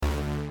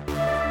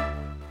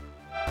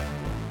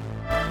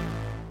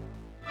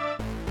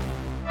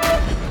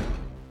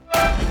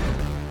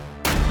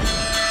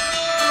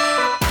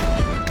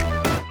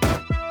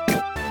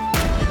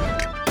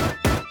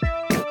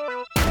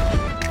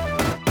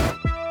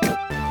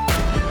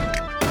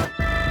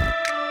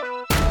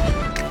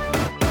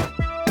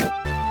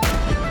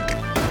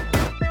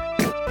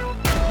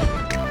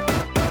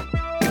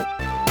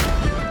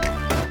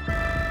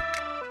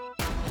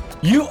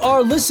You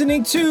are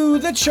listening to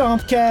the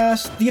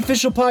Chompcast, the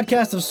official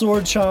podcast of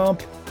Sword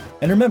Chomp.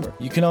 And remember,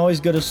 you can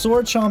always go to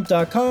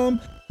swordchomp.com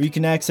where you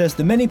can access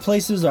the many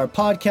places our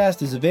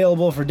podcast is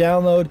available for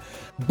download.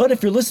 But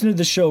if you're listening to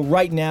the show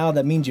right now,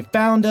 that means you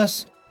found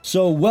us.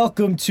 So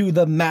welcome to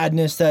the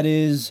madness that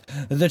is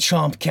the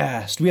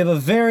Chompcast. We have a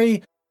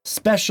very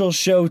special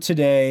show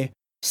today.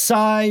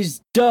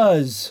 Size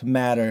does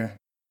matter.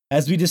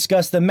 As we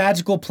discuss the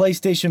magical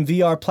PlayStation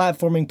VR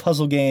platforming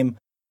puzzle game,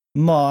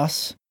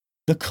 Moss,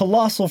 the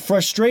colossal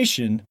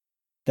frustration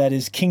that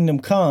is Kingdom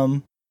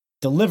Come,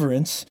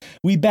 Deliverance,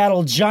 we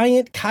battle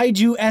giant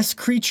kaiju-esque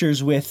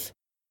creatures with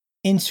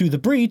Into the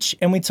Breach,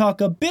 and we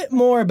talk a bit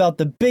more about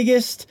the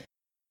biggest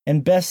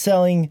and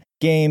best-selling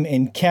game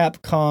in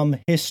Capcom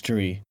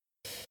history.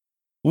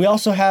 We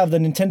also have the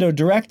Nintendo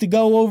Direct to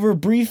go over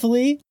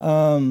briefly,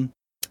 and,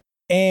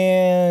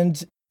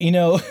 you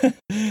know,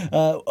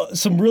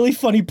 some really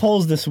funny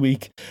polls this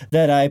week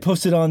that I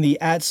posted on the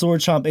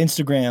 @SwordChomp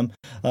Instagram,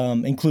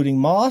 including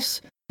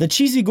Moss, the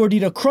Cheesy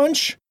Gordita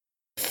Crunch,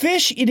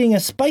 Fish eating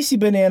a spicy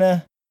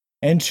banana,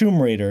 and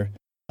Tomb Raider.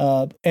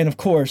 And of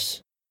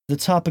course, the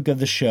topic of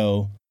the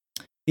show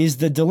is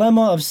the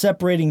dilemma of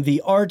separating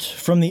the art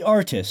from the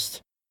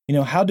artist. You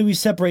know, how do we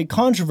separate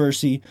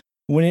controversy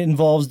when it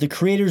involves the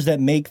creators that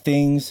make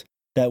things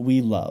that we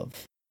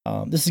love?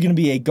 This is going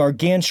to be a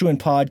gargantuan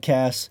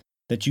podcast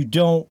that you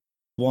don't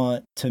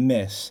want to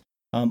miss.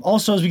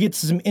 Also, as we get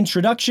to some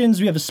introductions,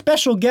 we have a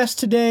special guest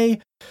today.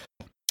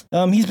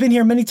 He's been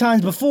here many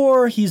times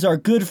before. He's our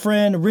good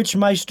friend, Rich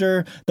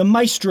Meister, the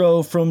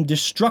maestro from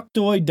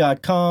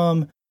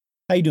Destructoid.com.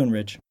 How you doing,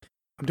 Rich?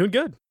 I'm doing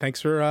good.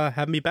 Thanks for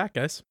having me back,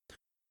 guys.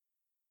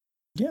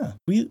 Yeah,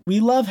 we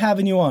love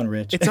having you on,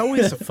 Rich. It's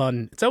always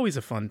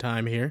a fun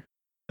time here.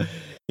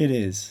 It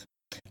is.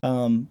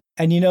 And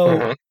you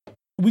know,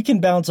 we can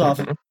bounce off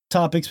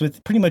topics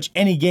with pretty much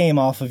any game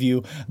off of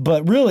you,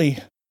 but really,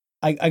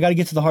 I got to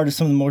get to the heart of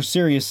some of the more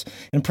serious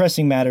and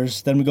pressing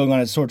matters that we going on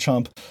at Sword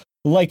Chomp,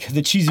 like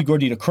the Cheesy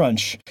Gordita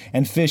Crunch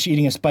and Fish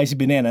eating a spicy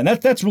banana. And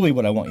that's really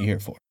what I want you here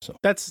for. So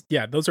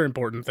those are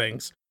important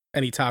things.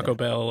 Any Taco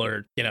Bell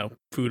or, you know,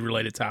 food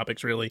related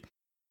topics, really.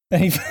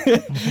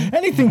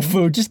 Anything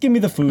food, just give me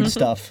the food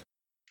stuff.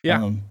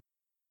 Yeah.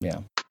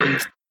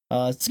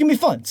 It's gonna be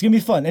fun. It's gonna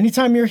be fun.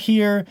 Anytime you're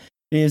here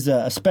is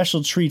a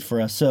special treat for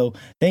us. So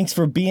thanks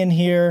for being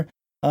here,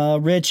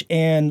 Rich.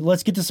 And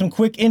let's get to some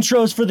quick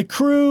intros for the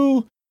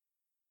crew.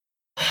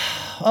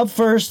 Up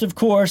first, of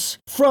course,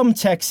 from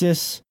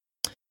Texas,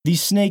 the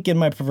snake in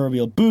my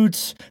proverbial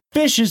boots.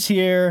 Fish is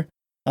here.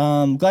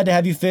 Glad to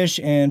have you, Fish.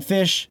 And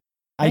Fish,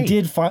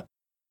 hey.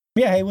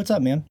 Hey, what's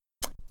up, man?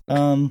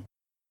 Hi.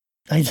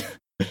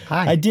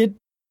 I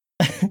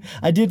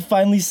did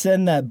finally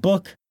send that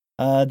book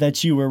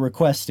that you were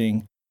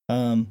requesting.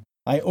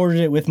 I ordered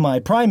it with my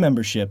Prime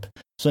membership,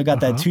 so I got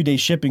that 2-day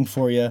shipping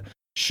for you.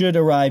 Should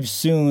arrive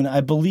soon.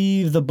 I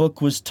believe the book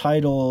was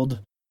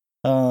titled,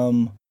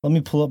 let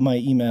me pull up my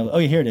email. Oh,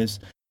 yeah, here it is.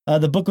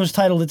 The book was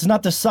titled, It's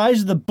Not the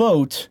Size of the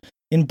Boat,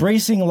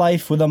 Embracing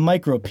Life with a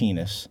Micro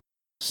Penis.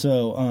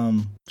 So,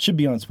 should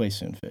be on its way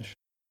soon, Fish.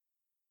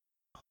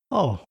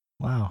 Oh,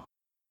 wow.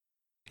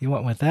 You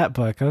went with that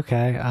book,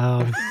 okay.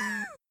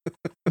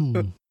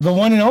 The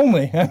one and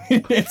only. I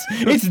mean,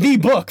 it's the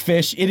book,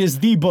 Fish. It is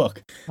the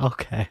book.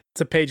 Okay.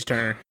 It's a page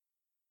turner.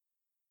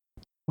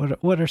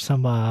 What are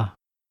some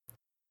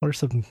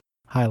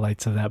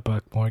highlights of that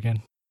book,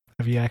 Morgan?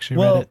 Have you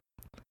actually read it?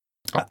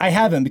 I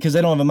haven't because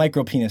I don't have a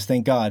micro penis,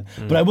 thank God.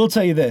 But I will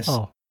tell you this.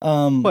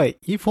 Wait,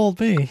 you fooled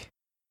me.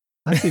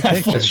 I see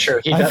pictures. That's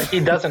true. He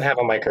doesn't have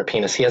a micro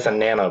penis. He has a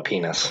nano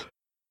penis.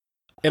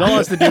 It all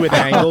has to do with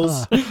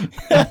angles.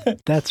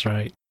 That's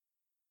right.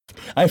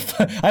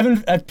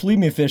 Believe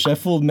me, Fish, I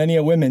fooled many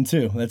a women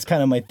too. That's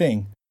kind of my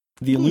thing.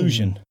 The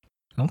illusion.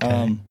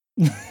 Okay.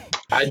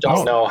 I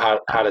don't know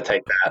how to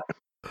take that.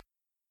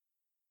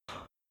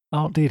 I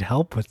don't need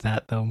help with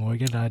that though,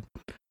 Morgan. Are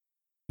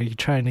you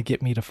trying to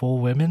get me to fool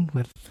women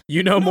with?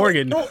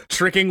 Morgan,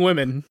 tricking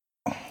women.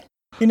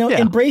 You know,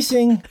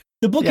 embracing.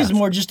 The book is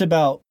more just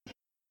about,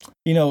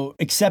 you know,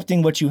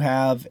 accepting what you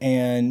have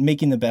and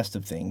making the best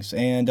of things.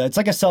 And it's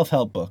like a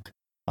self-help book.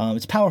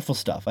 It's powerful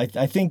stuff. I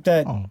think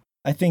that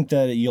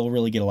you'll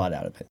really get a lot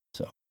out of it.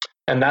 So,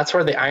 and that's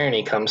where the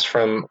irony comes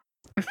from.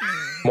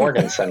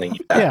 Morgan sending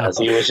you that, as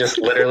he was just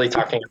literally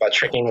talking about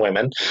tricking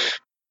women.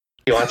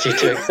 He wants you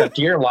to accept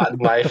your lot in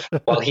life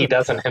while he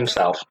doesn't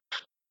himself.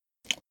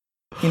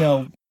 You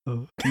know,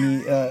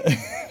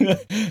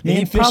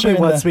 he probably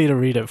wants me to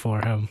read it for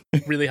him.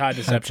 Really high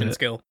deception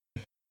skill.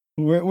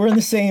 We're in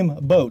the same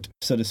boat,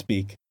 so to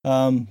speak.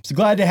 So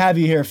glad to have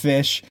you here,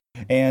 Fish.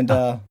 And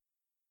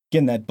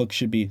again, that book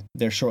should be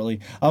there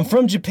shortly.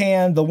 From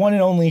Japan, the one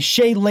and only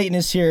Shay Layton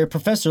is here.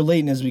 Professor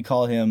Layton, as we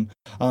call him.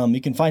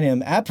 You can find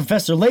him at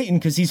Professor Layton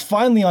because he's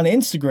finally on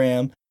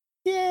Instagram.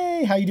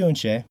 Yay! How you doing,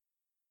 Shay?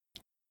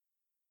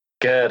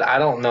 Good. I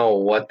don't know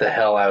what the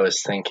hell I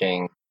was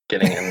thinking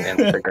getting an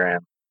Instagram.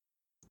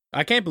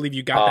 I can't believe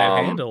you got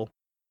that handle.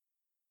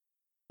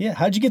 Yeah,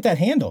 how'd you get that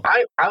handle?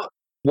 I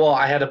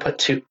had to put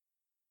two.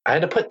 I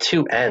had to put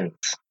two N's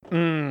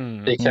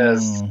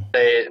because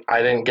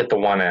I didn't get the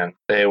one N.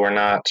 They were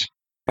not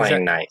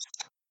playing nice.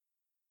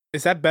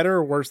 Is that better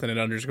or worse than an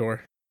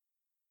underscore?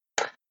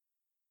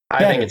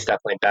 I think it's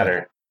definitely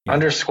better. Yeah.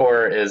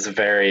 Underscore is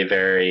very,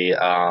 very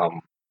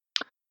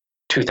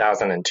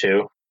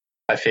 2002,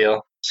 I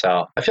feel.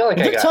 So I feel like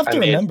it's tough to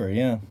remember,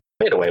 yeah.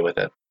 Made away with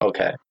it.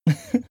 Okay.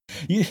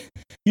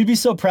 You'd be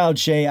so proud,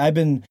 Shay. I've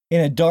been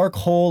in a dark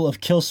hole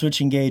of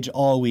Killswitch Engage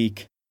all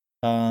week.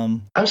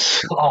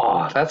 That's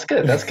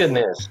good. That's good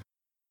news.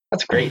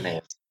 That's great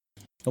news.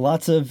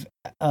 Lots of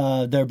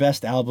their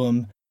best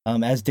album,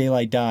 As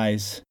Daylight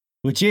Dies,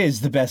 which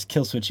is the best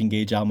Killswitch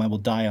Engage album. I will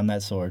die on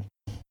that sword.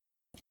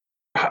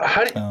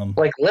 How do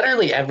like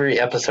literally every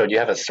episode you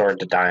have a sword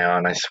to die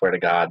on, I swear to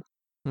God.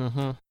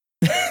 Well,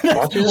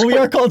 we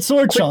are called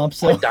Sword Chomp,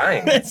 so quit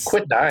dying.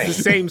 Quit dying. It's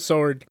the same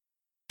sword.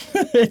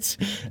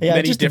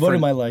 I just devoted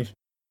my life.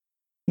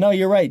 No,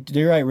 you're right.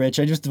 You're right, Rich.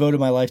 I just devoted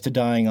my life to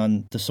dying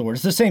on the sword.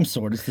 It's the same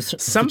sword.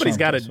 Somebody's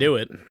got to do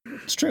it.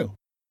 It's true.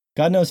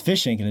 God knows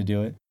Fish ain't gonna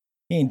do it.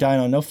 He ain't dying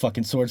on no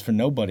fucking swords for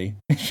nobody.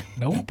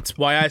 Nope. That's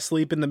why I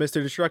sleep in the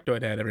Mr.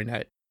 Destructoid head every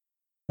night.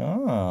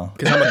 Oh.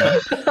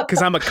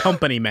 Because I'm a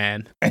company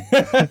man.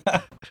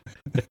 Yeah,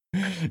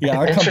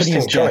 our company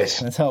is choice.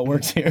 That's how it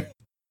works here.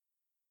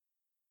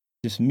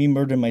 Just me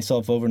murdering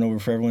myself over and over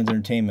for everyone's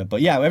entertainment.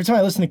 But yeah, every time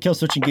I listen to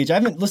Killswitch Engage, I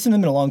haven't listened to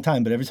them in a long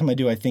time, but every time I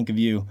do, I think of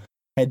you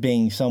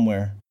headbanging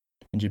somewhere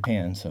in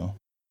Japan. So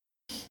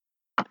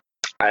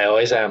I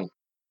always am.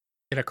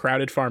 In a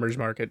crowded farmer's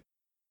market.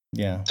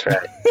 Yeah. That's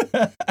right.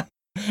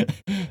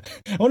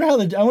 I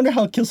wonder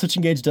how Killswitch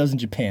Engage does in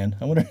Japan.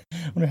 I wonder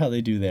how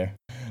they do there.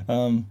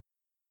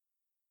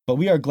 But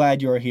we are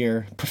glad you're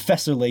here,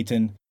 Professor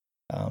Layton,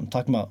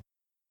 talking about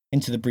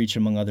Into the Breach,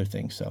 among other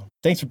things. So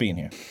thanks for being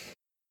here.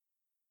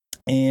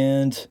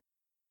 And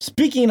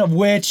speaking of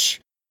which,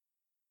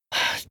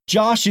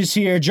 Josh is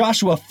here,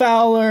 Joshua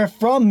Fowler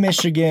from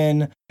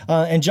Michigan.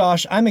 And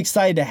Josh, I'm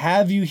excited to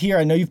have you here.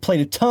 I know you've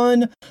played a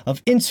ton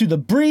of Into the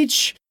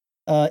Breach.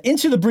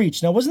 Into the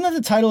Breach. Now, wasn't that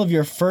the title of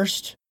your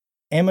first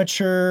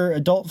amateur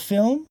adult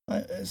film?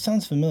 It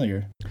sounds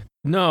familiar.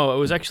 No, it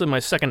was actually my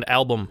second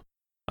album.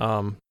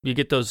 You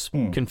get those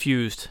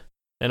confused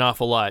an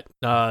awful lot.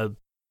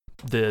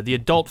 The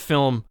adult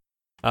film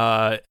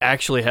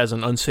actually has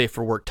an unsafe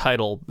for work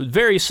title,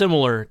 very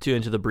similar to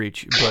Into the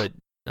Breach, but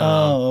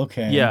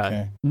okay. Yeah,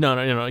 okay.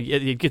 No,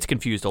 it gets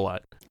confused a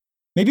lot.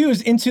 Maybe it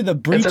was Into the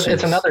Breach.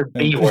 It's another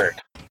B word.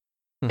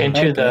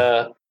 Into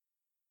the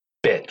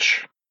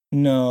bitch.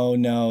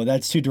 No,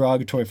 that's too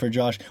derogatory for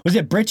Josh. Was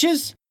it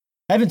britches?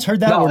 I haven't heard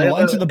that word.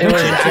 Into the Breach.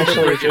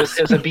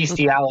 It was a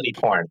bestiality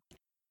porn.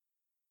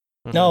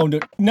 No,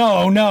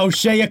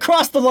 Shay, you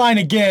crossed the line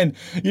again.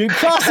 You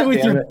crossed it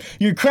with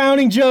your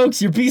crowning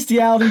jokes, your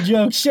bestiality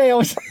jokes. Shay,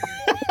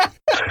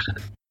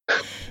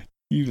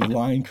 you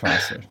line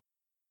crosser.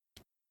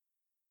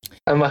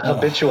 I'm a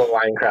habitual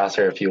line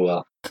crosser, if you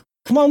will.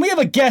 Come on, we have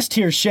a guest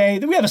here, Shay.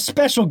 We have a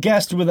special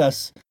guest with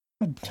us.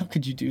 How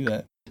could you do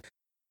that?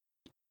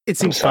 It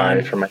seems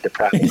sorry fine for my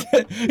depravity.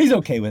 He's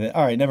okay with it.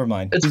 All right, never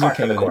mind. It's He's fine,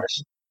 okay with of course.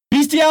 it.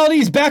 Bestiality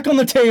is back on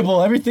the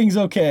table. Everything's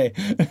okay.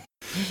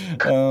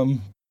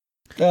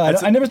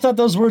 I never thought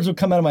those words would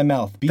come out of my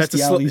mouth.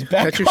 Bestiality's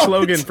back. That's your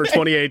slogan for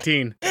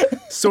 2018.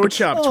 Sword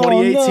Chomp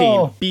 2018.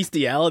 No.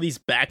 Bestiality's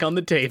back on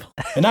the table.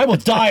 And I will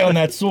die on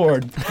that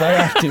sword if I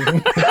have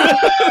to.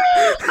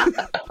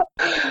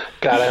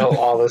 God, I hope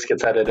all this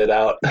gets edited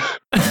out.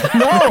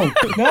 No,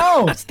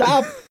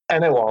 stop.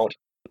 And it won't.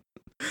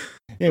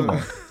 It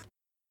won't.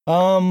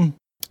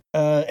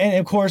 And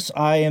of course,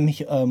 I am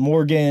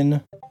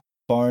Morgan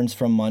Barnes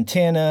from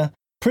Montana.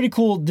 Pretty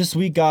cool this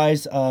week,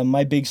 guys.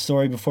 My big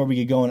story before we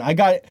get going. I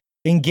got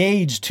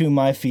engaged to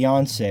my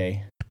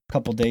fiance a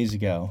couple days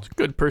ago. It's a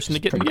good person to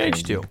get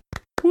engaged crazy. To.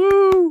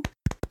 Woo!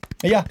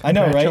 Yeah, I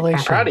know, right?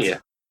 I'm proud of you.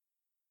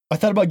 I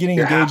thought about getting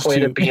engaged halfway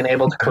to being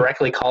able to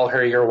correctly call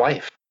her your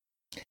wife.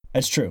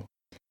 That's true.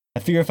 I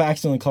figure if I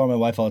accidentally call her my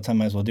wife all the time, I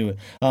might as well do it.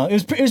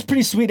 It was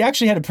pretty sweet. It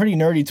actually had a pretty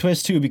nerdy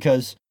twist too,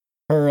 because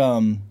her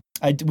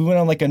we went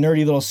on like a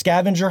nerdy little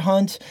scavenger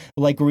hunt,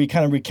 like where we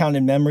kind of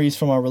recounted memories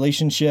from our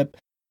relationship.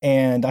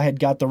 And I had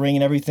got the ring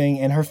and everything.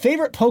 And her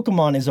favorite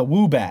Pokemon is a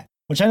Woobat,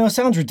 which I know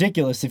sounds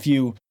ridiculous if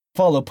you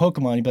follow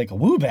Pokemon. You'd be like, a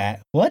Woobat?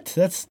 What?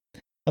 That's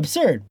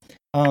absurd.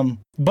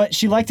 But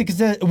she liked it because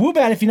the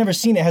Woobat, if you've never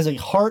seen it, has a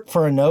heart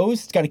for a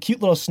nose. It's got a cute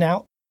little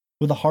snout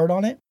with a heart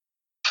on it.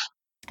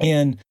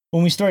 And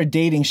when we started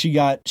dating, she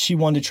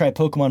wanted to try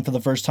Pokemon for the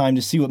first time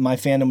to see what my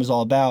fandom was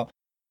all about.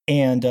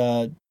 And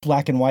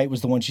Black and White was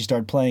the one she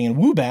started playing. And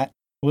Woobat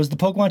was the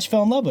Pokemon she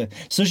fell in love with.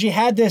 So she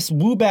had this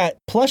Woobat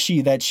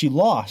plushie that she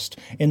lost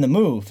in the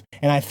move.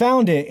 And I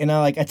found it, and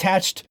I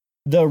attached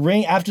the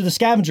ring. After the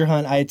scavenger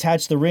hunt, I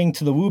attached the ring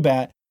to the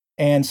Woobat.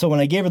 And so when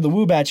I gave her the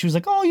Woobat, she was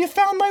like, "Oh, you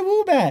found my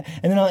Woobat."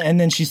 And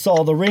then she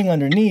saw the ring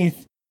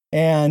underneath,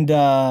 and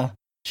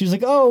she was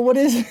like, "Oh, what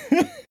is..."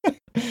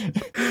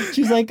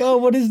 She's like, "Oh,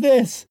 what is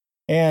this?"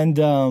 And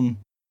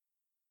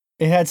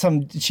it had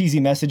some cheesy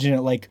message in it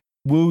like,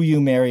 "Woo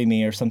you, marry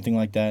me," or something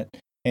like that.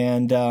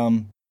 And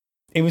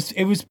it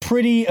was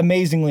pretty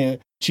amazingly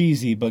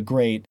cheesy, but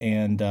great.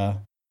 And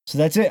so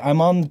that's it.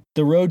 I'm on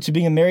the road to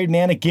being a married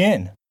man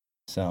again.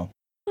 So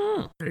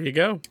there you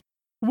go.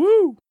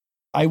 Woo!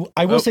 I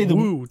will say the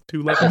woo,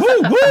 2 levels.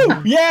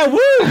 woo, yeah,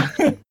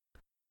 woo.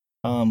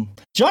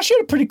 Josh, you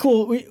had a pretty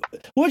cool.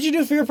 What did you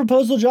do for your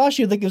proposal, Josh?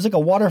 You think it was like a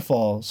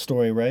waterfall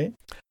story, right?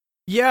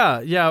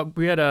 Yeah.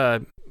 We had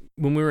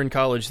when we were in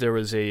college, there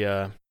was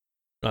a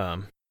I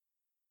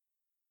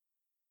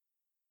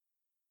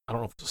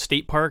don't know if it was a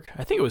state park.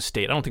 I think it was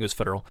state. I don't think it was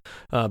federal.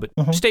 But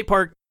state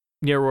park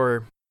near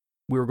where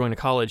we were going to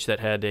college that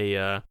had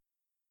a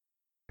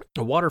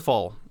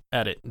waterfall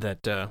at it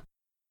that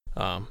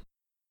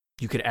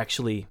you could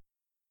actually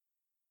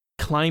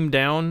climb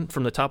down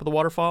from the top of the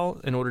waterfall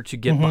in order to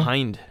get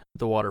behind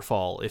the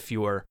waterfall if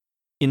you are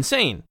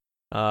insane.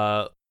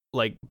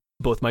 Like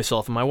both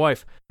myself and my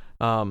wife.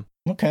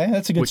 Okay,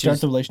 that's a good start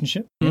to the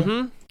relationship.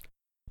 Mm-hmm.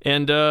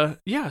 And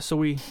so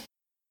we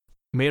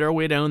made our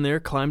way down there,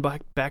 climbed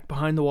back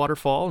behind the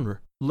waterfall, and we're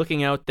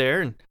looking out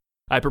there, and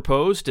I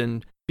proposed,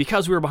 and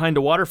because we were behind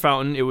a water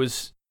fountain, it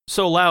was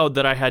so loud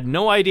that I had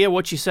no idea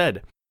what she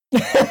said.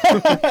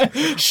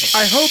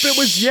 I hope it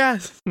was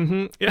yes.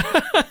 Mm-hmm. Yeah.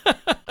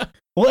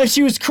 Well, if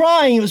she was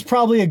crying, it was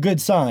probably a good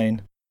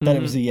sign that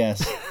it was a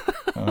yes.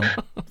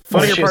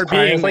 Funnier part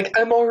being, like,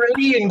 I'm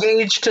already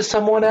engaged to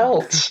someone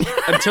else.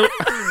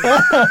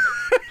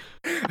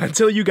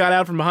 Until you got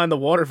out from behind the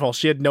waterfall,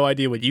 she had no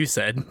idea what you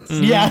said.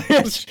 Mm-hmm. Yeah,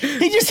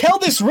 he just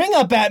held this ring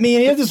up at me,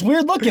 and he had this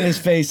weird look in his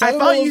face. I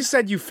thought you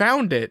said you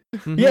found it.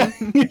 Yeah.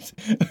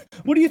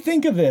 What do you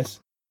think of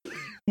this?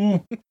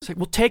 It's like,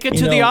 well, take it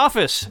to the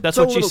office. That's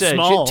what she said.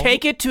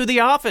 Take it to the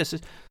office.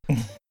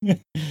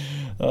 It's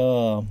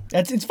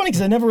funny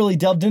because I never really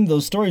delved into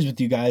those stories with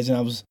you guys, and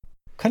I was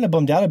kind of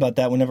bummed out about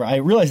that whenever I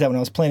realized that when I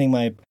was planning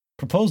my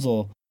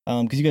proposal,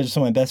 because you guys are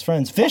some of my best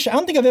friends. Fish, I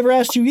don't think I've ever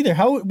asked you either.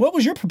 What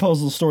was your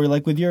proposal story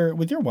like with your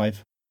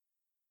wife?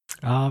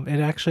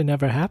 It actually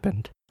never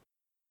happened.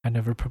 I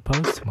never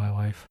proposed to my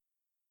wife.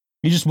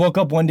 You just woke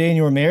up one day and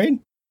you were married?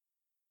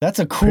 That's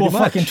a cruel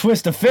fucking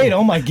twist of fate.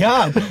 Oh my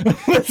God.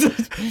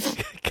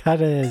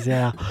 Kinda is,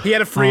 yeah. He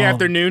had a free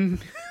afternoon.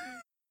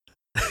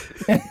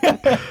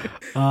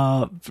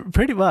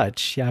 Pretty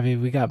much. Yeah, I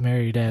mean, we got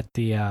married at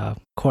the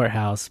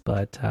courthouse,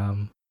 but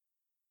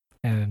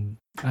and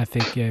I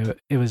think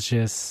it was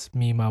just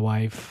me, my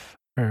wife,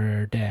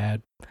 her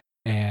dad,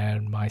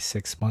 and my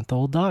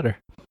 6-month-old daughter.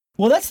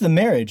 Well, that's the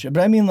marriage. But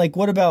I mean, like,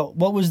 what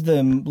was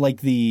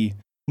the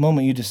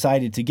moment you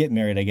decided to get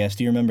married, I guess?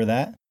 Do you remember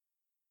that?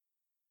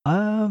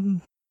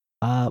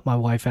 My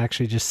wife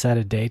actually just set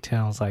a date,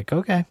 and I was like,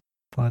 okay,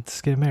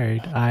 let's get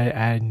married.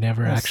 I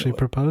never actually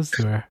proposed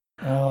to her.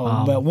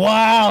 Oh, but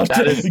wow!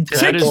 That is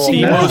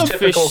the most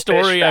Fish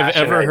story I've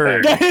ever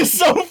heard. That is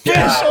so Fish.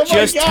 Yeah. Oh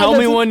just tell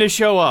me when to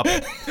show up.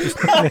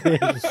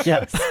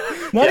 Yes.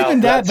 Not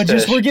even that, but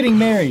just we're getting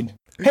married.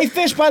 Hey,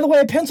 Fish, by the way,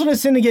 I penciled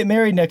us in to get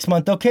married next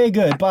month. Okay,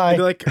 good. Bye.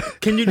 Like,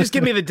 can you just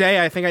give me the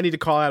day? I think I need to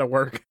call out of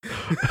work.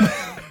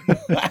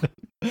 God,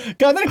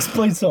 that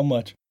explains so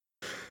much.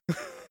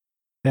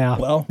 Yeah.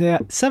 Well, yeah.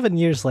 7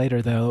 years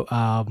later, though,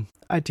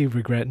 I do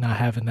regret not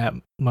having that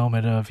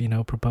moment of,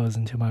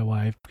 proposing to my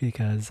wife,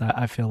 because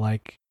I feel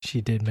like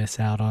she did miss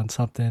out on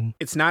something.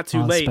 It's not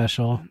too late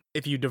special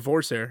if you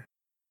divorce her.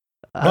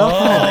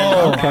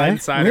 Oh, okay.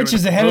 Rich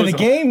is ahead of the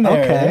game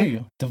there.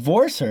 Okay.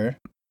 Divorce her.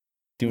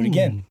 Do it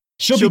again.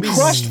 She'll be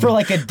crushed for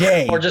like a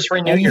day. Or just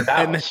renew your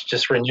vows.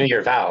 Just renew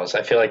your vows.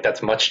 I feel like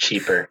that's much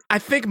cheaper. I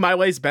think my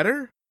way's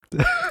better.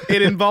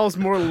 It involves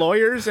more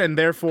lawyers and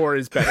therefore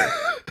is better.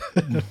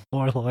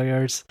 More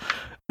lawyers.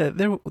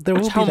 There will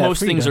That's be how that most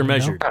freedom, things are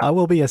measured. I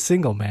will be a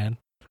single man.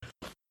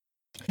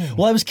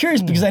 Well, I was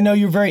curious because I know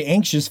you're very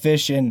anxious,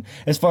 Fish, and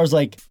as far as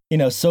like,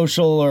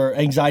 social or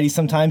anxiety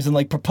sometimes, and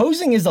like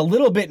proposing is a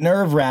little bit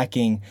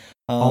nerve-wracking.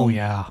 Oh,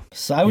 yeah.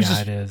 So I was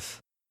it is.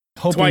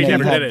 Hoping that's why you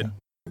never did it.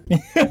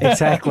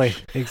 Exactly.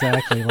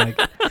 Like,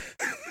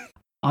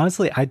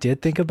 honestly, I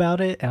did think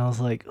about it, and I was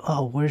like,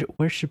 oh,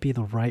 where should be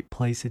the right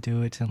place to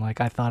do it? And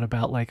like, I thought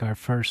about like our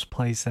first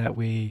place that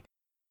we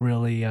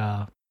really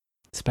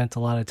spent a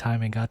lot of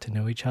time and got to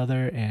know each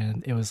other,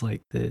 and it was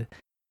like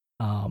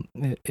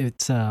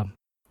it's a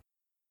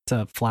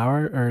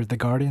flower or the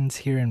gardens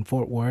here in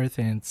Fort Worth,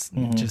 and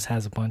it just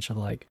has a bunch of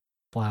like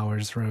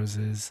flowers,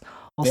 roses,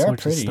 all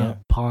sorts of stuff,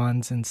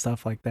 ponds and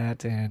stuff like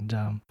that.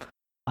 And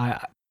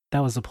that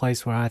was a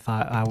place where I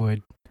thought I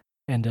would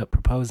end up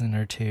proposing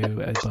her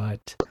to,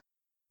 but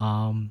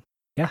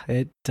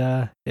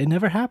it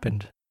never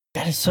happened.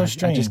 That is so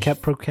strange. I just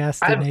kept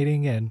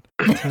procrastinating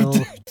until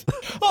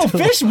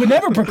Fish would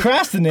never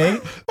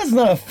procrastinate. That's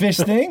not a Fish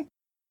thing.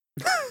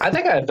 I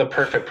think I have the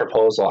perfect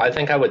proposal. I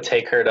think I would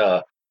take her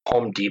to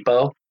Home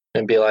Depot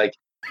and be like,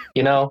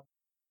 you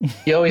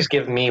always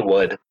give me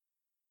wood.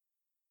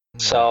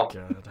 So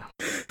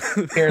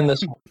here in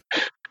this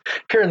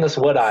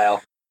wood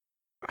aisle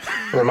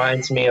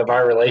reminds me of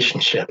our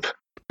relationship.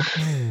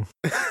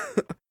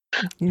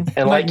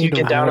 And like you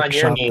get down on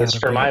your knees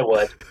for my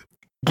wood.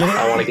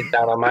 I want to get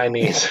down on my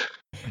knees.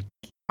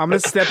 I'm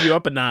going to step you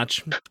up a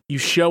notch. You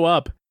show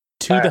up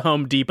to the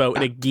Home Depot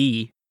in a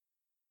gi.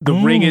 The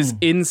ring is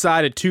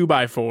inside a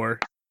 2x4.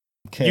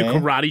 Okay. You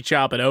karate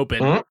chop it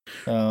open.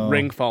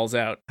 Ring falls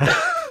out.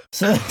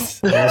 So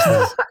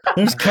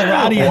there's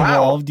karate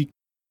involved.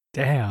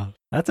 Damn,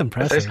 that's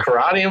impressive. If there's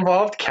karate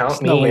involved, count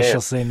There's me no way in.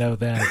 she'll say no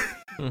then.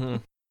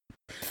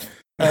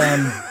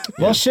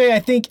 Well, Shay, I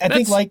think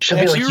like She'll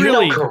be like, you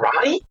know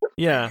karate?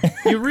 Yeah,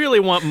 you really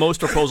want most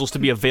proposals to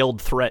be a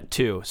veiled threat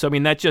too. So I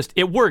mean,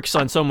 it works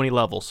on so many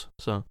levels.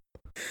 So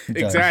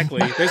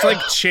exactly. There's like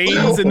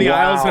chains in the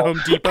aisles at Home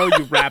Depot.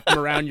 You wrap them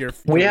around your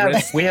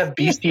wrist. We have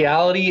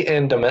bestiality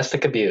and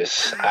domestic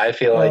abuse. I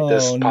feel like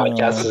this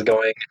podcast is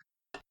going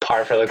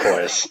par for the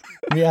course.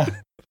 Yeah,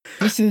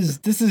 this is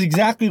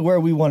exactly where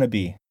we want to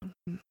be.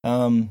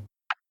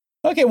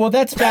 Okay, well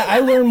that's bad. I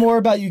learn more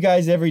about you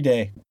guys every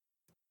day.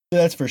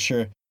 That's for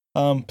sure.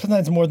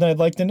 Sometimes more than I'd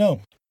like to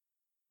know.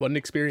 What an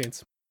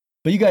experience.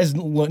 But you guys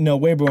know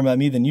way more about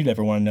me than you'd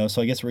ever want to know,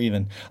 so I guess we're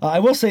even. I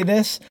will say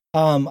this.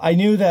 I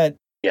knew that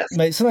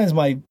sometimes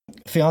my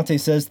fiance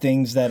says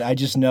things that I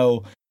just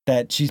know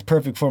that she's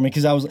perfect for me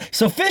because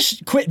so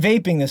Fish quit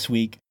vaping this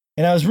week,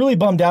 and I was really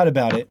bummed out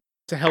about it.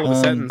 It's a hell of a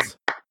sentence.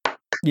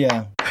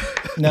 Yeah.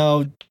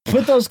 No,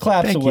 put those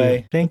claps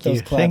away. Thank you. Put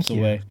those claps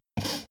away.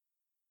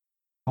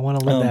 I want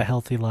to live that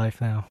healthy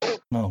life now.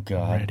 Oh,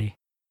 God. I'm ready.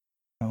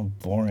 Oh,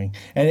 boring.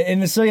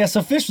 And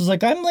so Fish was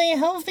like, I'm living a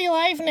healthy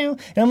life now.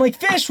 And I'm like,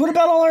 Fish, what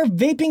about all our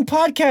vaping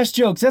podcast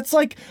jokes? That's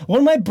like one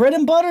of my bread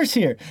and butters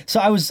here. So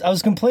I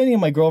was complaining to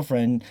my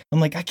girlfriend. I'm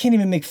like, I can't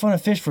even make fun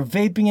of Fish for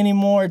vaping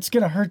anymore. It's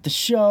going to hurt the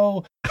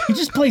show. He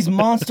just plays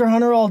Monster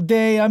Hunter all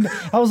day. I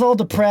was all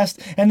depressed.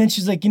 And then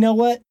she's like, you know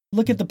what?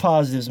 Look at the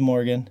positives,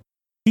 Morgan.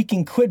 He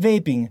can quit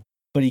vaping,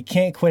 but he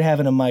can't quit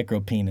having a micro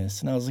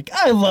penis. And I was like,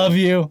 I love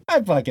you.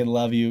 I fucking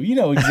love you. You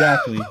know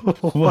exactly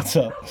what's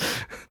up.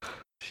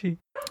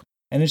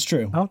 And it's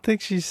true. I don't think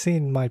she's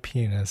seen my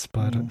penis,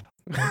 but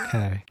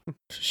okay.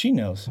 She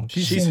knows.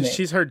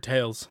 She's heard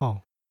tales.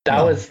 Oh,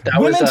 that was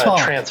talk,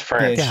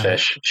 transference,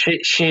 Fish.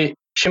 She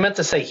meant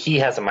to say he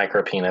has a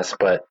micro penis,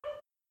 but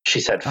she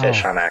said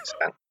Fish on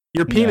accident.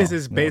 Your penis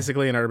is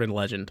basically an urban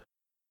legend.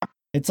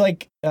 It's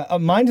like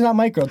mine's not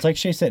micro. It's like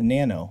Shay said,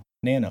 nano.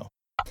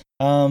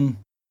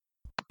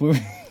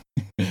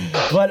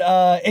 But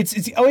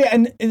it's oh yeah,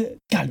 and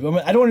God,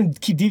 I don't want to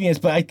keep deviating this,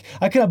 but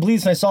I could not believe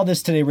this when I saw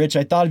this today, Rich.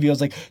 I thought of you. I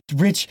was like,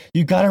 Rich,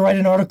 you got to write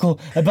an article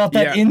about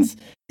that.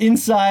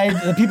 Inside,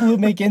 the people who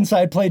make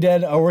Inside Play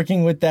Dead are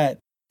working with that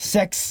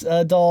sex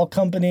doll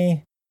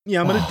company.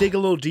 Yeah, I'm gonna dig a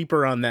little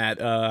deeper on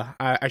that.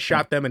 I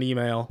shot them an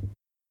email.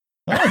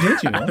 Oh,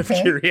 did you? Out of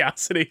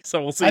curiosity,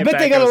 so we'll see. I bet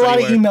they got a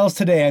lot of emails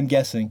today. I'm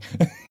guessing.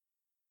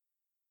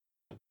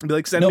 Be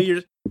like, send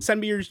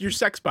me your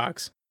sex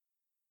box.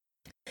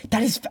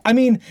 That is, I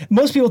mean,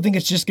 most people think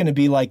it's just going to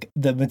be like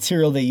the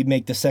material that you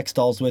make the sex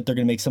dolls with. They're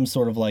going to make some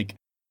sort of like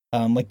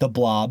the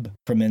Blob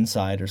from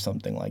Inside or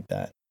something like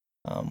that.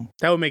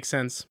 That would make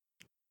sense.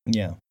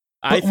 Yeah,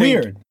 I think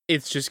weird.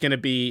 It's just going to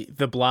be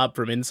the Blob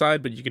from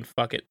Inside, but you can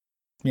fuck it.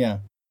 Yeah.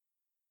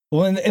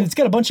 Well, and it's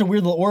got a bunch of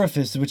weird little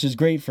orifices, which is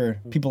great for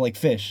people like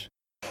Fish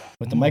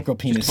with the micro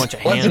penis. Just a bunch of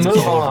hands all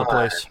over the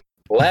place.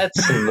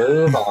 Let's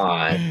move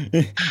on.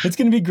 It's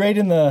going to be great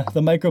in the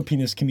micro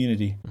penis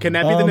community. Can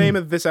that be the name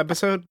of this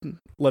episode?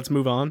 Let's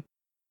move on.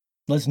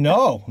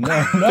 No.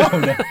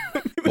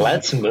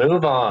 Let's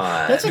move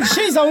on. That's what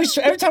Shay's always.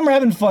 Every time we're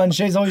having fun,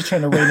 Shay's always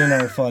trying to rein in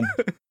our fun.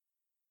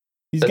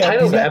 The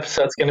title of the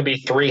episode's going to be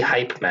 3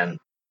 Hype Men.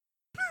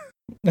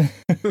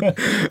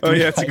 Oh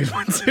yeah, that's a good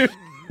one too.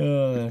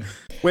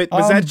 Wait,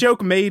 was that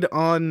joke made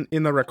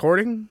in the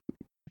recording?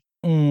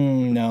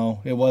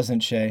 No, it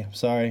wasn't, Shay.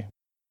 Sorry.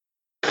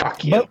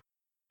 Fuck you. But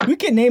we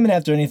can name it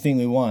after anything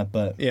we want,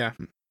 but yeah,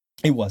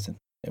 it wasn't.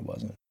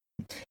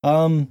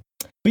 But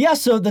yeah,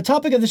 so the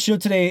topic of the show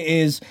today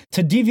is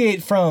to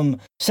deviate from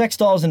sex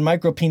dolls and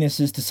micro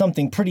penises to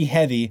something pretty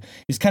heavy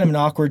is kind of an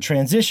awkward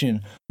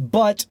transition.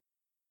 But,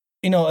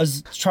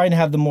 as trying to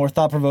have the more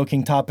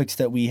thought-provoking topics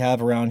that we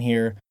have around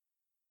here,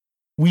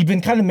 we've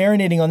been kind of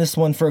marinating on this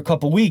one for a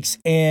couple weeks,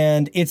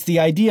 and it's the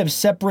idea of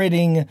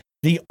separating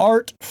the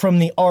art from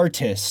the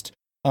artist.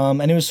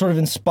 And it was sort of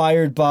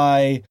inspired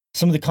by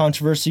some of the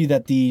controversy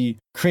that the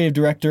creative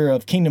director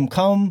of Kingdom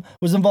Come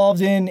was involved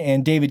in,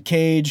 and David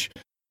Cage,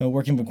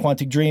 working with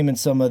Quantic Dream, and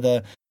some of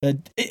and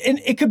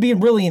it could be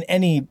really in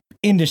any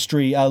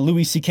industry.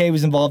 Louis C.K.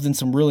 was involved in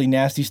some really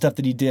nasty stuff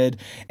that he did,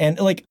 and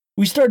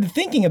we started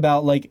thinking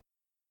about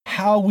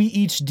how we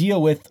each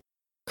deal with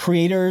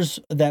creators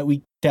that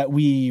we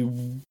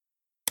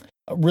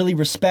really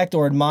respect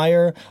or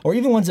admire, or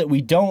even ones that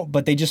we don't,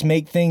 but they just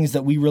make things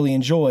that we really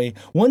enjoy.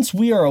 Once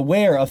we are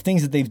aware of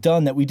things that they've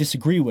done that we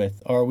disagree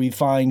with, or we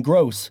find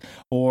gross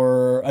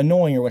or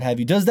annoying or what have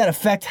you, does that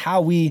affect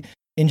how we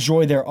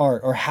enjoy their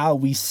art, or how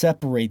we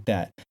separating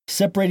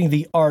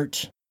the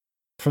art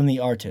from the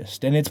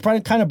artist? And it's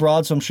probably kind of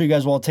broad, so I'm sure you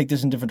guys will all take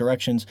this in different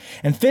directions.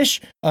 And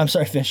Fish, I'm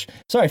sorry, Fish,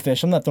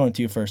 I'm not throwing it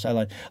to you first, I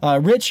lied.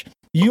 Rich,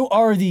 you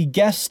are the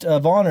guest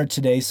of honor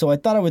today, so I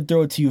thought I would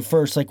throw it to you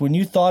first. When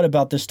you thought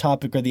about this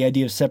topic, or the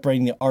idea of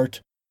separating the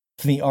art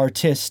from the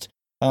artist,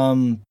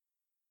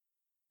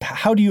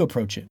 how do you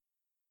approach it?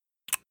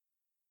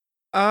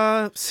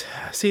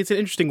 See, it's an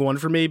interesting one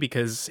for me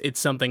because it's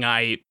something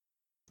I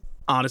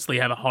honestly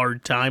have a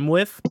hard time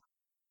with.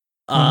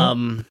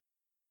 For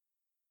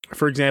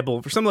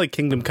example, for something like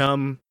Kingdom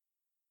Come,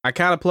 I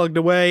kind of plugged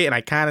away and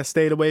I kind of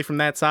stayed away from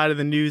that side of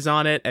the news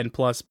on it. And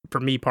plus, for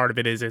me, part of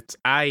it is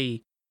I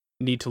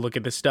need to look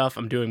at this stuff.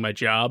 I'm doing my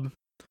job.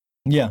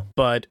 Yeah.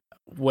 But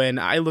when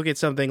I look at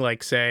something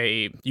like,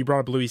 say, you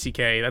brought up Louis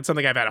C.K., that's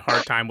something I've had a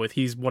hard time with.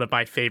 He's one of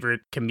my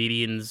favorite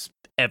comedians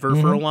ever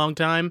for a long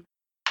time.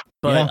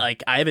 But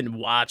like, I haven't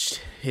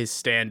watched his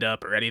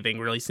stand-up or anything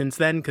really since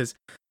then because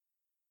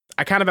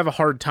I kind of have a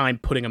hard time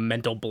putting a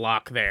mental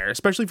block there,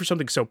 especially for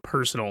something so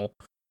personal,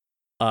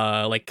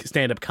 like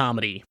stand-up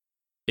comedy.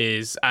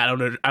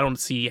 I don't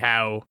see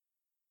how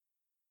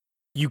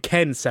you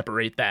can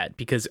separate that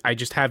because I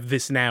just have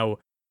this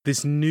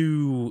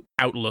new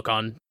outlook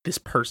on this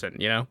person,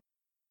 you know?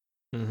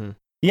 Mm-hmm.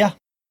 Yeah,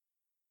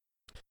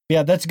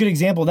 that's a good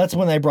example. That's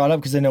one I brought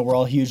up because I know we're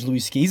all huge Louis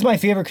C.K. He's my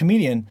favorite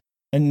comedian,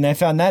 and I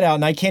found that out,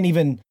 and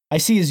I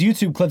see his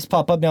YouTube clips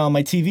pop up now on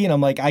my TV, and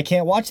I'm like, I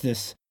can't watch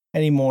this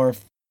anymore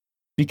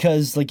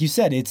because, like you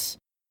said, it's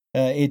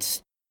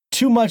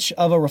too much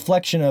of a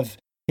reflection of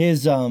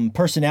his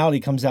personality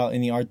comes out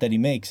in the art that he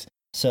makes.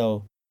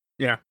 So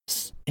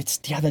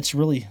that's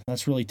really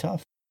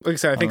tough. Like I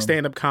said, I think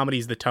stand-up comedy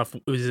is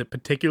a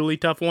particularly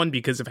tough one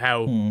because of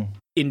how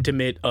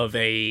intimate of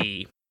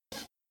a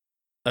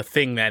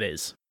thing that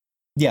is.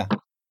 Yeah.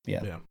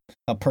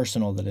 How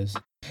personal that is.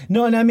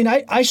 No, and I mean,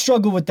 I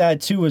struggle with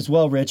that too as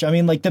well, Rich. I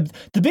mean, like the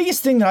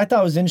biggest thing that I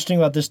thought was interesting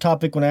about this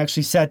topic when I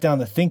actually sat down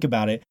to think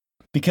about it,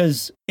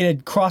 because it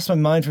had crossed my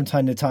mind from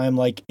time to time,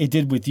 like it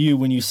did with you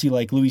when you see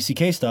like Louis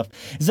C.K. stuff,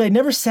 is I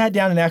never sat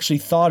down and actually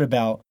thought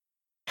about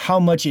how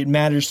much it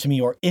matters to me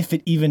or if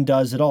it even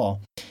does at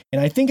all. And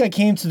I think I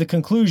came to the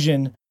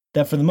conclusion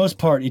that for the most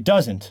part, it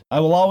doesn't. I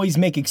will always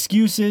make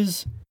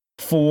excuses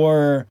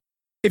for...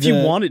 If you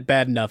want it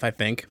bad enough, I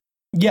think.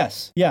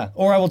 Yes, yeah.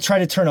 Or I will try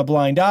to turn a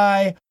blind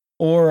eye,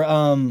 or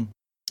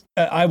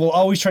I will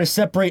always try to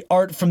separate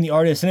art from the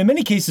artist. And in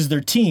many cases,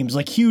 they're teams,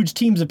 like huge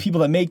teams of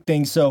people that make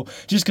things. So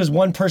just because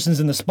one person's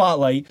in the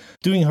spotlight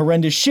doing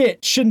horrendous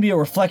shit shouldn't be a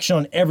reflection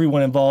on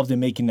everyone involved in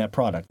making that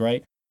product,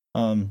 right?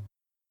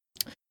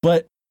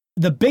 But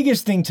the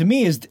biggest thing to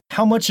me is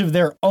how much of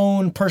their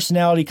own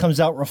personality comes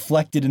out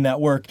reflected in that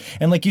work.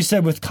 And like you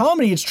said, with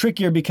comedy, it's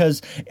trickier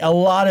because a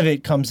lot of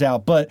it comes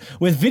out. But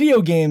with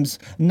video games,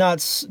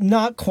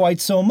 not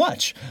quite so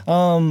much.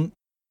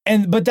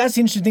 But that's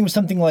the interesting thing with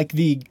something like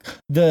the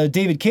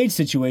David Cage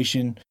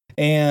situation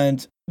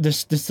and the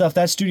stuff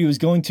that studio is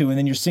going to, and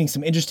then you're seeing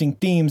some interesting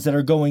themes that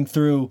are going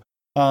through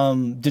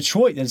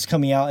Detroit that is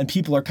coming out, and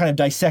people are kind of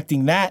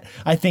dissecting that,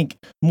 I think,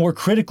 more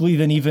critically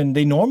than even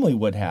they normally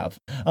would have.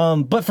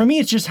 But for me,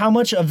 it's just how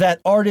much of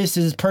that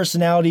artist's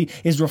personality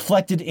is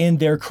reflected in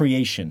their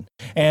creation.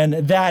 And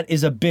that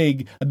is a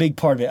big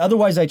part of it.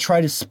 Otherwise, I try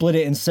to split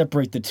it and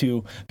separate the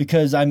two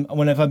because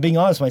if I'm being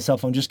honest with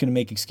myself, I'm just going to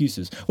make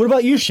excuses. What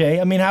about you,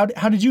 Shay? I mean, how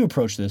did you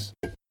approach this?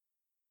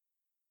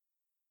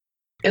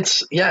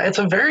 It's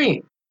a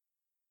very,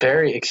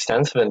 very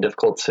extensive and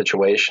difficult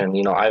situation.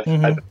 You know,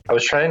 I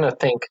was trying to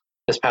think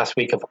this past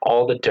week of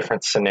all the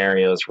different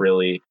scenarios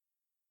really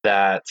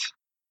that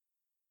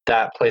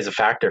plays a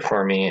factor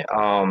for me.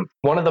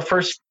 One of the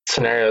first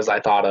scenarios I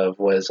thought of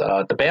was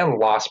the band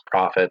Lost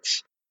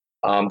Prophets.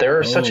 They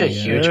were such a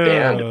huge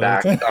band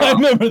back I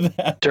remember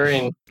that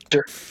during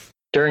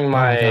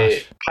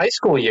my high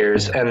school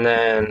years, and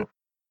then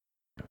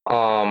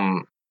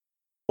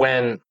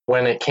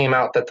when it came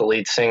out that the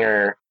lead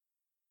singer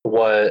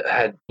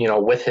had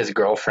with his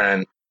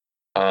girlfriend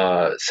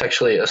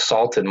sexually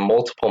assaulted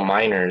multiple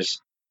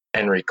minors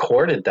and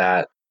recorded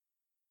that,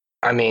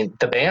 I mean,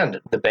 the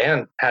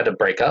band had to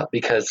break up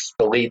because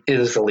the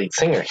lead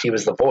singer. He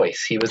was the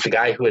voice. He was the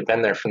guy who had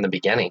been there from the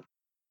beginning,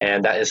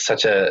 and that is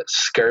such a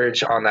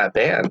scourge on that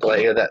band.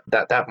 Like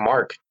that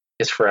mark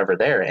is forever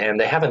there. And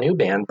they have a new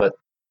band, but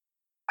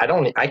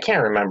I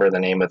can't remember the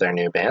name of their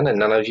new band, and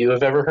none of you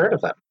have ever heard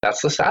of them.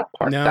 That's the sad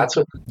part. No.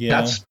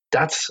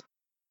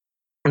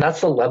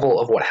 That's the level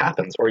of what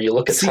happens. Or you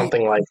look at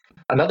something like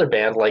another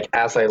band like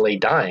As I Lay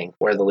Dying,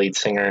 where the lead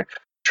singer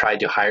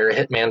tried to hire a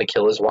hitman to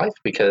kill his wife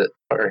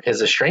or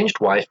his estranged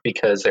wife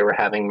because they were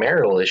having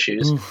marital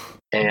issues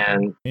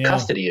and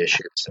custody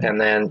issues. And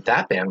then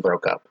that band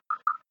broke up.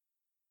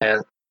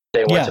 And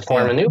they went to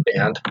form a new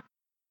band,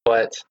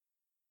 but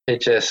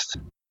it just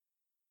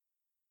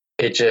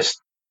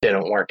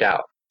didn't work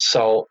out.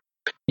 So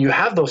you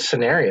have those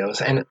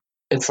scenarios, and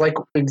it's like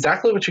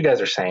exactly what you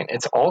guys are saying.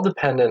 It's all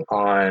dependent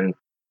on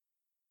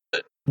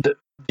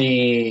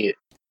the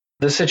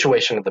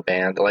situation of the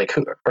band, like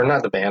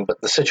not the band,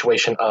 but the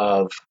situation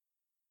of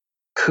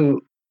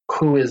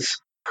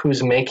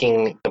who's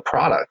making the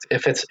product.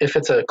 If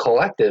it's a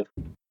collective,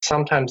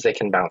 sometimes they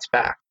can bounce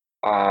back.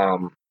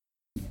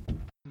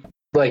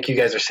 Like you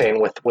guys are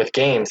saying with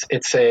games,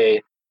 it's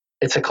a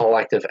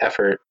collective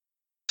effort.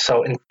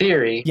 So in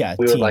theory,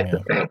 we would like to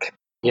think,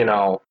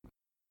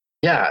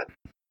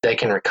 they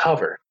can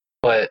recover.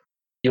 But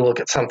you look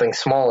at something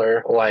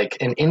smaller like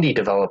an indie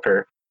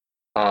developer.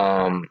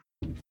 The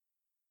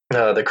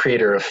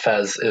creator of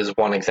Fez is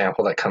one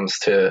example that comes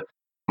to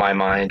my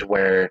mind,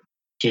 where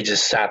he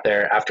just sat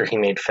there after he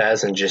made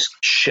Fez and just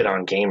shit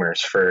on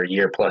gamers for a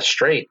year plus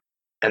straight,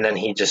 and then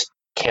he just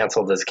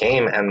canceled his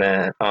game, and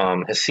then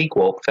his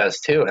sequel Fez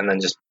 2, and then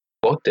just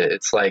booked it.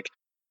 It's like,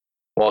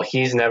 well,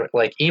 he's never,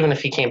 like, even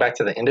if he came back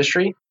to the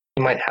industry,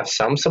 he might have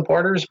some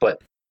supporters,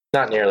 but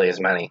not nearly as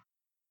many.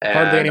 And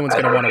hardly anyone's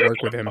going to want to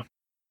work with him.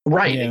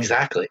 Right,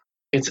 exactly.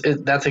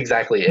 That's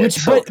exactly it.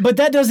 But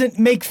that doesn't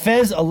make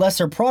Fez a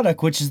lesser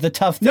product, which is the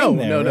tough thing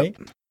right?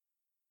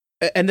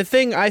 And the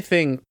thing I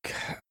think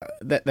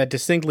that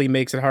distinctly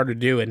makes it harder to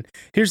do, and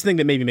here's the thing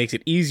that maybe makes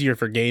it easier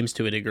for games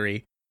to a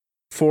degree,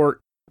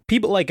 for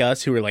people like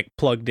us who are like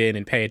plugged in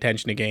and pay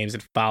attention to games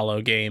and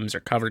follow games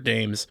or cover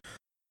games,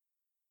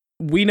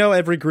 we know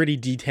every gritty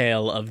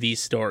detail of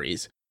these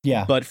stories.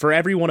 Yeah. But for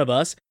every one of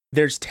us,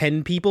 there's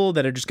 10 people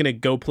that are just going to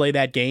go play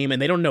that game,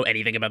 and they don't know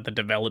anything about the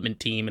development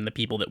team and the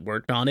people that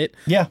worked on it.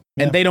 Yeah.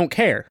 And they don't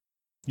care.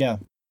 Yeah.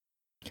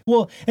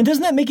 Well, and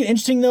doesn't that make it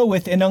interesting, though,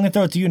 and I'm going to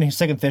throw it to you in a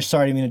second, Fish.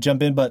 Sorry, I didn't mean to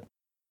jump in, but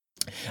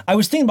I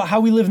was thinking about how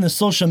we live in the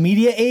social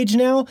media age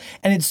now,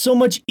 and it's so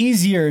much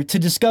easier to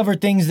discover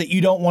things that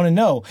you don't want to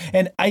know.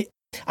 And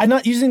I'm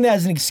not using that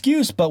as an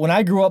excuse, but when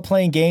I grew up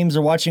playing games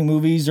or watching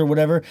movies or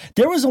whatever,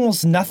 there was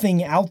almost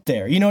nothing out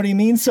there. You know what I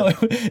mean? So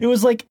it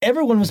was like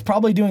everyone was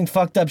probably doing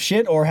fucked up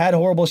shit or had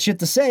horrible shit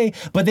to say,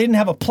 but they didn't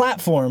have a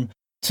platform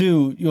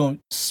to,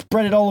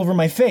 spread it all over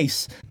my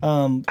face.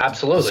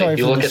 Absolutely.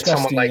 You look at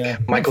someone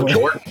like Michael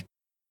Jordan.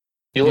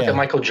 You look at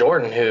Michael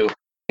Jordan, who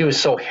he was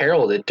so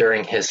heralded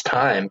during his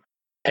time,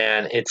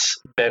 and it's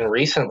been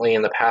recently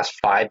in the past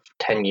 5-10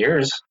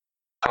 years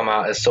come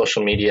out as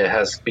social media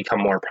has become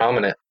more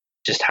prominent,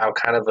 just how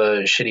kind of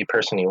a shitty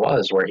person he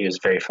was, where he was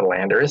very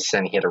philanderous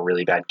and he had a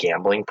really bad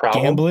gambling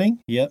problem.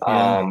 Yep.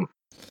 That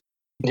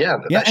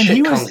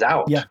shit comes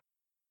out.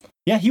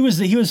 Yeah, he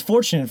was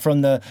fortunate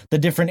from the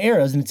different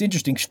eras, and it's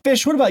interesting.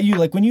 Fish, what about you?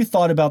 Like, when you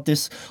thought about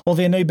this whole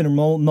thing, I know you've been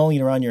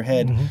mulling around your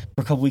head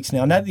for a couple weeks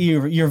now. Now that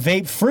you're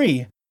vape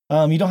free,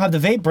 you don't have the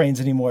vape brains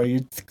anymore.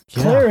 Your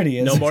clarity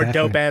is no more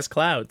dope ass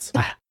clouds.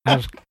 I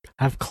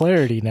have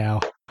clarity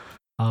now.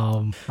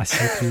 I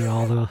see through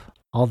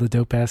all the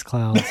dope ass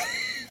clouds.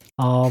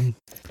 No,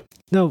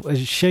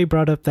 Shay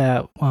brought up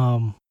that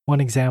one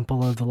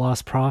example of the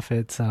Lost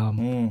Prophets. That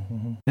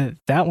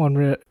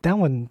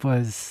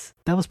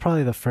was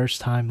probably the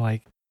first time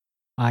like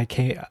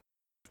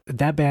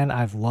that band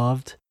I've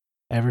loved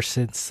ever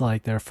since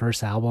like their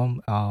first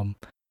album.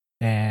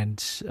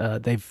 And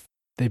they've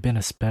been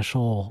a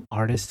special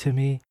artist to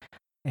me.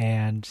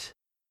 And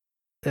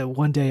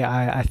one day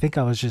I think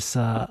I was just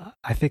I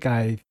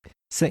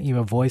sent you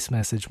a voice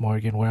message,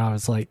 Morgan, where I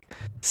was like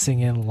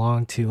singing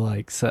along to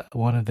like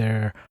one of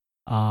their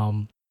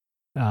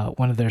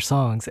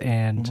songs,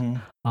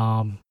 and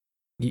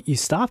you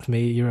stopped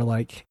me. You were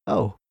like,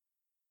 "Oh,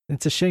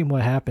 it's a shame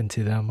what happened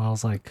to them." I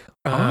was like,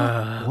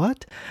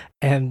 "What?"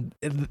 And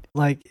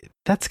like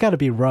that's got to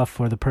be rough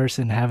for the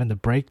person having to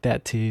break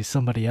that to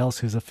somebody else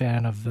who's a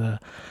fan of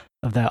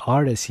that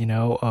artist,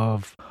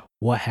 of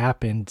what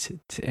happened.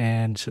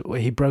 And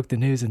he broke the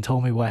news and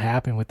told me what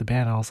happened with the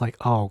band. I was like,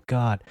 oh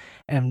God.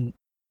 And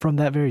from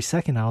that very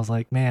second, I was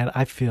like, man,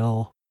 I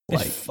feel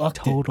like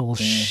total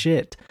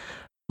shit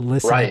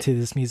listening to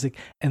this music.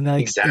 And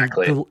like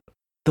exactly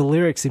the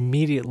lyrics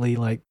immediately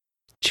like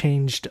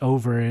changed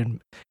over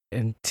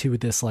into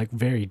this like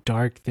very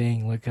dark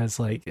thing, because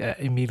like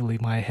immediately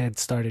my head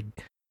started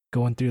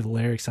going through the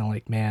lyrics. I'm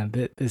like, man,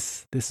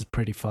 this is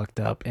pretty fucked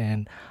up.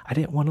 And I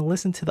didn't want to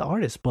listen to the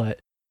artist, but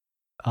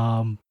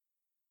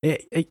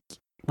it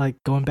like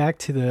going back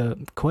to the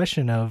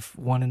question of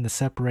wanting to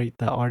separate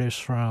the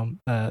artist from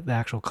the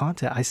actual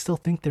content, I still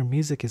think their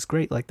music is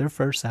great. Like their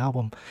first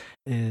album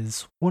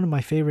is one of my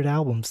favorite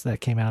albums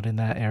that came out in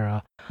that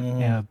era.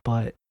 Yeah,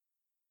 but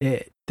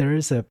there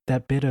is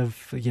that bit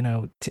of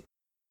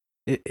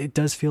it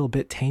does feel a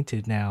bit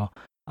tainted now.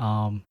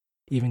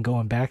 Even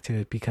going back to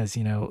it, because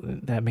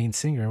that main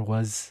singer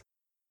was,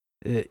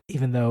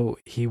 even though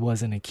he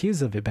wasn't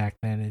accused of it back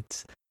then,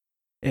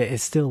 it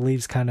still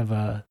leaves kind of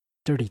a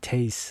dirty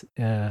taste,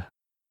 I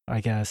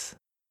guess.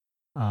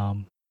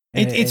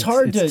 It's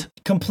hard to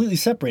completely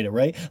separate it,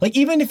 right? Like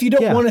even if you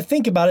don't want to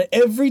think about it,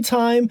 every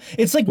time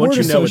it's like word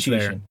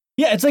association.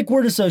 Yeah, it's like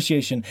word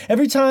association.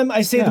 Every time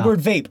I say the word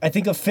vape, I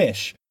think of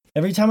fish.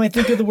 Every time I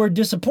think of the word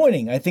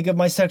disappointing, I think of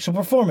my sexual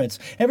performance.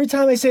 Every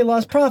time I say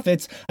Lost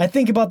Prophets, I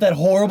think about that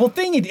horrible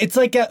thing. It's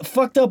like a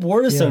fucked up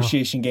word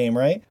association game,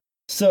 right?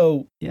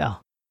 So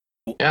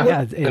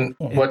and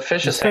what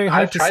Fish is saying,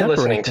 I've tried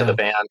listening to the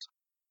band.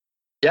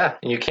 Yeah,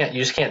 you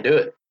just can't do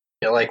it.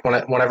 Like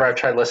whenever I've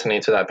tried listening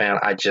to that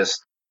band, I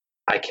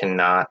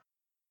cannot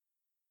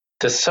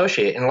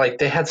dissociate. And like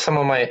they had some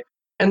of my,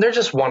 and they're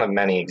just one of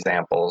many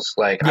examples.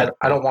 Like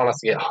I don't want us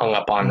to get hung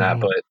up on that,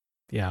 but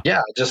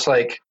just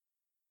like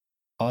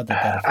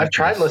I've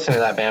tried listening to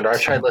that band, or I've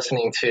tried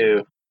listening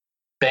to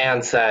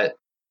bands that,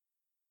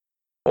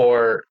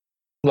 or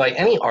like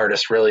any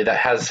artist really that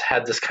has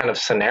had this kind of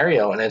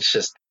scenario, and it's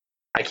just,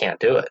 I can't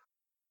do it.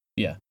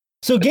 Yeah.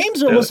 So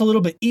games are almost a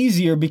little bit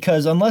easier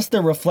because unless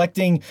they're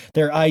reflecting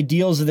their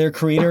ideals of their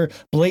creator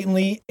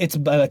blatantly, it's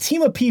a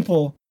team of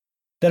people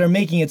that are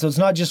making it. So it's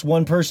not just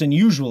one person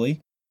usually.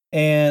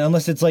 And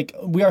unless it's like,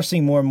 we are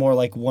seeing more and more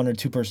like 1 or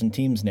 2 person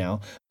teams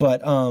now,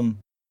 but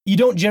you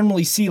don't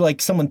generally see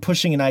like someone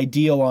pushing an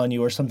ideal on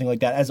you or something like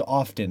that as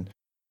often.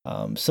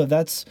 So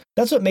that's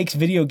what makes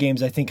video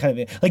games, I think, kind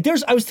of like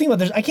I was thinking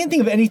about I can't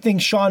think of anything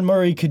Sean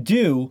Murray could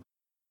do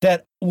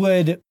that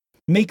would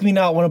make me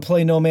not want to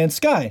play No Man's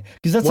Sky.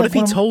 Because that's what like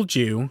if he told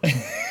you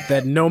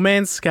that No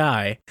Man's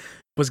Sky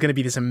was going to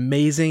be this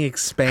amazing,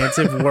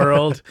 expansive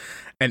world,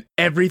 and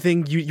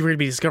everything you were going to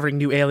be discovering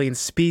new alien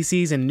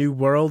species and new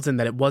worlds, and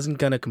that it wasn't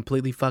going to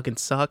completely fucking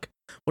suck?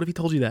 What if he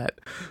told you that?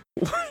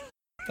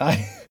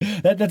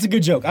 That's a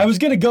good joke. I was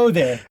going to go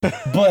there,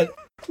 but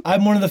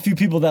I'm one of the few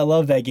people that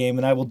love that game,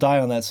 and I will die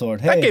on that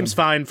sword. That game's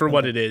fine for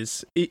what it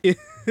is.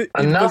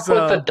 Enough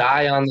with the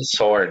die on the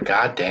sword.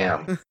 God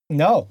damn.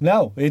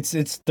 No. It's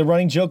the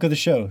running joke of the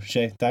show,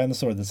 Shay. Die on the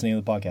sword. That's the name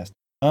of the podcast.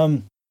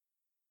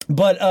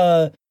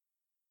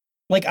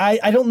 Like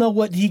I don't know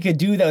what he could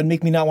do that would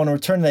make me not want to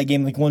return to that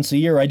game like once a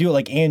year. Or I do it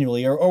like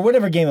annually or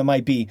whatever game it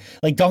might be.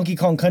 Like Donkey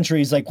Kong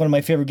Country is like one of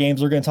my favorite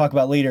games we're going to talk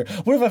about later.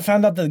 What if I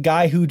found out that the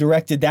guy who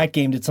directed that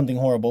game did something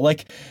horrible?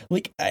 Like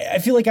I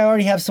feel like I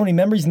already have so many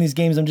memories in these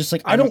games. I'm just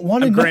like, I don't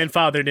want to. I'm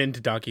grandfathered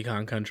into Donkey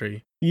Kong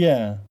Country.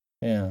 Yeah,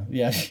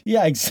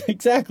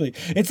 exactly.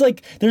 It's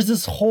like there's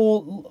this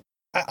whole.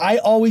 I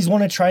always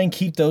want to try and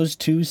keep those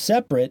two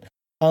separate.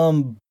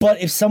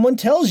 But if someone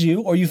tells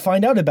you or you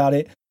find out about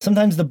it,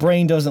 sometimes the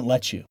brain doesn't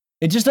let you.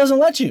 It just doesn't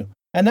let you.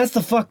 And that's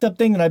the fucked up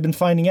thing that I've been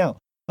finding out.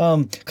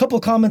 A couple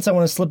of comments I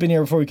want to slip in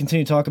here before we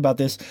continue to talk about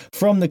this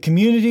from the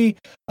community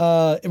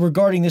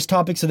regarding this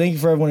topic. So thank you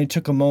for everyone who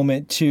took a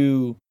moment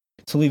to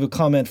leave a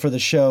comment for the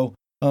show.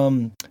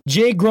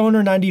 Jay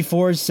Groner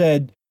 94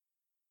 said,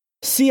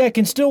 "See, I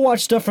can still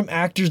watch stuff from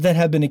actors that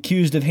have been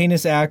accused of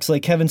heinous acts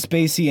like Kevin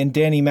Spacey and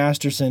Danny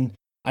Masterson.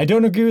 I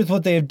don't agree with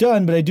what they have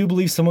done, but I do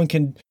believe someone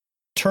can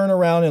turn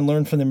around and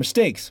learn from their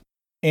mistakes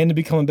and to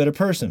become a better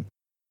person.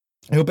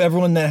 I hope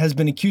everyone that has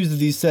been accused of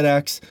these said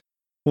acts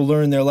will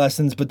learn their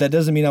lessons, but that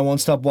doesn't mean I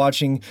won't stop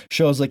watching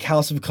shows like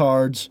House of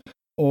Cards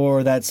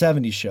or that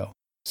 70s show."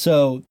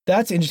 So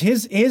that's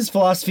interesting. His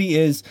philosophy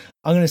is,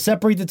 I'm going to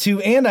separate the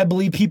two, and I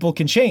believe people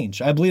can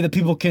change. I believe that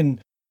people can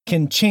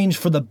change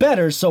for the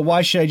better, so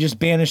why should I just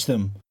banish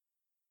them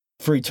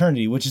for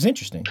eternity, which is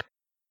interesting.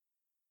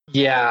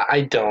 Yeah,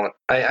 I don't.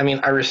 I mean,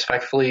 I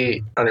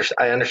respectfully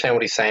understand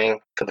what he's saying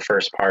for the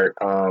first part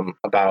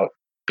about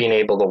being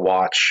able to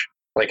watch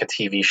like a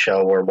TV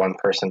show where one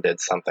person did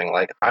something.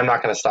 Like, I'm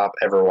not going to stop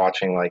ever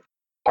watching like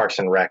Parks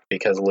and Rec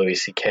because Louis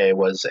C.K.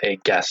 was a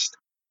guest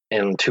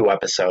in 2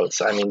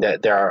 episodes. I mean,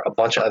 there are a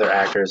bunch of other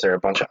actors, there are a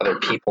bunch of other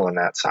people in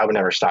that, so I would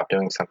never stop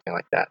doing something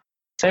like that.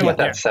 Same with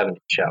that 70s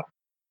show.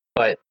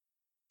 But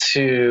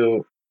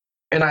and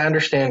I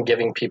understand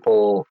giving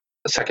people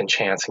a second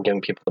chance and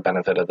giving people the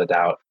benefit of the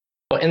doubt.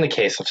 But in the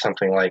case of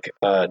something like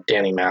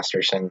Danny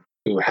Masterson,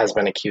 who has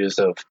been accused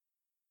of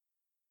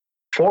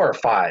 4 or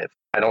 5,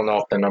 I don't know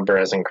if the number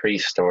has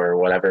increased or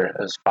whatever. It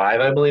was 5,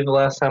 I believe, the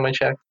last time I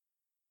checked.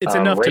 It's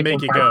enough to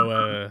make you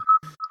go,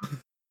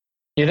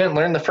 You didn't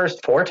learn the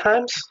first 4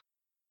 times?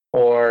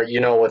 Or,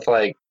 with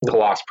like the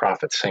Lost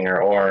Prophet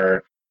singer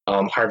or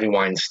Harvey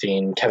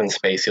Weinstein, Kevin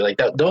Spacey,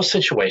 like those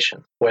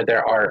situations where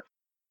there are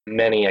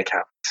many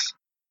accounts.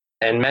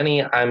 And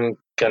many, I'm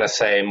going to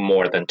say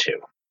more than 2.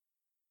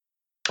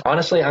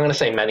 Honestly, I'm going to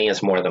say many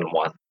is more than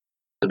 1,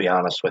 to be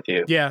honest with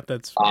you. Yeah,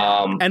 that's...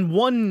 and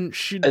 1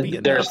 should be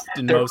enough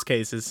in most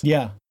cases.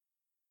 Yeah.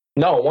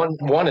 No,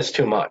 one is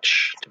too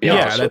much, to be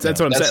honest with you.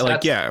 That's what I'm saying.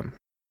 Like, yeah.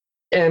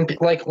 And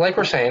like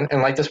we're saying,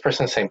 and like this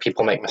person's saying,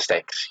 people make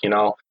mistakes, in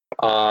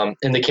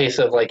the case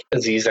of like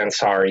Aziz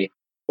Ansari,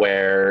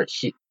 where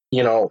he,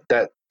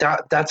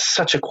 that's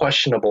such a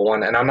questionable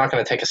one. And I'm not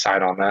going to take a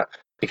side on that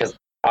because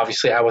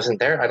obviously I wasn't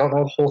there. I don't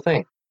know the whole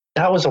thing.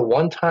 That was a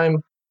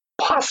one-time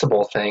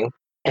possible thing.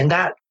 And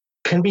that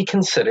can be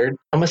considered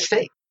a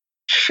mistake.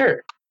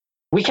 Sure.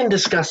 We can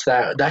discuss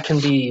that. That can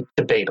be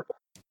debatable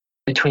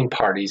between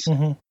parties.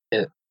 Mm-hmm.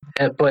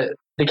 But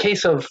the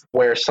case of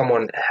where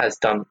someone has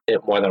done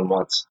it more than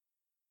once,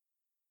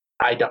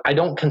 I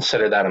don't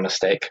consider that a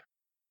mistake.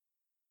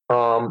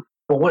 But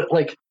what,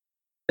 like,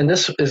 and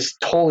this is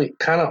totally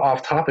kind of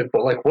off topic,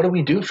 but like, what do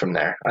we do from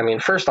there? I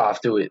mean, first off,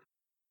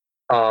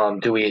 how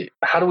do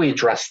we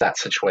address that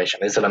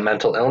situation? Is it a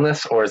mental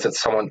illness, or is it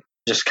someone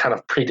just kind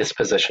of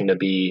predisposition to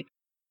do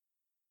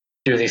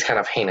these kind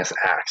of heinous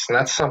acts? And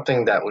that's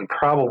something that we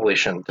probably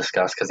shouldn't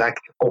discuss because that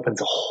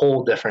opens a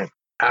whole different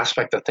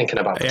aspect of thinking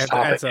about this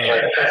topic.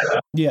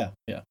 Yeah.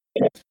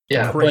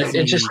 Crazy but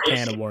it just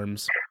can of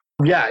worms.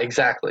 Yeah,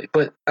 exactly.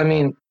 But I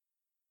mean,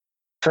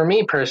 for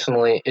me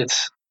personally, it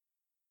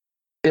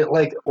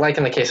like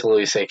in the case of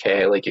Louis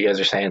C.K., like you guys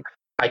are saying,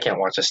 I can't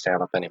watch a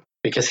stand-up anymore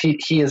because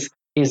he's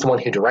the one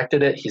who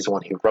directed it, he's the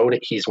one who wrote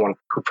it, he's the one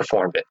who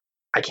performed it.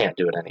 I can't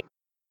do it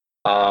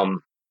anymore.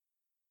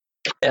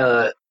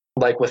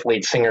 like with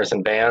lead singers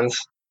and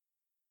bands,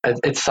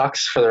 it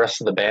sucks for the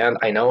rest of the band.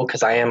 I know,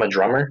 because I am a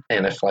drummer,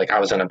 and if like I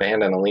was in a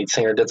band and a lead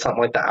singer did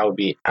something like that, I would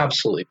be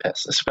absolutely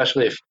pissed.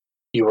 Especially if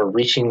you were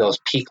reaching those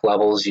peak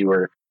levels, you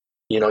were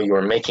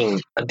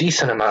making a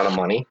decent amount of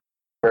money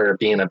for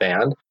being a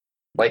band.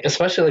 Like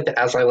especially like the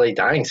As I Lay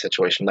Dying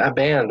situation, that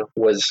band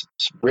was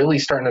really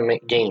starting to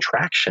gain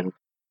traction,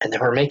 and they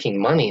were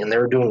making money, and they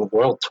were doing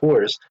world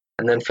tours.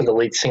 And then for the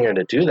lead singer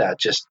to do that,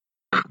 just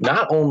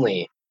not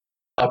only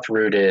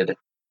uprooted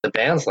the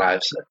band's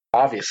lives,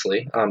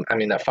 obviously. I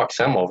mean, that fucks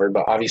them over,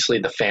 but obviously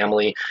the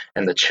family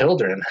and the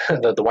children,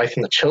 the wife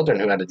and the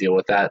children who had to deal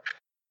with that.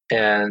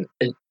 And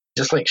it,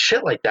 just like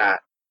shit like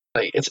that,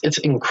 like it's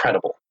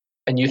incredible.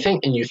 And you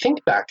think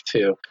back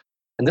to,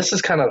 and this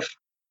is kind of,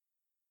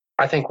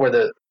 I think, where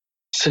the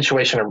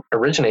situation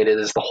originated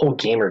is the whole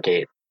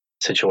Gamergate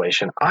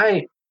situation.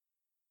 I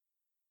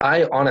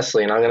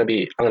honestly, and I'm going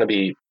to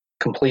be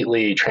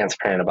completely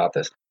transparent about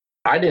this.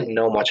 I didn't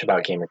know much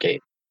about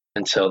Gamergate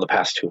until the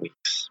past 2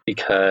 weeks,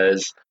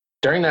 because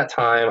during that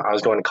time I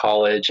was going to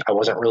college. I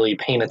wasn't really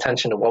paying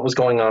attention to what was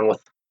going on with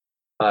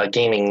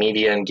gaming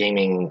media and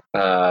gaming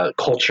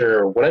culture,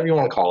 or whatever you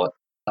want to call it.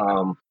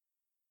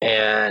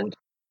 And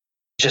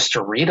just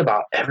to read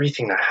about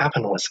everything that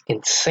happened was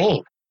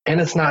insane. And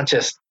it's not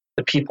just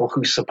the people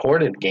who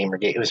supported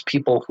Gamergate, it was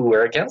people who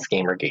were against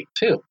Gamergate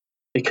too.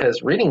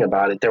 Because reading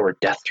about it, there were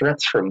death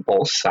threats from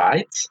both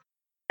sides,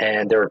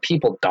 and there were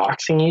people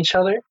doxing each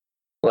other.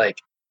 Like,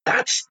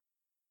 that's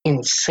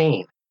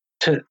insane,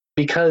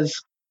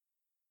 because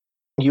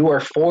you are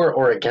for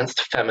or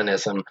against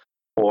feminism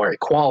or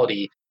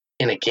equality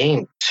in a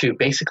game, to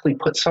basically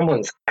put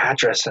someone's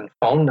address and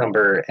phone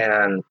number,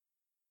 and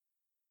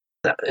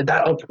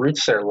that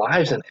uproots their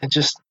lives. And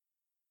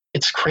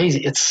it's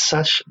crazy. It's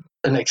such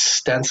an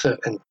extensive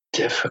and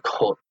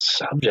difficult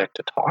subject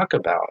to talk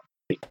about,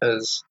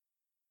 because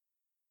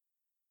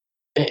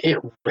it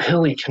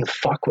really can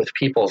fuck with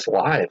people's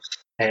lives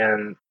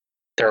and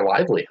their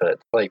livelihood.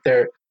 Like,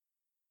 there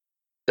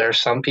are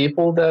some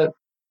people that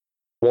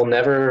will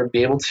never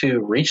be able to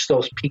reach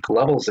those peak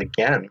levels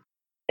again,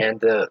 and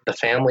the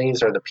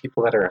families or the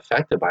people that are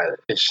affected by it,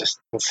 it's just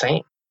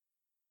insane.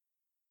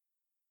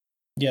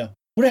 Yeah.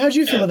 How do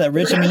you feel about that,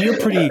 Rich? I mean, you're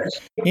pretty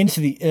into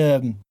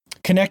the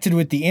connected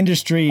with the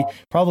industry,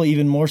 probably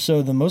even more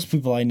so than most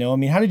people I know. I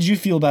mean, how did you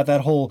feel about that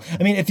whole?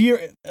 I mean, if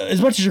you're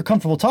as much as you're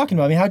comfortable talking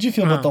about, I mean, how did you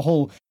feel about the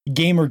whole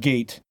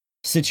Gamergate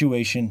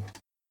situation?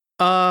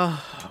 God,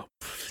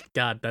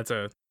 that's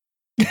a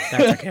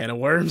can of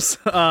worms.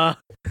 Like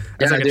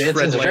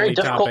it's very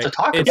difficult to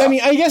talk about. I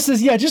mean, I guess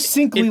just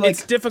simply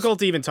it's difficult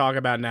to even talk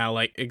about now,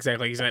 like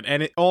exactly like you said.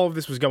 And all of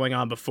this was going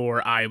on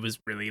before I was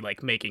really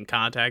like making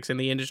contacts in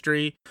the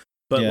industry.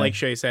 But like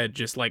Shay said,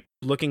 just like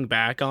looking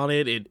back on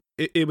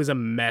it was a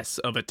mess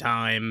of a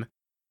time,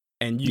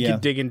 and you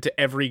could dig into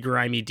every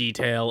grimy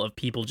detail of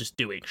people just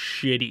doing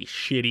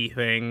shitty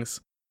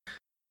things.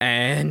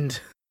 And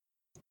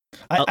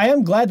I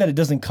am glad that it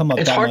doesn't come up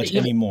that much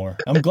anymore.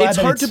 I'm glad it's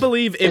hard to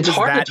believe it was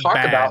that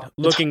bad. About.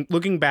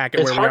 Looking back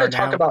at where we are now. It's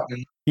hard to talk about.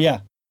 Yeah.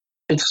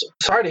 It's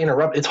sorry to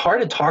interrupt. It's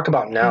hard to talk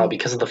about now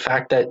because of the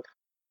fact that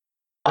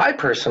I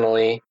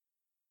personally,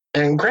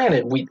 and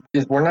granted,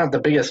 we're not the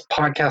biggest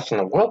podcast in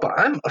the world, but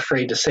I'm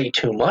afraid to say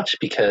too much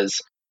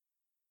because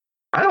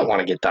I don't want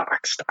to get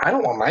doxxed. I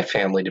don't want my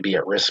family to be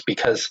at risk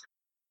because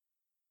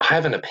I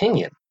have an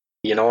opinion.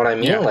 You know what I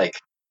mean? Yeah. Like,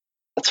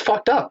 it's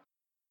fucked up.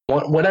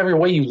 Whatever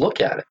way you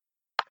look at it.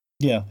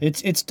 Yeah,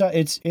 it's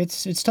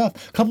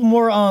tough. A couple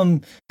more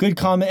good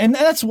comment, and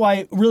that's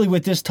why really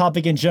with this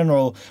topic in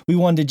general, we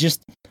wanted to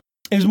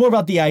it was more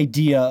about the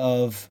idea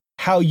of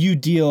how you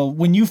deal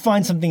when you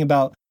find something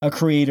about a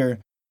creator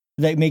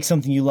that makes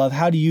something you love.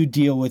 How do you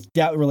deal with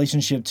that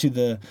relationship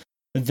to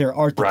their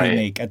art that they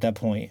make at that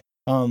point?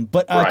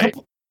 But a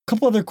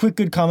couple other quick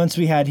good comments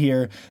we had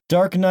here.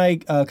 Dark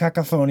Knight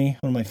Cacophony,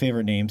 one of my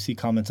favorite names. He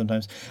comments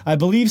sometimes. I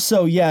believe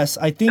so. Yes,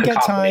 I think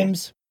at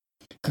times.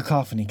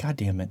 Cacophony, God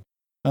damn it.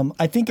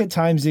 I think at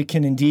times it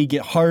can indeed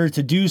get harder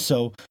to do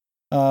so.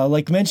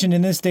 Like mentioned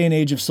in this day and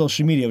age of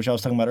social media, which I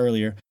was talking about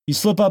earlier, you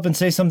slip up and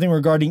say something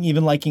regarding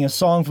even liking a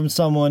song from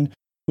someone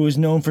who is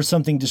known for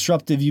something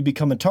disruptive, you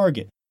become a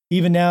target.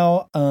 Even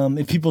now,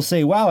 if people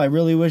say, wow, I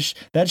really wish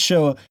that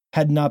show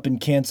had not been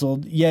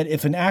canceled, yet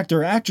if an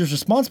actor or actress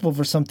responsible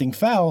for something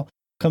foul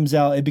comes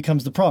out, it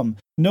becomes the problem.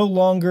 No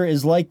longer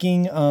is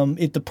liking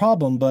it the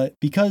problem, but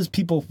because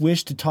people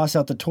wish to toss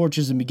out the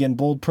torches and begin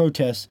bold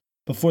protests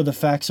before the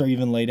facts are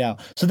even laid out.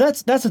 So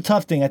that's a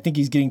tough thing I think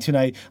he's getting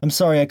tonight. I'm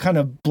sorry, I kind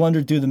of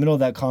blundered through the middle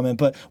of that comment,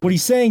 but what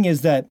he's saying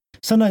is that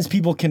sometimes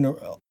people can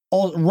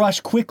all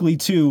rush quickly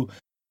to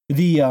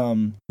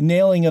the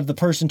nailing of the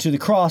person to the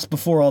cross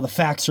before all the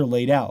facts are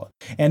laid out.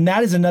 And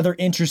that is another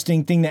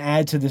interesting thing to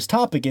add to this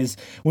topic is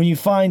when you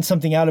find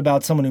something out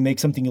about someone who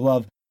makes something you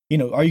love,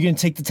 are you going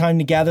to take the time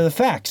to gather the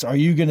facts? Are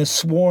you going to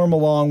swarm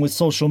along with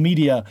social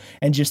media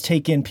and just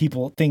take in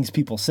things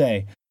people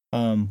say?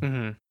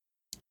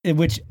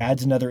 Which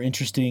adds another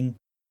interesting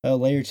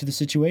layer to the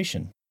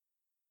situation.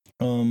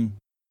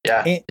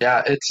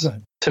 It's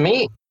to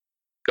me,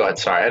 Go ahead.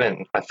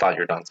 Sorry, I thought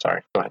you were done.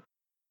 Sorry. Go ahead.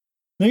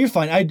 No, you're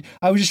fine.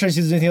 I was just trying to see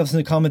if there's anything else in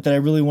the comment that I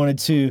really wanted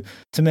to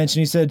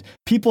mention. He said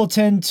people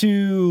tend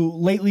to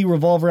lately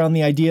revolve around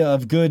the idea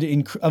of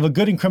a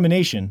good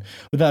incrimination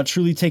without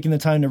truly taking the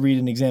time to read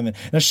and examine.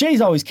 Now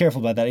Shay's always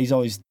careful about that. He's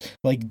always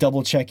like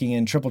double checking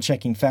and triple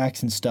checking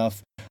facts and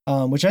stuff,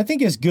 which I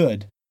think is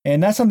good.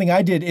 And that's something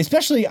I did,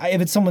 especially if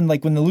it's someone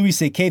like when the Louis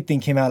C.K. thing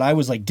came out, I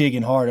was like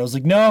digging hard. I was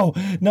like, no,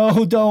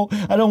 don't.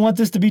 I don't want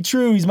this to be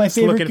true. He's my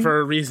favorite. Looking for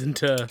a reason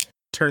to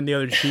turn the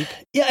other cheek.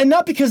 Yeah, and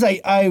not because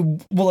I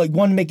will like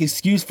want to make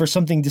excuse for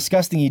something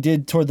disgusting he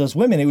did toward those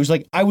women. It was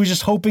like I was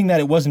just hoping that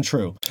it wasn't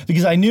true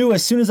because I knew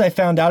as soon as I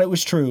found out it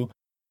was true,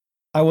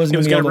 I wasn't. It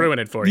was going to ruin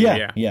it for you.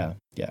 Yeah,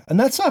 and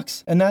that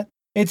sucks. And that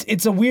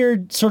it's a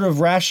weird sort of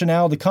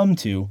rationale to come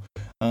to,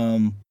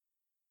 especially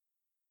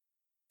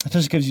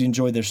because you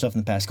enjoyed their stuff in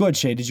the past. Go ahead,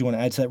 Shay. Did you want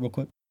to add to that real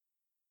quick?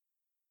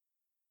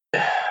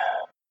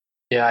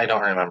 Yeah, I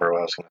don't remember what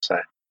I was going to say.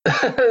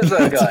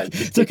 So go ahead.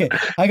 It's okay.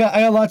 I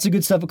got lots of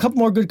good stuff. A couple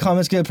more good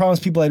comments because I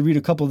promised people I'd read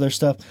a couple of their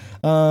stuff.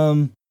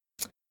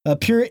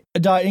 Pure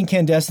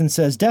Incandescent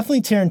says,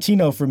 definitely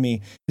Tarantino for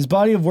me. His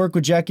body of work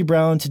with Jackie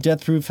Brown to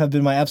Death Proof have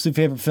been my absolute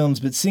favorite films,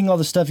 but seeing all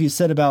the stuff he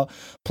said about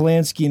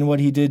Polanski and what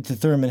he did to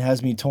Thurman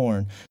has me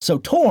torn. So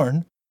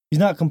torn. He's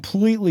not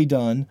completely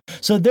done.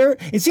 So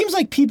it seems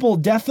like people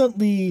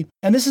definitely,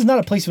 and this is not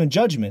a placement of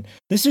judgment.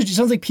 This just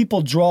sounds like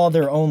people draw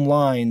their own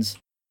lines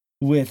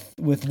with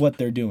what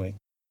they're doing.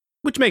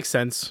 Which makes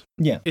sense.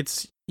 Yeah.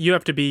 You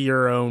have to be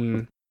your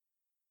own.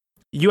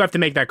 You have to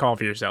make that call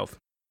for yourself.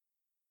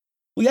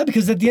 Well, yeah,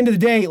 because at the end of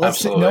the day, let's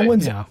say no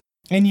one's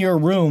in your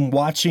room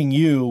watching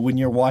you when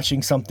you're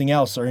watching something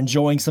else or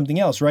enjoying something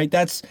else, right?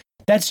 That's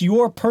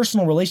your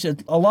personal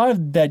relationship. A lot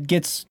of that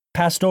gets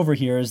passed over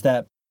here is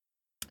that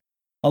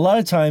a lot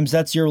of times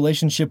that's your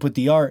relationship with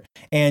the art,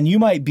 and you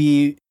might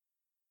be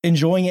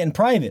enjoying it in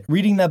private,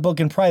 reading that book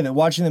in private,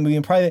 watching the movie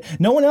in private.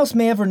 No one else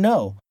may ever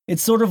know.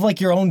 It's sort of like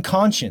your own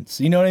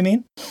conscience. You know what I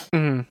mean?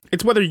 Mm-hmm.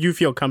 It's whether you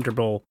feel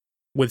comfortable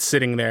with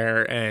sitting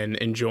there and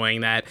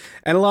enjoying that.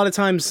 And a lot of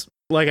times,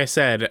 like I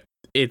said,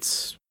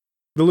 it's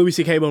the Louis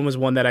C.K. one was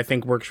one that I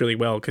think works really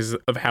well because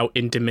of how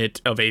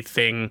intimate of a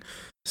thing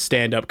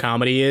stand-up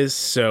comedy is.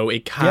 So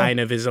it kind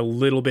of is a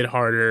little bit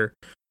harder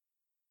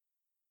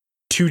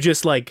to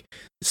just like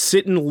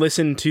sit and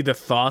listen to the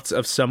thoughts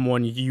of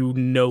someone you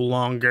no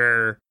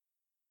longer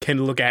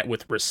can look at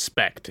with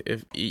respect,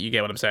 if you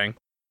get what I'm saying.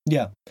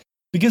 Yeah.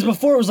 Because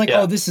before it was like,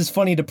 oh, this is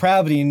funny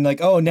depravity, and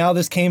like, oh, now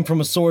this came from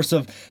a source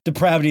of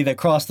depravity that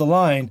crossed the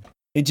line.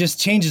 It just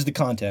changes the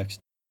context.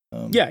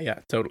 Yeah,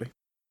 totally.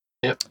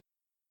 Yep.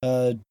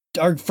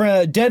 Our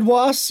friend Dead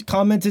Was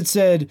commented,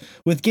 said,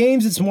 with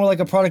games, it's more like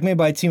a product made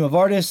by a team of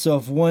artists. So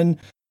if one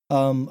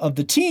of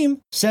the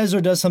team says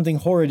or does something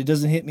horrid, it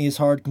doesn't hit me as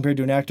hard compared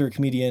to an actor or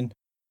comedian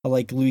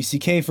like Louis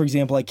C.K., for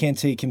example. I can't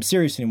take him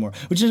serious anymore.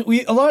 Which is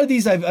a lot of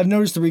these I've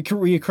noticed the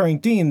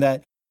reoccurring theme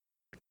that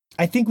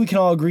I think we can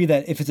all agree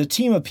that if it's a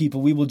team of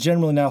people, we will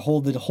generally not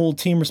hold the whole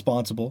team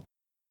responsible.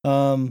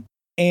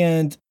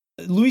 And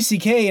Louis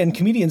C.K. and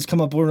comedians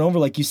come up over and over,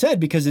 like you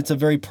said, because it's a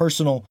very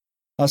personal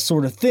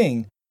sort of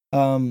thing. So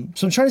I'm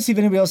trying to see if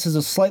anybody else has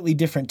a slightly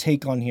different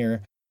take on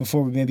here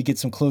before we maybe get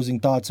some closing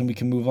thoughts and we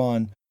can move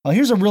on.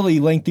 Here's a really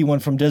lengthy one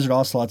from Desert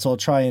Ocelot, so I'll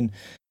try and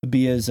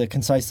be as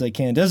concise as I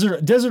can.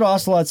 Desert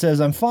Ocelot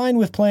says, I'm fine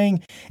with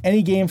playing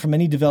any game from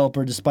any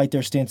developer despite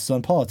their stances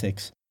on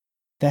politics.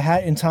 The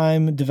Hat in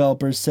Time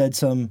developers said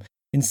some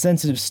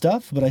insensitive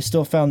stuff, but I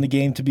still found the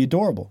game to be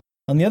adorable.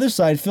 On the other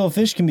side, Phil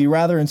Fish can be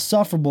rather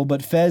insufferable,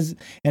 but Fez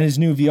and his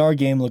new VR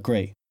game look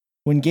great.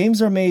 When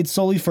games are made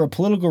solely for a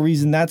political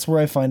reason, that's where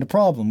I find a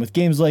problem. With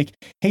games like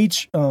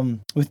Hatred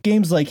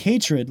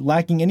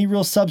lacking any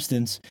real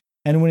substance,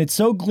 and when it's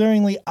so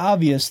glaringly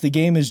obvious the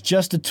game is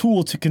just a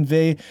tool to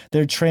convey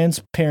their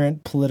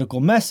transparent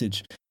political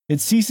message,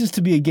 it ceases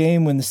to be a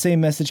game when the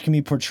same message can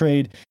be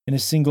portrayed in a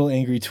single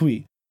angry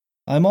tweet.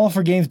 I'm all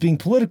for games being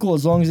political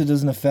as long as it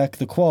doesn't affect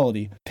the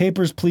quality.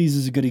 Papers, Please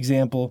is a good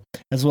example,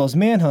 as well as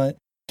Manhunt,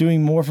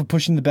 doing more for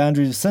pushing the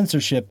boundaries of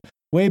censorship,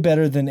 way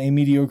better than a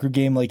mediocre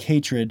game like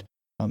Hatred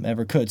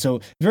ever could.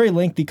 So, very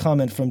lengthy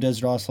comment from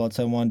Desert Ocelot,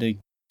 so I wanted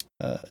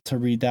to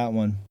read that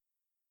one.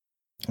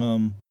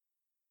 And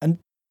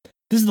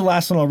this is the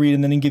last one I'll read,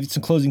 and then give you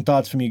some closing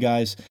thoughts from you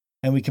guys,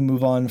 and we can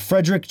move on.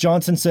 Frederick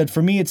Johnson said,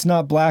 for me, it's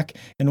not black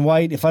and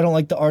white. If I don't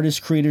like the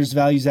artist, creators,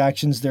 values,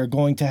 actions, they're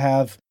going to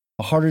have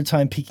a harder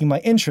time piquing my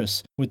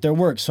interest with their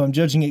work. So I'm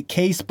judging it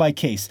case by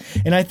case.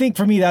 And I think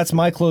for me, that's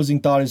my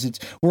closing thought is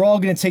we're all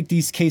going to take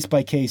these case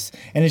by case.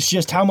 And it's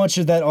just how much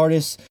of that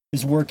artist's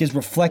work is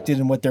reflected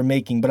in what they're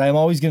making. But I'm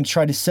always going to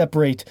try to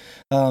separate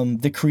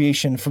the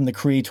creation from the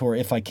creator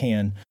if I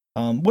can.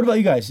 What about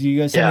you guys? Do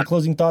you guys have any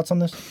closing thoughts on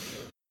this?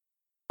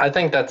 I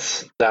think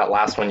that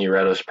last one you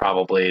read was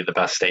probably the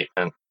best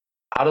statement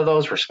out of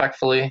those,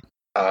 respectfully.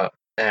 And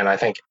I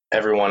think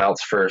everyone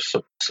else for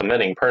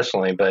submitting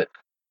personally, but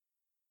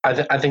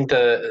I think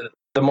the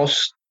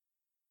most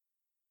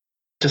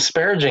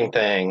disparaging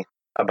thing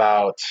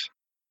about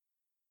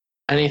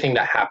anything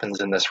that happens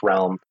in this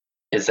realm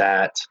is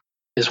that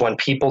is when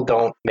people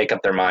don't make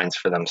up their minds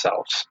for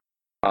themselves,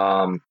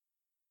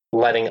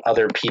 letting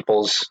other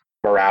people's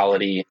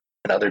morality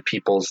and other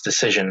people's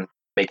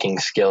decision-making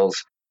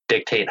skills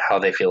dictate how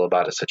they feel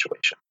about a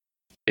situation.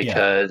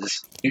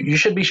 Because you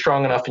should be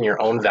strong enough in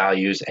your own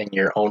values and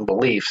your own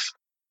beliefs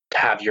to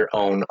have your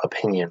own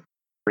opinion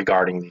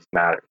regarding these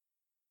matters.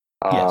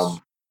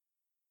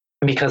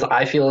 Because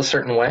I feel a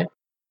certain way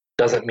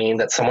doesn't mean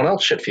that someone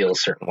else should feel a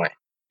certain way,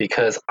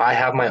 because I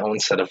have my own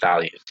set of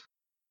values,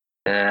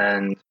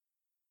 and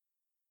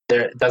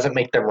it doesn't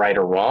make them right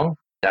or wrong.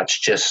 That's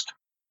just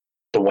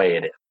the way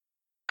it is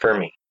for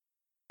me.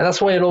 And that's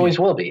the way it always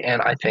will be.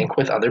 And I think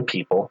with other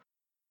people,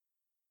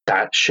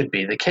 that should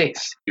be the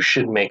case. You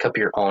should make up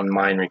your own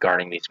mind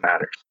regarding these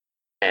matters.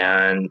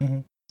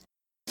 And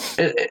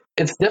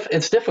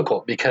it's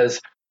difficult,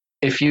 because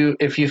if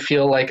you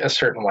feel like a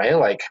certain way,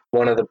 like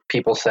one of the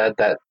people said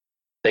that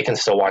they can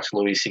still watch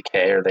Louis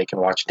C.K. or they can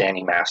watch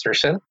Danny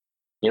Masterson,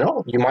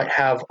 you might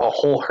have a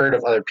whole herd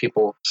of other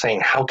people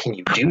saying, how can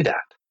you do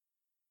that?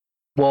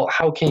 Well,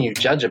 how can you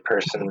judge a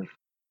person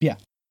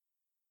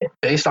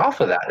based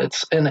off of that?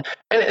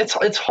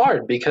 It's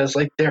hard, because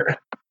like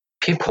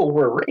people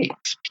were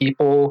raped,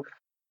 people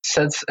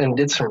said and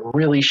did some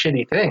really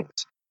shitty things,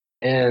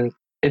 and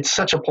it's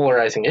such a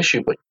polarizing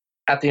issue. But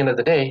at the end of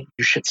the day,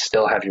 you should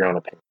still have your own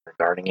opinion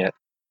regarding it,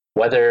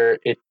 whether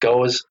it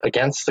goes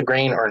against the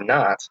grain or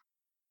not.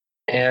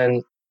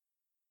 And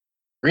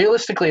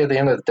realistically, at the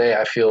end of the day,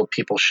 I feel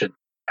people should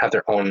have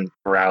their own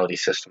morality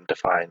system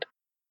defined in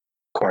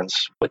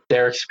accordance with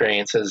their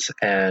experiences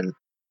and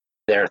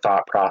their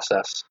thought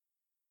process.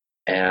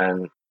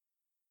 And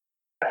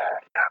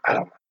I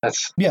don't know.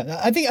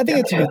 I think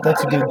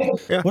that's a good.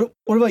 Yeah.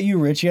 What about you,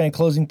 Rich? You got any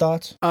closing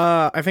thoughts?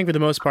 I think for the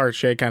most part,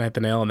 Shay kind of hit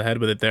the nail on the head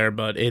with it there,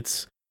 but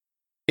it's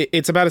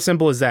about as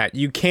simple as that.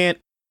 You can't.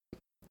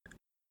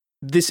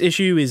 This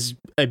issue is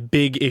a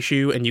big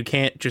issue, and you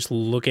can't just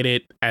look at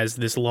it as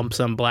this lump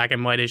sum black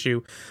and white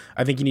issue.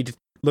 I think you need to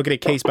look at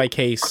it case by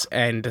case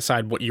and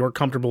decide what you're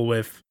comfortable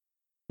with,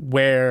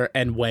 where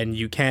and when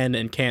you can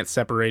and can't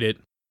separate it,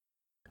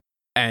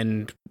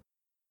 and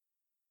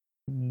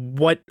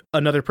what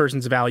another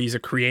person's values, a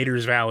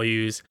creator's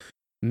values,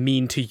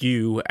 mean to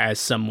you as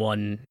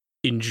someone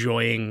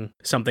enjoying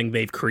something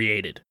they've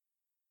created.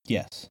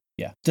 Yes.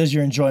 Yeah. Does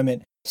your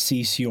enjoyment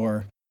cease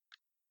your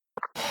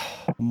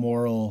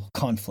moral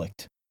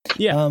conflict?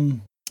 Yeah.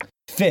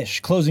 Fish,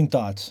 closing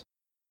thoughts.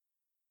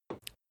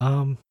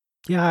 Yeah,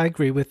 I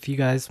agree with you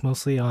guys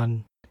mostly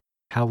on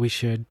how we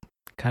should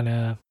kind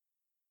of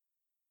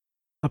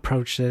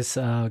approach this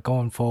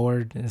going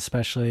forward,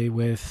 especially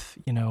with,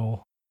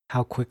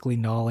 how quickly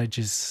knowledge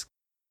is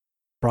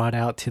brought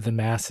out to the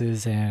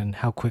masses and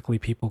how quickly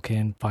people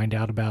can find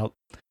out about,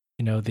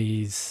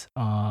 these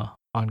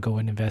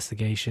ongoing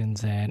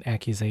investigations and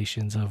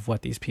accusations of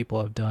what these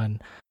people have done.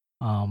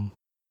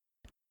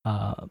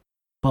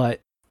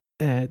 But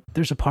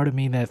there's a part of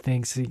me that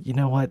thinks,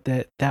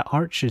 that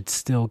art should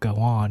still go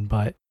on.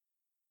 But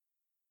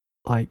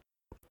like,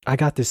 I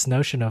got this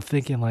notion of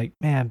thinking like,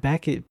 man,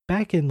 back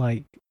in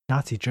like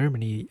Nazi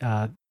Germany,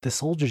 the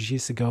soldiers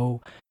used to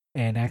go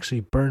and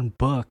actually burn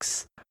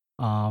books,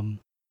 and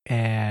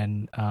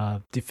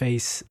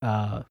deface,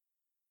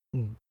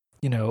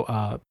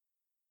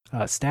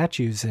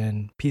 statues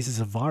and pieces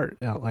of art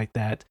like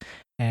that.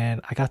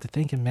 And I got to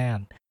thinking,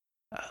 man,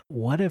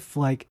 what if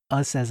like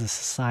us as a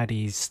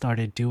society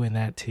started doing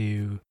that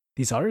to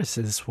these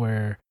artists,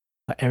 where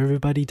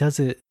everybody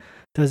they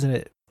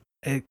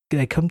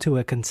come to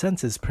a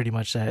consensus pretty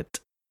much that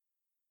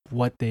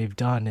what they've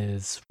done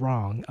is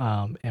wrong,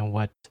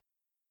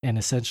 and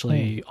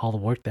essentially all the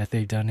work that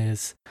they've done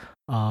is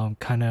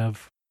kind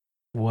of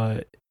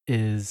what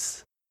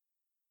is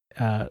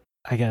I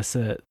guess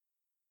it's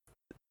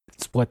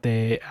what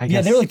they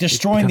they were like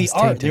destroying the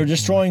art. They were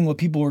destroying what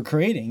people were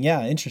creating.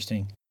 Yeah,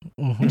 interesting.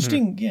 Mm-hmm.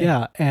 Interesting.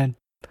 Yeah. And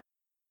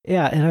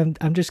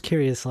I'm just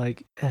curious,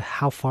 like,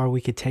 how far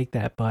we could take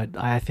that. But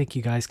I think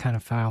you guys kind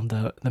of found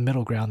the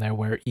middle ground there,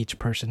 where each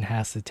person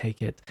has to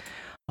take it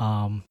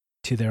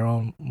to their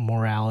own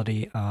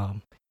morality.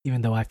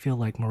 Even though I feel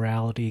like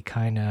morality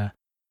kind of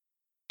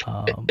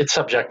it's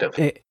subjective.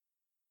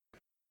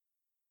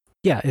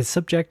 It's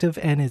subjective,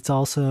 and it's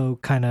also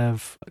kind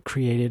of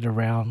created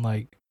around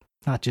like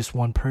not just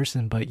one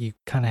person, but you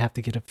kind of have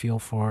to get a feel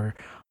for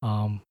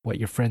what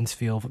your friends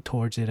feel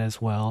towards it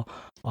as well,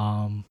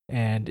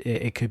 and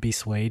it could be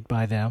swayed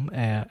by them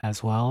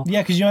as well.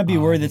 Yeah, because you might be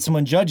worried that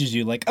someone judges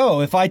you, like,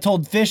 oh, if I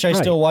told Fish I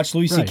still watch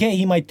Louis C.K.,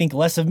 he might think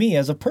less of me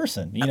as a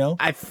person.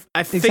 I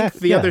think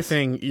the other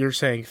thing you're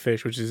saying,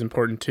 Fish, which is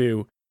important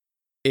too,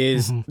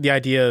 is the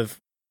idea of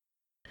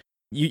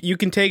you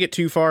can take it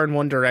too far in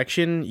one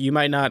direction. You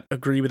might not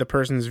agree with a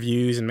person's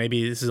views, and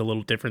maybe this is a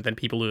little different than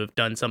people who have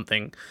done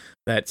something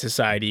that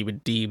society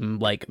would deem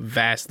like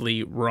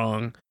vastly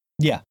wrong.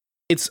 Yeah.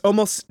 It's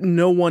almost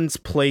no one's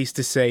place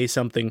to say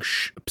something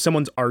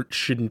someone's art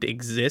shouldn't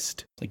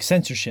exist. Like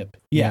censorship.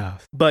 Yeah.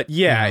 But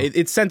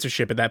it's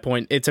censorship at that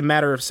point. It's a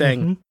matter of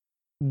saying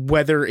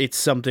whether it's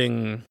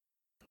something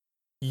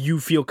you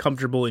feel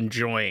comfortable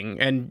enjoying.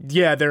 And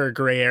yeah, there are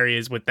gray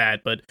areas with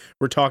that, but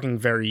we're talking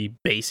very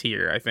base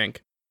here, I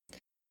think.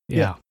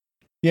 Yeah.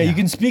 You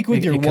can speak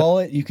with your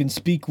wallet. You can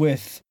speak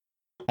with,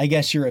 I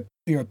guess, your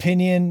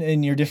opinion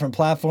and your different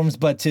platforms.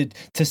 But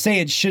to say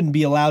it shouldn't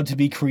be allowed to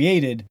be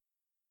created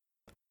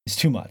is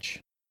too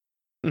much.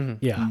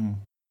 Mm-hmm. Yeah. Mm-hmm.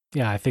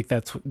 Yeah, I think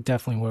that's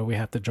definitely where we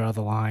have to draw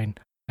the line.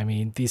 I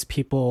mean, these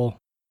people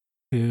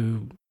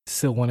who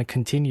still want to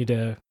continue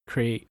to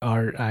create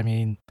art, I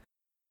mean,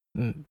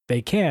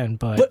 they can,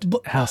 but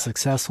how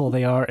successful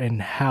they are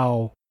and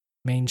how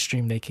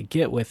mainstream they could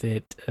get with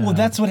it. Well,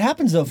 that's what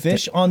happens though,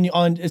 Fish. On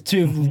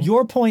to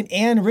your point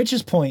and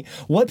Rich's point,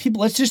 what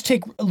people, let's just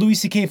take Louis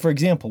C.K. for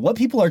example. What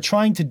people are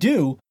trying to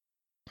do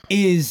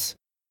is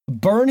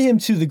burn him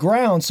to the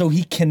ground so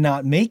he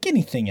cannot make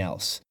anything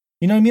else.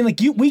 You know what I mean? Like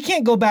we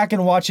can't go back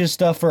and watch his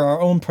stuff for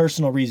our own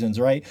personal reasons,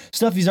 right?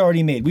 Stuff he's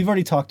already made. We've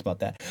already talked about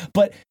that.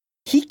 But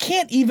he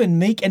can't even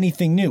make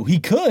anything new. He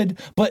could,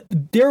 but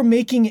they're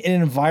making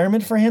an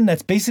environment for him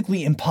that's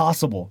basically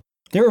impossible.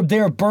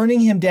 They're burning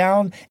him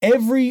down.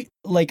 Every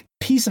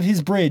piece of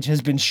his bridge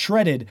has been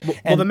shredded.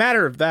 Well, the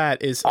matter of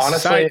that is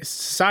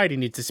society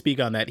needs to speak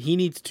on that. He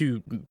needs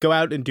to go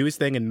out and do his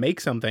thing and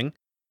make something,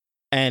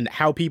 and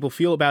how people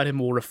feel about him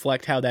will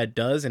reflect how that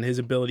does and his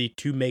ability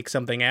to make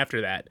something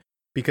after that.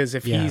 Because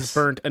if he's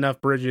burnt enough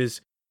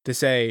bridges to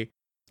say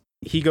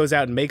he goes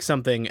out and makes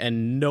something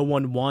and no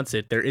one wants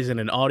it, there isn't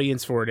an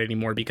audience for it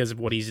anymore because of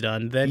what he's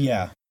done,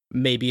 then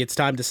maybe it's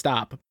time to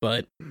stop.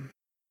 But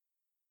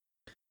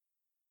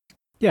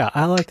yeah,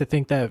 I like to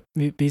think that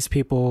these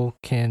people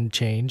can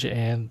change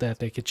and that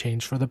they could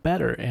change for the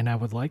better. And I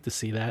would like to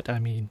see that. I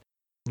mean,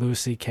 Louis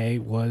C.K.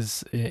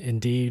 was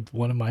indeed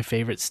one of my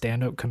favorite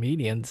stand-up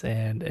comedians.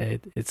 And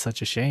it's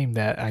such a shame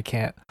that I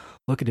can't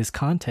look at his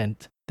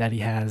content that he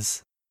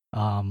has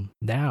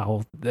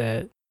now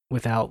that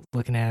without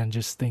looking at it and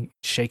just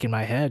shaking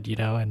my head,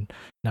 and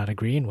not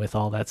agreeing with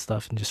all that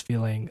stuff and just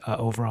feeling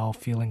overall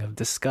feeling of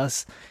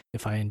disgust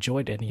if I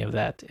enjoyed any of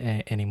that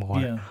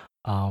anymore.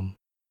 Yeah.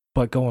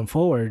 But going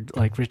forward,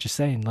 like Rich is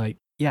saying,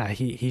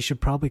 he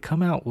should probably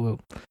come out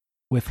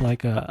with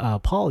a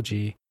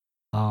apology.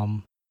 He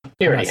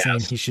already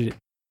has. He should.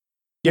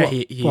 Yeah,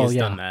 he has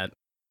done that.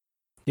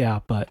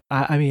 Yeah, but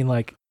I mean,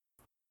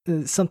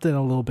 something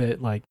a little bit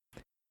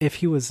if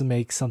he was to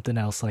make something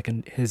else,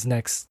 his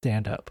next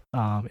stand-up,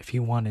 if he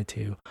wanted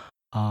to,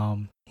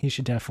 he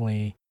should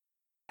definitely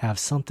have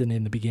something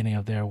in the beginning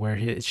of there where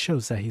it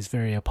shows that he's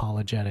very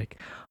apologetic.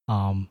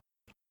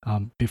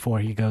 Before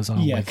he goes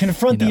on,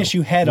 confront the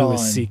issue head on.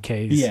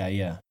 CK's.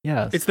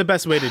 Yeah. It's the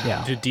best way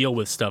to deal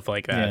with stuff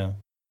like that.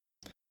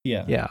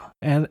 Yeah.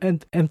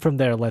 And from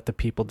there, let the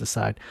people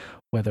decide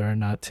whether or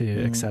not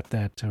to accept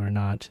that or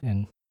not.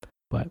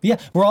 But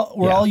we're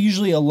all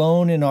usually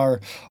alone in our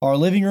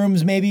living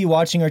rooms, maybe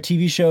watching our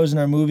TV shows and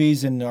our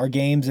movies and our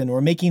games, and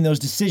we're making those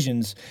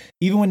decisions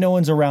even when no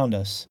one's around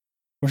us.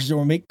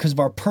 We're because of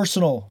our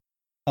personal.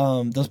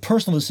 Those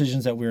personal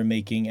decisions that we were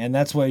making, and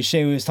that's what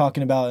Shay was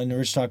talking about, and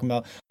Rich talking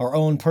about our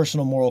own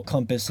personal moral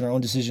compass and our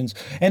own decisions,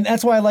 and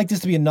that's why I like this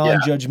to be a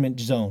non-judgment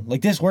zone.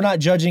 Like this, we're not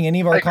judging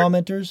any of our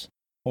commenters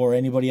or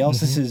anybody else.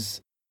 This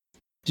is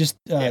just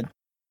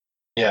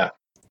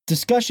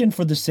discussion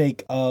for the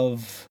sake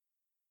of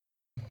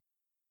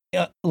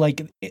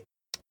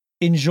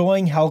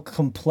enjoying how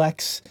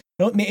complex.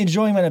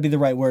 Enjoying might not be the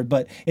right word,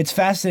 but it's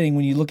fascinating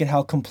when you look at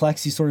how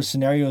complex these sort of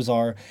scenarios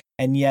are.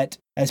 And yet,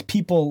 as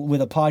people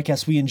with a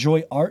podcast, we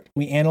enjoy art,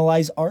 we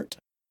analyze art,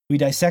 we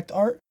dissect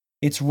art.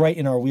 It's right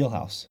in our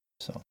wheelhouse.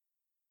 So,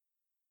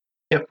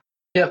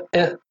 yep.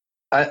 And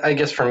I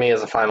guess for me,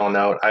 as a final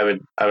note, I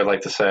would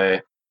like to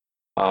say,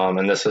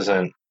 and this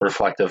isn't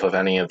reflective of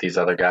any of these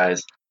other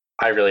guys,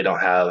 I really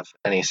don't have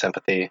any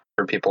sympathy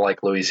for people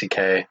like Louis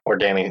C.K. or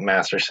Danny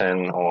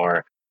Masterson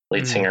or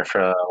lead singer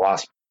for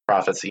Lost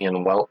Prophets,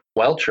 Ian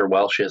Welch or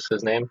Welsh is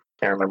his name.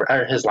 Can't remember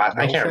his last.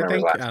 I can't remember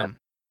his last name.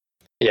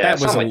 Yeah,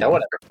 something like that.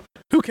 Whatever.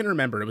 Who can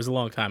remember? It was a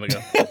long time ago.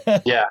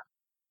 Yeah,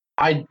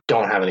 I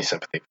don't have any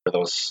sympathy for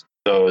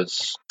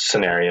those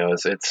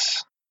scenarios.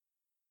 It's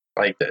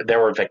like there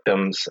were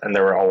victims, and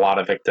there were a lot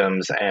of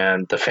victims,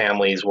 and the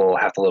families will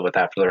have to live with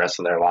that for the rest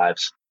of their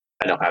lives.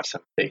 I don't have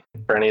sympathy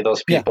for any of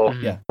those people.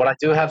 Yeah. What I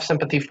do have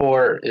sympathy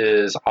for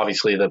is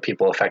obviously the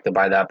people affected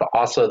by that, but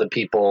also the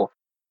people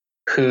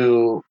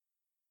who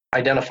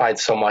identified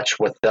so much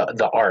with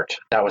the art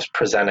that was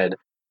presented,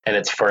 and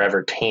it's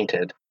forever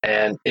tainted,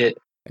 and it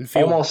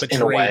feel almost betrayed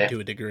in a way to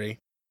a degree.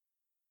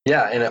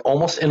 Yeah, and it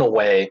almost in a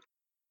way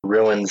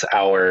ruins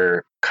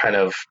our kind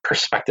of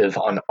perspective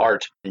on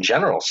art in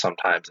general.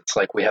 Sometimes it's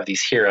like we have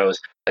these heroes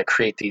that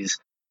create these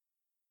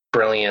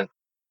brilliant,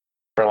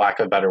 for lack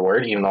of a better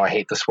word, even though I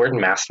hate this word,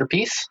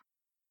 masterpiece,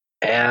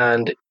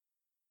 and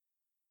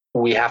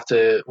we have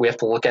to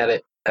look at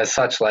it as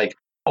such, like,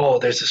 oh,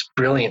 there's this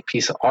brilliant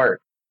piece of art.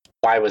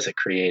 Why was it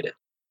created?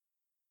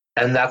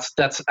 And that's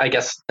I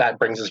guess that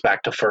brings us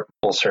back to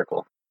full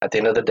circle. At the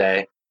end of the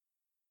day,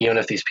 even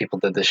if these people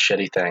did this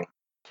shitty thing,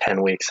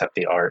 can we accept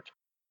the art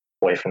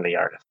away from the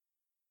artist?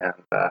 And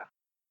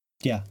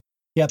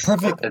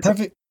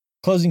perfect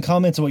closing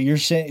comments on what you're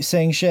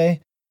saying,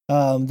 Shay.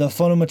 The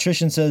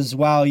phonometrician says,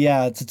 wow,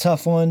 yeah, it's a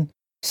tough one.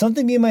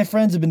 Something me and my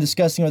friends have been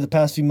discussing over the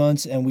past few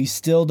months, and we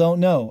still don't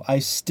know. I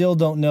still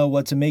don't know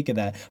what to make of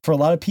that. For a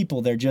lot of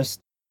people,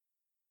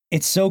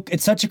 it's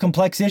such a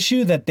complex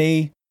issue that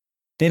they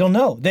don't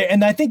know.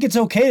 And I think it's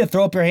okay to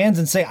throw up your hands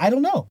and say, I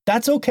don't know.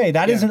 That's okay.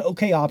 That is an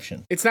okay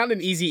option. It's not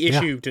an easy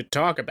issue to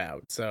talk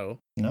about, so.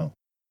 No.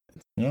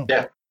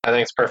 Yeah, I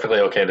think it's perfectly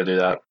okay to do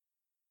that.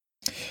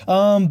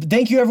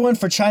 Thank you everyone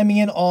for chiming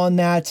in on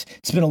that.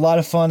 It's been a lot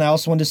of fun. I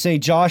also wanted to say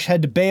Josh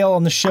had to bail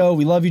on the show.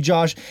 We love you,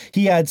 Josh.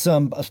 He had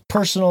some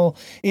personal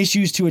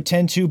issues to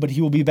attend to, but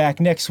he will be back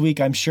next week,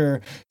 I'm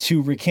sure,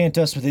 to recant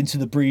us with Into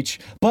the Breach.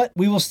 But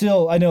we will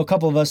still, I know a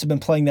couple of us have been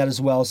playing that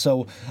as well,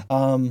 so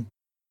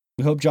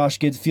we hope Josh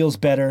feels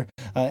better.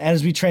 And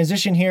as we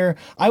transition here,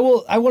 I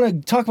want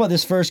to talk about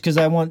this first because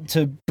I want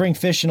to bring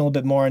Fish in a little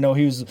bit more. I know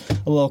he was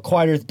a little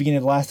quieter at the beginning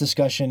of the last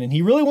discussion, and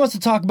he really wants to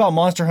talk about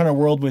Monster Hunter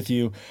World with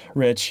you,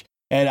 Rich.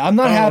 And I'm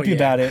not happy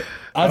about it.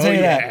 I'll tell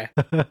you that.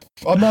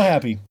 I'm not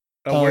happy.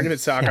 We're going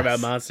to talk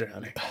about Monster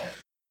Hunter.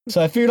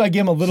 So I figured I'd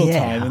give him a little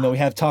time, even though we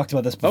have talked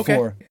about this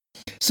before. Okay.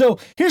 So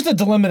here's the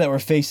dilemma that we're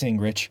facing,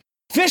 Rich.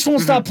 Fish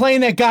won't stop playing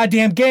that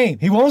goddamn game.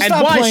 He won't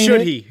stop playing it. And why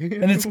should he?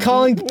 And it's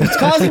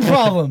causing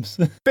problems.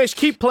 Fish,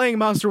 keep playing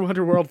Monster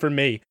Hunter World for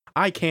me.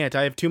 I can't.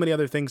 I have too many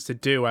other things to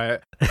do. I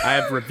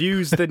have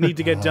reviews that need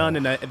to get done,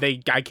 and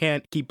I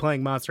can't keep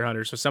playing Monster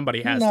Hunter, so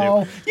somebody has to.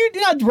 No, you're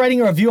not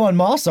writing a review on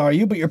Moss, are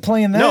you? But you're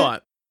playing that? No,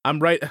 I'm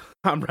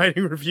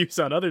writing reviews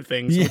on other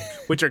things,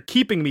 which are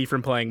keeping me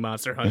from playing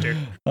Monster Hunter.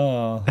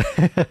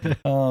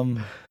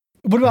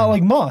 What about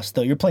like Moss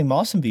though? You're playing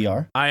Moss in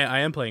VR. I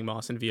am playing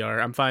Moss in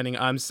VR. I'm finding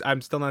I'm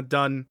still not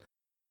done,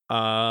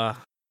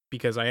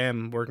 because I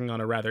am working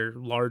on a rather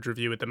large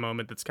review at the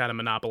moment that's kind of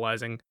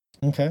monopolizing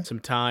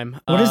some time.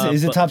 What is it?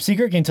 Is it top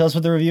secret? Can you tell us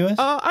what the review is?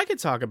 I could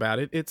talk about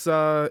it. It's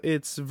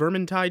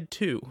Vermintide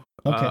 2.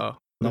 The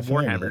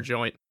Warhammer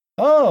joint.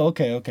 Oh,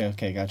 okay.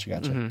 Gotcha.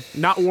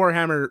 Mm-hmm. Not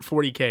Warhammer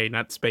 40K,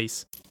 not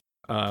space.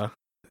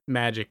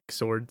 Magic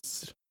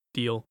swords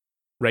deal.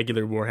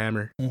 Regular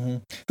Warhammer. Mm-hmm.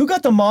 Who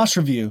got the Moss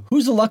review?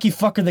 Who's the lucky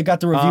fucker that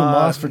got the review of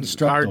Moss for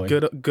Destructoid?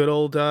 Our good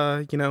old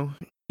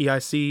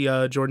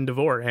EIC Jordan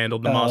DeVore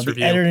handled the Moss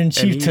review.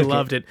 Editor-in-chief and he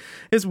loved it.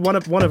 It's one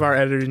of our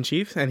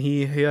editor-in-chief, and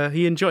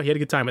he enjoyed. He had a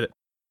good time with it.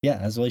 Yeah,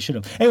 as well he should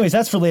have. Anyways,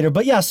 that's for later.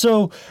 But yeah,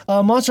 so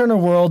Monster Hunter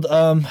World.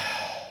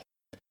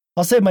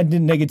 I'll save my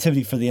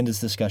negativity for the end of this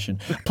discussion.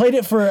 Played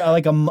it for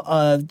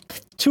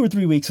 2 or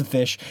 3 weeks with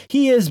Fish.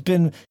 He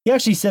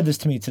actually said this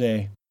to me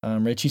today,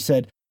 Rich. He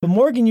said, but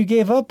Morgan, you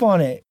gave up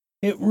on it.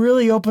 It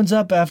really opens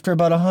up after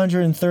about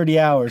 130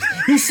 hours.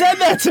 He said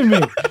that to me.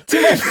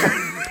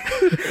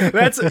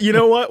 That's, you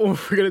know what? When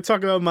we're going to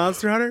talk about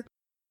Monster Hunter,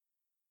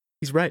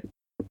 he's right.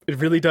 It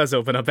really does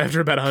open up after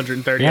about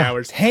 130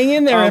 hours. Hang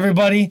in there,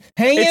 everybody.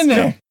 Hang in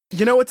there.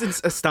 You know what's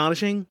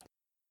astonishing?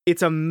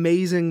 It's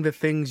amazing the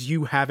things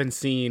you haven't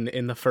seen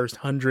in the first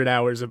 100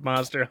 hours of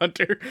Monster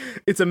Hunter.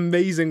 It's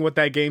amazing what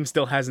that game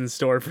still has in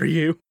store for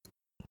you.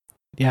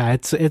 Yeah,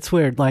 it's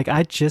weird. Like,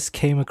 I just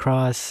came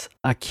across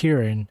a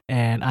Kieran,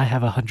 and I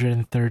have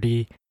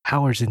 130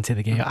 hours into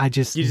the game. I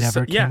just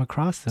never came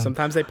across them.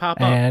 Sometimes they pop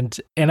up. And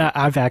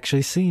I've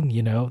actually seen,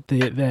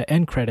 the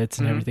end credits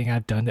and everything.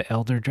 I've done the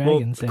Elder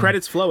Dragons. Well, the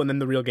credits flow, and then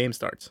the real game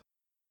starts.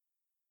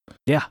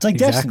 Yeah, it's like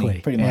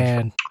Destiny, pretty much.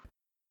 And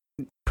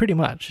pretty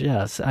much,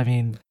 yes. I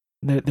mean,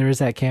 there is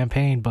that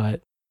campaign, but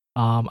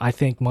I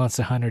think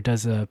Monster Hunter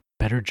does a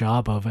better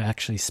job of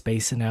actually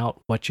spacing out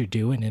what you're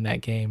doing in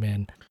that game,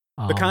 and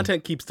the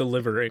content keeps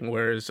delivering,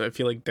 whereas I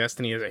feel like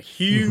Destiny has a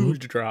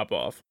huge drop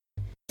off.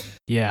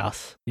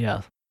 Yes,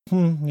 yeah.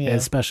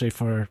 Especially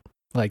for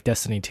like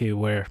Destiny 2,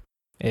 where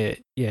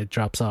it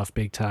drops off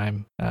big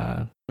time,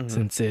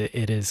 since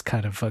it is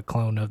kind of a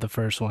clone of the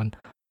first one.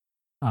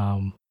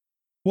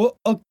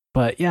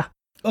 But yeah.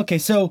 Okay,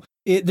 so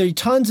there are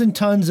tons and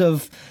tons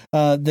of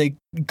the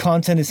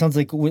content. It sounds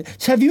like.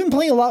 So have you been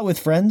playing a lot with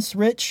friends,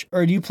 Rich,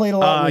 or do you play a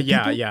lot with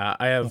people? Yeah.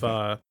 I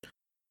have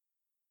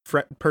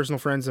personal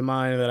friends of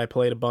mine that I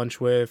played a bunch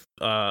with.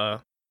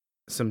 Some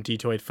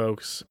Detoid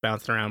folks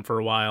bouncing around for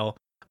a while.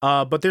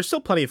 But there's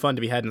still plenty of fun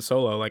to be had in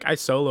solo. Like, I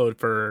soloed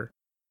for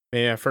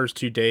first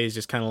 2 days,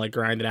 just kind of like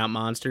grinding out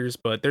monsters.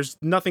 But there's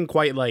nothing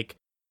quite like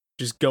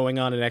just going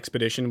on an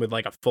expedition with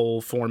like a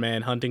full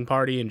 4-man hunting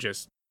party and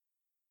just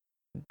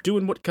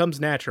doing what comes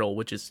natural,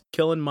 which is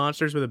killing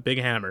monsters with a big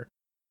hammer.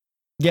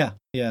 Yeah.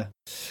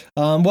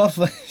 So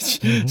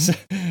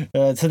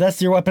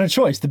that's your weapon of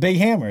choice, the big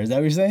hammer. Is that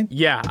what you're saying?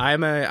 Yeah,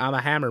 I'm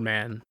a hammer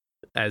man,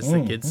 as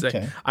the kids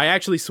say. I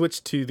actually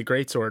switched to the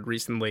greatsword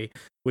recently,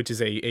 which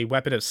is a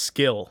weapon of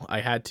skill. I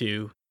had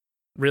to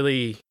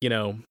really,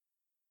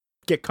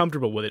 get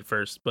comfortable with it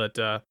first, but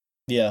I'm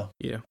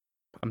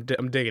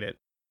digging it.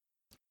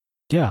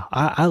 Yeah,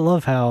 I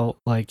love how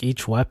like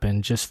each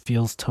weapon just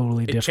feels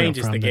totally different. It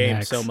changes from the game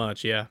next. so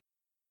much, yeah.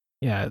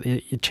 Yeah,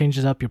 it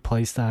changes up your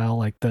play style.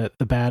 Like the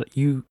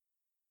battle,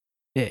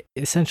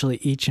 essentially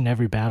each and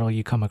every battle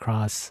you come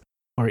across,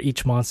 or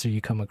each monster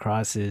you come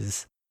across,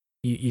 is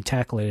you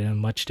tackle it in a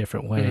much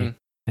different way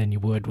than you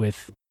would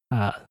with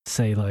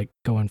say like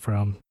going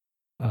from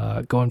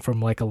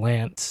like a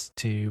lance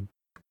to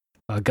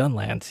a gun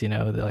lance,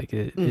 like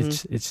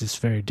it's just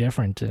very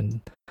different,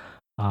 and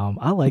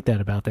I like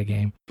that about the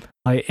game.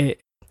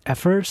 At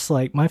first,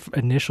 like my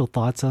initial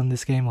thoughts on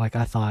this game, like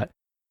I thought,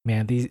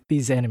 man,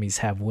 these enemies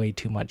have way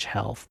too much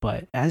health,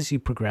 but as you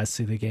progress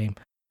through the game,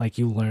 like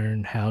you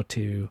learn how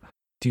to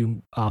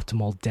do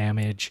optimal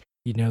damage,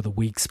 the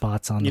weak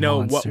spots on the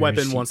monsters. What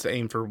weapon wants to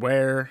aim for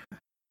where.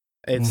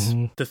 It's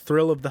the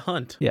thrill of the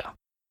hunt. Yeah.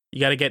 You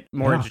got to get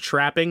more into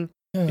trapping.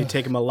 You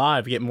take them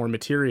alive, get more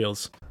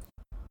materials.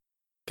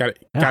 Got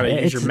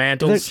to use your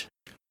mantles.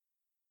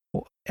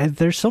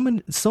 There's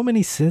so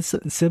many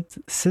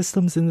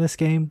systems in this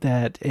game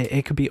that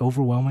it could be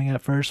overwhelming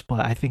at first, but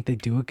I think they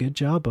do a good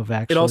job of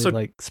actually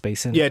like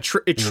spacing. Yeah,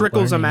 it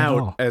trickles them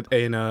out at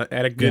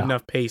a good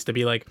enough pace to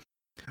be like,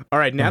 all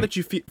right, now that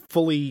you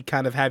fully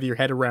kind of have your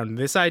head around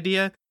this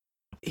idea,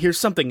 here's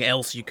something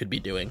else you could be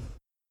doing.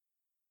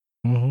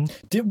 And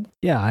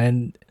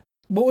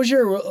what was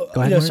your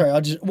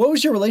what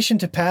was your relation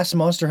to past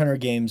Monster Hunter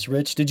games,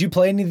 Rich? Did you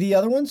play any of the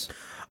other ones?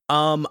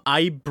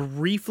 I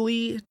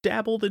briefly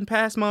dabbled in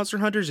past Monster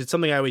Hunters. It's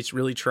something I always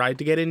really tried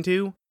to get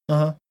into.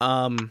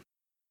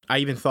 I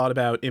even thought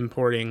about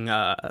importing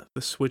the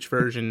Switch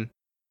version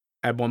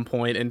at one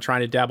point and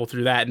trying to dabble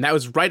through that. And that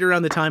was right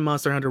around the time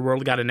Monster Hunter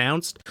World got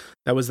announced.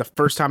 That was the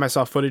first time I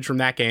saw footage from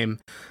that game,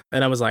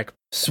 and I was like,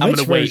 I'm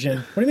gonna version.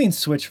 wait. What do you mean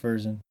Switch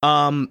version?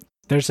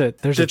 There's a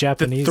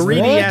Japanese the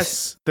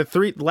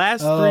 3DS.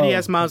 Last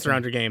 3DS Monster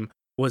Hunter game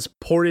was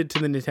ported to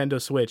the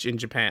Nintendo Switch in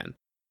Japan.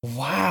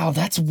 Wow,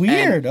 that's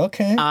weird. And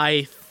okay.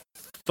 I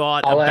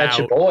thought at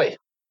your boy.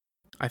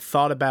 I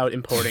thought about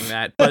importing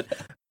that, but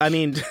I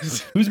mean,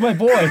 who's my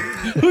boy?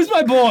 Who's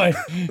my boy?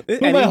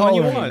 Anyone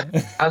you want.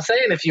 I'm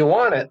saying if you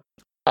want it,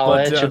 I'll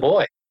add your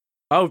boy.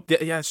 Oh,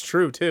 yeah, it's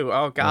true too.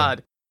 Oh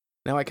God,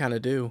 now I kind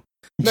of do.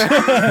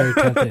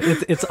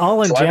 It's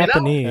all in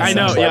Japanese. I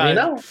know.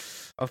 Yeah,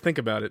 I'll think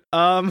about it.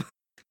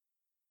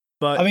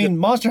 But I mean,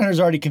 Monster Hunter's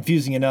already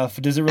confusing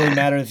enough. Does it really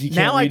matter if you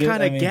can't read it? Now I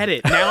kind of get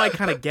it. Now I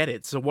kind of get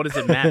it. So what does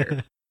it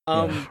matter?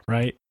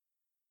 Right.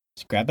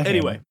 Just grab a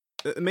Anyway,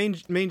 the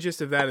main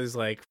gist of that is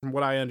like, from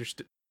what I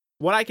understood,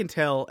 what I can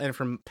tell, and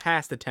from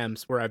past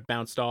attempts where I've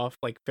bounced off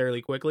like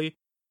fairly quickly,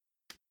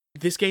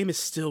 this game is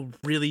still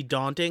really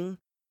daunting.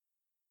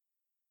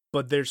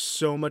 But there's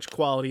so much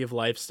quality of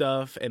life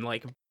stuff and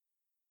like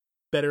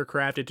better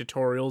crafted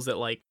tutorials that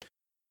like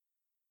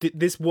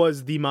this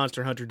was the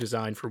Monster Hunter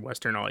design for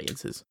Western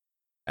audiences.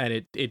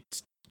 And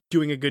it's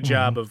doing a good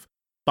job of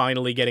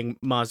finally getting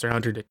Monster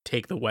Hunter to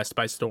take the West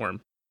by storm,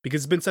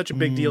 because it's been such a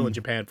big deal in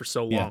Japan for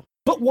so long.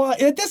 But why?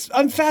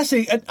 I'm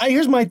fascinated.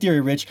 Here's my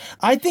theory, Rich.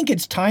 I think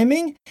it's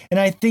timing,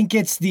 and I think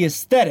it's the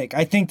aesthetic.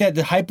 I think that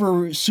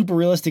the super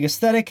realistic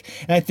aesthetic,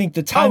 and I think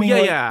the timing. Oh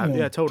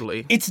yeah,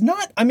 totally. It's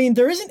not. I mean,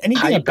 there isn't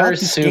anything about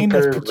this game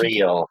that's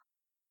real.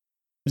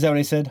 Is that what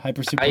I said?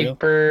 Hyper super real.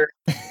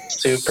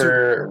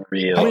 Super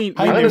real. I mean,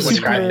 I'm going to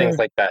describe things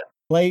like that.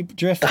 Light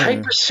drift. The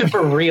hyper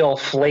super real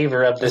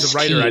flavor of this. As a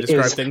writer, I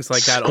describe things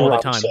like that all the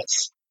time.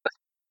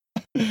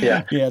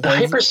 Yeah. The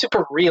hyper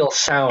super real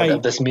sound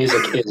of this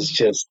music is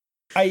just.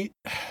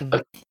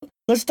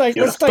 Let's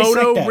dissect that.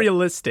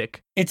 Photorealistic.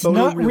 It's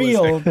not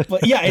real, but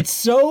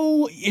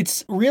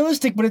it's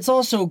realistic, but it's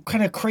also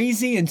kind of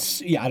crazy and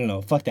I don't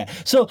know. Fuck that.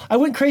 So I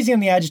went crazy on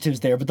the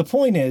adjectives there, but the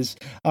point is,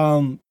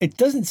 it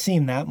doesn't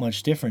seem that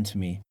much different to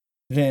me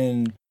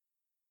than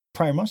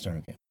prior Monster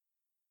Hunter games.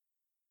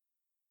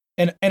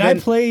 And I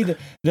played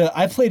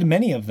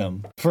many of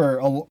them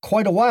for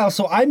quite a while,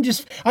 so I'm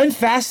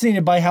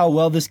fascinated by how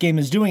well this game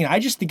is doing. I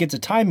just think it's a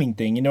timing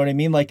thing. You know what I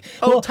mean? Like,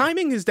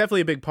 timing is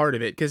definitely a big part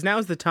of it, because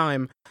now's the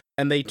time,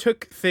 and they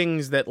took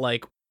things that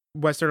like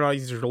Western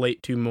audiences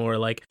relate to more.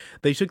 Like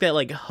they took that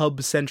like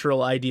hub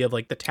central idea of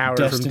like the tower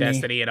from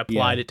Destiny and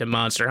applied it to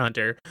Monster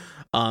Hunter.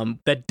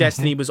 That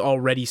Destiny was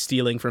already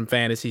stealing from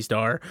Phantasy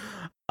Star.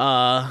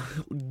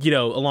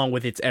 Along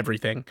with its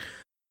everything,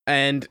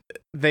 and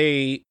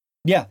they.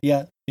 Yeah.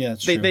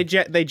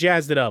 They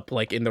jazzed it up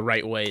like in the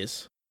right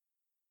ways.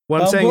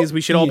 What I'm saying is we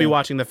should all be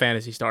watching the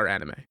Phantasy Star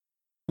anime.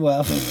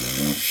 Well,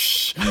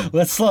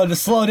 let's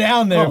slow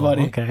down there,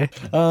 buddy. Okay.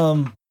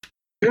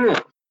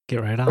 Get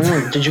right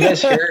on. Did you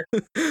guys hear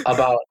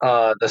about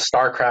the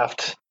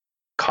StarCraft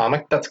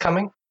comic that's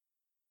coming?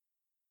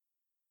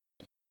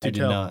 I did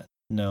not.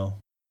 No.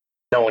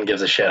 No one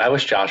gives a shit. I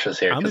wish Josh was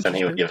here, because then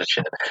he would give a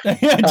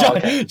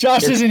shit.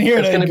 Josh isn't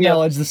here to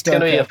acknowledge the StarCraft. It's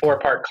going to be a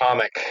 4-part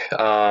comic.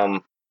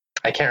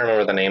 I can't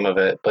remember the name of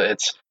it, but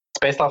it's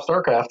based off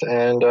StarCraft,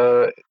 and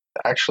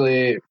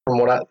actually, from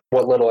what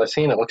little I've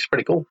seen, it looks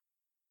pretty cool.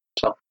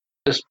 So,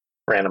 just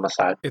random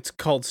aside. It's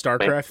called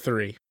StarCraft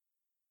 3.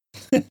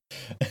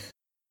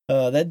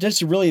 That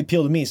just really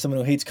appealed to me, someone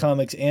who hates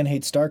comics and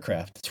hates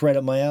StarCraft. It's right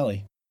up my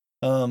alley.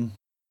 God,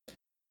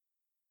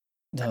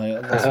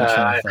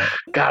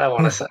 I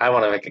want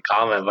to make a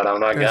comment, but I'm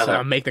not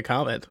gonna make the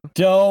comment.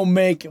 Don't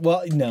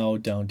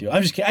do it.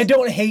 I'm just kidding. I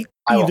don't hate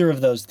either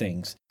of those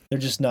things. They're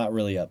just not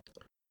really up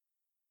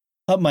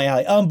my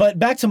alley. But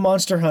back to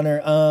Monster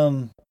Hunter.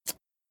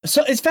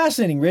 So it's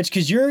fascinating, Rich,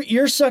 because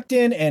you're sucked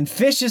in and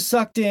Fish is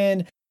sucked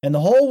in and the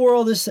whole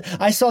world is.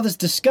 I saw this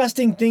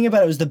disgusting thing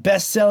about it was the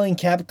best-selling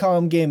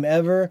Capcom game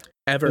ever.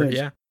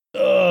 Yeah.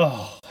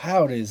 Oh,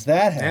 how does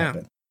that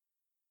happen?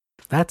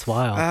 That's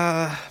wild.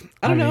 I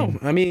don't know.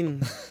 I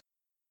mean,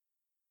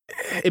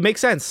 it makes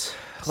sense.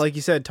 Like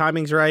you said,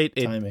 timing's right.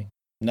 Timing.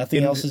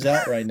 Nothing else is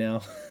out right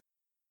now.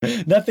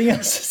 Nothing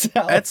else is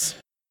out.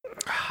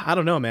 I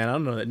don't know, man. I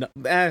don't know.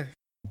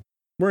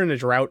 We're in a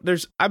drought.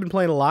 I've been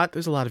playing a lot.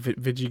 There's a lot of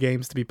video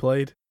games to be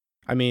played.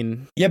 I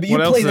mean, yeah, but you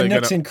play the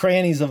nooks and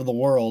crannies of the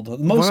world.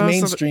 Most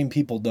mainstream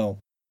people don't.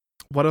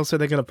 What else are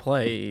they gonna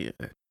play?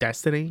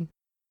 Destiny?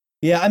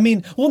 Yeah, I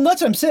mean, well,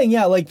 that's what I'm saying.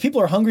 Yeah, like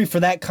people are hungry for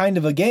that kind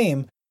of a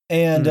game,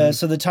 and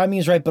so the timing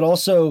is right. But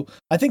also,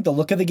 I think the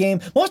look of the game,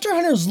 Monster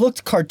Hunter's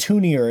looked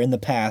cartoonier in the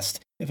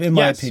past, in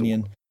my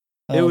opinion.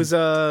 It was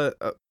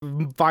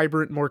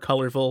vibrant, more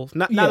colorful.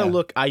 Not a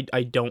look I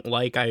don't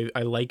like. I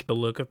like the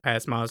look of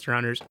past Monster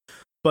Hunters,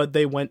 but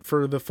they went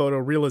for the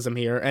photorealism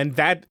here, and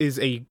that is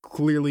a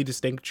clearly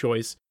distinct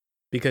choice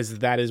because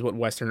that is what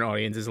Western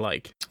audiences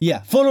like. Yeah,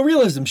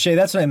 photorealism, Shay.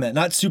 That's what I meant.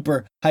 Not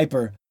super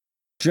hyper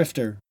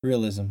drifter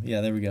realism. Yeah,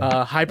 there we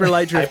go. Hyper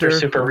light drifter,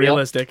 super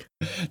realistic.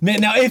 Man,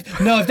 if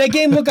that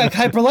game looked like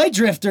Hyper Light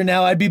Drifter,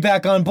 now I'd be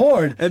back on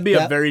board. It'd be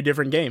a very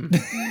different game.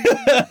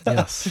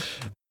 Yes.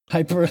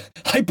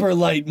 Hyper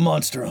light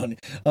Monster Hunter.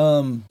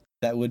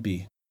 That would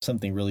be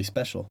something really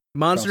special.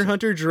 Monster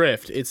Hunter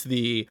Drift. It's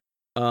the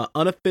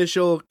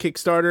unofficial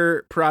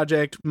Kickstarter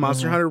project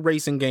Monster Hunter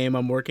racing game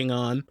I'm working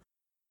on.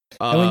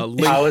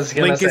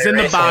 Link is in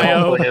the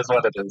bio. Is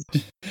what it is.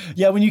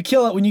 Yeah, when you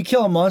kill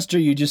a monster,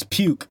 you just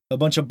puke a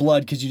bunch of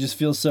blood because you just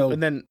feel so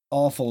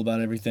awful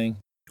about everything.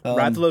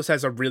 Rathalos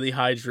has a really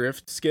high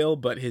drift skill,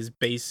 but his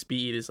base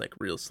speed is like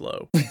real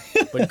slow.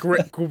 But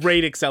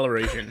great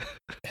acceleration.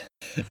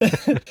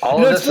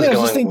 All of this is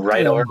going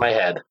right over my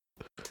head.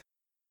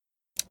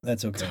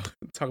 That's okay.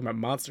 Talking about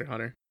Monster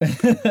Hunter.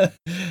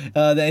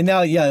 And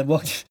now,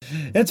 well,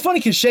 it's funny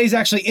because Shay's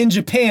actually in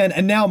Japan,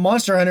 and now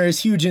Monster Hunter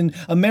is huge in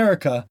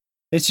America.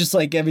 It's just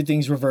like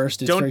everything's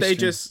reversed. Don't you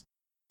just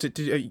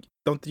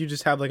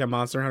have like a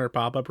Monster Hunter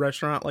pop-up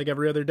restaurant like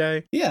every other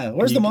day? Yeah,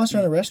 where's the Monster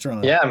Hunter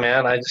restaurant? Yeah,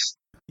 man, I just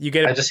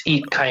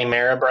eat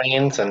chimera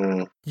brains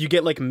and you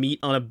get like meat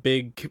on a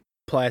big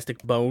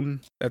plastic bone.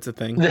 That's a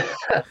thing.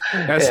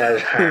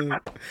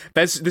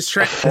 This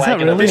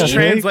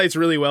translates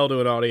really well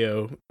to an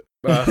audio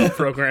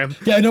program.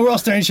 Yeah, I know we're all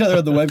staring at each other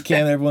at the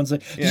webcam and everyone's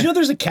like, did you know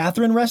there's a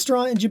Catherine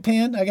restaurant in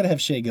Japan? I gotta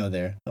have Shay go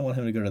there. I want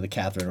him to go to the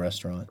Catherine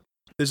restaurant.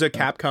 There's a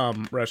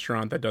Capcom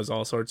restaurant that does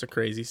all sorts of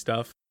crazy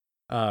stuff.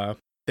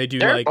 They do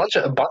there like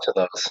a bunch of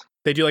those.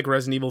 They do like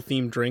Resident Evil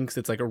themed drinks.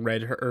 It's like a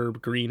red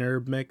herb, green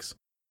herb mix.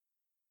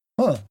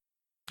 Huh.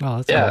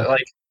 Oh, that's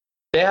like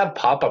they have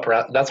pop-up.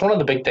 That's one of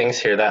the big things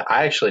here that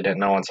I actually didn't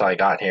know until I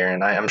got here,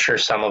 and I'm sure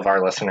some of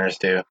our listeners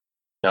do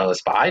know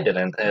this, but I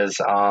didn't. Is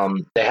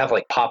they have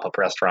like pop-up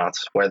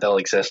restaurants where they'll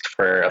exist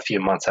for a few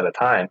months at a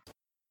time,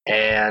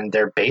 and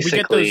they're basically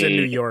we get those in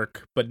New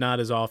York, but not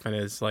as often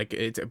as like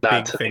it's a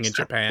big thing in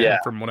Japan.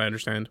 From what I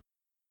understand.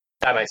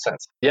 That makes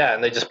sense. Yeah,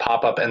 and they just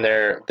pop up, and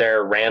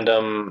they're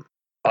random.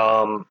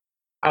 I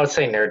would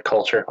say nerd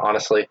culture,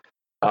 honestly.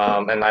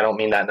 And I don't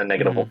mean that in a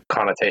negative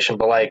connotation,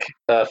 but like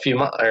a few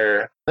months,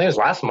 or I think it was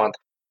last month,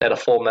 they had a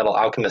Full Metal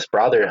Alchemist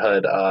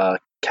Brotherhood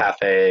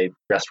cafe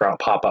restaurant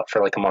pop up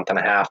for like a month and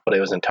a half, but it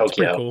was in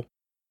Tokyo. That's cool.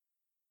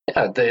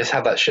 Yeah, they just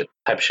have that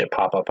type of shit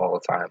pop up all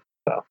the time.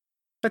 So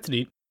that's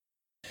neat.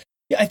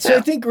 Yeah, so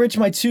I think, Rich,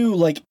 my two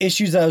like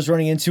issues I was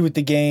running into with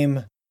the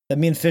game that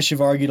me and Fish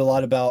have argued a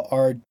lot about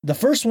are the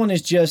first one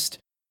is just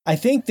I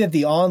think that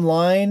the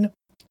online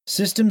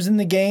systems in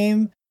the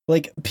game,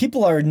 like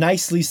people are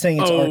nicely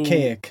saying it's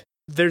archaic.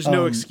 There's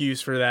no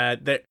excuse for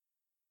that. That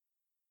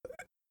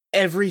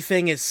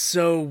everything is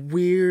so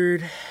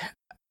weird.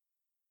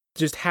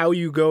 Just how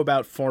you go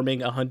about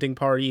forming a hunting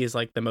party is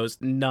like the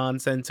most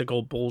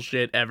nonsensical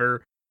bullshit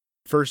ever.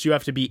 First, you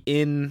have to be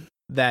in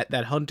that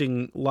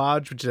hunting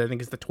lodge, which I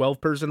think is the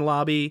 12-person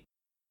lobby.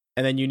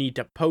 And then you need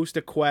to post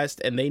a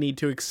quest, and they need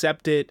to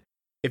accept it.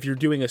 If you're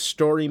doing a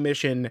story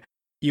mission,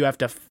 you have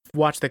to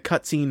watch the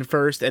cutscene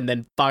first, and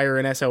then fire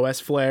an SOS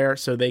flare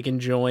so they can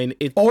join.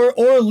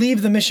 Or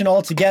leave the mission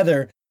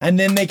altogether, and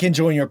then they can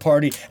join your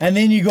party, and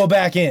then you go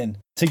back in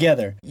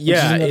together. Yeah,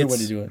 which is another way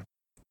to do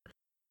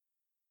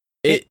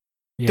it.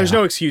 There's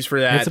no excuse for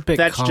that. It's a bit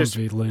That's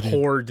convoluted. just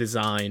poor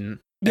design.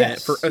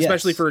 Yes,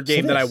 especially for a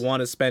game that I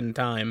want to spend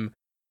time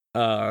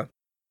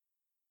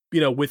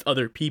with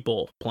other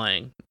people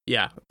playing.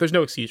 Yeah, there's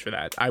no excuse for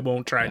that. I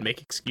won't try and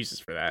make excuses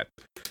for that.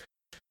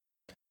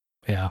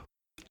 Yeah,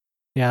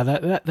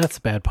 that's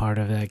a bad part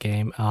of that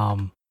game.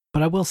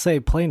 But I will say,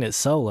 playing it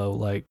solo,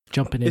 like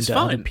jumping into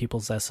other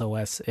people's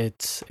SOS,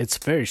 it's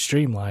very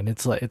streamlined.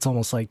 It's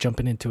almost like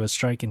jumping into a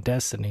strike in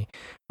Destiny.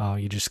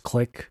 You just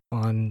click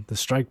on the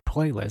strike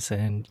playlist,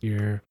 and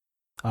you're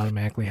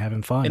automatically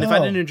having fun. And if I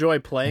didn't enjoy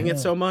playing it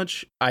so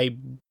much, I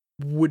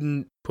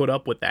wouldn't put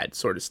up with that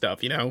sort of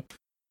stuff.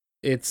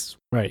 It's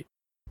right.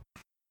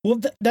 Well,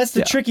 that's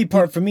the tricky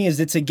part for me is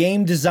it's a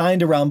game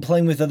designed around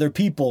playing with other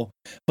people,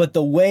 but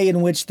the way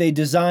in which they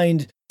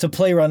designed to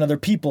play around other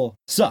people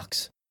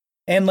sucks.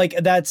 And like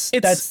that's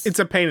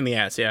a pain in the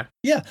ass, yeah.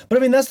 Yeah, but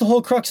I mean that's the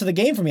whole crux of the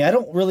game for me. I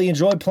don't really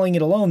enjoy playing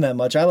it alone that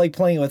much. I like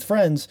playing it with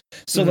friends.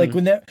 So like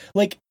when they're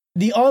like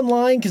the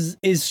online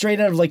is straight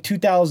out of like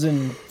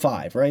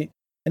 2005, right?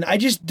 And I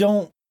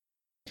can't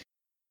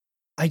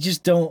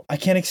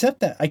accept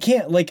that. I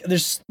can't, like,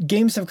 there's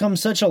games have come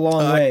such a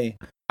long way.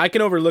 I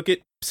can overlook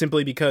it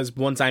simply because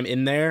once I'm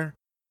in there,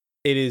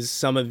 it is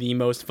some of the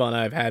most fun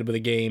I've had with a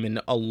game in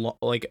an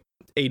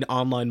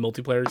online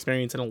multiplayer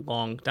experience in a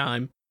long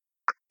time.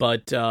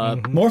 But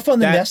more fun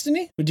than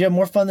Destiny? Would you have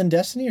more fun than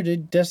Destiny, or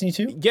did Destiny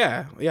 2?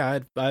 Yeah,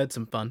 I had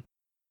some fun.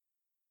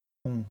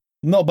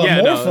 No,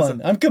 but more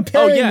fun. I'm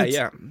comparing.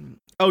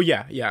 Oh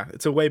yeah.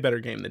 It's a way better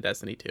game than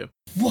Destiny 2.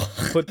 What?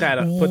 Put that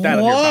on your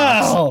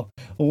box.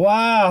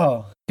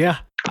 Wow. Yeah,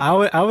 I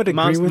would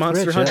agree with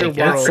Monster Rich. Hunter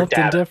That's World,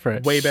 something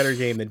different. Way better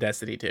game than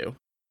Destiny 2.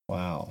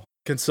 Wow.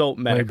 Consult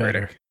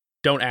Metacritic.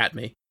 Don't at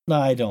me. No,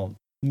 I don't.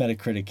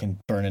 Metacritic can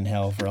burn in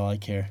hell for all I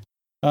care.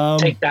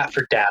 Take that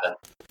for data.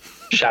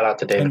 Shout out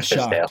to David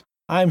Fisdale.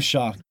 I'm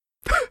shocked.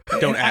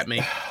 Don't at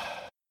me.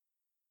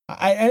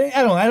 I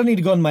don't need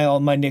to go into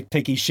my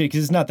nitpicky shit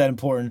because it's not that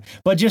important.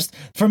 But just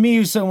for me,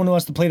 who's someone who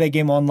wants to play that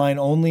game online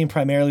only and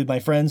primarily with my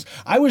friends,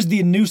 I was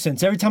the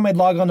nuisance. Every time I'd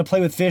log on to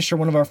play with Fish or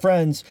one of our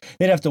friends,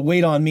 they'd have to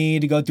wait on me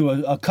to go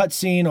through a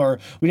cutscene, or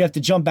we'd have to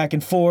jump back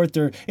and forth.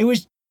 Or it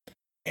was,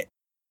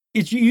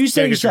 you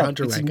said yourself.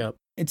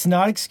 It's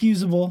not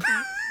excusable.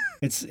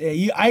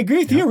 I agree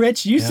with you,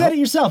 Rich. You said it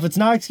yourself. It's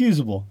not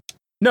excusable.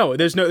 No,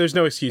 there's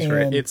no excuse for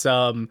it. It's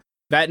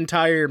that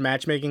entire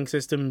matchmaking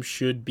system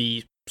should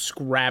be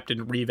scrapped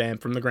and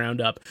revamped from the ground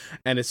up.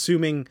 And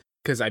assuming,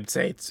 because I'd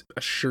say it's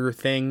a sure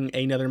thing,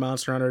 another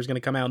Monster Hunter is going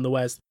to come out in the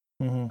West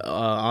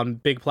on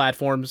big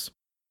platforms,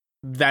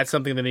 that's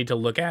something they need to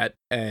look at.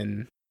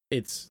 And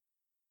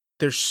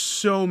there's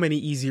so many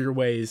easier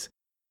ways.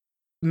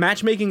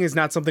 Matchmaking is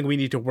not something we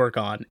need to work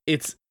on.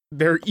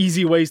 There are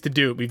easy ways to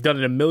do it. We've done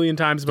it a million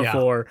times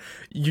before.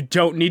 Yeah. You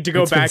don't need to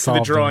go back to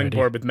the drawing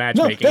board with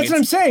matchmaking. No, that's what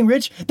I'm saying,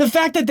 Rich. The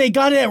fact that they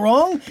got it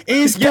wrong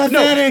is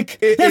pathetic.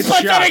 It's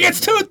pathetic.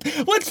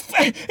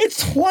 Shocking.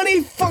 It's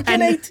 20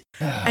 fucking 8.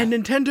 And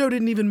Nintendo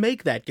didn't even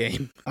make that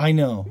game. I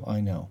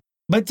know.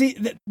 But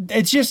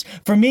it's just,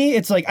 for me,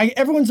 it's like,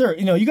 everyone's there.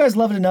 You guys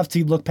love it enough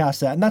to look past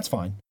that, and that's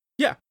fine.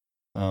 Yeah.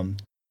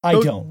 I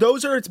don't.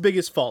 Those are its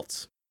biggest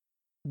faults.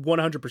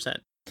 100%.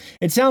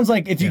 It sounds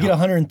like if you get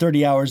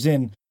 130 hours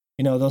in,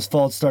 those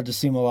faults start to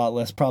seem a lot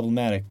less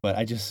problematic, but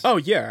I just... Oh,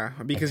 yeah,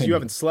 because you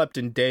haven't slept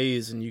in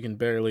days and you can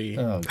barely...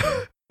 Oh,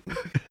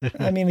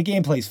 I mean, the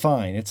gameplay's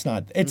fine. It's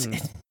not...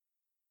 The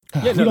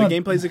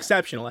gameplay's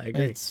exceptional, I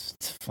agree.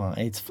 It's fine.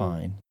 It's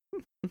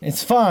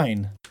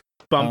fine.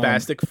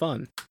 Bombastic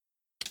fun.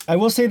 I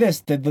will say this,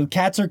 that the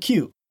cats are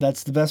cute.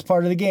 That's the best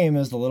part of the game,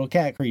 is the little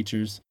cat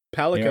creatures.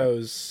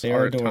 Palicos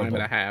are a time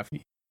and a half.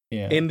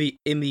 Yeah. In the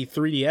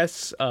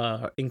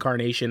 3DS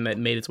incarnation that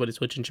made its way to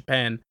Switch in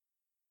Japan,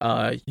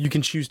 you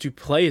can choose to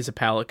play as a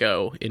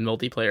Palico in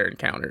multiplayer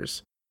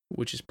encounters,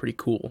 which is pretty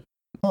cool.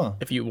 Huh.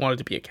 If you wanted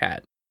to be a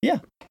cat. Yeah,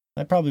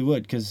 I probably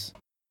would, because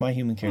my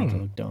human character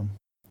looked dumb.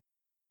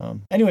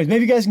 Anyways,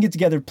 maybe you guys can get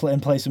together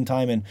and play some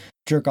time and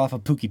jerk off a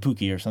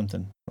Pookie or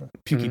something. Or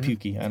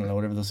Pookie. I don't know,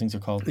 whatever those things are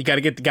called. You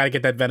gotta get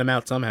that venom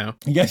out somehow.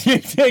 You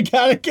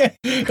gotta get...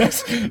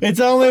 It's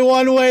only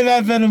one way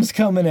that venom's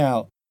coming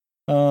out.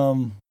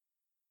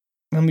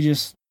 Let me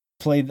just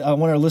play. I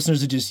want our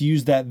listeners to just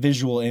use that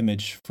visual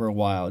image for a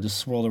while. Just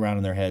swirl around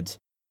in their heads.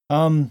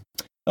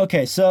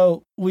 Okay,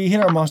 so we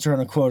hit our Monster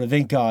Hunter quota.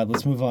 Thank God.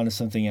 Let's move on to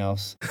something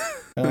else.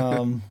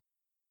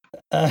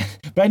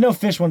 But I know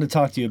Fish wanted to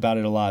talk to you about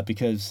it a lot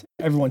because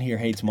everyone here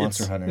hates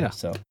Monster Hunter. Yeah.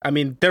 So I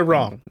mean, they're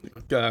wrong,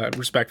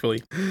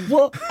 respectfully.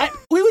 Well,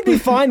 we would be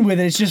fine with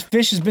it. It's just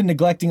Fish has been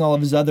neglecting all of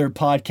his other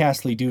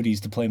podcastly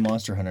duties to play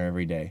Monster Hunter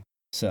every day.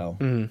 So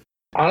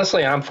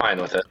honestly, I'm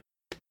fine with it.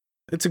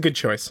 It's a good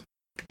choice.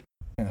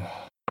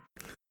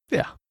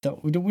 Yeah.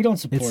 We don't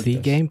support It's the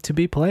game to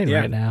be playing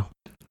right now.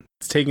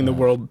 It's taking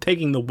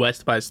the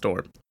West by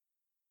storm.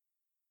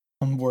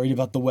 I'm worried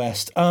about the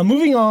West.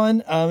 Moving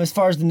on, as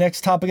far as the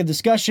next topic of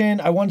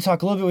discussion, I want to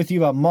talk a little bit with you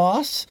about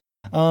Moss,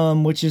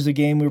 which is a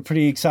game we were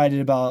pretty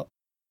excited about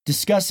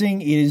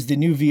discussing. It is the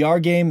new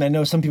VR game. I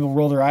know some people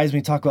roll their eyes when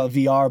we talk about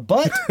VR,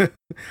 but...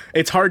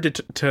 It's hard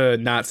to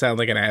not sound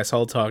like an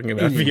asshole talking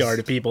about VR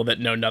to people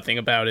that know nothing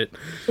about it.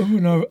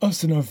 Oh,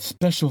 us and our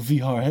special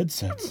VR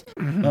headsets.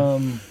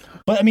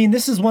 But I mean,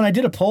 this is one I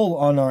did a poll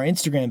on our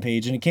Instagram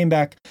page, and it came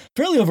back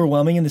fairly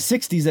overwhelming in the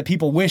 60s that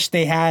people wish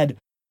they had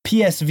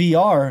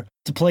PSVR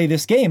to play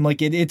this game.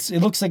 Like it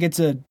looks like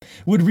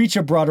would reach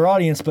a broader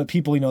audience, but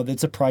people,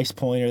 it's a price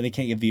point or they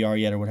can't get VR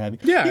yet or what have you.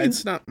 Yeah,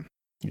 it's not.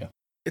 Yeah,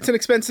 it's an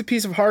expensive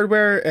piece of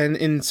hardware, and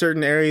in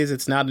certain areas,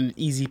 it's not an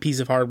easy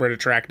piece of hardware to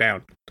track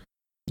down.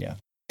 Yeah.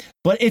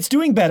 But it's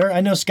doing better.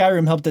 I know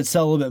Skyrim helped it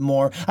sell a little bit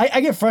more.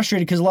 I get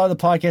frustrated because a lot of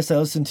the podcasts I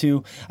listen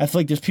to, I feel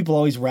like there's people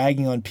always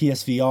ragging on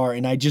PSVR,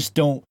 and I just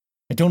don't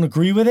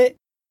agree with it.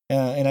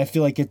 and I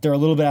feel like they're a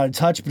little bit out of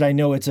touch, but I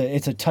know it's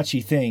a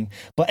touchy thing.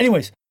 But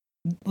anyways,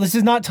 this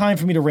is not time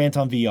for me to rant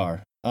on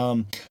VR.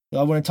 I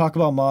want to talk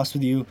about Moss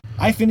with you.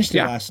 I finished it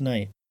last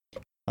night.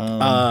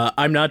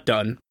 I'm not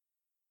done.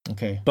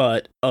 Okay.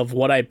 But of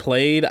what I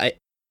played,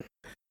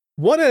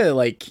 what a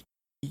like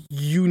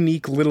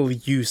unique little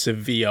use of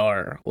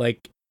VR.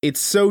 Like, it's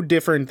so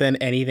different than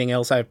anything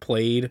else I've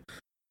played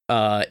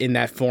in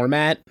that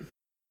format.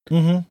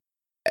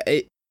 Mm-hmm.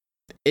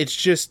 It's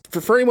just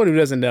for anyone who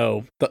doesn't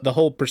know, the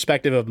whole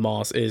perspective of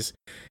Moss is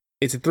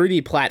it's a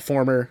 3D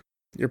platformer.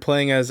 You're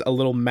playing as a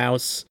little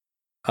mouse.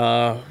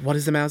 What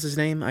is the mouse's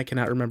name? I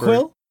cannot remember.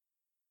 Quill?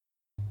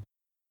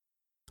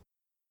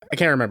 I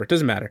can't remember. It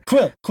doesn't matter.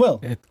 Quill. Oh,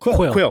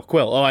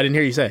 I didn't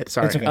hear you say it.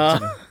 Sorry. It's okay.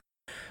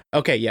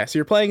 Okay, yeah. So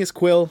you're playing as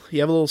Quill. You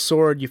have a little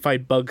sword. You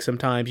fight bugs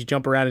sometimes. You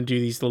jump around and do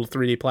these little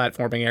 3D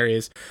platforming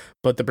areas.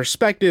 But the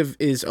perspective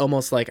is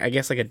almost like, I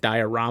guess, like a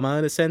diorama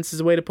in a sense is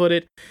a way to put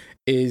it.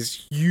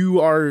 Is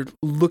you are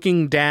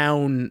looking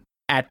down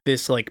at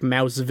this like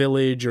mouse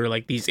village or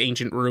like these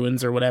ancient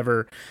ruins or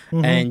whatever,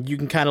 and you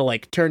can kind of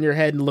like turn your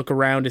head and look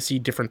around to see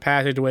different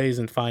passageways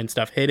and find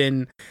stuff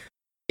hidden.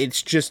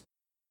 It's just,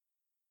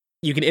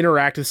 you can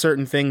interact with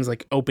certain things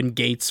like open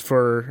gates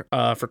for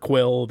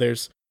Quill.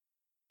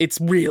 It's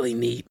really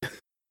neat.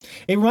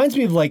 It reminds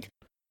me of like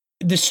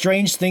the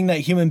strange thing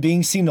that human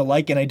beings seem to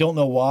like, and I don't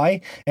know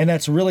why, and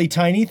that's really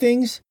tiny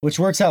things, which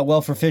works out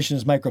well for fish and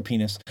his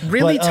micropenis.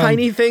 Really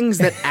tiny things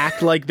that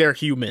act like they're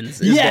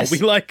humans is what we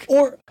like.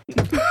 Or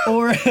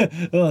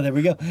oh, there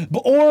we go.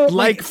 Or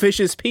like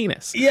fish's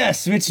penis.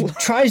 Yes, which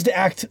tries to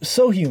act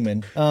so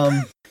human,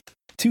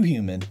 too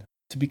human,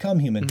 to become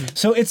human. Mm-hmm.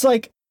 So it's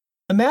like,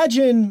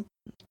 imagine.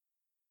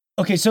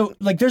 Okay, so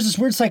like there's this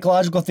weird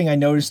psychological thing I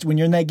noticed when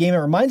you're in that game. It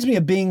reminds me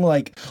of being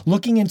like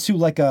looking into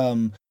like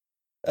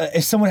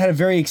if someone had a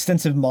very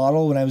extensive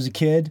model when I was a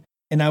kid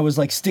and I was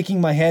like sticking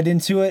my head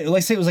into it.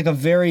 Let's say it was like a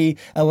very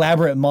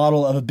elaborate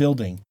model of a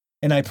building,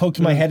 and I poked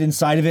my head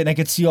inside of it and I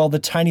could see all the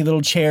tiny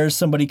little chairs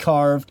somebody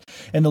carved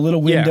and the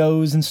little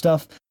windows and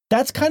stuff.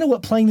 That's kind of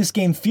what playing this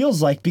game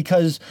feels like,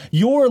 because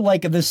you're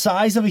like the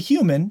size of a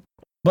human,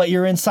 but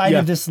you're inside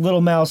of this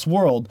little mouse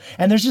world.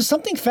 And there's just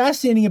something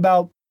fascinating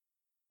about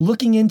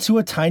looking into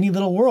a tiny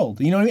little world.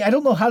 You know what I mean? I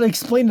don't know how to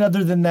explain it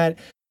other than that.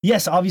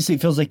 Yes, obviously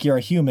it feels like you're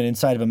a human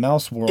inside of a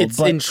mouse world. It's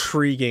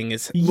intriguing.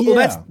 Well,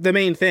 that's the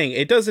main thing.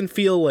 It doesn't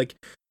feel like,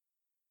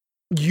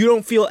 you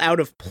don't feel out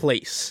of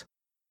place.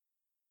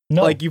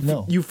 No, like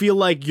you feel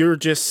like you're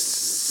just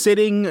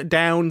sitting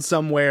down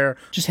somewhere,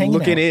 just hanging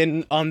looking out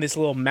in on this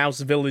little mouse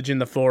village in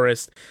the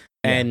forest,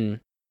 and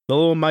the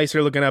little mice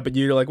are looking up at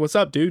you. You're like, "What's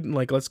up, dude?" And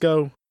like, let's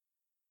go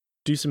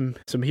do some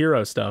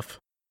hero stuff.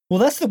 Well,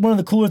 that's one of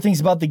the cooler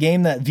things about the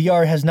game that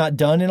VR has not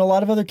done in a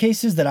lot of other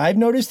cases that I've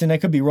noticed, and I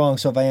could be wrong,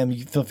 so if I am,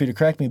 you feel free to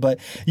correct me, but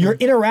your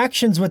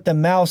interactions with the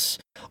mouse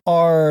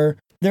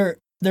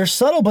they're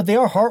subtle, but they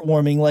are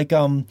heartwarming. Like,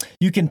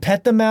 you can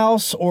pet the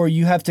mouse, or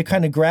you have to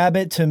kind of grab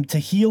it to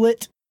heal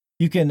it.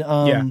 You can,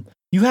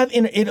 you have,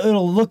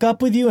 it'll look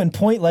up with you and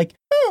point like,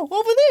 oh,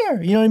 over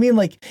there. You know what I mean?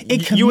 Like,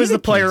 you as the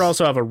player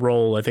also have a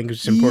role, I think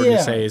it's important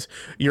to say, is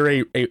you're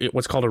a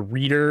what's called a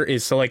reader,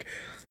 is so like,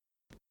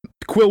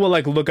 Quill will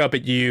like look up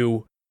at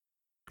you.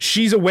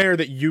 She's aware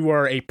that you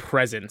are a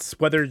presence,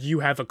 whether you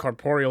have a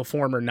corporeal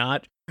form or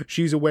not.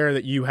 She's aware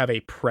that you have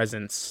a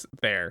presence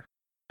there,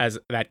 as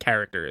that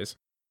character is.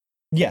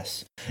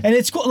 Yes. And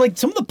it's cool. Like,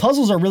 some of the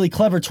puzzles are really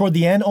clever toward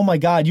the end. Oh my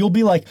God. You'll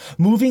be like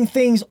moving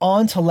things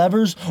onto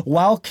levers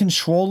while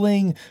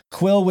controlling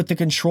Quill with the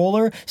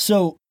controller.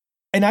 So,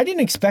 and I didn't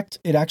expect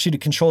it actually to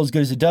control as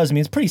good as it does. I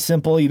mean, it's pretty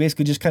simple. You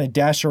basically just kind of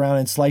dash around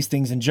and slice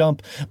things and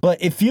jump,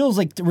 but it feels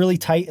like really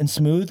tight and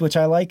smooth, which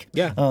I like.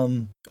 Yeah.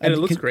 And it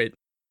looks great.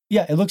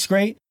 Yeah, it looks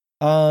great.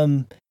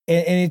 And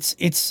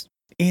it's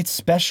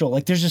special.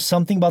 Like, there's just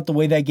something about the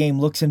way that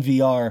game looks in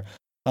VR.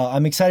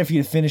 I'm excited for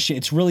you to finish it.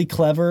 It's really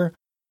clever.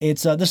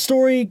 It's the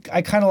story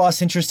I kind of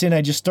lost interest in.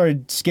 I just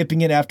started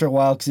skipping it after a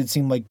while because it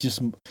seemed like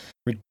just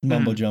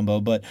mumbo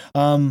jumbo. But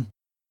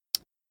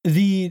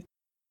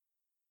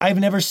I've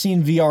never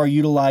seen VR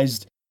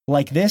utilized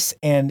like this,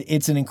 and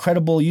it's an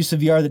incredible use of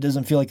VR that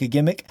doesn't feel like a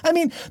gimmick. I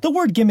mean, the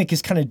word gimmick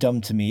is kind of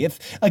dumb to me. If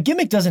a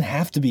gimmick doesn't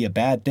have to be a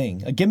bad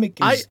thing. A gimmick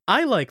is...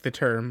 I like the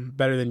term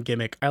better than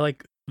gimmick. I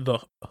like the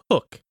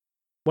hook.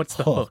 What's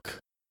the hook?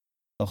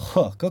 The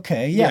hook.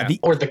 Okay. Yeah.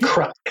 Or the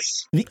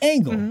crux. The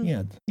angle.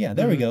 Mm-hmm. Yeah.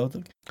 There we go.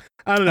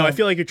 I don't know. I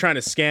feel like you're trying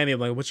to scam me. I'm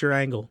like, what's your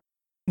angle?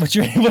 What's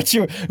your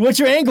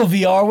angle,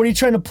 VR? What are you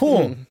trying to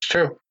pull? It's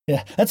true.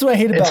 Yeah. That's what I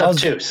hate about it. It's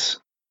obtuse.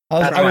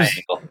 That's my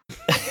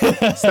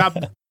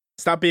angle.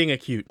 Stop being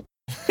acute.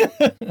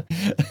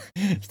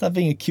 Stop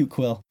being a cute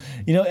Quill.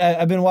 You know,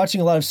 I've been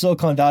watching a lot of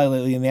Silicon Valley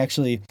lately, and they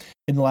actually,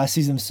 in the last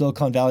season of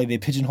Silicon Valley, they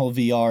pigeonhole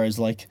VR as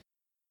like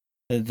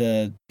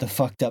the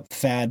fucked up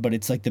fad, but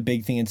it's like the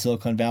big thing in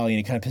Silicon Valley, and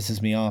it kind of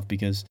pisses me off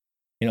because,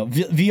 you know,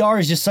 VR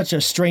is just such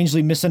a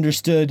strangely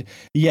misunderstood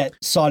yet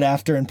sought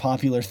after and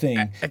popular thing.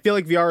 I feel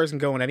like VR isn't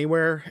going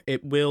anywhere.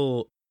 It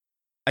will.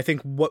 I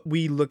think what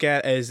we look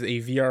at as a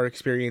VR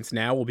experience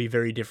now will be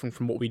very different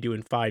from what we do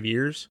in 5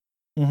 years.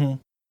 Mm-hmm.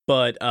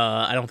 but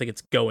I don't think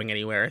it's going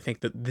anywhere. I think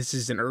that this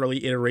is an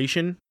early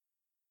iteration,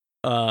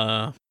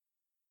 but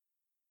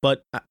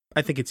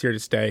I think it's here to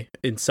stay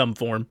in some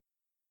form.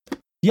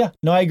 Yeah,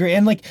 no, I agree.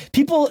 And like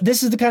people,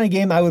 this is the kind of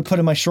game I would put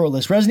in my short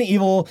list. Resident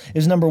Evil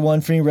is number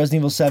 1 for me. Resident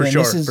Evil 7.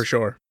 For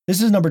sure.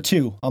 This is number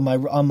 2 on my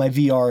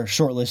VR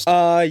short list.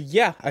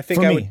 Yeah, I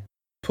think would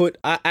put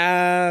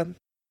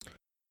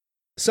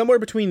somewhere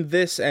between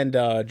this and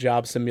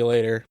Job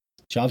Simulator.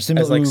 Job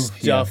Simulator, as like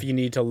stuff you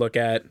need to look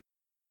at.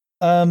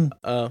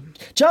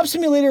 Job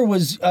Simulator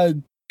was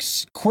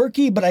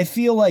quirky, but I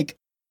feel like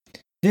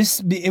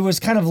it was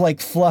kind of like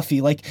fluffy.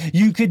 Like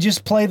you could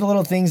just play the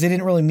little things; they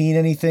didn't really mean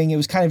anything. It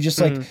was kind of just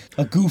like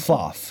a goof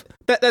off.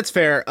 That's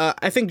fair.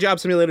 I think Job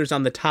Simulator's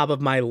on the top of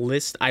my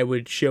list. I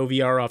would show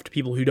VR off to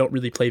people who don't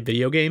really play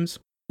video games.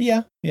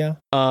 Yeah.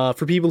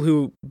 For people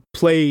who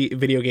play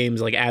video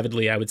games like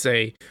avidly, I would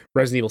say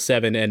Resident Evil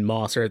 7 and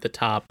Moss are at the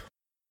top.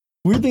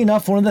 Weirdly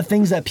enough, one of the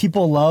things that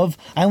people love,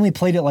 I only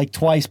played it like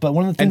twice, but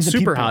one of the things and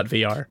Super Hot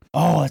VR.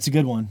 Oh, that's a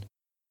good one.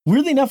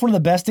 Weirdly enough, one of the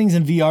best things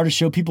in VR to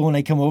show people when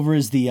they come over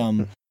is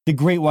the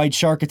great white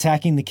shark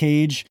attacking the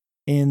cage,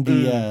 and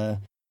the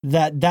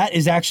that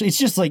is actually, it's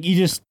just like you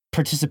just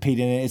participate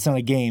in it. It's not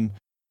a game,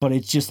 but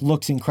it just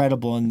looks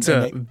incredible. And it's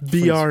a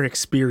VR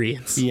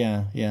experience.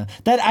 Yeah.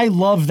 That I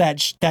love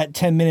that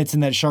 10 minutes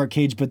in that shark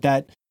cage, but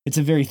that it's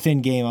a very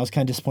thin game. I was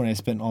kind of disappointed I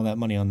spent all that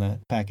money on that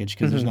package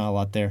because there's not a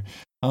lot there.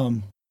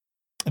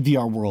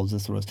 VR Worlds,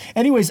 that's what it was.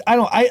 Anyways,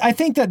 I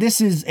think that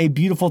this is a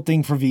beautiful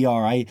thing for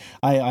VR.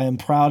 I am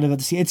proud of it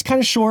to see. It's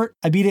kind of short.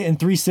 I beat it in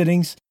 3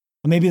 sittings.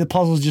 Maybe the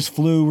puzzles just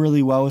flew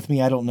really well with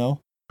me. I don't know.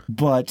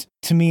 But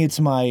to me,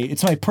 it's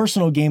my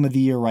personal game of the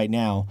year right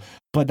now.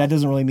 But that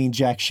doesn't really mean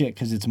jack shit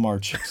because it's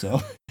March.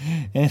 So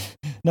and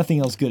nothing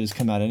else good has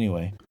come out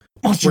anyway.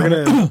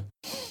 We're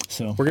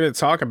gonna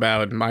talk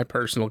about my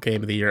personal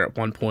game of the year at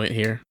one point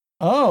here.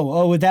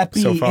 Oh, would that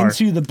be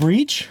Into the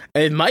Breach?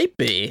 It might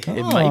be.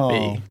 It might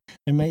be.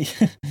 It may.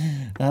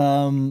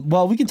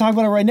 Well, we can talk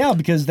about it right now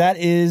because that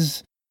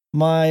is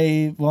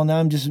my. Well, now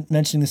I'm just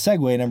mentioning the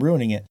segue and I'm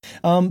ruining it.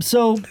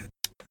 So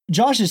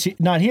Josh is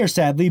not here,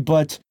 sadly,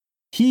 but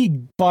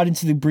he bought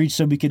Into the Breach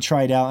so we could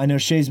try it out. I know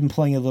Shay's been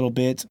playing a little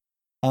bit.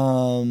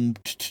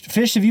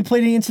 Fish, have you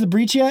played any Into the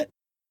Breach yet?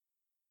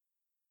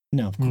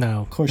 No,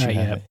 of course you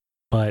haven't.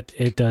 But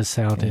it does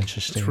sound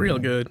interesting. It's real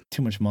good.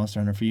 Too much Monster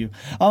Hunter for you.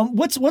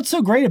 What's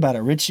so great about it,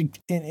 Rich?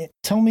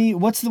 Tell me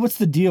what's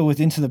the deal with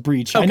Into the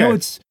Breach? Okay. I know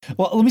it's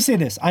let me say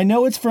this. I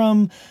know it's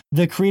from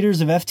the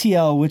creators of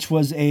FTL, which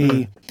was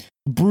a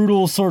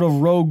brutal sort of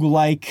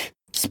roguelike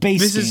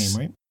space game,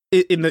 right?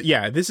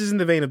 This is in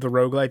the vein of the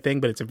roguelike thing,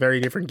 but it's a very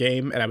different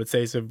game, and I would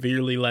say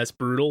severely less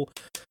brutal.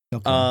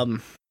 Okay.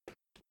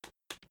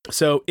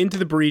 So Into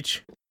the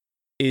Breach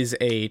is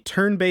a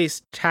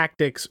turn-based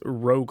tactics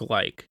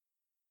roguelike.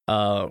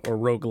 Or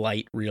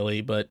roguelite,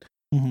 really, but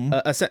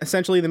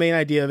essentially the main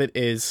idea of it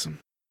is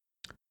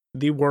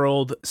the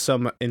world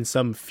in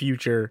some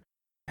future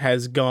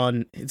has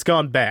gone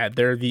bad.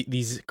 There are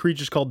these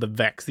creatures called the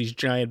Vex, these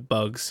giant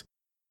bugs,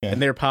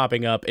 and they're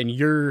popping up, and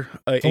you're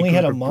only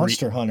had a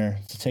monster hunter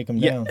to take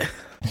them down.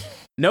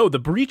 No, the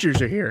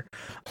Breachers are here.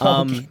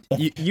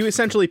 You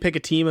essentially pick a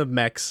team of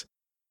mechs.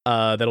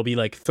 That'll be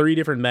like 3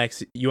 different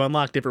mechs. You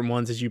unlock different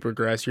ones as you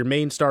progress. Your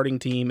main starting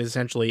team is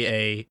essentially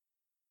a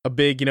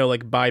big,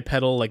 like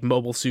bipedal, like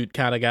mobile suit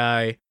kind of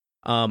guy,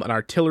 an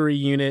artillery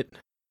unit,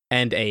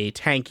 and a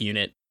tank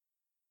unit.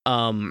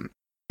 And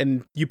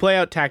you play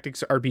out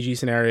tactics RPG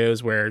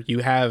scenarios where you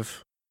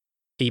have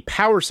a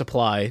power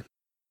supply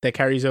that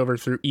carries over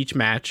through each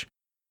match,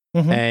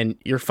 and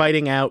you're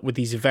fighting out with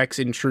these Vex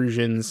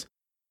intrusions,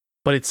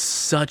 but it's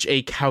such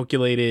a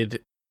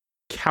calculated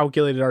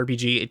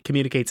RPG. It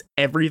communicates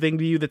everything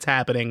to you that's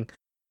happening,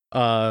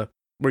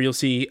 where you'll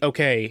see,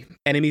 okay,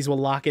 enemies will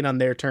lock in on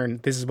their turn.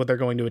 This is what they're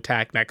going to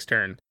attack next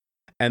turn.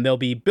 And there'll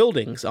be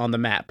buildings on the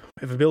map.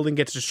 If a building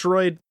gets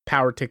destroyed,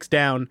 power ticks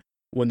down.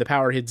 When the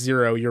power hits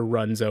 0, your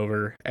run's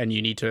over, and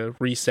you need to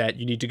reset.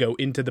 You need to go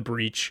into the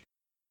breach,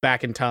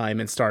 back in time,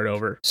 and start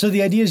over. So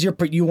the idea is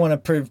you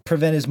want to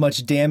prevent as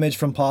much damage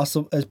from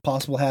as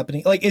possible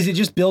happening. Like, is it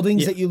just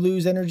buildings that you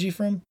lose energy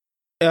from?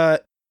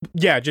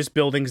 Yeah, just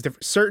buildings.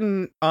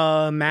 Certain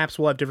maps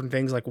will have different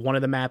things. Like one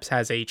of the maps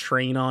has a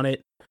train on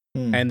it.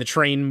 And the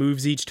train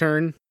moves each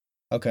turn.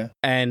 Okay.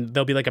 And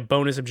there'll be like a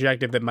bonus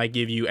objective that might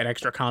give you an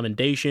extra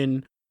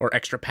commendation or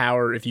extra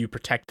power if you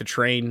protect the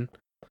train.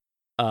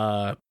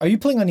 Are you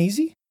playing on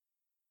easy?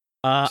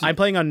 I'm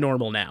playing on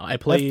normal now. I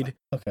played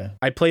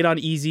on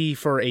easy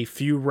for a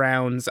few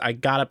rounds. I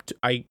got up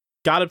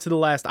to the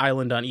last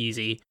island on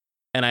easy,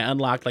 and I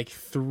unlocked like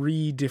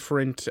 3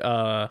 different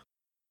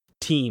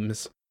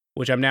teams,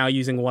 which I'm now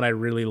using one I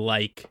really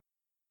like,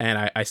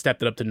 and I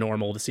stepped it up to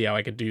normal to see how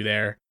I could do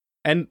there.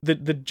 And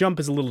the jump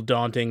is a little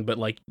daunting, but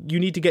like you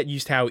need to get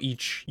used to how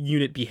each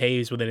unit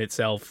behaves within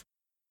itself.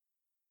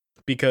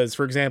 Because,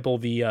 for example,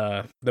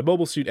 the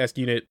Mobile Suit S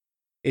unit,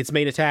 its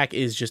main attack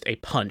is just a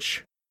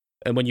punch.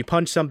 And when you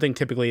punch something,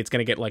 typically it's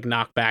going to get like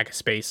knocked back a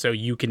space. So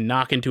you can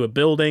knock into a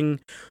building,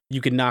 you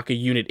can knock a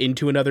unit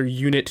into another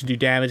unit to do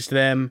damage to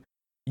them.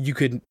 you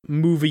could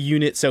move a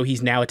unit so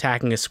he's now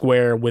attacking a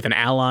square with an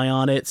ally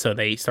on it, so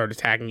they start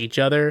attacking each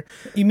other.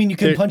 You mean you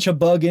can punch a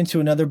bug into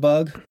another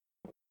bug?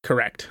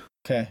 Correct.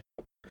 Okay.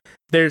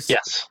 There's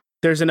Yes.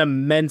 an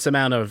immense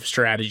amount of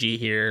strategy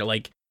here.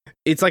 Like,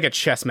 it's like a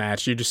chess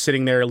match. You're just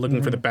sitting there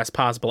looking for the best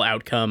possible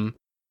outcome.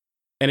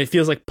 And it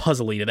feels like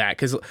puzzly to that,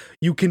 because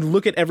you can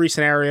look at every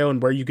scenario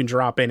and where you can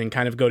drop in and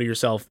kind of go to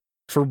yourself,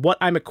 for what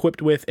I'm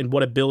equipped with and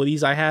what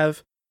abilities I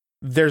have,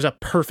 there's a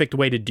perfect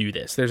way to do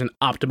this. There's an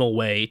optimal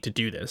way to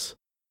do this.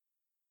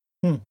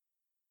 Well,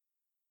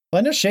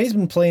 I know Shay's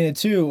been playing it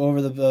too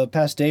over the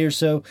past day or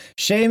so.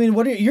 Shay, I mean,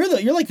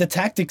 you're like the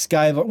tactics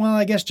guy, but well,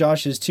 I guess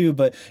Josh is too.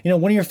 But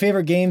one of your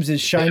favorite games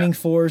is Shining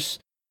Force.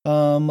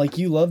 Like,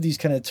 you love these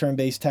kind of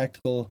turn-based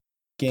tactical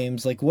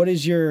games. Like,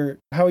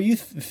 how are you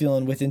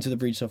feeling with Into the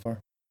Breach so far?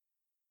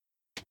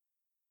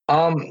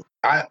 I'm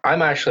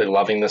actually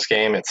loving this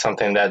game. It's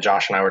something that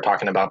Josh and I were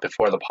talking about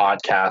before the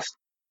podcast.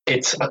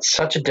 It's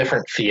such a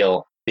different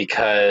feel,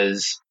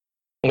 because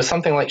with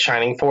something like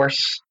Shining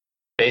Force,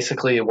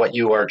 basically what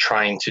you are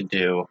trying to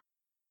do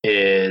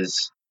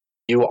is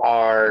you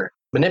are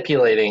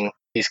manipulating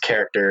these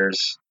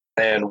characters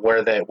and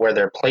where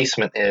their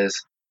placement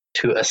is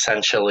to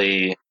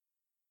essentially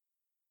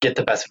get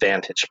the best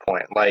vantage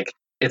point. Like,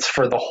 it's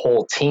for the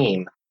whole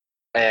team,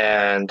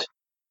 and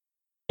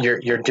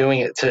you're doing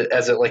it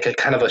as a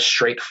kind of a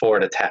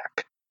straightforward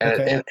attack.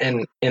 And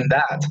Okay. in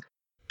that,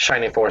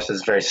 Shining Force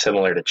is very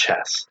similar to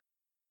chess.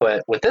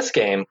 But with this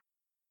game,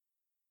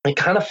 it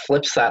kind of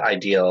flips that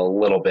idea a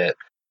little bit,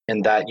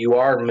 in that you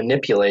are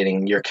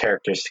manipulating your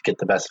characters to get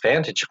the best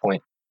vantage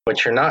point,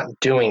 but you're not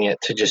doing it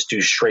to just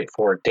do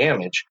straightforward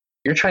damage.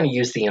 You're trying to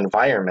use the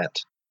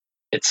environment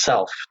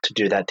itself to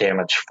do that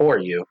damage for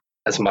you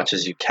as much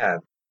as you can,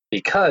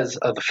 because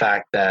of the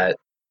fact that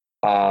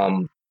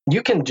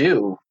you can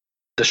do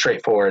the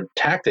straightforward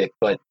tactic,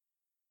 but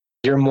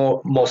you're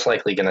most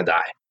likely going to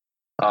die.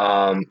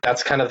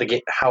 That's kind of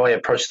how I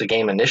approached the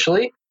game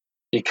initially,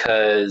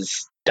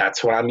 because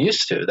that's what I'm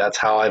used to. That's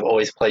how I've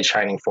always played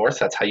Shining Force.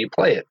 That's how you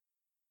play it.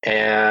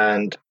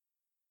 And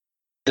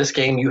this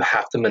game, you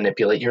have to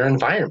manipulate your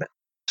environment.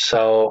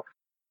 So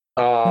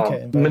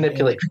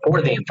manipulate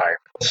for the environment.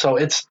 So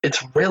it's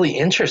really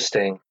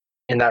interesting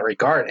in that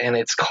regard, and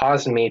it's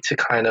caused me to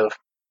kind of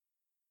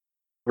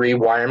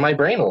rewire my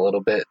brain a little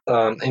bit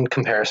in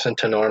comparison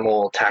to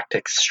normal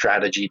tactics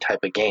strategy type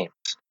of games.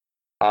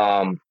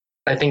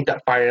 I think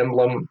that Fire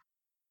Emblem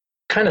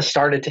kind of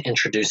started to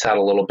introduce that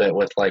a little bit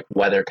with like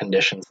weather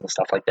conditions and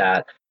stuff like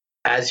that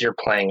as you're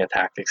playing a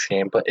tactics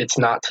game, but it's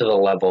not to the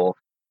level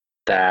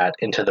that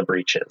Into the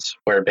Breach is,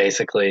 where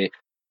basically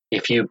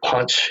if you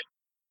punch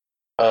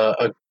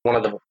one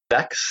of the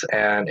Vex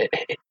and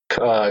it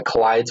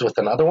collides with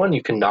another one,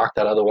 you can knock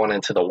that other one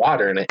into the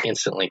water and it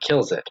instantly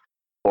kills it.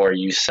 Or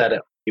you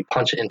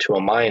punch it into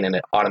a mine and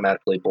it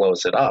automatically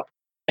blows it up.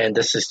 And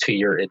this is to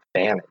your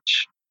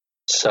advantage.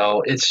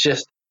 So it's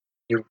just,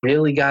 you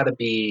really got to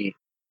be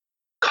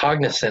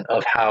cognizant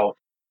of how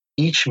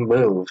each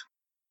move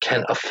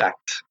can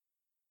affect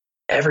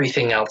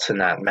everything else in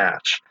that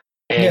match.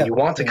 And you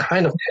want to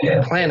kind of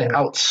plan it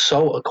out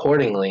so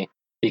accordingly,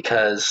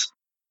 because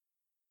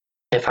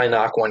if I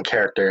knock one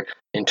character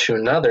into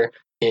another,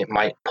 it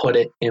might put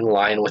it in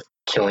line with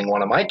killing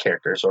one of my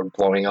characters or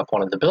blowing up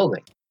one of the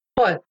buildings.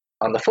 But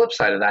on the flip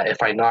side of that,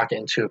 if I knock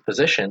into a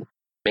position,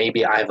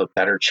 maybe I have a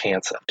better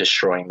chance of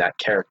destroying that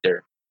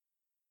character.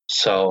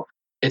 So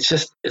it's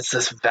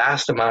this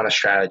vast amount of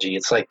strategy.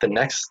 It's like the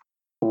next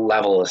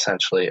level,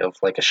 essentially, of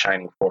like a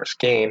Shining Force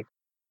game.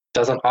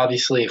 Doesn't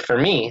obviously, for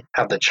me,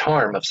 have the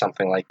charm of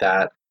something like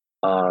that,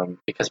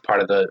 because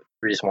part of the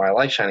reason why I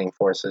like Shining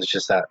Force is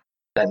just that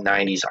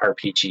 90s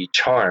RPG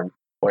charm,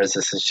 whereas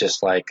this is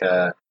just like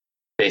a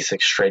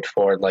basic,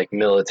 straightforward, like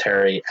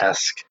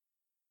military-esque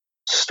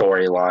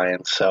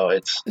storyline. So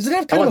does it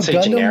have kind of a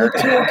Gundam look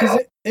to it? Because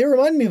it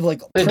reminded me of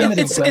like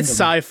primitive Gundam. It's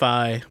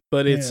sci-fi,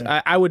 but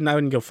I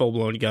wouldn't go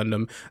full-blown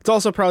Gundam. It's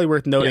also probably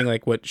worth noting,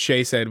 like what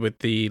Shay said with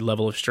the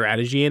level of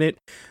strategy in it.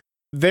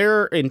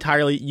 They're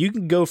entirely, you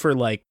can go for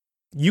like,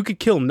 you could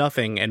kill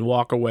nothing and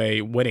walk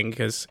away winning,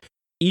 because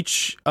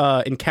each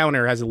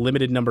encounter has a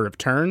limited number of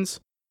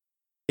turns.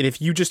 And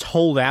if you just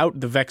hold out,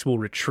 the Vex will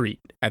retreat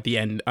at the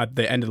end of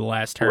the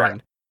last turn.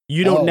 Right.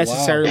 You don't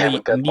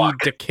necessarily need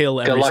to kill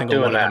every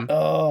single one of them.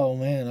 Oh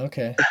man,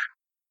 okay.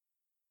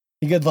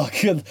 Good luck.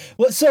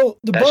 So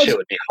the bugs. Shit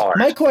would be hard.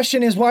 My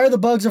question is, why are the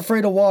bugs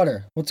afraid of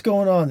water? What's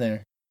going on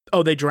there?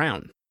 Oh, they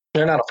drown.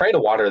 They're not afraid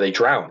of water; they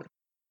drown.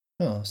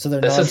 Oh, so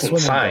they're not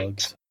swimming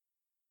bugs.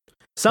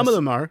 Some of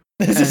them are.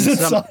 This isn't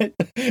science.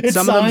 It's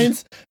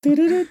science.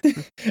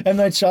 M.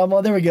 Night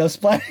Shyamalan. There we go.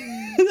 Splat.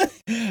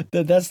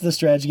 That's the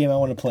strategy game I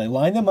want to play.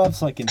 Line them up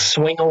so I can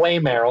swing away,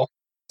 Meryl.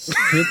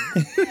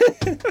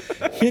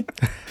 hit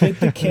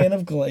the can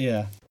of glass.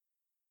 Yeah.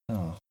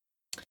 Oh.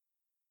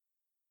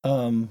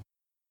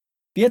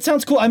 Yeah, it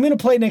sounds cool. I'm gonna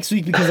play it next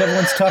week because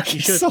everyone's talking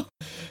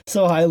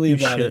so highly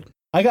about it.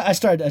 I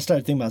started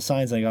thinking about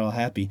science and I got all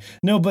happy.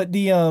 No, but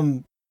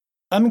the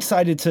I'm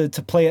excited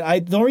to play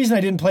it. The only reason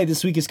I didn't play it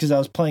this week is because I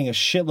was playing a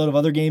shitload of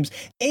other games,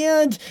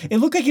 and it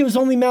looked like it was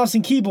only mouse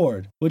and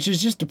keyboard, which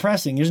is just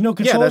depressing. There's no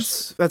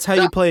controls. Yeah, that's how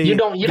you play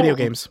video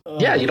games.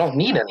 Yeah, you don't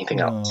need anything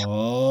else.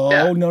 Oh,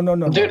 yeah.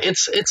 No. Dude,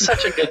 it's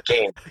such a good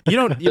game.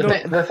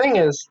 The thing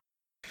is,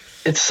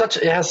 it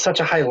has such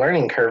a high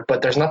learning curve,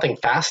 but there's nothing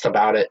fast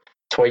about it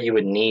to where you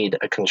would need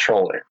a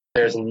controller.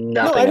 There's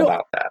nothing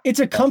about that. It's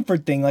a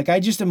comfort thing. Like, I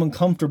just am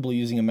uncomfortable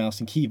using a mouse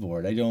and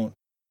keyboard. I don't.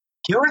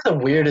 You're the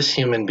weirdest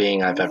human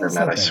being I've ever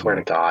met, I swear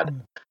to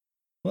God.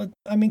 Well,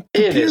 I mean,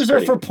 computers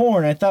are for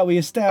porn. I thought we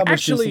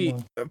established Actually,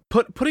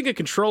 putting a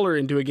controller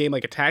into a game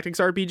like a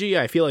tactics RPG,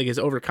 I feel like is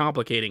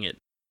overcomplicating it.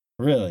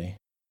 Really?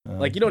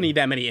 Like, you don't need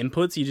that many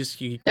inputs.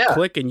 You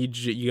click and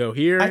you go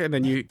here, and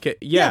then you get,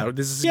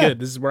 this is good.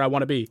 This is where I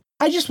want to be.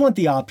 I just want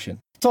the option.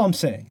 That's all I'm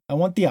saying. I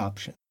want the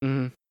option.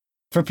 Mm-hmm.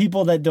 For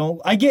people that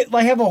don't, I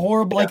have a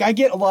horrible, I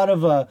get a lot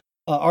of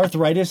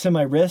arthritis in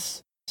my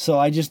wrists, so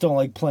I just don't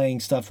like playing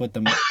stuff with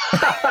them.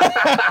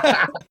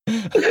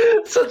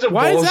 Such a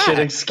bullshit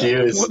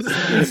excuse.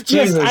 It's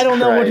just, I don't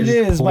know what it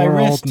is. My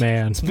wrist.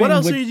 Man. What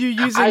else are you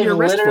using your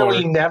wrist for? I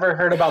literally never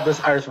heard about this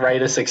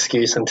arthritis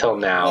excuse until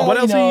now. Well, what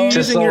else are you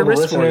using your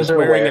wrist for? Is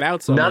wearing it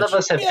out so None of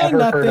us have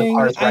ever heard of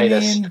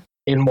arthritis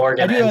in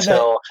Morgan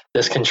until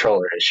this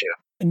controller issue.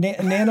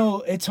 Nano,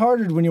 it's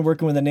harder when you're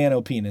working with a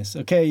nano penis.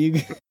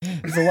 Okay,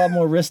 there's a lot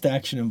more wrist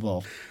action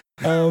involved.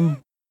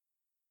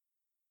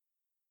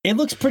 It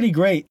looks pretty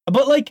great,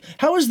 but like,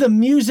 how is the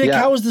music? Yeah.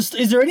 How is this?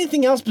 Is there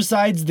anything else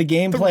besides the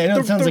gameplay? I know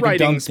it sounds like a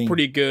dumb thing.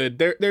 Pretty good.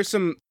 There's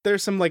some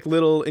like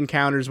little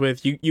encounters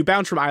with you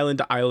bounce from island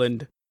to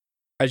island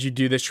as you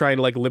do this, trying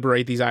to like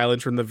liberate these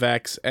islands from the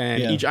Vex,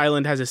 and each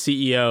island has a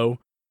CEO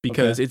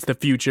because it's the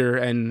future,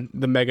 and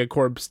the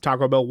megacorps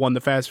Taco Bell won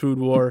the fast food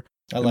war.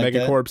 The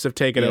megacorps have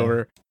taken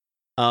over.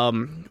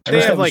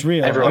 They have like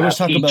real. I wish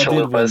Taco Bell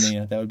did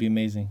win. That would be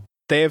amazing.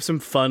 They have some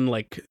fun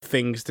like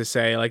things to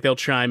say. Like, they'll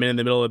chime in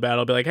the middle of the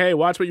battle, be like, "Hey,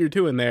 watch what you're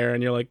doing there,"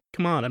 and you're like,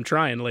 "Come on, I'm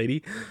trying,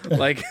 lady."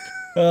 Like,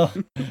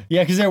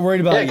 because they're worried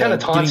about. Yeah, it kind of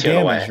taunts you in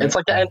a way. Right? It's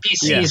like the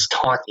NPCs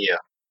taunt you.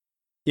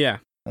 Yeah,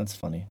 that's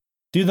funny.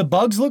 Do the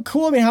bugs look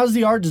cool? I mean, how's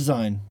the art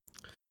design?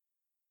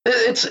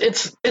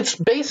 It's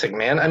basic,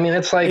 man. I mean,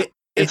 it's like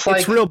it's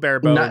real bare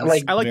bones.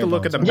 I like the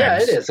look of the.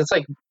 Yeah, it is. It's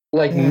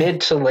like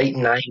mid to late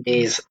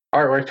 90s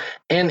artwork,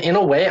 and in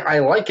a way, I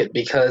like it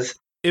because.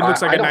 It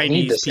looks like I don't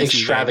need this PC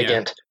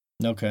extravagant.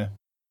 Game, Okay.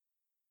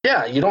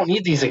 Yeah, you don't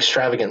need these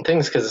extravagant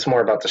things because it's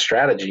more about the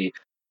strategy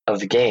of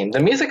the game. The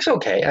music's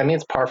okay. I mean,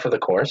 it's par for the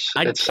course.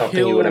 It's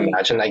something you would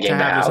imagine that game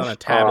to have. This on a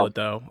tablet,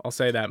 though. I'll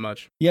say that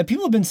much. Yeah,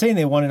 people have been saying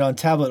they want it on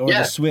tablet or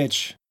the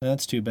Switch.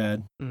 That's too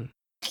bad.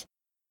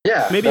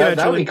 Yeah, maybe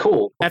that would be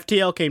cool.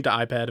 FTL came to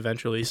iPad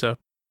eventually, so.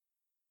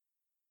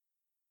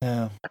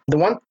 Yeah. The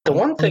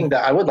one thing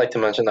that I would like to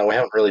mention that we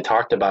haven't really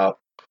talked about,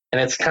 and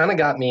it's kind of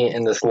got me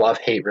in this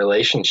love-hate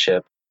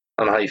relationship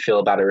on how you feel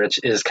about it, Rich,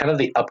 is kind of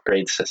the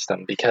upgrade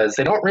system, because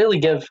they don't really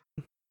give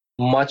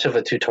much of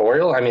a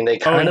tutorial. I mean, they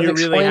kind of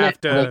explain it,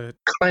 but they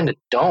kind of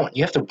don't.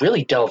 You have to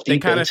really delve deep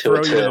into it. They kind of throw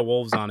you to the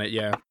wolves on it,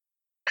 yeah.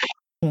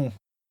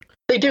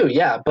 They do,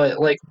 yeah, but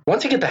like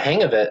once you get the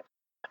hang of it,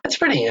 it's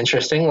pretty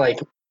interesting. Like,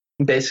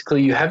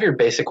 basically, you have your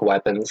basic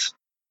weapons,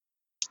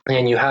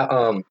 and you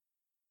have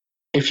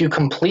if you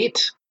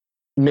complete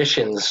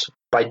missions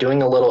by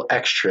doing a little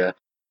extra,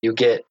 you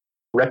get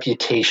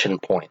reputation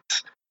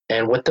points.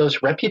 And with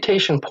those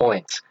reputation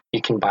points,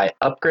 you can buy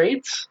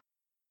upgrades,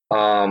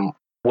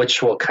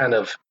 which will kind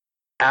of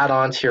add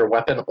on to your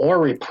weapon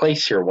or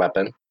replace your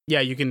weapon.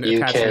 Yeah, you can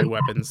attach new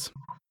weapons.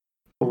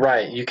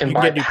 Right. You can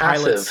buy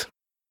passive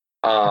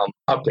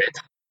upgrades.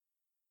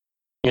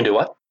 You can do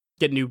what?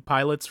 Get new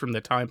pilots from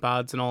the time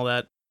pods and all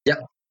that.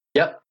 Yep.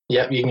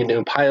 You can get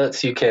new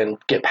pilots. You can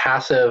get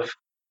passive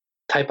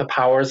type of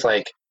powers,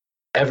 like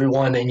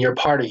everyone in your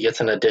party gets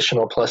an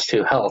additional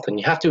 +2 health, and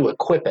you have to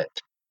equip it.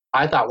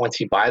 I thought once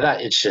you buy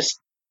that, it's just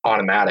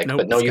automatic,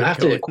 but no, you have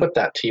to equip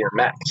that to your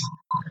mechs.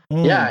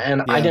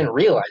 I didn't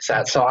realize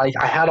that. So I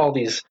had all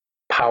these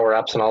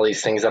power-ups and all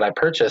these things that I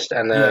purchased,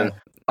 and then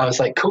I was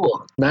like,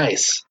 cool,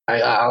 nice.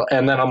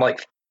 And then I'm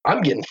like,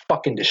 I'm getting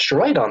fucking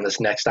destroyed on this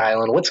next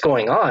island. What's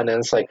going on? And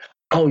it's like,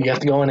 oh, you have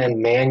to go in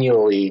and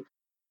manually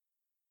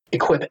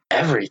equip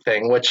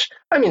everything, which,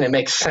 I mean, it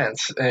makes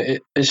sense.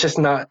 It's just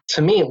not,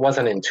 to me, it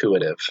wasn't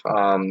intuitive.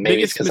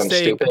 Maybe it's because I'm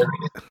stupid.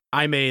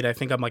 I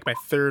think on like my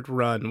third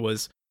run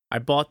was I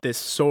bought this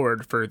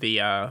sword for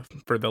the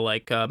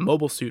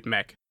mobile suit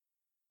mech,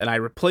 and I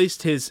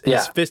replaced his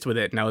fist with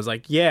it, and I was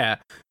like,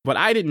 what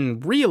I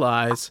didn't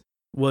realize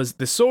was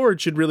the sword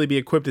should really be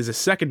equipped as a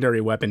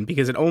secondary weapon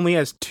because it only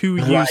has 2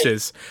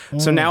 uses.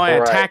 So now I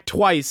attacked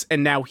twice,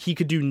 and now he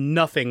could do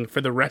nothing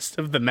for the rest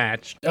of the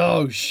match.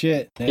 Oh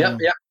shit! Yep.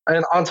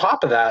 And on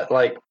top of that,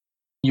 like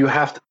you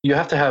have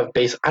to have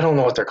base. I don't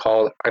know what they're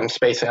called. I'm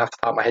spacing off the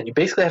top of my head. You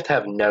basically have to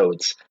have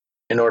nodes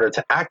in order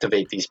to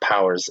activate these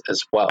powers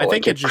as well. I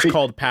think it's just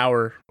called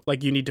power.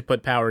 Like you need to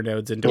put power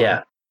nodes into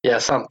it. Yeah,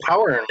 some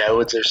power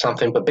nodes or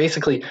something. But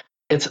basically,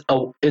 it's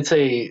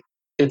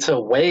it's a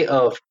way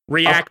of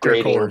reactor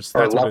upgrading cores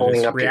or that's what it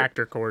leveling is. up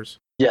reactor cores.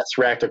 Yes,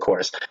 reactor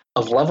cores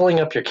of leveling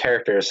up your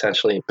character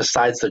essentially.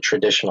 Besides the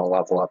traditional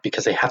level up,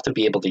 because they have to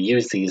be able to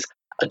use these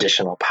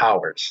additional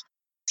powers.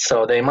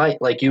 So they might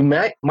you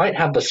might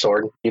have the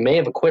sword, you may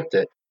have equipped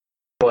it,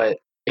 but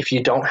if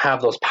you don't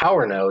have those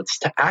power nodes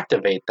to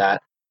activate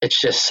that, it's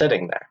just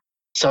sitting there.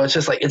 So it's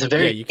just it's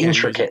very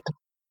intricate.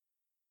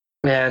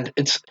 And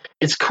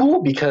it's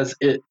cool because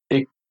it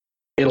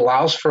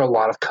allows for a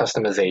lot of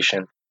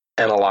customization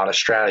and a lot of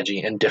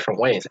strategy in different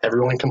ways.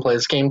 Everyone can play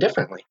this game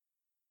differently.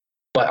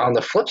 But on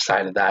the flip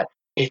side of that,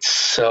 it's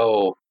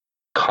so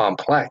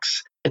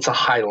complex. It's a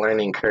high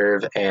learning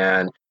curve,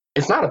 and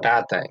it's not a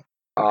bad thing.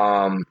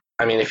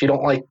 I mean, if you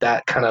don't like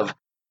that kind of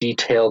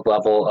detailed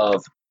level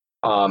of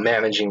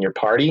managing your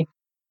party,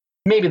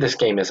 maybe this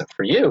game isn't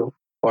for you,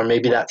 or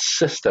maybe that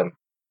system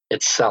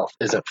itself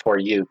isn't for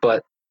you.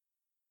 But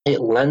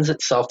it lends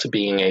itself to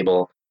being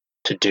able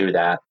to do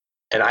that.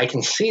 And I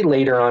can see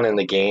later on in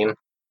the game,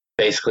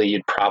 basically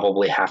you'd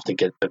probably have to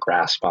get the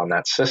grasp on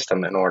that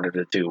system in order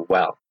to do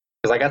well.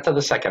 Because I got to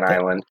the second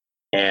island,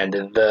 and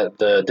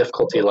the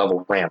difficulty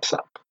level ramps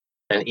up.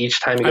 And each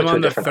time you go to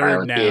a different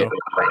island, it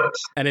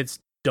ramps. And it's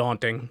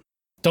daunting.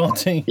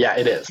 Daunting? Yeah,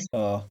 it is.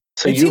 So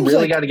you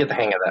really got to get the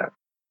hang of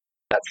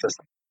that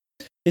system.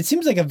 It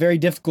seems like a very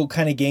difficult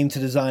kind of game to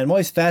design. I'm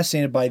always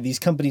fascinated by these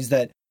companies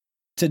that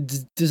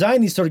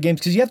design these sort of games,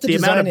 because you have to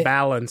design the amount of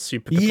balance you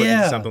put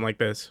into something like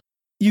this.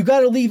 You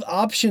got to leave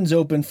options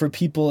open for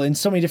people in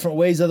so many different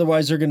ways,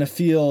 otherwise they're going to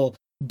feel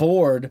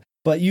bored.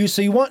 But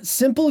you want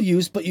simple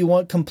use, but you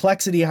want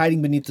complexity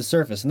hiding beneath the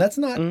surface, and that's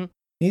not an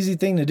easy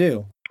thing to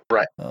do.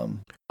 Right.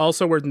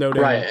 Also worth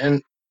noting,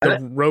 and the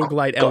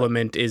roguelite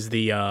element is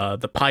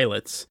the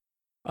pilots.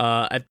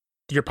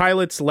 Your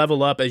pilots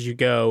level up as you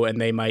go, and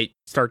they might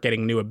start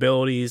getting new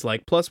abilities,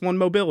 like +1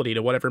 mobility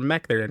to whatever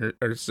mech they're in,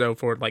 or so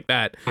forth, like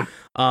that.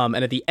 And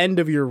at the end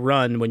of your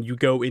run, when you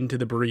go into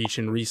the breach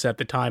and reset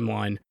the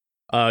timeline,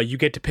 you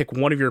get to pick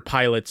one of your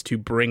pilots to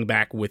bring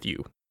back with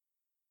you.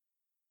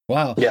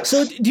 Wow. Yes.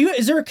 So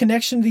is there a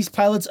connection to these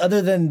pilots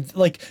other than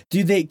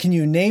can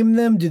you name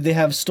them? Do they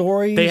have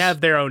stories? They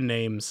have their own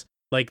names.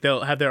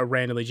 They'll have their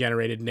randomly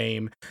generated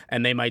name,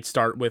 and they might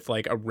start with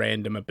a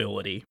random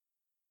ability.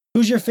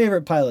 Who's your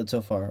favorite pilot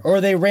so far? Or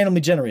are they randomly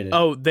generated?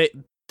 Oh,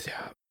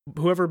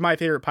 whoever my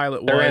favorite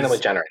pilot They're randomly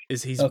generated.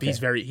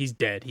 He's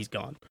dead. He's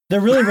gone. They're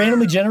really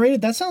randomly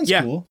generated? That sounds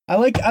cool. I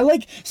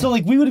like so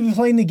we would be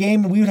playing the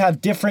game and we would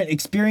have different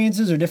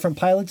experiences or different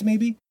pilots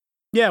maybe?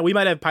 Yeah, we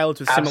might have pilots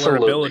with similar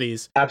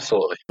abilities.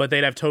 Absolutely. But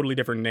they'd have totally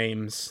different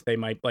names. They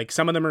might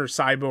some of them are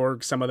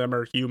cyborgs, some of them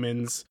are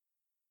humans.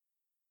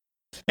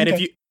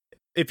 And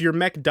if your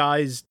mech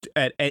dies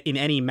in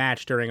any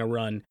match during a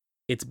run,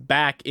 it's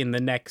back in the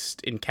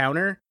next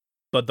encounter,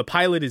 but the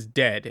pilot is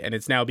dead, and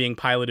it's now being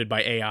piloted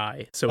by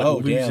AI, so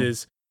it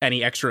loses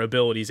any extra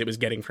abilities it was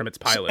getting from its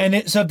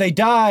pilot. So if they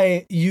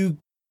die, you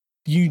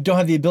don't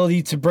have the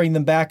ability to bring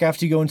them back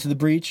after you go into the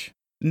breach?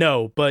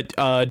 No, but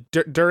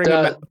during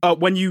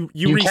when you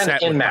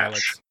reset with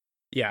pilots.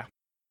 Yeah.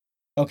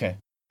 Okay.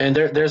 And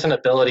there's an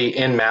ability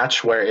in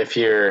match where if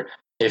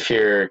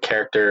your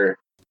character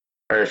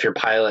or if your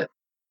pilot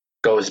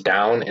goes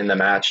down in the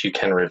match, you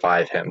can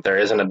revive him. There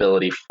is an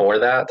ability for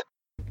that.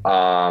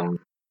 I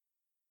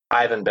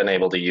haven't been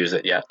able to use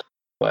it yet,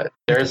 but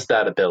there's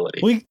that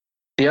ability.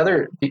 The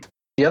other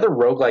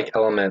roguelike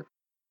element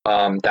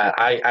that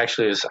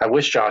I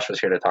wish Josh was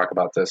here to talk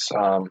about this,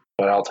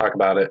 but I'll talk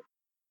about it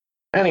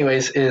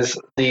anyways, is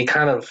the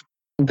kind of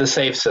the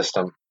save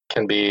system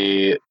can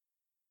be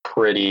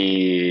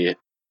pretty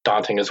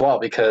daunting as well,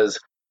 because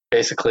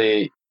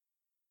basically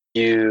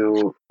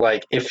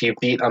if you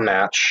beat a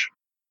match,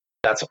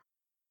 that's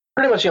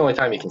pretty much the only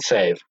time you can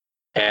save.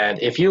 And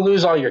if you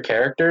lose all your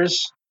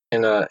characters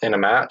in a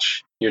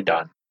match, you're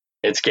done.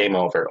 It's game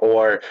over.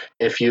 Or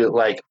if you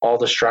all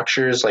the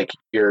structures,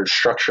 your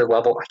structure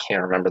level, I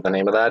can't remember the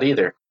name of that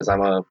either because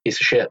I'm a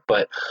piece of shit.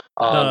 But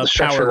the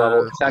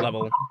structure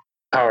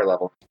power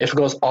level, if it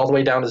goes all the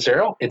way down to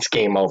 0, it's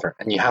game over,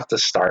 and you have to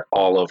start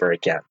all over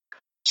again.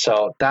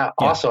 So that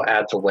also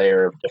adds a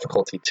layer of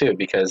difficulty too,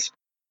 because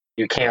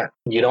you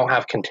don't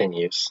have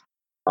continues.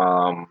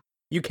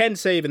 You can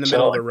save in the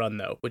middle of the run,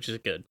 though, which is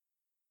good.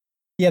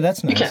 Yeah,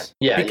 that's nice. You can.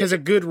 Yeah, because a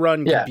good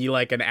run could be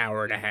an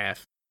hour and a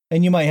half.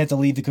 And you might have to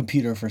leave the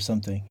computer for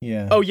something.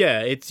 Yeah. Oh,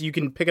 yeah. You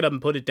can pick it up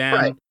and put it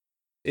down.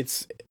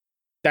 Right.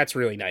 That's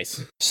really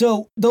nice.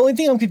 So the only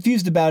thing I'm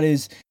confused about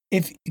is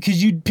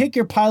because you'd pick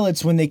your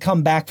pilots when they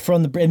come back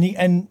from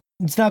and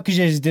it's not because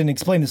you just didn't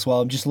explain this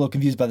well. I'm just a little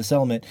confused by this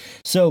element.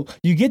 So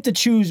you get to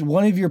choose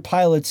one of your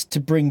pilots to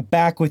bring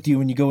back with you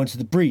when you go into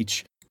the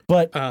breach.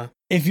 But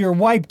if you're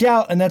wiped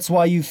out and that's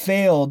why you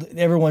failed,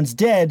 everyone's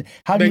dead.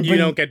 You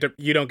don't get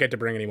to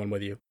bring anyone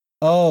with you.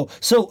 Oh,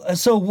 so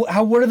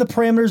what are the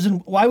parameters,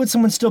 and why would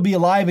someone still be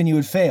alive and you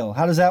would fail?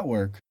 How does that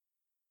work?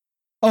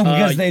 Oh,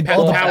 because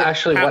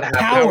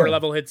power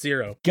level hits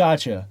 0.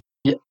 Gotcha.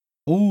 Yeah.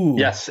 Ooh.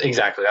 Yes,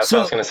 exactly. That's what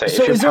I was going to say. If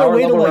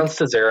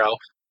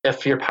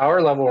your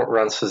power level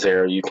runs to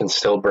 0, you can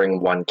still bring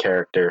one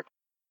character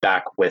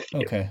back with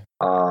you. Okay.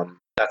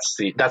 That's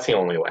the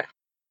only way.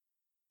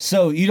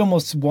 So you'd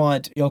almost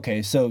want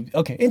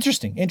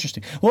interesting.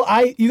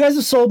 Well, you guys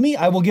have sold me.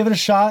 I will give it a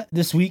shot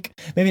this week.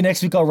 Maybe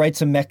next week I'll write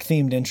some mech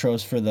themed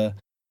intros for the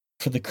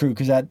crew,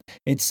 because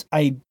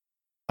I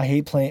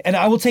hate playing, and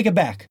I will take it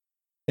back.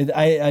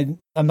 I'm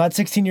not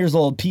 16 years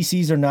old.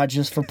 PCs are not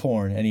just for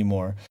porn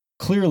anymore.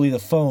 Clearly, the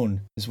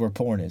phone is where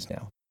porn is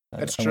now.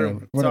 That's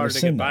true. It's hard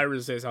to get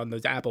viruses on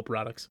those Apple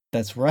products.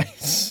 That's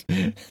right.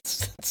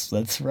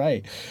 that's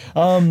right.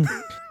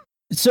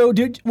 So,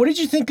 what did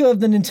you think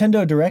of the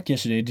Nintendo Direct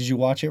yesterday? Did you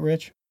watch it,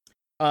 Rich?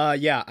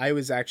 Yeah, I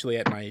was actually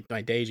at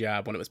my day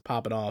job when it was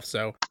popping off.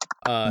 So,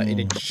 it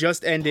had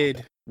just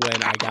ended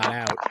when I got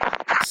out.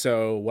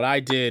 So what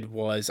I did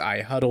was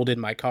I huddled in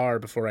my car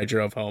before I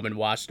drove home and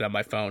watched it on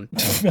my phone.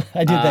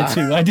 I did that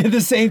too. I did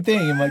the same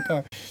thing in my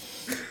car.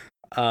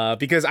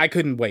 Because I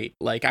couldn't wait.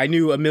 Like, I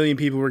knew a million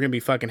people were going to be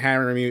fucking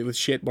hammering me with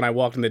shit when I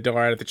walked in the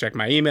door. I had to check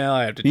my email.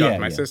 I had to talk to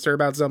my sister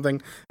about something.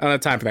 I don't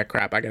have time for that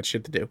crap. I got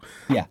shit to do.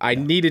 Yeah. I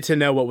needed to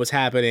know what was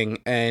happening.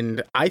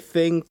 And I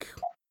think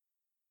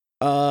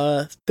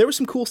there was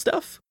some cool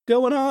stuff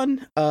going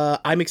on.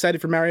 I'm excited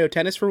for Mario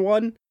Tennis for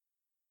one.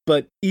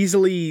 But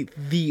easily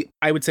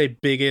I would say,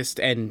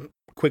 biggest and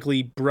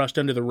quickly brushed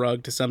under the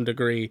rug to some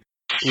degree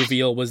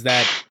reveal was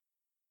that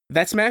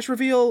Smash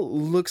reveal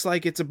looks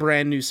like it's a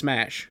brand new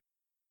Smash.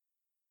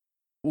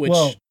 Which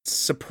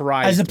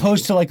surprised me. As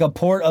opposed to like a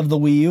port of the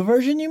Wii U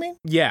version, you mean?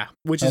 Yeah,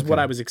 which is what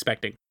I was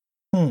expecting.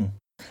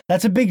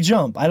 That's a big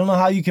jump. I don't know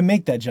how you can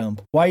make that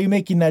jump. Why are you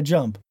making that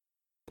jump?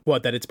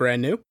 What, that it's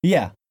brand new?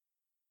 Yeah.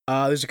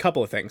 There's a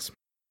couple of things.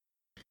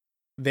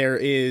 There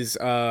is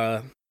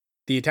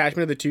the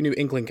attachment of the two new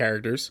Inkling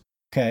characters.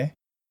 Okay.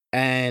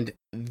 And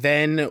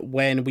then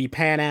when we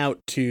pan out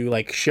to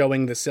like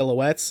showing the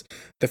silhouettes,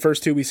 the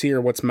first two we see are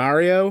what's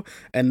Mario,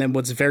 and then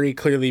what's very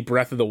clearly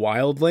Breath of the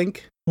Wild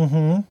Link.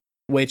 Mm-hmm.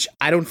 Which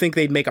I don't think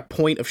they'd make a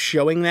point of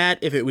showing that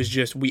if it was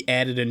just we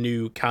added a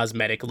new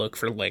cosmetic look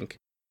for Link.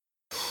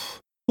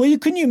 Well,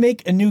 couldn't you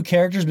make a new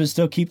characters but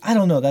still keep... I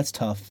don't know, that's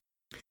tough.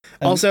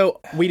 Also,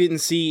 we didn't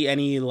see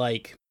any,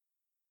 like...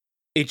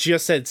 It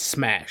just said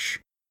Smash.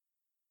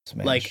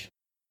 Like...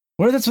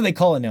 Well, that's what they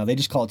call it now. They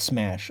just call it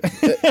Smash.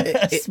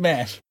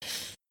 Smash.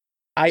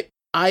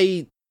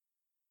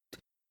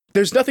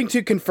 There's nothing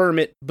to confirm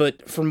it,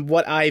 but from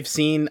what I've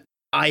seen,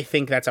 I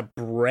think that's a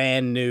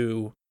brand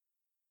new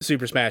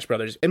Super Smash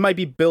Brothers. It might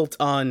be built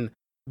on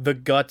the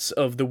guts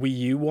of the Wii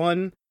U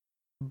one,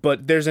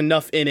 but there's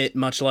enough in it,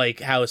 much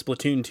like how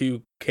Splatoon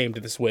 2 came to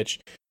the Switch.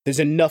 There's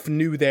enough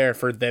new there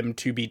for them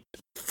to be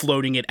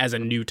floating it as a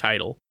new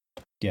title.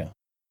 Yeah.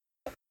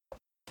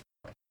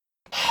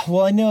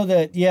 Well, I know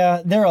that,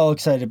 they're all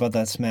excited about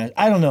that Smash.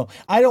 I don't know.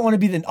 I don't want to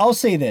be I'll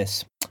say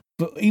this,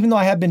 but even though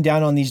I have been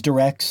down on these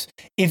directs,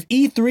 if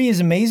E3 is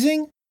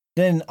amazing,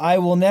 then I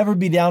will never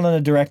be down on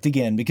a direct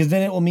again, because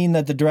then it will mean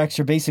that the directs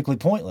are basically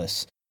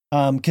pointless.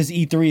 Because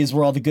E3 is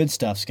where all the good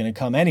stuff's going to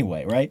come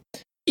anyway, right?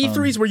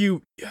 E3 is where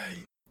you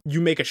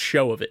make a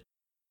show of it.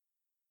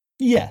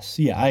 Yes,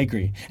 I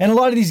agree. And a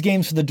lot of these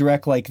games for the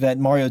direct, like that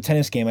Mario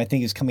Tennis game, I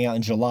think is coming out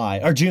in July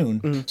or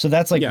June. Mm-hmm. So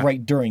that's like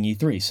right during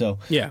E3. So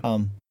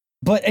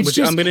but it's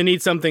I'm going to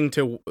need something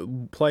to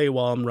play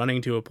while I'm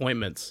running to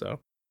appointments. So.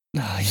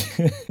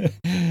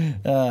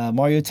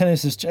 Mario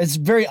Tennis it's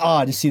very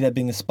odd to see that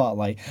being the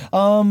spotlight.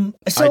 I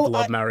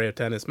love Mario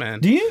Tennis,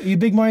 man. Do you? You a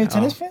big Mario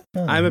Tennis fan?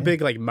 I'm a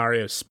big like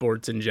Mario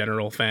sports in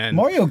general fan.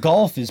 Mario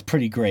Golf is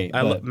pretty great.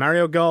 I love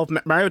Mario Golf.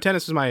 Mario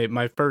Tennis was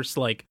my first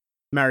like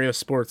Mario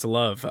sports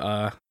love.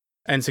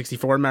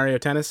 N64 Mario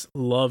Tennis,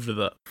 loved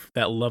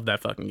that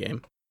fucking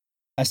game.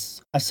 I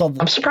saw.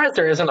 I'm surprised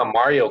there isn't a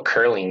Mario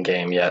curling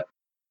game yet.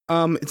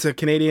 It's a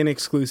Canadian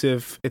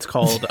exclusive. It's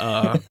called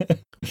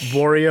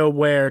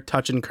WarioWare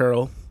Touch and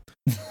Curl.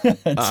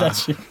 That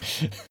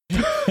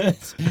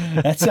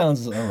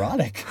sounds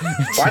erotic.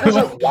 Why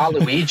doesn't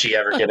Waluigi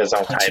ever get his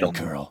own title?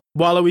 Curl.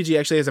 Waluigi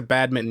actually has a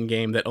badminton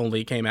game that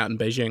only came out in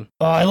Beijing.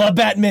 Oh, I love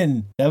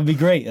badminton. That would be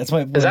great. That's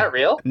why. Is that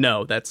real?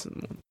 No, that's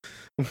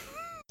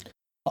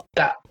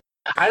that.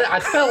 I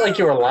felt like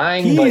you were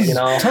lying, but you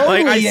know,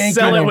 totally like I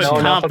sell it with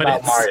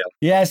confidence.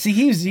 Yeah, see,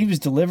 he was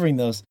delivering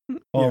those.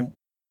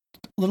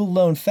 Little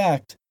known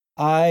fact: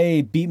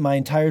 I beat my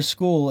entire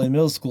school in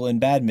middle school in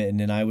badminton,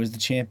 and I was the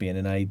champion.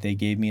 And they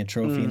gave me a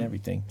trophy and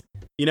everything.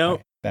 You know,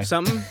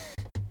 something.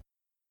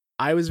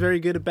 I was very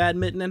good at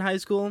badminton in high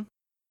school,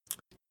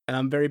 and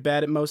I'm very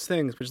bad at most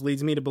things, which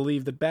leads me to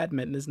believe that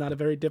badminton is not a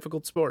very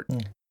difficult sport.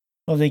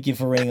 Well, thank you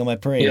for raining on my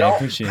parade. I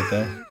appreciate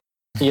that.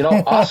 You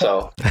know,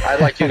 also, I'd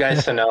like you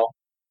guys to know,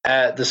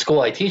 at the school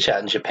I teach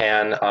at in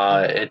Japan,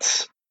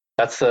 that's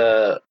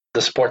the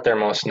sport they're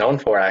most known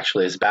for,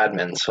 actually, is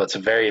badminton. So it's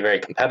very,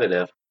 very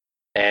competitive.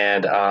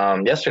 And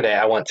yesterday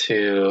I went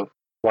to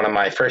one of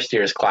my first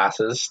year's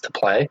classes to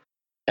play,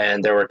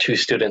 and there were two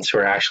students who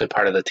were actually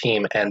part of the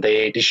team, and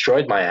they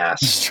destroyed my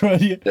ass.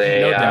 Destroyed you?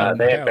 They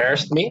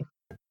embarrassed me.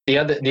 The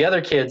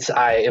other kids,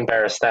 I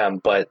embarrassed them,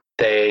 but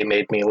they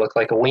made me look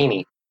like a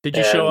weenie. Did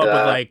you show up with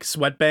like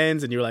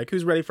sweatbands and you were like,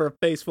 "Who's ready for a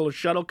face full of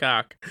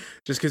shuttlecock?"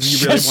 Just because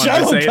you really wanted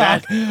to say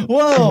that.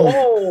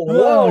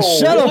 Whoa,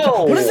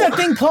 shuttlecock. What is that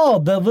thing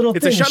called? The little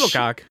it's thing. It's a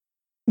shuttlecock.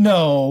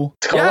 No.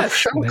 It's called a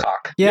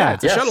shuttlecock. Yeah,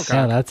 it's a shuttlecock.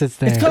 Yeah, that's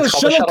its name. It's called a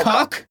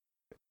shuttlecock?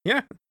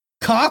 Yeah.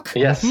 Cock?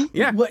 Yes. Mm-hmm.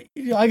 Yeah. What?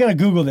 I gotta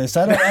Google this.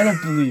 I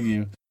don't believe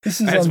you.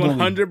 This is That's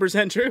unbelievable.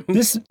 100% true.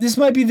 This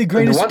might be the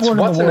greatest sport in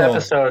the world. Once an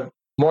episode,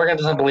 Morgan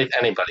doesn't believe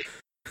anybody.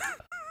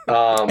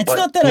 It's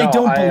not that I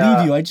don't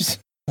believe you. I just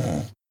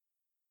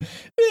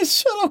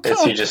it's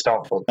shuttlecock. You just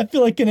don't. I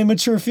feel like an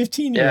immature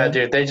 15-year-old. Yeah,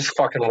 dude, they just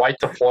fucking wipe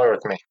the floor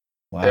with me.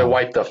 Wow. They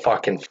wipe the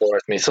fucking floor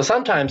with me. So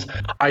sometimes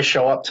I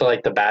show up to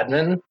like the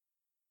badminton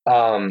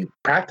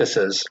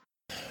practices,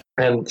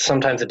 and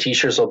sometimes the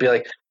teachers will be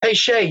like, "Hey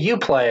Shay, you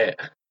play it,"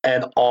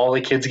 and all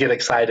the kids get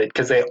excited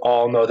because they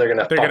all know they're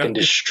gonna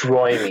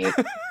destroy me.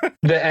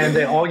 And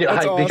they all get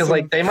hyped because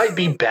like they might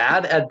be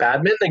bad at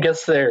badminton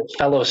against their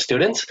fellow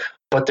students,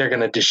 but they're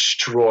gonna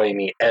destroy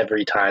me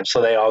every time.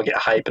 So they all get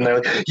hyped and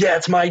they're like, "Yeah,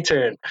 it's my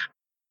turn."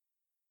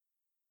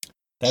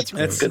 That's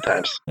great. Good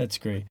times. That's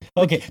great.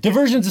 Okay,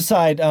 diversions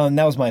aside,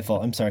 that was my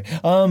fault. I'm sorry.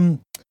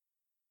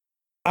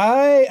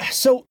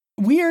 So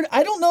weird.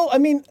 I don't know. I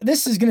mean,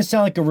 this is gonna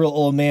sound like a real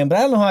old man, but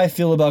I don't know how I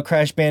feel about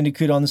Crash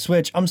Bandicoot on the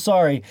Switch. I'm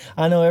sorry.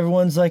 I know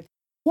everyone's like,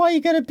 "Why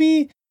you gotta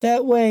be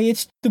that way?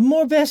 It's the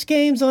more best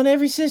games on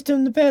every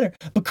system, the better."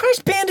 But Crash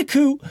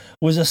Bandicoot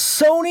was a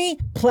Sony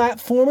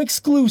platform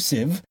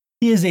exclusive.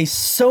 He is a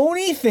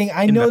Sony thing.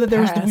 I know that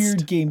there was the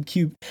weird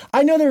GameCube.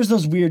 I know there was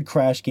those weird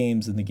Crash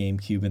games in the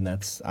GameCube, and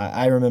that's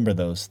I remember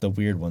those, the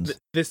weird ones.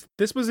 This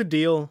was a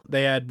deal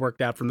they had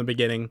worked out from the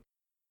beginning.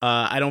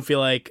 I don't feel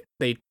like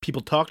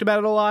people talked about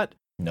it a lot.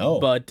 No,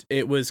 but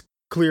it was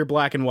clear,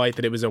 black and white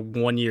that it was a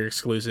 1-year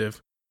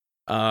exclusive,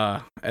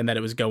 and that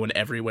it was going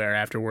everywhere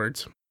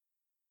afterwards.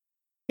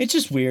 It's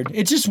just weird.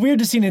 It's just weird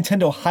to see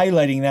Nintendo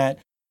highlighting that.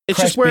 It's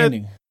Crash just where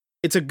Bandicoot.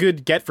 It's a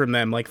good get from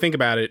them. Like, think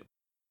about it.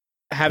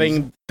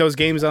 Having those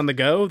games on the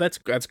go, that's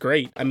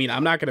great. I mean,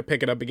 I'm not going to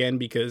pick it up again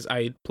because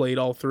I played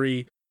all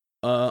 3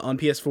 on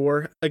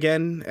PS4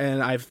 again,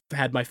 and I've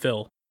had my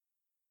fill.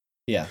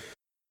 Yeah.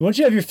 Once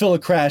you have your fill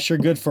of Crash, you're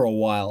good for a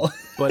while.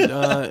 But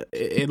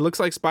it looks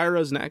like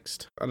Spyro's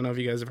next. I don't know if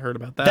you guys have heard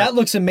about that. That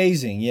looks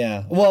amazing,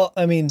 yeah. Well,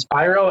 I mean...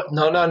 Spyro?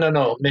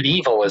 No.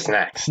 Medieval is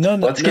next. No.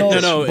 It looks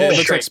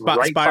like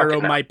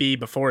Spyro might be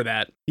before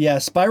that. Yeah,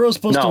 Spyro's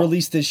supposed to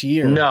release this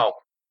year. No.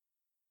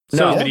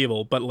 So is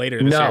Medieval, but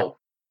later this year.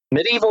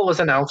 Medieval was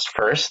announced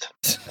first.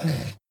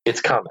 It's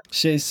coming.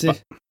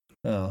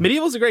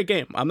 Medieval's a great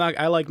game.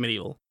 I like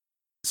Medieval.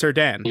 Sir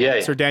Dan. Yeah.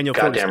 Sir Daniel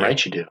Goddamn Fortescue.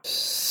 right you do.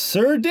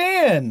 Sir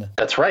Dan.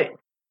 That's right.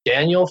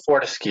 Daniel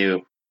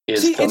Fortescue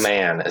is the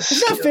man.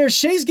 It's not fair.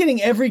 Shay's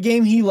getting every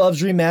game he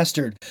loves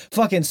remastered.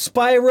 Fucking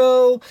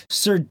Spyro,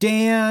 Sir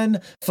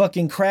Dan,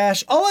 fucking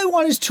Crash. All I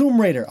want is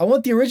Tomb Raider. I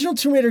want the original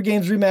Tomb Raider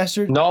games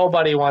remastered.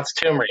 Nobody wants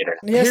Tomb Raider.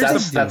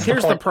 Yes,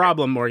 here's the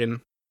problem,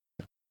 Morgan.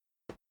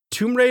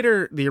 Tomb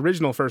Raider, the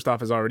original, first off,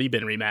 has already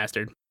been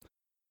remastered.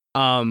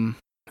 And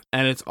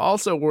it's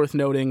also worth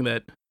noting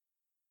that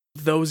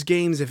those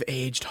games have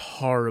aged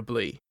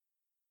horribly.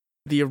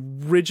 The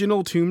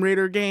original Tomb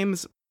Raider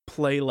games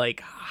play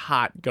like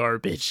hot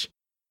garbage.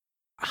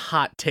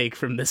 Hot take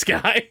from this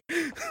guy.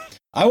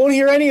 I won't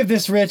hear any of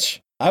this,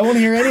 Rich. I won't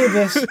hear any of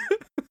this.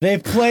 They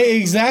play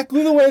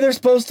exactly the way they're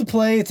supposed to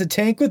play. It's a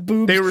tank with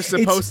boobs. They were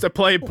supposed to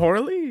play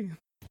poorly?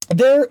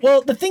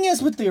 Well, the thing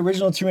is with the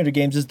original Tomb Raider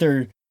games is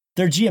they're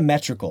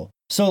geometrical.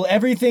 So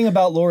everything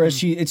about Laura,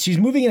 she's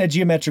moving in a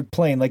geometric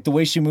plane, like the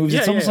way she moves.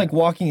 It's almost like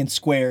walking in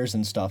squares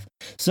and stuff.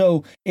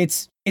 So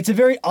it's a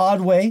very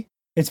odd way.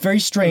 It's very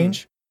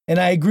strange. And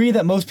I agree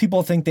that most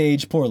people think they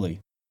age poorly.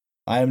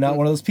 I am not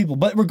one of those people.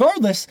 But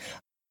regardless,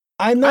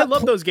 I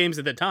love those games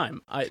at the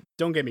time.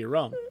 Don't get me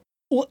wrong.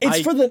 Well,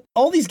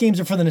 all these games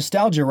are for the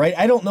nostalgia, right?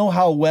 I don't know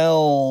how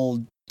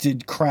well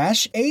did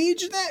Crash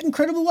age that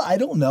incredibly well. I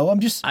don't know.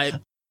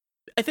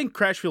 I think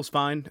Crash feels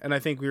fine, and I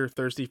think we were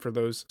thirsty for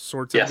those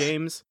sorts of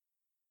games.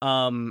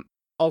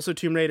 Also,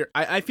 Tomb Raider.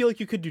 I feel like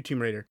you could do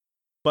Tomb Raider,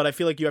 but I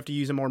feel like you have to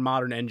use a more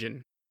modern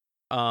engine.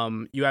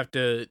 You have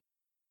to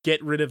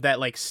get rid of that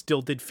like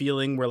stilted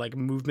feeling where like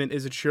movement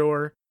is a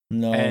chore.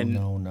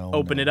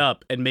 Open it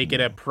up and make it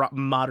a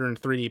modern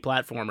 3D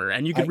platformer,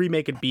 and you could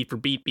remake it beat for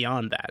beat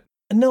beyond that.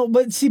 No,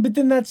 but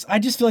then I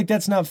just feel like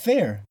that's not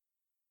fair.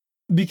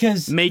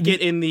 Because make it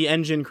in the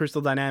engine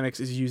Crystal Dynamics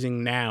is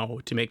using now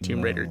to make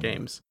Tomb Raider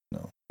games.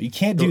 No, you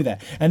can't do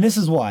that, and this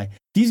is why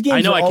these games.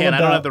 I know are I all can.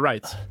 About, I don't have the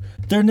rights.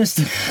 They're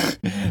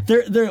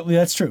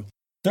that's true.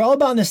 They're all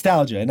about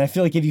nostalgia, and I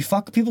feel like if you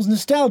fuck people's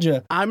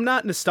nostalgia, I'm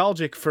not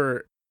nostalgic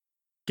for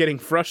getting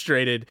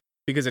frustrated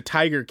because a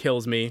tiger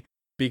kills me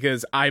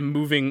because I'm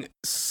moving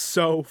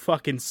so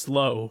fucking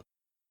slow.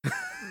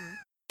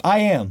 I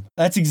am.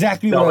 That's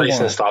exactly what I want.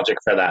 Nobody's nostalgic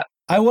for that.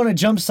 I want to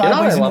jump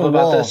sideways into a wall. What I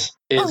love about this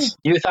is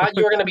you thought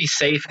you were going to be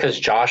safe because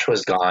Josh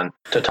was gone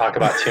to talk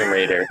about Tomb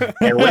Raider,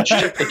 and Rich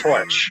took the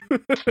torch.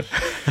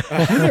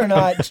 Believe it or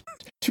not,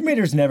 Tomb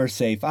Raider's never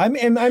safe. I'm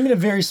in a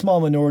very small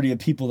minority of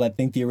people that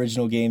think the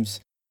original games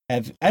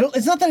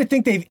It's not that I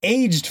think they've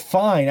aged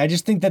fine. I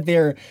just think that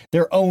they're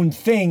their own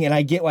thing, and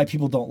I get why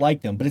people don't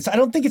like them. But I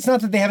don't think it's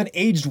not that they haven't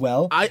aged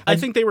well. I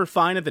think they were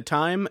fine at the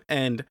time,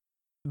 and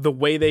the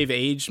way they've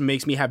aged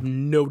makes me have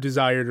no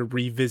desire to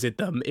revisit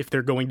them if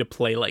they're going to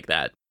play like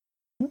that.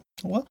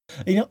 Well,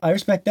 I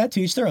respect that.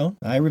 To each their own.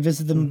 I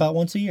revisit them about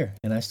once a year,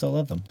 and I still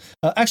love them.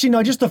 Actually,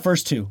 no, just the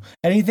first two.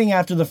 Anything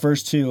after the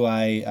first two,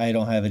 I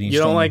don't have any. You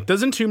don't like?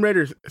 Doesn't Tomb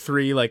Raider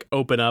 3 like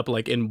open up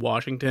like in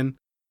Washington?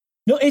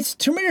 No, it's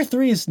Tomb Raider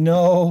 3 is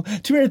no.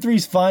 Tomb Raider 3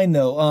 is fine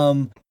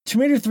though.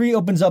 Tomb Raider 3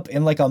 opens up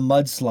in like a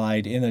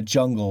mudslide in a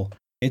jungle.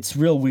 It's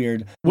real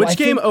weird. Which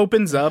game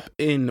opens up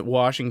in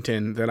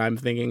Washington that I'm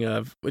thinking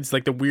of? It's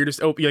like the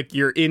weirdest. Like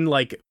you're in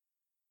like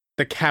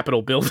the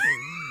Capitol building.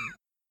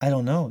 I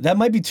don't know. That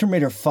might be Tomb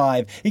Raider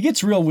 5. It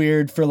gets real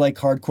weird for like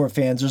hardcore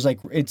fans. There's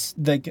it's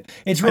real.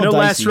 I know dicey.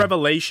 Last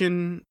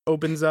Revelation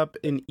opens up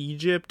in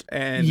Egypt,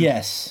 and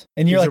yes,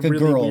 and you're like a really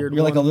girl.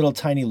 You're like a little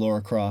tiny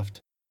Lara Croft.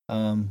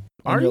 Are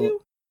you?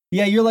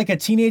 Yeah, you're like a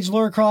teenage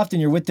Lara Croft,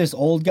 and you're with this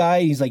old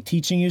guy. He's like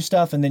teaching you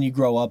stuff, and then you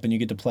grow up and you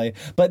get to play.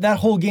 But that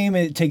whole game,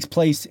 it takes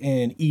place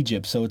in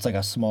Egypt, so it's like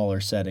a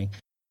smaller setting.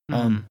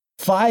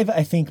 5,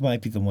 I think,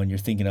 might be the one you're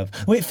thinking of.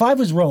 Wait, 5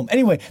 was Rome.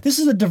 Anyway, this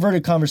is a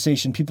diverted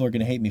conversation. People are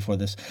going to hate me for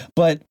this.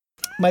 But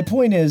my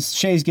point is,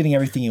 Shay's getting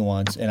everything he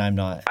wants, and I'm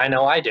not. I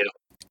know I do.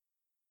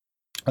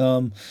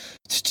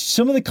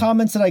 Some of the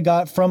comments that I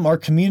got from our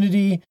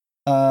community,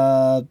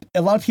 a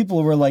lot of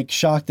people were like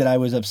shocked that I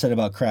was upset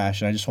about Crash,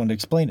 and I just wanted to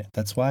explain it.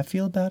 That's why I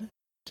feel about it.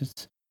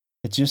 Just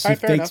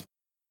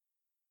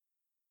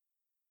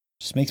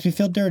makes me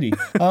feel dirty.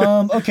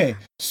 Okay,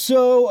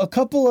 so a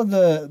couple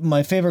of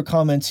my favorite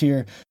comments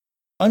here.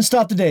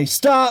 Unstop today.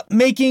 Stop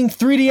making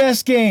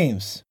 3DS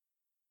games.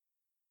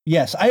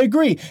 Yes, I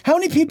agree. How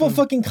many people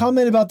fucking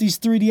comment about these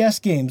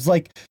 3DS games?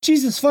 Like,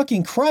 Jesus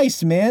fucking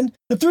Christ, man.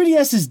 The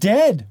 3DS is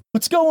dead.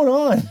 What's going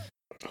on?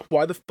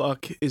 Why the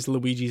fuck is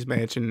Luigi's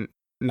Mansion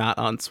not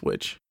on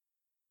Switch?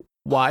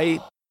 Why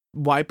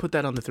put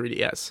that on the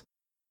 3DS?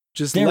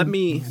 They're let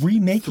me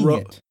remaking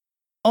it.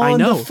 On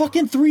the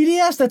fucking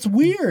 3DS? That's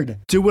weird.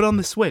 Do it on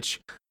the Switch.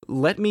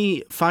 Let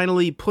me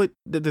finally put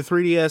the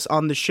 3DS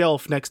on the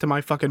shelf next to my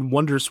fucking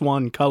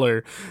WonderSwan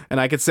color, and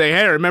I could say,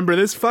 hey, remember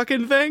this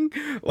fucking thing?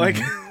 Like,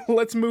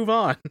 let's move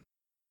on.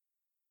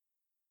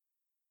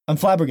 I'm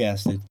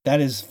flabbergasted.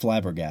 That is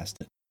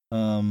flabbergasted.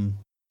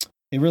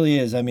 It really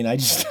is. I mean, I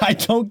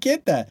don't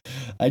get that.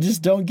 I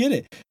just don't get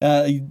it.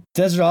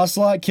 Desert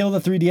Ocelot, kill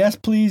the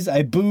 3DS, please.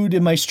 I booed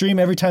in my stream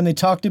every time they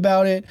talked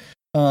about it.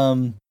 Me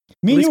and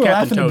you were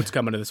Captain Toad's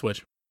coming to the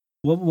Switch.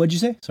 What'd you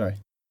say? Sorry.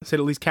 I said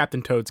at least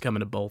Captain Toad's coming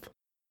to both.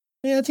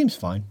 Yeah, that seems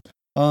fine.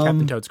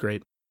 Captain Toad's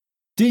great.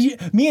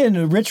 Me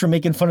and Rich were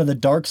making fun of the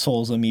Dark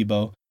Souls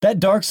amiibo. That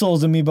Dark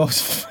Souls amiibo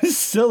is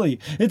silly.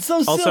 It's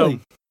so silly. Also,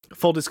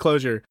 full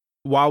disclosure,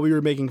 while we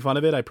were making fun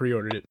of it, I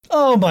pre-ordered it.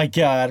 Oh my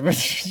God.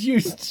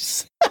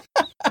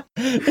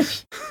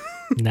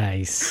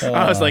 Nice.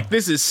 I was like,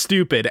 this is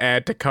stupid.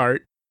 Add to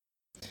cart.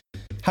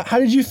 How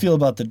did you feel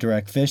about the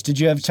Direct, Fish? Did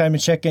you have time to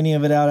check any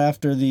of it out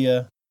after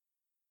the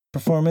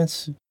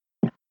performance?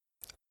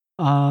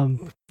 No,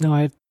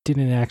 I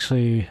didn't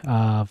actually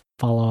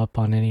follow up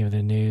on any of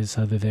the news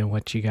other than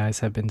what you guys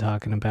have been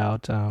talking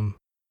about.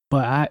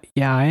 But I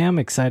am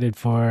excited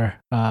for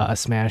a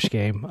Smash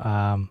game.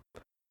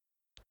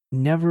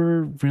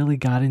 Never really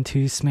got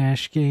into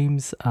Smash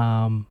games,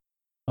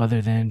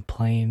 other than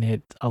playing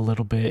it a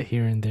little bit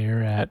here and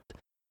there at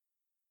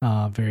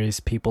various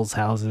people's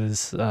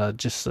houses,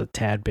 just a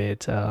tad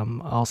bit.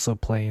 Also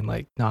playing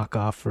like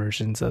knockoff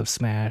versions of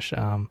Smash.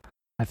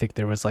 I think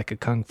there was like a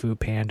Kung Fu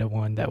Panda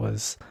one that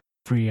was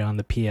free on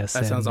the PSN.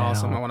 That sounds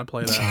awesome. I want to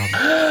play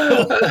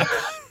that.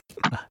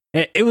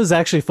 It was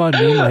actually fun.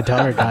 Me and my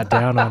daughter got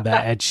down on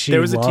that, and she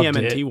there was loved a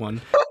TMNT it. one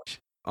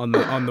on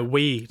the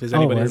Wii. Does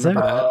anybody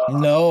remember that?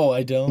 No,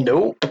 I don't.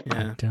 Nope.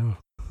 Yeah,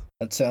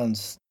 that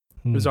sounds.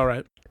 It was all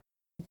right.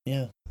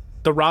 Yeah,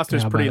 the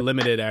roster's pretty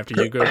limited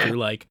after you go through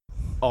like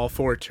all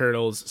 4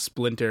 Turtles,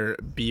 Splinter,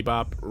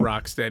 Bebop,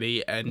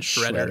 Rocksteady, and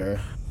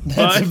Shredder.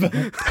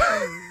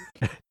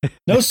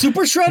 No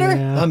Super Shredder?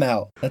 Yeah. I'm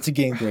out. That's a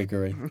game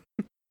breaker, right?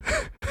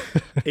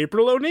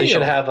 April O'Neil. They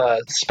should have a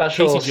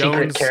special Casey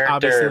secret Jones, character,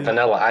 obviously.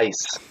 Vanilla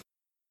Ice.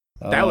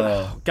 That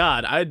would,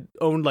 God, I'd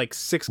own like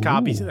 6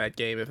 copies of that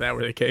game if that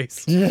were the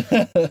case.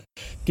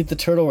 Get the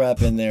turtle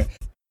rap in there.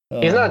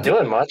 He's not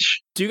doing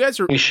much. Do you guys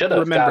We should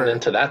have gotten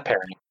into that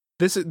pairing.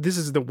 This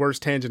is the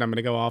worst tangent I'm going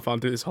to go off on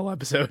through this whole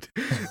episode.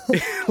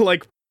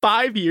 Like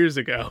 5 years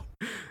ago,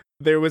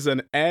 there was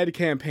an ad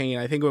campaign,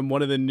 I think when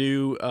one of the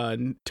new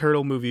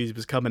Turtle movies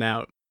was coming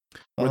out,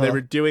 where they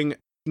were doing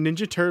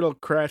Ninja Turtle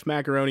Kraft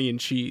Macaroni and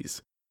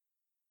Cheese.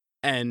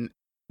 And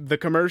the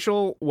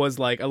commercial was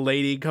like a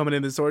lady coming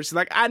in the store. She's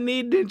like, I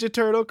need Ninja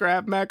Turtle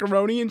Kraft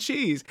Macaroni and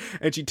Cheese.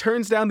 And she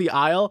turns down the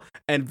aisle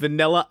and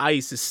Vanilla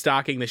Ice is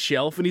stocking the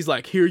shelf. And he's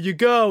like, here you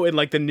go. And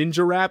like the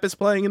ninja rap is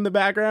playing in the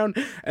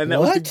background. And that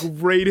was the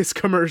greatest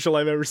commercial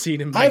I've ever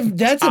seen in my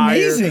that's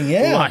amazing.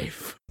 Yeah.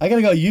 life. I got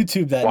to go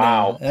YouTube that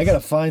now. I got to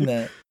find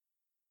that.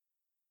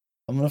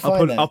 I'm gonna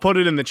find that. I'll put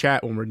it in the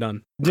chat when we're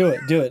done. Do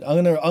it.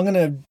 I'm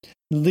gonna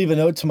leave a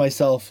note to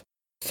myself.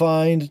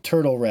 Find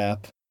turtle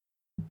wrap.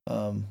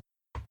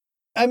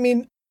 I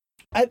mean,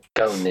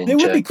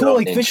 it would be cool.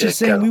 Like Fish is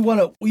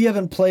saying, we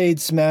haven't played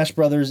Smash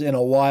Brothers in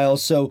a while,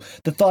 so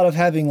the thought of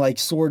having like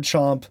Sword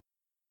Chomp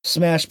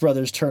Smash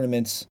Brothers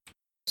tournaments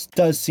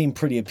does seem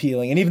pretty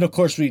appealing. And even of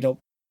course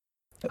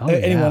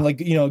anyone like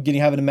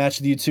having a match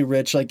with you too,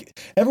 Rich. Like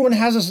everyone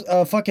has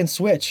a fucking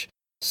Switch,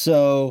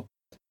 so.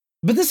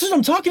 But this is what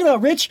I'm talking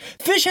about, Rich.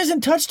 Fish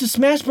hasn't touched a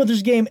Smash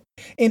Brothers game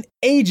in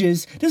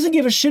ages, doesn't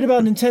give a shit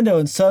about Nintendo,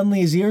 and suddenly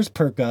his ears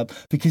perk up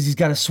because he's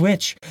got a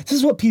Switch. This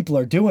is what people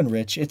are doing,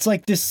 Rich. It's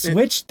like this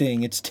Switch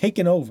thing. It's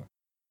taken over.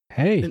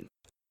 Hey,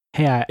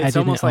 it's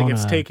almost like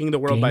it's taking the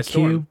world by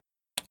storm.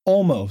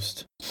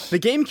 Almost. The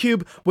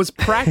GameCube was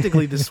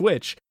practically the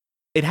Switch.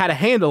 It had a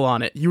handle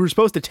on it. You were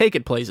supposed to take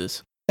it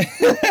places.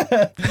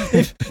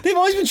 They've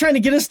always been trying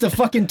to get us to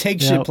fucking take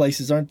shit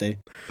places, aren't they?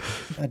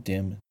 God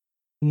damn it.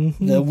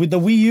 Mm-hmm. With the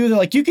Wii U, they're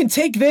like, you can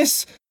take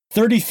this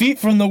 30 feet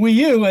from the Wii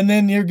U, and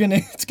then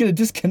it's gonna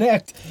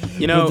disconnect.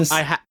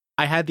 I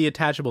had the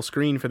attachable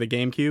screen for the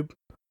GameCube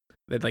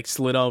that like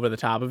slid over the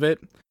top of it,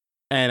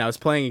 and I was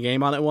playing a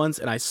game on it once,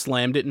 and I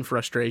slammed it in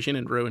frustration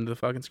and ruined the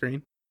fucking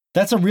screen.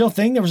 That's a real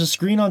thing? There was a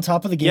screen on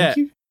top of the GameCube?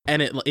 Yeah,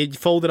 and it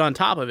folded on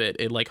top of it.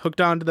 It like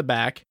hooked onto the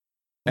back,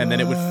 and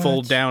then it would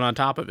fold down on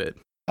top of it.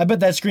 I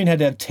bet that screen had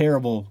to have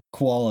terrible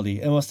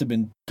quality. It must have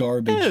been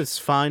garbage. Yeah, it's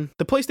fine.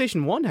 The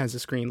PlayStation 1 has a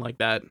screen like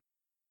that.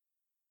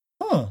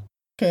 Huh.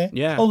 Okay.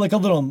 Yeah. Oh, like a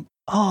little...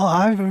 Oh,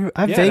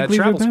 I vaguely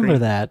remember screen.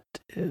 That.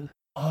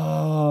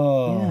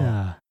 Oh.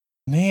 Yeah.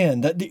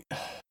 Man,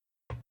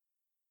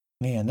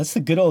 that's the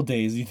good old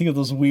days. You think of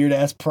those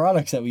weird-ass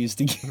products that we used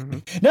to get. Mm-hmm.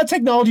 Now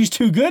technology's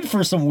too good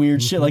for some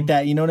weird shit like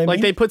that, you know what I mean?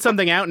 Like they put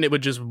something out and it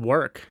would just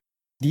work.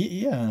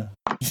 Yeah.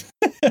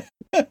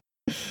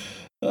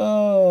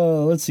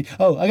 Oh, let's see.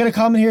 Oh, I got a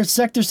comment here.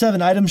 Sector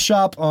 7 item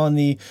shop on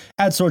the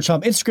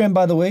 @SwordChomp Instagram,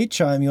 by the way.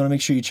 Chime, you want to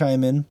make sure you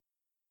chime in.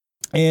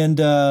 And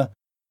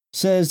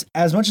says,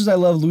 as much as I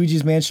love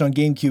Luigi's Mansion on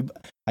GameCube,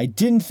 I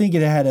didn't think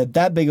it had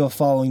that big of a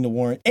following to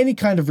warrant any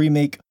kind of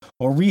remake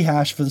or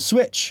rehash for the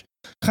Switch.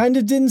 Kind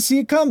of didn't see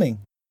it coming.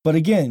 But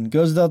again,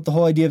 goes without the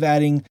whole idea of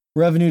adding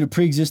revenue to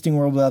pre-existing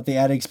world without the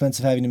added expense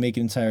of having to make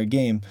an entire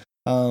game.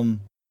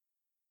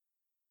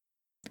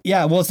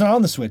 Yeah, well, it's not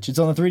on the Switch. It's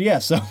on the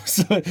 3DS.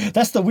 So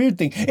that's the weird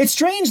thing. It's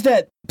strange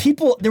that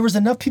there was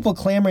enough people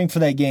clamoring for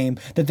that game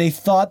that they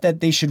thought that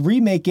they should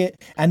remake it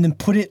and then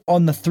put it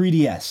on the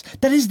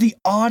 3DS. That is the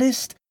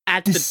oddest.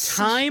 At the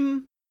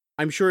time,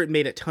 I'm sure it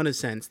made a ton of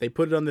sense. They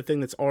put it on the thing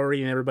that's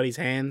already in everybody's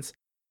hands,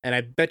 and I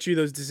bet you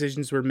those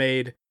decisions were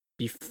made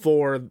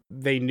before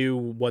they knew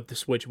what the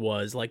Switch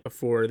was, like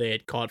before they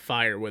had caught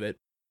fire with it.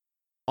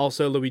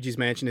 Also, Luigi's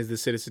Mansion is the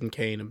Citizen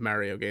Kane of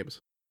Mario games.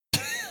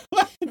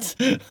 What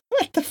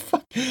the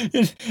fuck?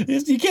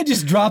 You can't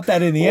just drop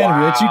that in the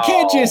end, Rich. You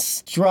can't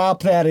just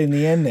drop that in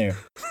the end there.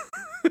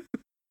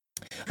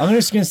 I'm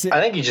just going to say...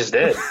 I think you just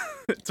did.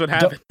 That's what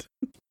happened.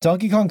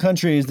 Donkey Kong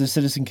Country is the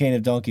Citizen Kane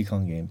of Donkey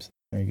Kong games.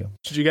 There you go.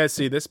 Did you guys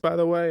see this, by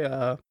the way?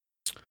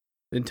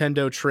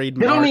 Nintendo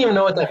trademarked... You don't even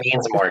know what that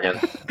means, Morgan.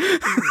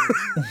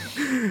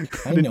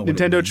 I know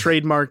Nintendo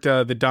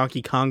trademarked the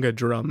Donkey Konga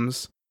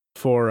drums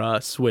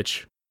for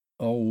Switch.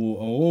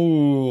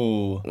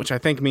 Oh. Which I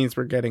think means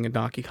we're getting a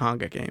Donkey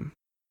Konga game,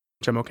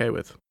 which I'm okay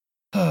with.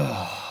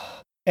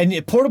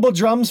 And portable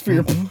drums for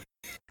your...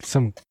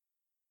 Some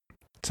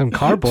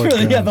cardboard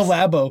drums. Yeah, the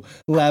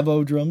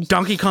Labo drums.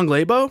 Donkey Kong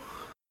Labo?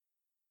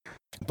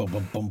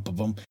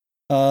 Boom.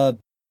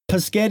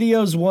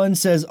 Pescadios 1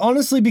 says,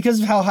 honestly,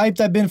 because of how hyped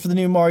I've been for the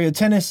new Mario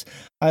Tennis,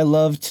 I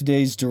love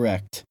today's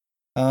Direct.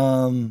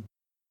 I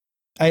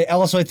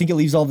think it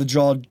leaves all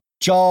the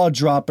jaw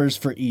droppers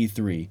for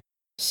E3.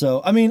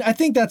 So, I mean, I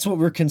think that's what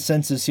we're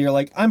consensus here.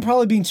 Like, I'm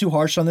probably being too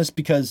harsh on this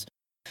because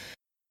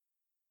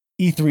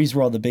E3's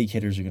where all the big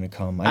hitters are going to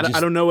come. I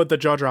don't know what the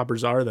jaw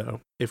droppers are, though,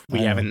 if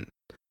we haven't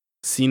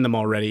seen them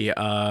already.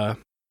 Well,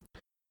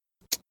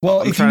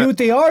 if you knew what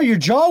they are, your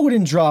jaw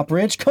wouldn't drop,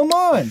 Rich. Come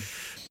on.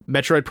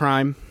 Metroid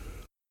Prime.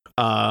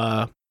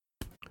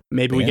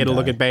 Maybe we get a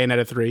look at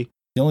Bayonetta 3.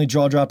 The only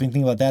jaw-dropping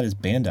thing about that is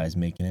Bandai's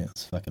making it.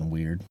 It's fucking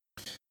weird.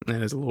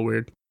 That is a little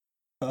weird.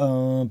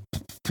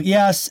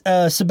 Yes,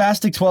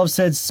 Sebastic12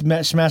 said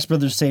Smash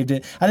Brothers saved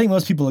it. I think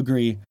most people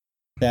agree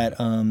that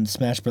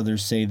Smash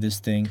Brothers saved this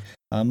thing.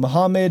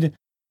 Mohammed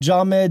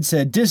Jamed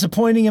said,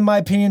 disappointing in my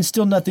opinion,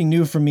 still nothing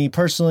new for me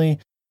personally.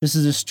 This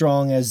is as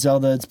strong as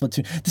Zelda and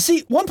Splatoon.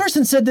 See, one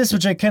person said this,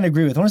 which I kind of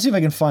agree with. I want to see if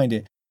I can find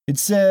it. It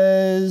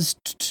says,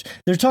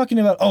 they're talking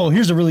about,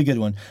 here's a really good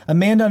one.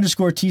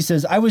 Amanda_T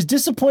says, I was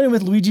disappointed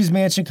with Luigi's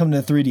Mansion coming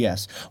to the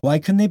 3DS. Why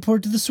couldn't they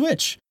port it to the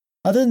Switch?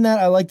 Other than that,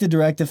 I like the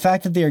Direct. The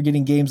fact that they are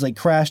getting games like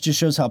Crash just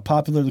shows how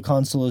popular the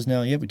console is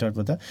now. Yeah, we talked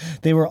about that.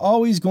 They were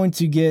always going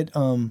to get,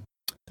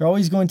 they're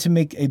always going to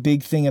make a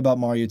big thing about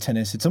Mario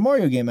Tennis. It's a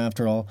Mario game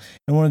after all,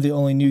 and one of the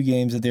only new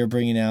games that they're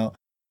bringing out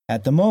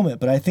at the moment,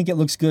 but I think it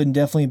looks good and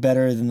definitely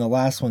better than the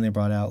last one they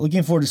brought out.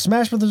 Looking forward to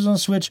Smash Brothers on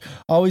Switch.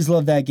 Always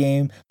love that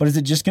game, but is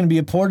it just going to be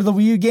a port of the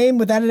Wii U game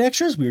with added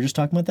extras? We were just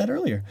talking about that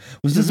earlier.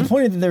 Was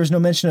disappointed that there was no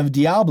mention of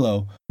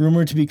Diablo,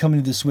 rumored to be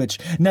coming to the Switch.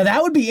 Now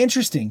that would be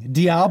interesting.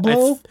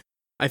 Diablo?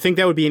 I think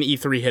that would be an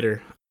E3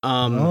 hitter.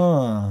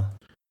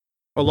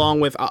 Along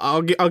with,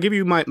 I'll give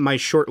you my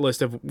short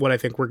list of what I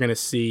think we're going to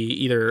see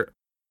either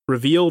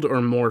revealed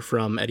or more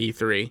from at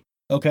E3.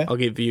 Okay. I'll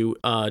give you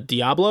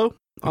Diablo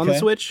on the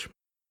Switch.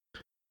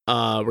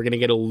 We're going to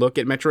get a look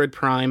at Metroid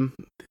Prime,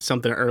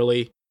 something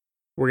early.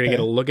 We're going to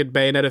get a look at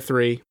Bayonetta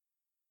 3.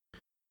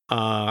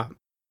 I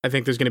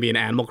think there's going to be an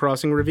Animal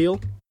Crossing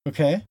reveal.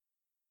 Okay.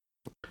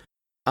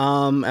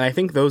 And I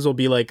think those will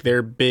be like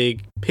their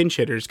big pinch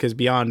hitters, because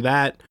beyond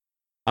that...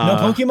 no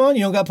Pokemon?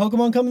 You don't got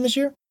Pokemon coming this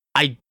year?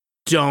 I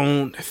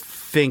don't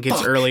think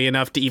it's early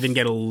enough to even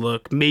get a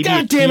look. Maybe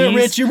God damn it,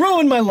 Rich, you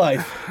ruined my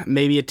life.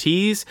 Maybe a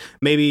tease.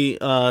 Maybe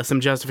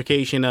some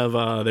justification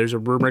of there's a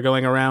rumor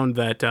going around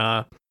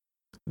that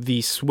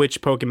the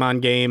Switch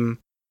Pokemon game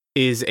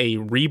is a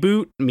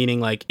reboot, meaning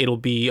like it'll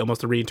be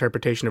almost a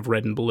reinterpretation of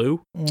Red and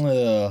Blue.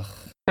 Ugh.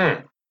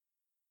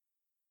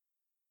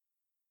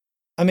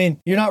 I mean,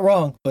 you're not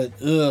wrong, but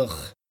ugh.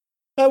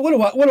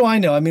 What do I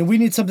know? I mean, we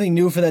need something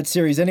new for that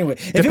series anyway.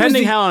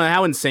 Depending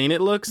how insane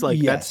it looks, like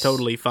that's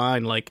totally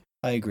fine. Like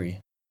I agree.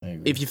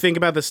 If you think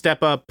about the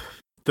step up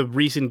the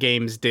recent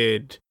games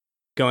did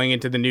going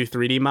into the new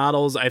 3D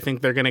models, I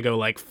think they're gonna go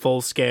like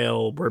full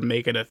scale. We're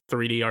making a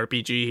 3D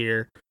RPG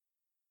here.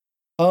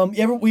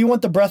 We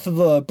want the Breath of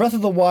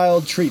the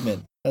Wild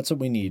treatment. That's what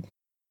we need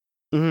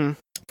for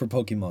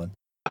Pokemon.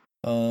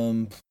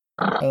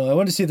 I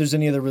want to see if there's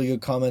any other really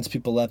good comments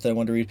people left that I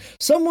want to read.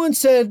 Someone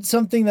said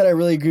something that I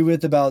really agree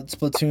with about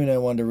Splatoon. I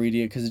wanted to read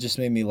it because it just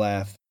made me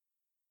laugh.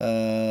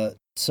 So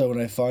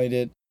when I find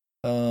it,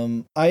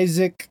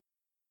 Isaac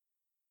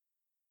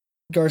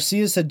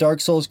Garcia said Dark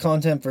Souls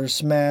content for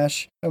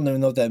Smash. I don't even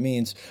know what that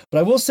means, but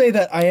I will say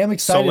that I am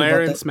excited Solaire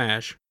about and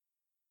Smash.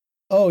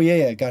 Oh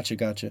yeah, gotcha.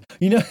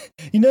 You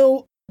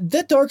know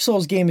that Dark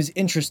Souls game is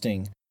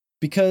interesting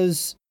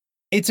because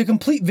it's a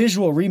complete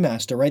visual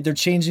remaster, right? They're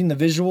changing the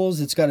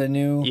visuals. It's got a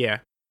new... Yeah.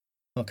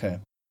 Okay.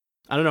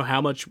 I don't know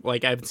how much,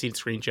 like, I haven't seen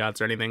screenshots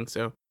or anything,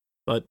 so...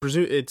 But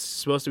it's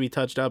supposed to be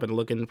touched up and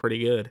looking pretty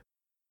good.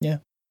 Yeah.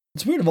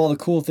 It's weird of all the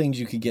cool things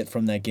you could get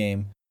from that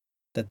game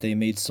that they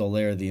made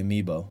Solaire the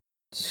amiibo.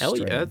 Hell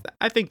yeah.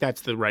 I think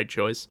that's the right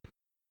choice.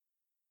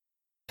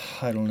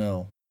 I don't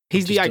know.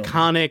 He's the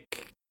iconic,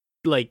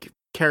 like,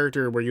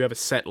 character where you have a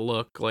set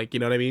look. Like,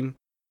 you know what I mean?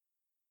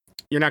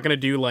 You're not going to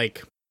do,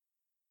 like...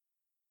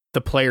 the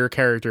player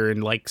character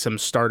in like some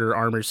starter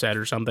armor set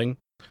or something.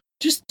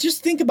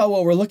 Just think about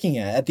what we're looking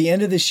at. At the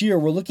end of this year,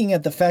 we're looking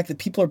at the fact that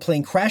people are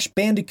playing Crash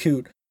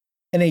Bandicoot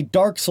and a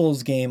Dark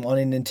Souls game on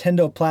a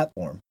Nintendo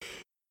platform.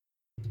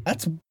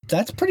 That's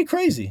pretty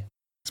crazy.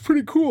 It's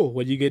pretty cool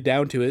when you get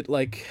down to it.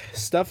 Like,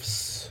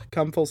 stuff's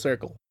come full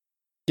circle.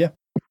 Yeah.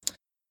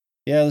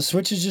 Yeah, the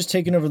Switch is just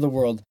taking over the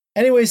world.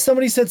 Anyway,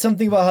 somebody said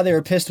something about how they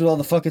were pissed with all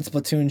the fucking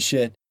Splatoon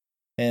shit.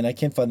 And I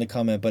can't find the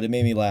comment, but it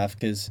made me laugh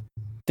because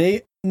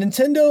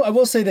Nintendo, I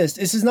will say this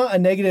is not a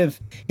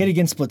negative hit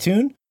against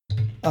Splatoon.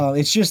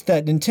 It's just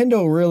that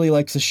Nintendo really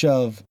likes to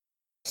shove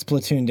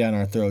Splatoon down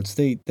our throats.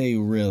 They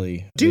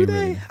really do.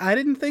 Really, I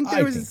didn't think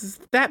there was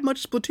that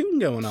much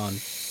Splatoon going on.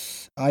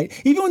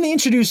 Even when they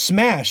introduced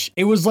Smash,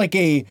 it was like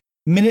a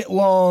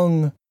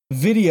minute-long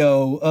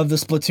video of the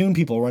Splatoon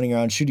people running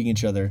around shooting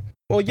each other.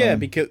 Well, yeah,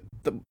 because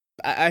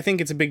I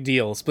think it's a big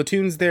deal.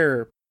 Splatoon's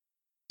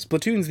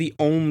the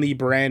only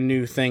brand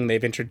new thing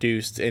they've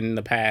introduced in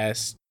the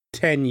past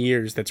 10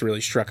 years that's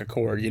really struck a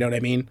chord, you know what I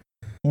mean?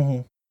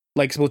 Mm-hmm.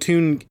 Like,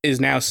 Splatoon is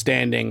now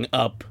standing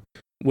up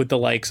with the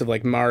likes of,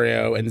 like,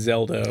 Mario and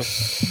Zelda.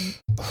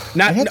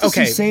 I have to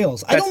see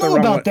sales. I don't know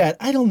about that.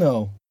 I don't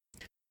know.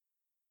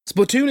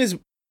 Splatoon is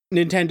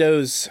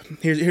Nintendo's...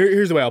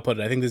 Here's the way I'll put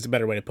it. I think this is a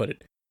better way to put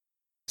it.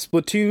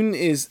 Splatoon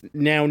is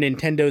now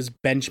Nintendo's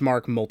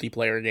benchmark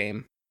multiplayer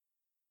game.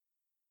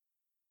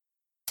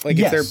 Like,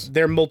 it's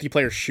their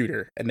multiplayer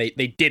shooter, and they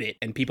did it,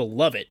 and people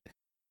love it.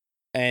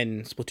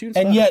 And Splatoon's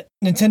fun. Yet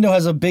Nintendo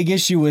has a big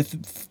issue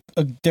with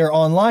their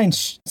online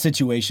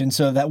situation.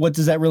 So what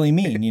does that really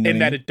mean? You know, and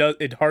that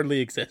it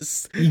hardly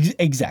exists.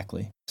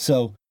 Exactly.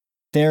 So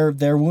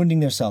they're wounding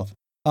themselves.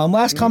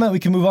 Last comment, we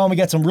can move on. We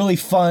got some really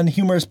fun,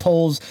 humorous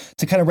polls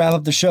to kind of wrap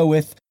up the show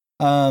with.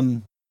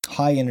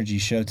 High energy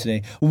show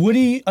today.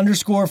 Woody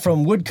 _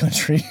 from Wood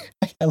Country.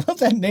 I love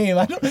that name.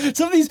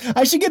 Some of these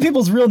I should get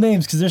people's real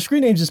names because their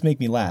screen names just make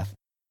me laugh.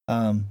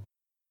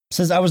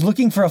 Says, I was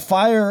looking for a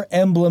Fire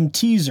Emblem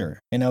teaser,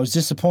 and I was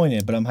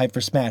disappointed, but I'm hyped for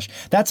Smash.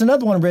 That's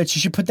another one, Rich.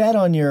 You should put that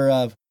on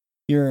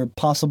your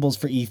possibles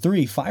for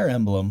E3, Fire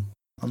Emblem,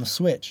 on the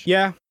Switch.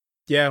 Yeah,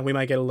 we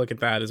might get a look at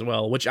that as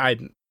well, which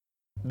I'm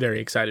very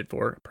excited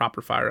for,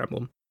 proper Fire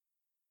Emblem.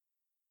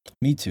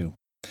 Me too.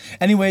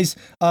 Anyways,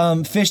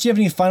 Fish, do you have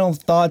any final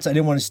thoughts? I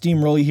didn't want to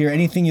steamroll you here.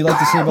 Anything you'd like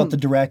to say about the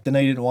Direct? I know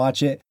you didn't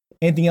watch it.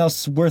 Anything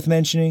else worth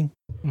mentioning?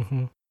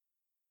 Mm-hmm.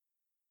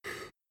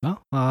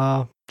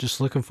 No,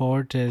 just looking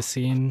forward to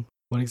seeing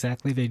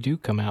exactly they do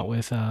come out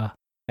with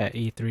at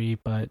E3,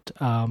 but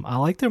I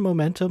like their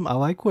momentum. I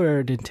like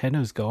where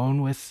Nintendo's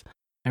going with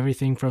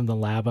everything from the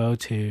Labo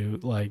to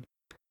like.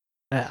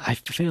 I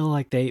feel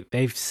like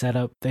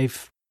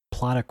they've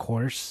plot a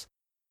course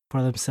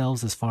for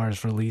themselves as far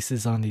as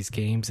releases on these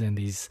games and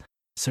these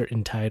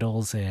certain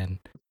titles and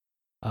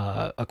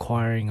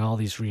acquiring all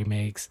these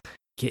remakes,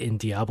 getting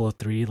Diablo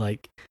 3,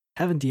 like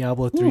having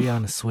Diablo 3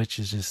 on a Switch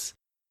is just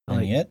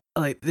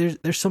like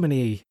there's so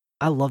many.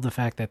 I love the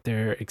fact that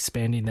they're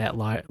expanding that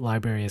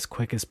library as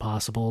quick as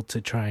possible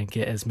to try and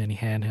get as many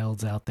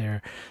handhelds out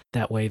there.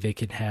 That way they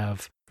can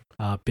have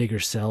bigger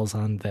sales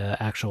on the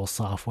actual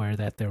software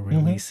that they're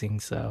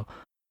releasing. So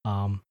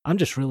I'm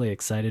just really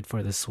excited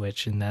for the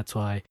Switch, and that's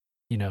why,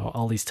 you know,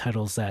 all these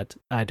titles that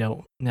I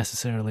don't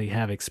necessarily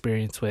have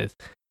experience with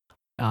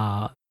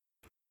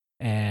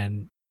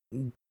and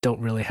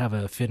don't really have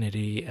an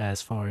affinity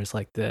as far as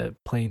like the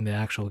playing the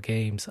actual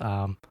games.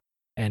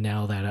 And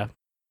now that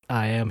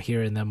I am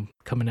hearing them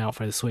coming out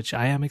for the Switch,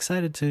 I am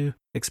excited to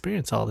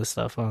experience all this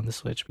stuff on the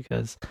Switch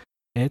because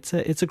it's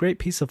a great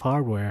piece of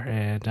hardware,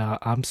 and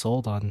I'm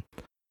sold on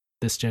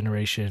this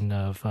generation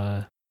of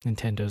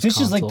Nintendo's This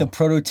console. is like the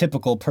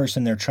prototypical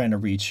person they're trying to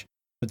reach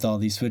with all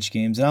these Switch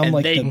games, and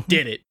I'm they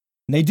did it.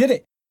 They did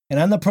it, and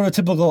I'm the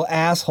prototypical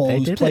asshole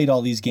who's played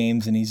all these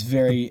games, and he's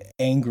very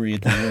angry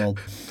at the world.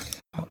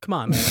 Oh, come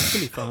on, man, it's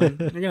gonna be fun.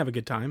 You're gonna have a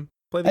good time.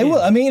 Play the I game.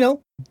 will. I mean, you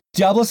know,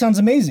 Diablo sounds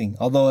amazing.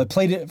 Although I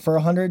played it for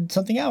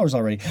 100-something hours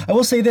already. I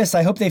will say this: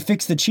 I hope they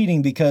fix the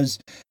cheating because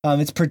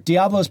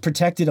Diablo is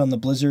protected on the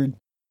Blizzard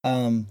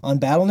on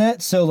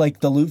Battle.net, so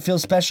like the loot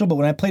feels special. But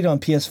when I played it on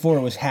PS4,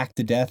 it was hacked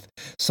to death.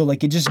 So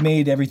like it just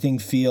made everything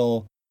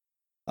feel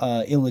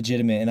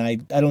illegitimate, and I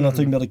don't know if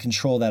they're gonna be able to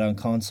control that on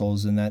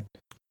consoles, and that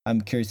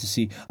I'm curious to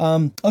see.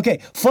 Okay,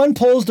 fun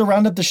polls to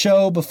round up the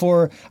show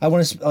before I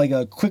want to like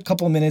a quick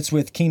couple of minutes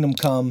with Kingdom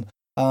Come.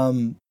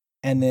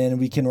 And then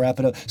we can wrap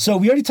it up. So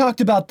we already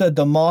talked about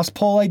the Moss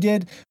poll I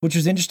did, which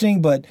was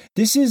interesting, but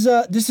this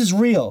is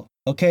real.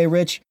 Okay,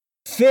 Rich.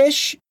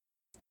 Fish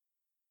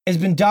has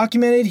been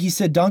documented. He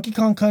said Donkey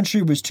Kong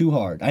Country was too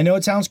hard. I know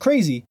it sounds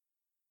crazy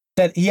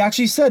that he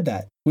actually said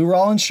that. We were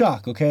all in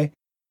shock, okay?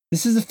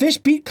 This is a Fish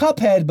beat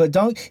Cuphead, but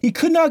he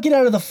could not get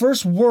out of the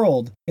first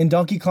world in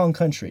Donkey Kong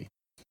Country.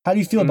 How do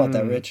you feel about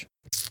that, Rich?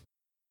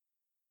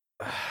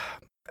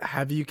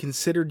 Have you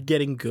considered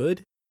getting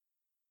good?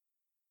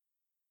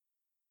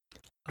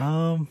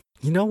 You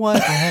know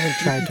what? I haven't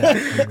tried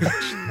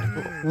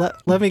that.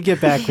 Let me get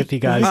back with you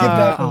guys.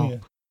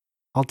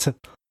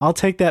 I'll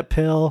take that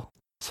pill,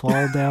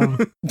 swallow down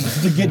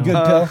the good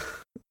pill,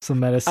 some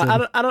medicine. I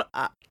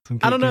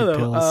don't know though.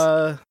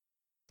 Pills.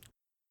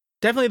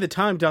 Definitely at the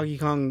time, Donkey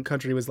Kong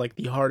Country was like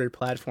the harder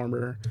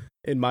platformer,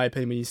 in my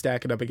opinion, when you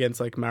stack it up against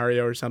like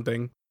Mario or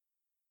something.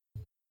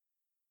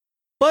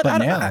 But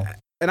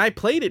I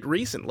played it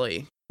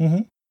recently.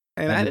 Mm-hmm.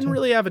 And I didn't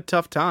really have a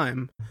tough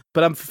time,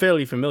 but I'm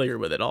fairly familiar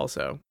with it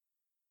also.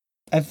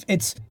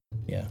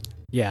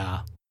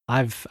 Yeah.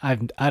 I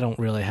don't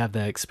really have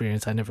that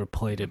experience. I never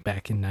played it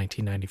back in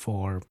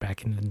 1994,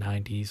 back in the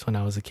 90s when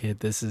I was a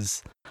kid.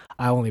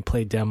 I only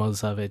played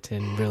demos of it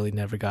and really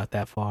never got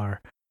that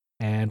far.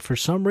 And for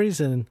some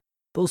reason,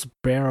 those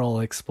barrel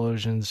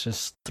explosions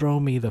just throw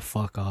me the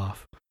fuck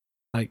off.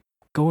 Like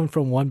going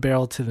from one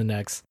barrel to the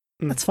next,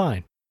 that's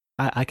fine.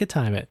 I could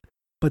time it.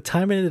 But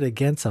timing it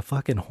against a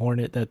fucking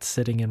hornet that's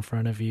sitting in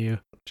front of you,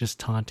 just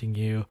taunting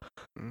you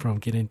from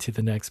getting to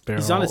the next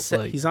barrel. He's on a set.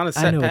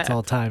 I know path. it's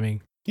all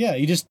timing. Yeah,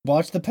 you just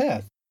watch the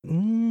path.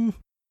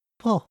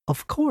 Well,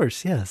 of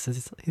course, yes.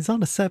 He's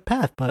on a set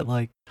path, but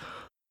like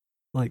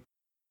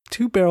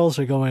 2 barrels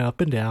are going up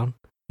and down.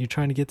 You're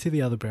trying to get to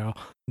the other barrel,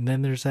 and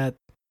then there's that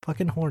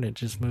fucking hornet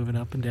just moving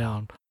up and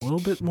down, a little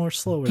bit more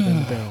slower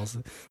than the barrels.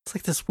 It's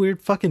like this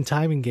weird fucking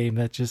timing game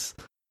that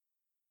just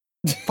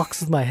fucks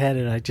with my head,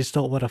 and I just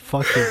don't want to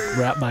fucking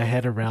wrap my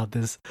head around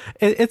this.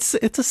 It's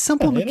a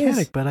simple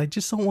mechanic, but I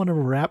just don't want to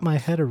wrap my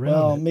head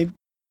around it.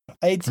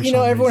 Maybe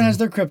everyone has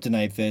their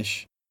kryptonite,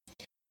 Fish.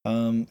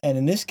 And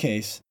in this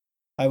case,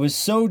 I was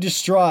so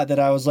distraught that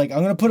I was like,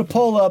 I'm gonna put a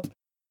poll up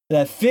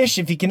that Fish,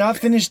 if he cannot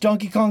finish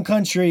Donkey Kong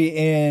Country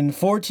in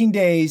 14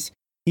 days,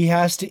 he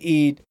has to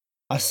eat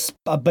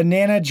a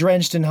banana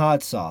drenched in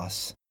hot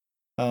sauce.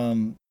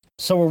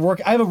 So we're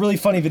working. I have a really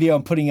funny video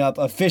I'm putting up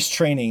of Fish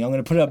training. I'm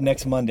going to put it up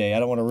next Monday. I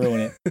don't want to ruin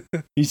it.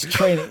 He's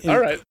training. All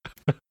right.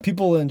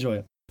 People will enjoy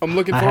it. I'm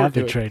looking forward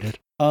to it. Traded.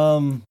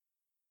 Donkey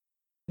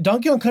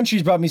Kong Country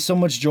has brought me so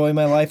much joy in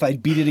my life. I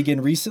beat it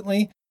again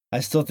recently. I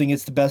still think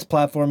it's the best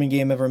platforming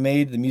game ever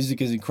made. The music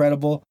is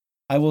incredible.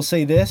 I will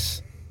say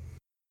this.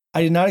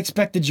 I did not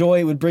expect the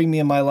joy it would bring me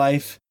in my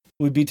life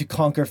would be to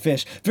conquer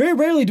Fish. Very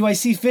rarely do I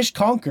see Fish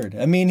conquered.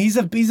 I mean, Did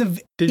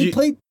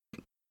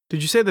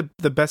you say the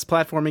best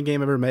platforming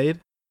game ever made?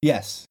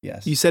 Yes.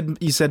 You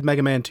said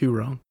Mega Man 2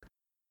 wrong.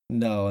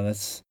 No,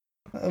 that's.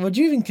 Would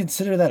you even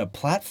consider that a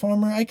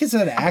platformer? I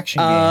consider that an action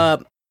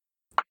game.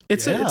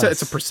 It's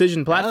a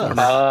precision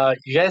platformer.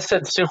 You guys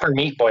said Super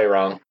Meat Boy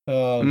wrong.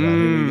 Oh,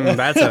 God,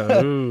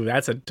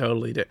 that's a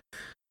totally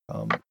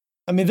different.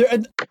 I mean,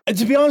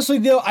 to be honest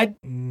with you,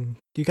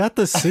 You got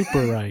the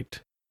super right,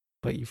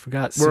 but you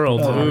forgot Super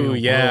World. Mario Ooh,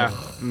 yeah.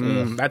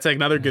 World. That's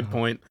another good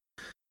point.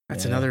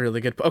 That's Yeah. another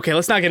really good. Okay,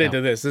 let's not get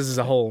into this. This is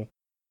a whole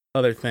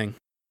other thing.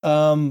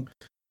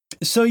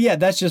 So yeah,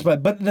 that's just my.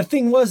 But the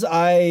thing was,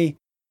 I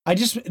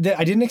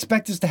didn't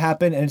expect this to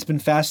happen, and it's been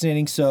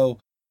fascinating. So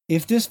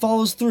if this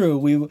follows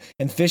through,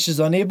 and Fish is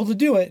unable to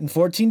do it in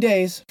 14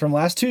 days from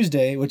last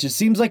Tuesday, which it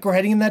seems like we're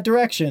heading in that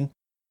direction,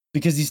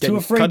 because he's too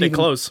afraid. Cut it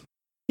close.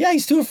 Yeah,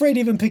 he's too afraid to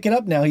even pick it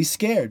up now. He's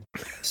scared.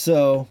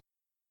 So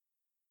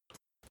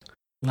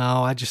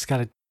No, I just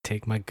gotta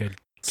take my good.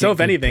 So if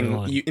good anything,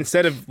 pill and- you,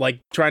 instead of like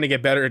trying to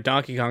get better at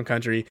Donkey Kong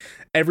Country,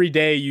 every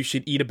day you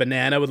should eat a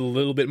banana with a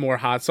little bit more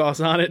hot sauce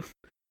on it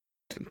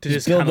to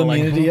just build kind of like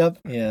immunity up.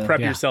 Yeah. prep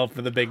Yeah. yourself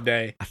for the big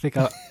day. I think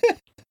I.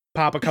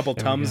 Pop a couple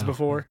There we Tums go.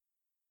 before.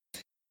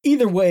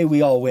 Either way,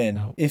 we all win.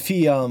 No. If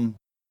he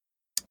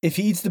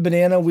eats the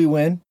banana, we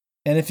win.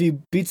 And if he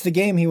beats the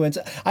game, he wins.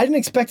 I didn't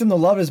expect him to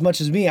love it as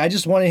much as me. I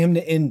just wanted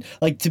him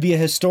to be a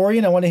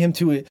historian. I wanted him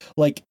to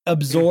like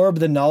absorb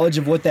the knowledge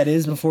of what that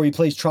is before he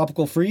plays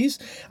Tropical Freeze.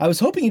 I was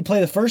hoping he'd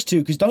play the first two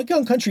because Donkey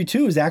Kong Country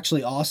 2 is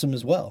actually awesome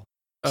as well.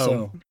 Oh,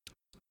 So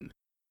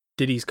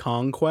Diddy's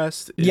Kong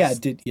Quest. yeah,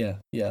 It's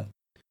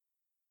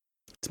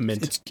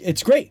mint.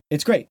 it's great.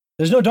 It's great.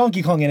 There's no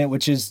Donkey Kong in it,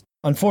 which is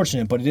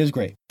unfortunate, but it is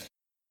great.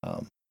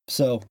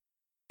 So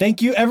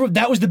thank you.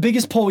 That was the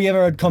biggest poll we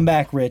ever had come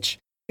back, Rich.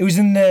 It was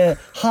in the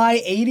high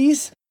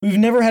 80s. We've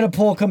never had a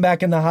poll come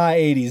back in the high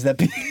 80s that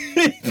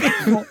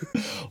people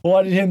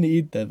wanted him to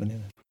eat that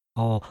banana.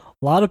 Oh,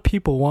 a lot of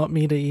people want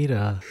me to eat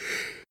a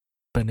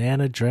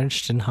banana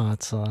drenched in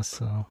hot sauce.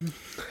 So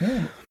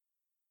Yeah.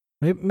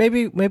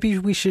 maybe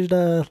we should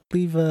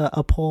leave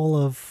a poll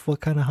of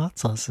what kind of hot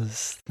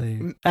sauces they.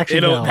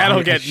 Actually, no, That'll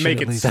I make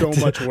shouldn't it leave so that to-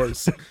 much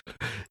worse.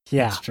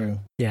 Yeah, That's true.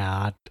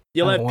 yeah.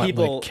 You'll I have want,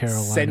 people like,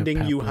 Carolina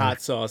sending you pepper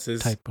hot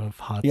sauces. Type of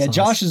hot Yeah, sauce.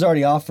 Josh has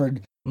already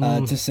offered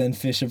Mm. to send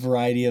Fish a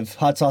variety of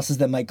hot sauces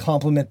that might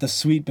complement the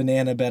sweet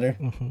banana better.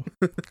 Mhm.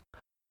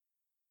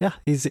 Yeah,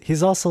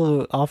 he's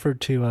also offered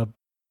to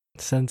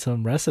send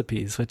some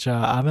recipes, which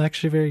I'm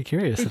actually very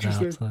curious about.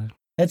 Interesting. So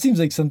That seems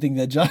like something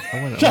that I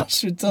wanna-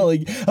 Josh would tell.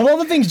 Like, of all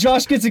the things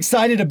Josh gets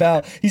excited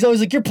about, he's always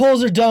like, "Your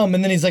polls are dumb,"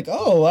 and then he's like,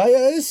 "Oh,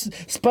 this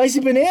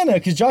spicy banana,"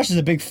 because Josh is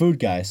a big food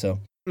guy. So,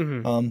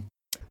 Mhm.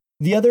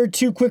 the other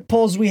two quick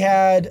polls we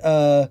had,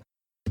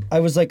 I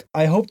was like,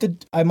 I hope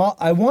that I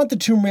want the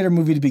Tomb Raider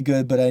movie to be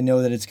good, but I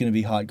know that it's going to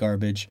be hot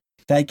garbage.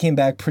 That came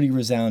back pretty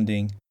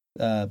resounding.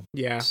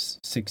 Yeah.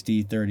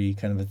 60-30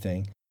 kind of a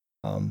thing.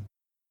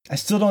 I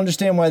still don't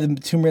understand why the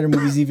Tomb Raider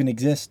movies even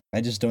exist.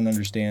 I just don't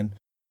understand.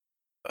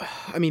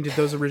 I mean, did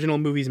those original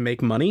movies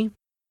make money?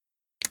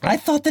 I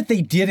thought that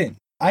they didn't.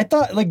 I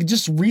thought, like,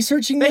 just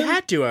researching They them.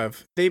 had to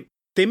have.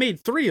 They made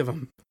 3 of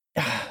them.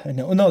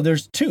 No,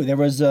 there's 2. There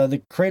was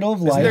the Cradle of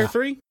Isn't Life, there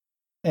 3?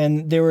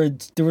 and there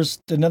was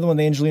another one,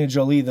 the Angelina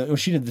Jolie.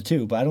 She did the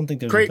 2, but I don't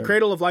think there's a third.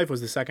 Cradle of Life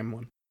was the second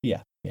one.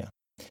 Yeah.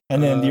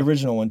 And then the Uh,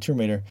 original one, Tomb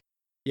Raider.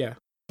 Yeah.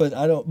 But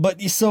I don't.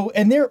 But so,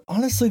 and they're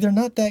honestly, they're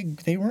not that.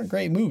 They weren't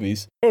great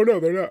movies. Oh no,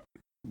 they're not.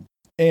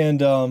 And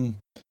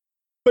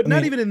But I not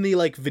mean- even in the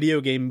like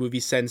video game movie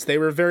sense. They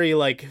were very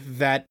like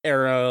that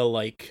era,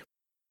 like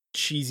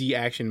cheesy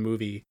action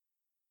movie.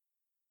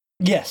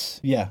 yes,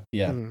 yeah,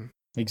 Mhm.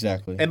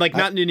 exactly. And like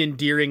not in an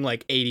endearing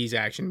like 80s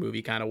action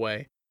movie kind of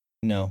way.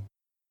 No.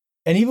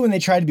 And even when they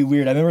tried to be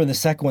weird, I remember in the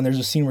second one, there's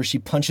a scene where she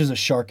punches a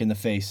shark in the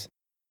face,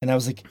 and I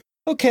was like,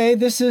 okay,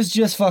 this is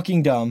just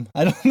fucking dumb.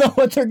 I don't know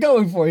what they're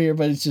going for here,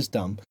 but it's just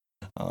dumb.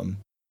 I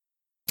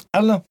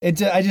don't know.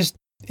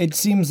 It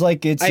seems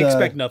like it's. I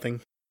expect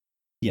nothing.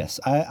 Yes,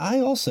 I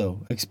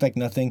also expect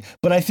nothing,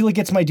 but I feel like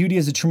it's my duty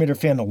as a Tomb Raider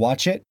fan to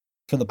watch it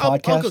for the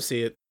podcast. I'll go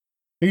see it.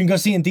 You can go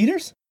see it in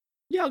theaters?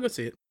 Yeah, I'll go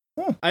see it.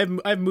 Huh. I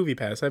have Movie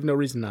Pass. I have no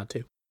reason not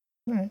to.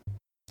 All right.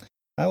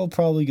 I will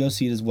probably go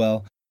see it as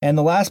well. And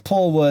the last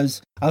poll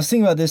was, I was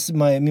thinking about this,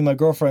 me and my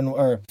girlfriend,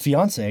 or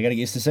fiance, I gotta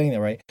get used to saying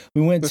that right.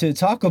 We went to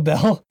Taco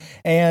Bell,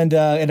 and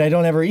I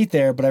don't ever eat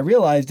there, but I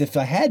realized if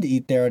I had to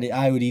eat there,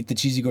 I would eat the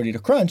Cheesy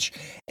Gordita Crunch.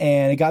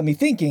 And it got me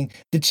thinking,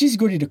 the Cheesy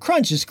Gordita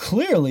Crunch is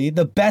clearly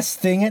the best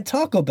thing at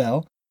Taco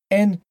Bell,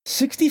 and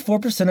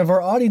 64% of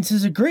our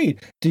audiences agreed.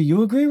 Do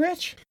you agree,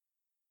 Rich?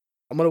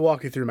 I'm gonna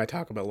walk you through my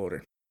Taco Bell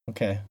order.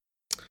 Okay.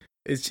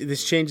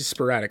 This changes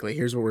sporadically.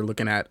 Here's what we're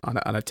looking at on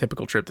a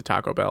typical trip to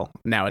Taco Bell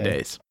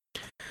nowadays.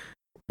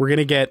 We're going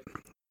to get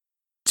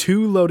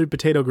 2 loaded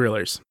potato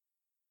grillers,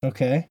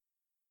 Okay.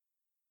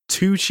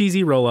 2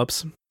 cheesy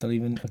roll-ups, Don't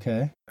even,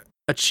 okay.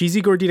 a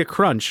cheesy gordita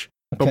crunch,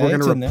 but Okay, we're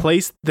it's going in to there.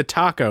 replace the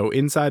taco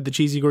inside the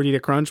cheesy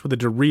gordita crunch with a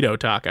Dorito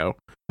taco.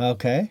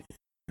 Okay.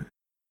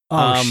 Oh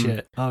Um,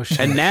 shit!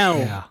 and now-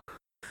 yeah.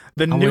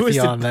 The I'm with newest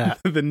you on that.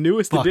 the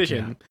newest Fuck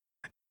addition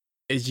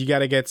is you got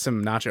to get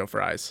some nacho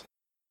fries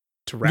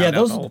to round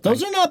out the whole those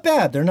thing. are not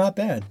bad. They're not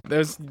bad.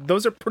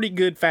 Those are pretty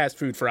good fast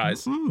food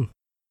fries. Mm.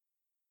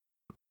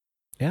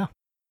 Yeah,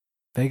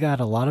 they got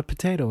a lot of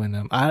potato in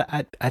them.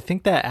 I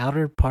think that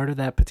outer part of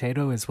that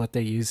potato is what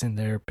they use in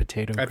their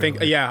potato. I think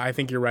griller. I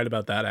think you're right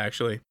about that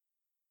actually.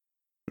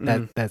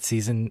 that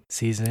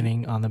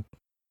seasoning on the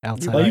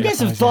outside. Well, you guys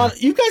have thought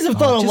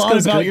a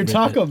lot about your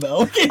Taco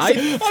Bell.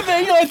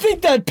 I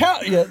think that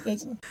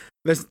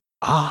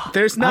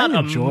there's not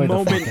a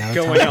moment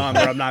going on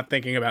where I'm not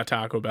thinking about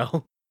Taco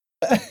Bell.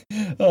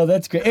 Oh,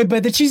 that's great.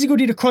 But the Cheesy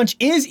Gordita Crunch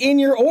is in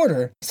your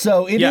order,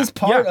 so it is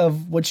part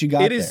of what you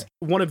got. It is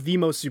one of the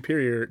most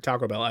superior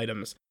Taco Bell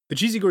items. The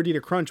Cheesy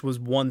Gordita Crunch was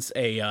once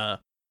a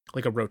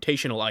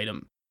rotational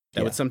item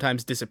that would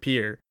sometimes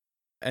disappear,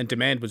 and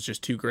demand was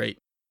just too great.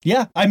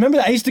 Yeah, I remember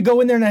that. I used to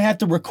go in there and I'd have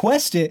to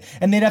request it,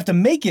 and they'd have to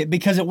make it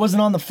because it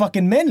wasn't on the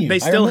fucking menu. They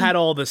still had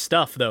all the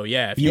stuff, though,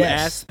 yeah. If you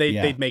asked,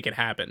 they'd make it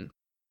happen.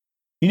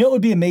 You know what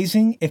would be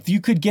amazing? If you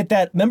could get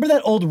that... Remember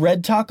that old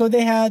red taco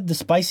they had? The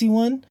spicy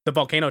one? The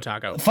volcano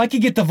taco. If I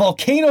could get the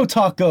volcano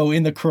taco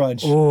in the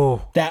Crunch,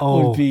 that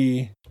would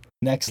be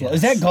next level.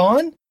 Is that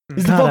gone?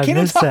 Is the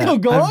volcano taco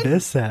gone? I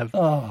miss that.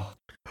 Oh.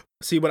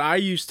 See, what I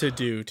used to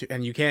do,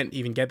 and you can't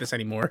even get this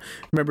anymore,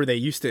 remember they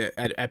used to,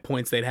 at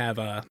points, they'd have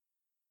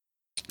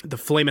the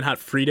Flamin' Hot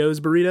Fritos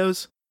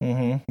burritos.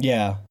 Mm-hmm.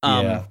 Yeah.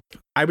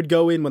 I would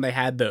go in when they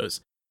had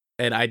those,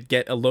 and I'd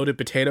get a loaded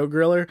potato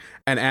griller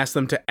and ask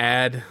them to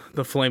add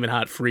the Flamin'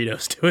 Hot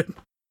Fritos to it.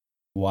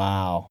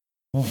 Wow.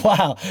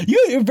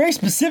 You're very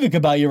specific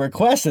about your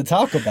requests at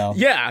Taco Bell.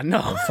 Yeah,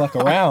 no. Don't fuck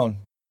around.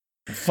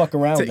 With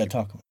that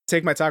Taco.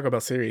 Take my Taco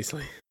Bell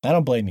seriously. I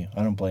don't blame you.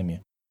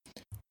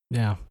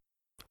 Yeah.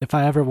 If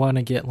I ever want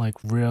to get like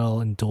real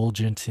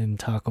indulgent in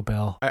Taco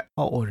Bell,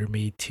 I'll order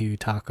me two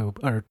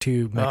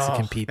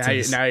Mexican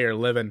pizzas. Now you're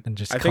living. And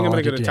just I think I'm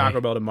going to go to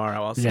Taco Bell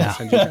tomorrow. I'll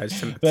send you guys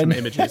some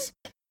images.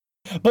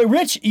 But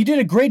Rich, you did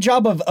a great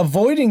job of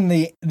avoiding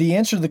the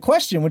answer to the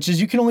question, which is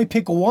you can only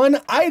pick one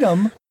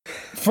item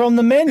from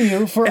the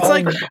menu for.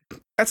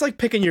 That's like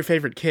picking your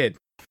favorite kid.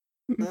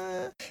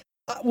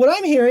 What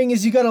I'm hearing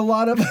is you got a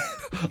lot of.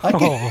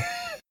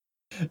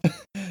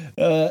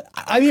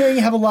 I'm hearing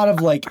you have a lot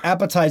of like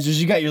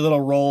appetizers. You got your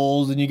little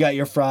rolls and you got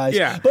your fries.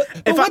 Yeah. But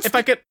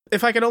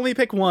if I could only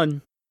pick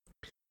one,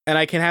 and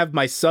I can have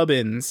my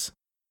sub-ins,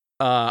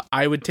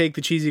 I would take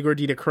the Cheesy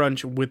Gordita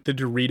Crunch with the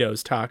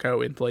Doritos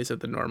taco in place of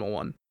the normal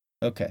one.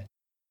 Okay,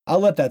 I'll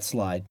let that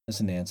slide as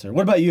an answer.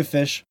 What about you,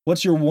 Fish?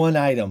 What's your one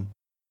item?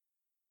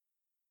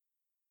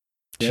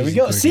 There we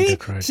go. See,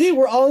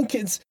 we're all in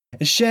kids.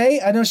 Shay,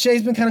 I know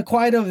Shay's been kind of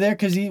quiet over there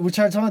because we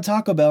started talking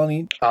Taco Bell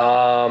and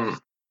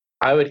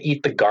I would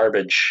eat the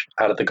garbage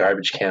out of the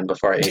garbage can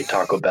before I ate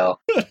Taco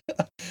Bell.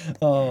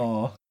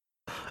 Oh,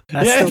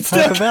 that's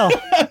still Taco Bell.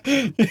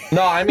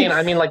 No, I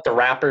mean like the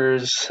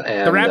wrappers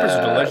and the wrappers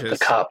are delicious.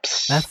 The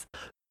cups.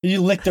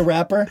 You lick the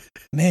wrapper,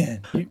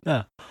 man.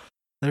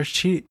 There's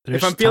cheat.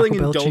 If I'm feeling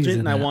indulgent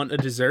and I want a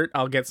dessert,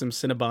 I'll get some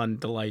Cinnabon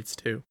Delights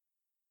too.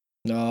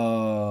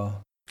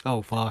 No.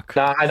 Oh fuck.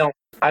 No,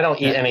 I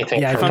don't eat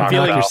anything. If I'm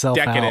feeling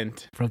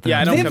decadent,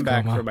 I don't come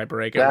back for my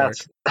break at work.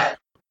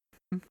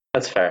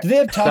 That's fair. Do they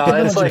have Taco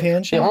Bell in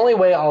Japan? The only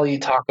way I'll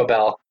eat Taco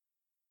Bell.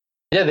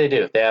 Yeah, they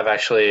do. They have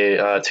actually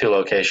two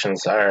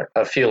locations, or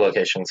a few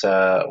locations.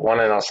 One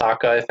in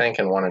Osaka, I think,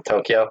 and one in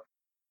Tokyo,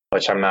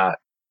 which I'm not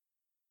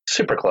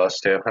super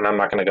close to, and I'm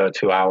not going to go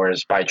 2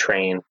 hours by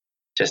train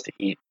just to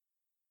eat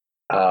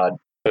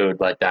food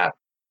like that.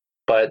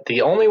 But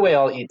the only way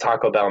I'll eat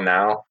Taco Bell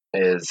now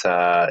is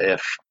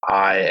if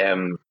I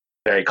am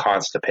very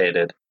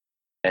constipated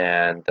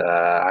and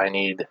I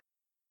need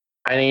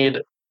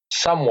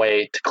some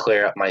way to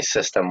clear up my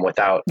system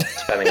without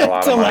spending a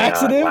lot of money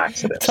on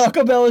laxatives.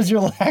 Taco Bell is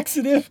your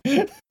laxative?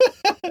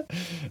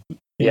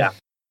 Yeah.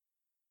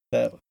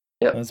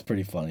 That's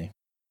pretty funny.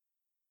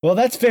 Well,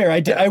 that's fair.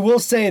 I will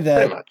say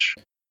that pretty much.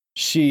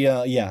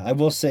 I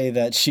will say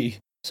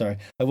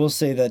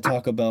that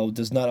Taco Bell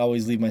does not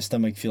always leave my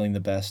stomach feeling the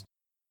best.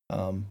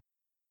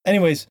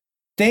 Anyways,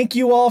 thank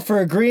you all for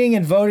agreeing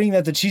and voting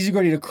that the Cheesy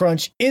Gordita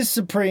Crunch is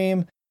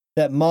supreme,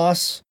 that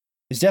Moss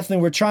is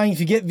definitely, we're trying, if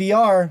you get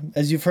VR,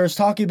 as you've heard us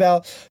talking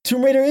about,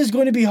 Tomb Raider is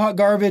going to be hot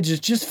garbage. It's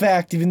just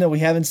fact, even though we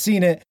haven't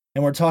seen it,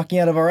 and we're talking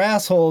out of our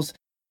assholes.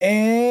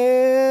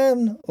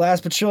 And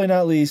last but surely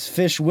not least,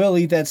 Fish will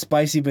eat that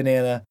spicy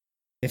banana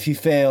if he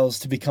fails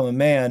to become a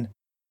man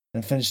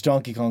and finish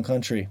Donkey Kong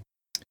Country.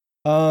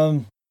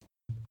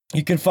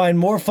 You can find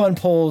more fun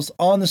polls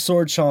on the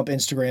Sword Chomp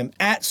Instagram,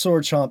 at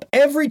Sword Chomp.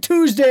 Every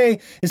Tuesday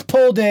is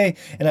poll day,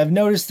 and I've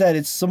noticed that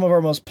it's some of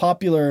our most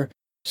popular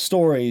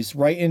stories.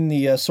 Right in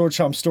the Sword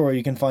Chomp story,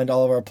 you can find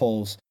all of our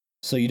polls,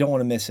 so you don't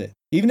want to miss it.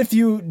 Even if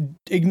you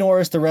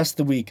ignore us the rest of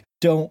the week,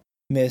 don't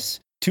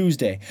miss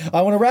Tuesday.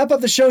 I want to wrap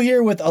up the show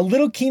here with a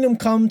little Kingdom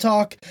Come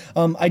talk.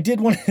 I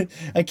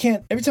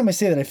can't, every time I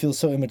say that, I feel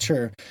so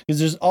immature, because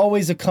there's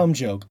always a cum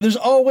joke. There's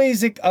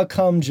always a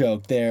cum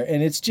joke there,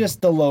 and it's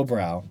just the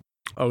lowbrow.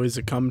 Always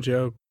a cum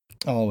joke.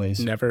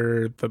 Always.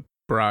 Never the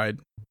bride.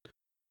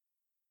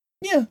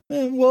 Yeah,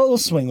 we'll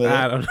swing with it.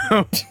 I don't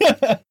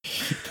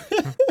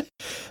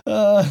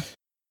know.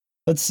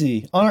 Let's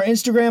see. On our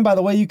Instagram, by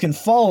the way, you can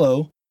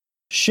follow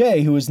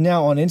Shay, who is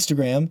now on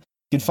Instagram.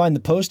 You can find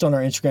the post on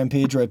our Instagram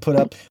page where I put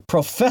up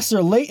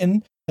Professor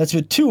Layton. That's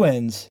with 2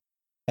 N's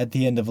at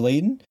the end of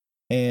Layton.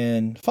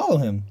 And follow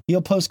him.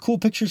 He'll post cool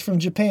pictures from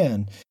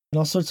Japan and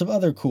all sorts of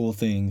other cool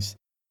things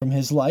from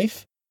his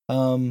life.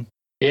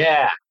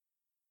 Yeah.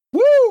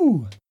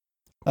 Woo!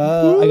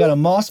 I got a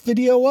Moss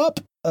video up.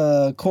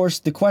 Of course,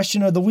 the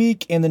question of the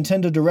week and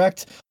Nintendo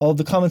Direct, all of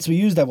the comments we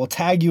used, that will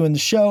tag you in the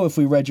show if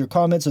we read your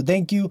comments, so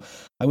thank you.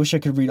 I wish I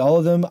could read all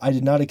of them. I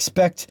did not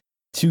expect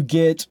to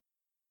get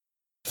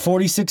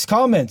 46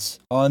 comments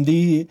on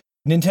the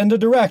Nintendo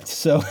Direct,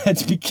 so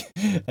that's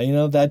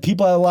that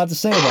people had a lot to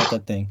say about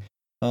that thing.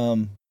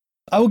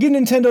 I will give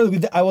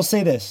Nintendo, I will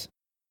say this,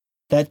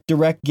 that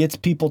Direct gets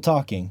people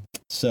talking,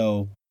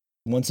 so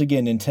once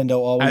again, Nintendo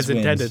always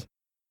wins. As intended.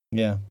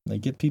 Yeah,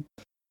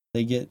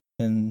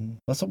 and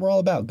that's what we're all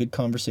about, good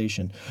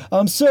conversation.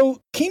 So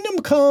Kingdom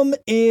Come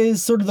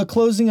is sort of the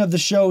closing of the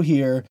show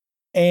here,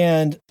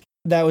 and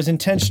that was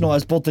intentional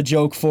as both the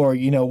joke for,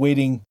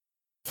 waiting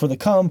for the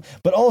come,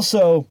 but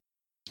also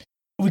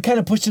we kind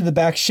of pushed to the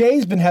back.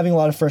 Shay's been having a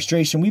lot of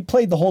frustration. We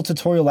played the whole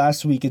tutorial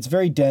last week. It's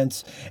very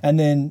dense, and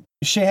then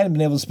Shay hadn't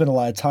been able to spend a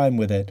lot of time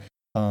with it.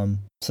 So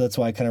that's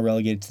why I kind of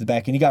relegated to the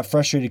back, and he got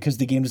frustrated because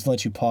the game doesn't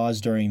let you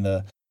pause during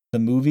the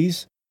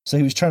movies. So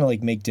he was trying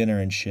to make dinner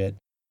and shit,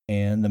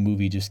 and the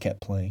movie just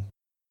kept playing.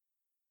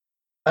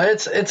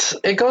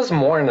 It goes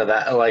more into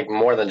that,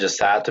 more than just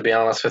that, to be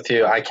honest with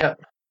you. I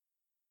kept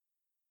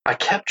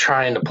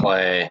trying to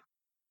play,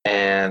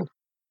 and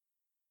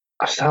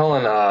I was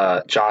telling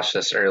Josh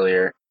this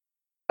earlier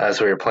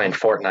as we were playing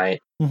Fortnite.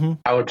 Mm-hmm.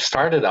 I would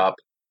start it up,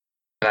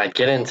 and I'd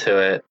get into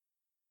it,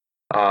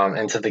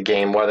 into the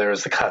game, whether it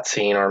was the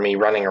cutscene or me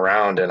running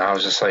around, and I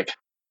was just like,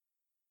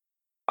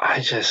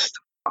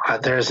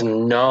 there's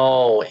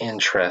no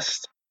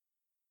interest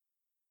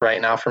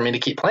right now for me to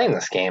keep playing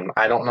this game.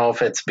 I don't know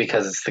if it's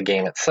because it's the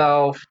game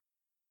itself,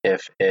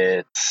 if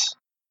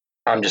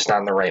I'm just not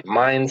in the right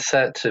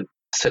mindset to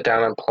sit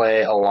down and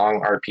play a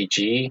long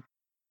RPG.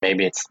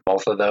 Maybe it's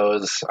both of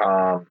those.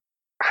 I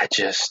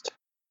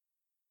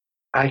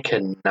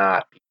could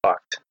not be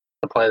fucked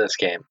to play this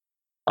game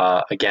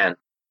again.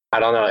 I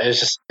don't know. It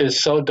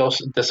was so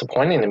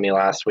disappointing to me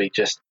last week,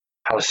 just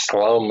how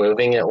slow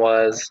moving it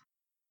was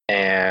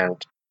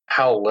and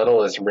how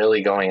little is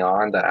really going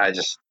on, that I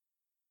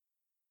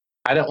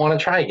don't want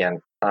to try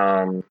again.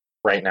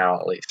 Right now,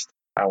 at least.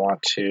 I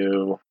want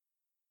to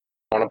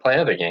play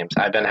other games.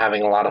 I've been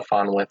having a lot of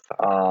fun with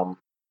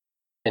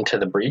Into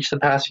the Breach the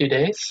past few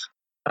days,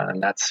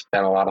 and that's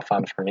been a lot of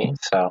fun for me.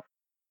 So,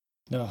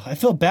 no, I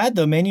feel bad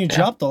though, man. You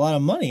dropped a lot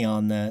of money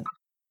on that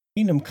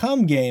Kingdom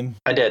Come game.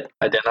 I did.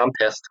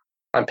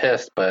 I'm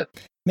pissed, but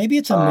maybe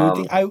it's a mood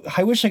thing.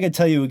 I wish I could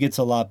tell you it gets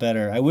a lot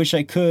better. I wish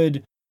I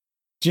could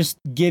just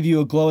give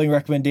you a glowing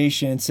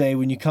recommendation and say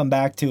when you come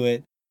back to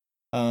it,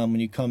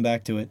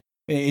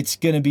 it's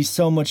going to be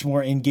so much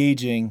more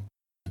engaging.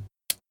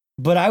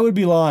 But I would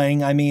be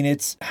lying. I mean,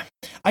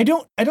 I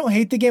don't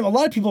hate the game. A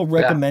lot of people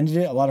recommended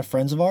it, a lot of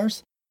friends of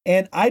ours.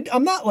 And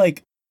I'm not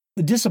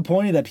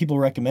disappointed that people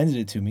recommended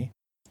it to me,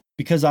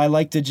 because I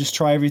like to just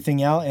try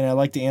everything out and I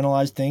like to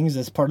analyze things.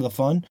 That's part of the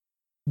fun.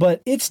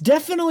 But it's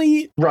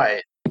definitely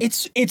right.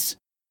 It's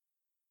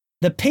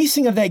the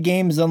pacing of that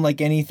game is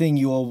unlike anything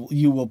you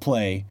will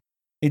play.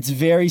 It's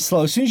very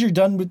slow. As soon as you're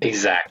done with the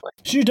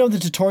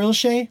tutorial,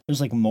 Shay,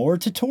 there's more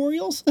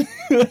tutorials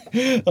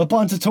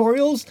upon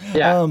tutorials.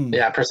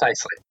 Yeah,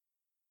 precisely.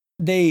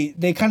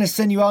 They kind of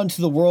send you out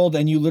into the world,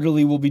 and you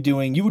literally will be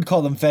doing, you would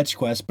call them fetch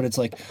quests, but it's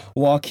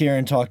walk here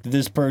and talk to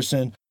this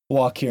person,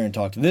 walk here and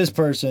talk to this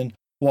person,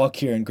 walk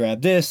here and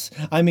grab this.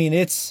 I mean,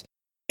 it's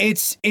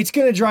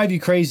going to drive you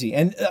crazy.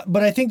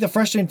 But I think the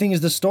frustrating thing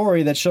is the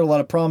story that showed a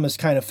lot of promise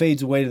kind of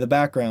fades away to the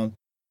background.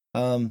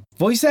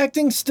 Voice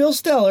acting still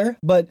stellar,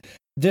 but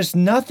there's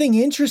nothing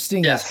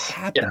interesting that's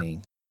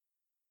happening.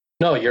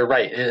 Yeah. No, you're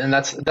right. And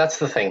that's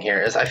the thing here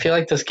is I feel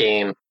like this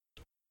game,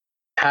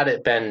 had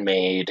it been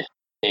made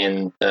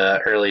in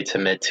the early to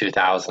mid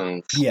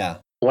 2000s,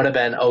 would have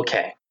been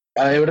okay.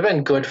 It would have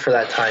been good for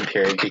that time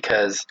period,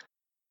 because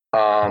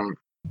I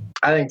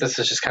think this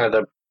is just kind of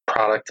the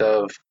product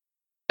of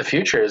the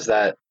future, is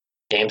that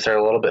games are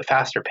a little bit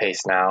faster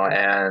paced now,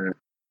 and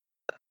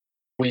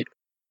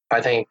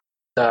I think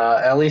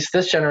at least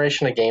this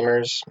generation of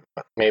gamers,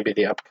 maybe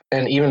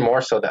and even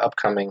more so the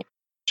upcoming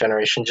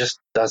generation, just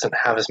doesn't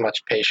have as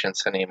much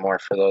patience anymore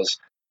for those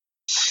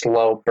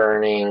slow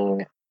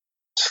burning,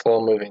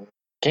 slow moving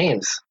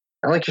games.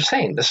 And like you're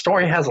saying, the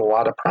story has a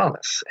lot of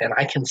promise, and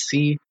I can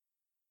see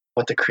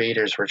what the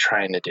creators were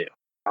trying to do.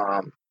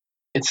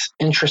 It's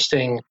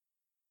interesting.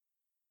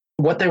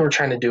 What they were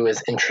trying to do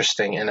is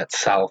interesting in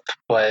itself,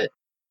 but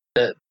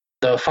the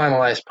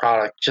finalized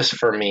product, just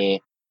for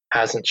me,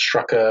 hasn't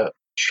struck a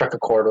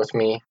chord with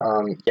me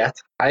yet.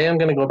 I am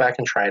going to go back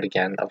and try it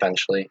again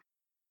eventually,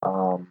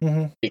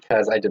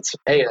 because I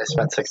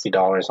spent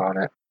 $60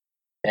 on it,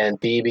 and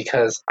B,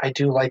 because I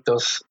do like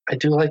those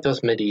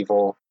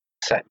medieval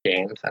set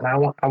games, and I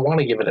want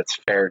to give it its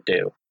fair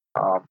due.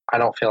 I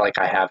don't feel like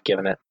I have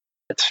given it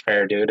its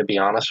fair due, to be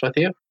honest with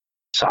you.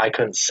 So I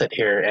couldn't sit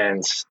here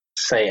and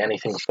say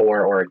anything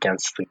for or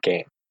against the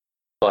game.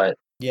 But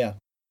yeah,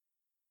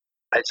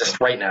 I just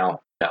right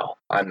now, no,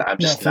 I'm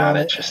just not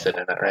interested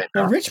in it right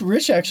now.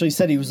 Rich actually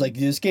said he was like,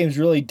 this game's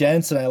really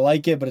dense and I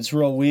like it, but it's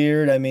real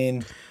weird. I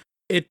mean,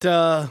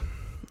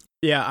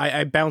 Yeah,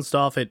 I bounced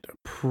off it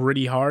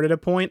pretty hard at a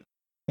point.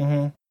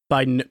 Mm-hmm.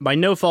 By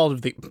no fault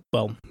of the,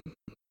 well,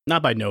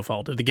 not by no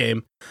fault of the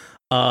game.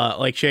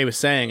 Like Shay was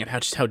saying, and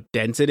how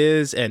dense it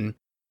is, and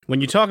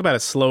when you talk about a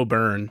slow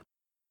burn,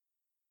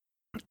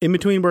 in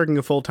between working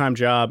a full-time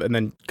job and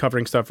then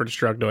covering stuff for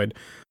Destructoid,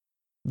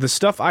 the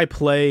stuff I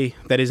play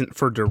that isn't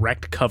for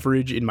direct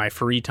coverage in my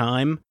free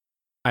time,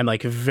 I'm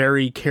like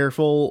very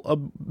careful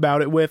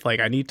about it with. Like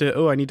I need to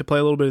play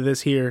a little bit of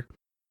this here.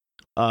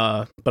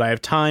 But I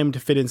have time to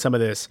fit in some of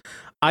this.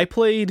 I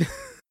played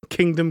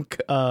Kingdom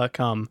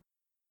Come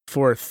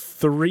for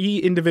 3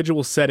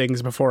 individual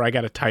settings before I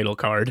got a title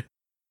card.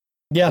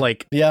 Yeah.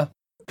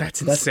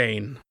 That's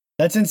insane.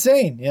 That's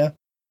insane. Yeah.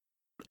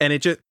 And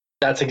it just,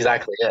 that's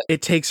exactly it.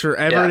 It takes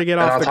forever to get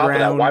off the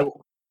ground.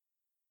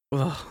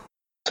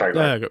 Sorry, go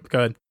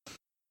ahead.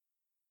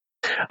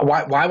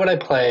 Why would I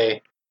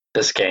play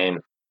this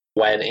game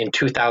when in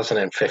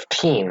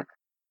 2015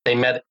 they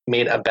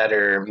made a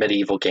better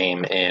medieval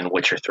game in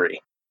Witcher 3?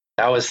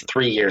 That was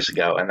 3 years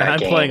ago, and I'm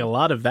playing a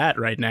lot of that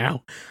right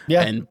now.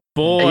 Yeah, and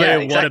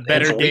boy, what a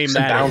better game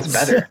that is!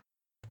 Better.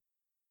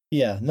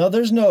 Yeah, no,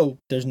 there's no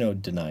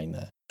denying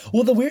that.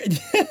 Well, the weird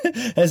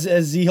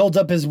as he holds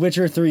up his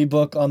Witcher 3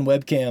 book on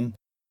webcam,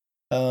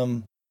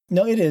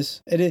 no, it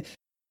is.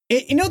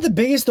 You know,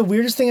 the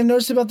weirdest thing I've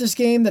noticed about this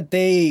game that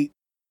they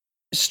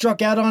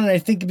struck out on, and I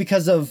think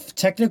because of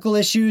technical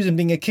issues and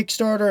being a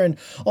Kickstarter and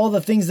all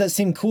the things that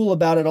seem cool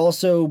about it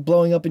also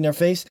blowing up in their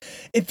face.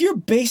 If you're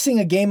basing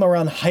a game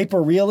around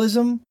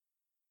hyper-realism,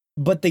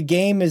 but the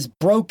game is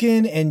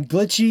broken and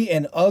glitchy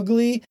and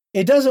ugly,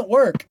 it doesn't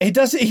work. It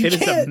doesn't.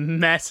 It is a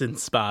mess in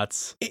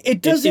spots.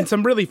 It doesn't. In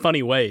some really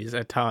funny ways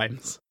at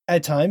times.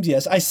 At times,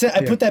 yes. I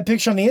put that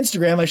picture on the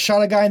Instagram. I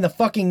shot a guy in the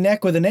fucking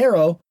neck with an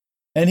arrow,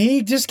 and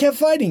he just kept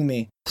fighting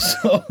me.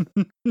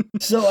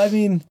 So I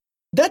mean,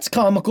 that's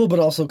comical, but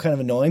also kind of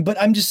annoying. But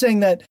I'm just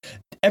saying that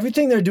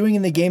everything they're doing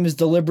in the game is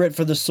deliberate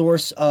for the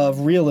source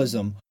of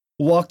realism.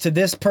 Walk to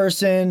this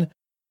person,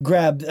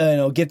 grab,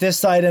 get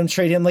this item,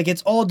 trade him. Like,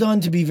 it's all done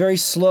to be very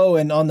slow,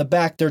 and on the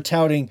back they're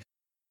touting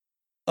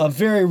a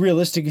very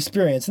realistic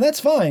experience, and that's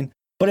fine.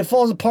 But it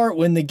falls apart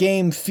when the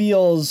game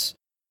feels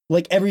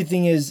like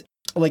everything is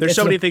like there's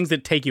so many things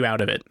that take you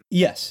out of it.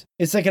 Yes,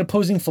 it's like an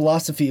opposing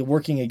philosophy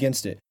working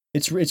against it.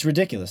 It's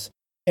ridiculous,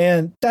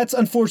 and that's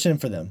unfortunate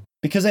for them,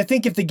 because I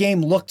think if the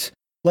game looked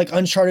like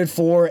Uncharted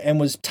 4 and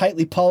was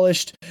tightly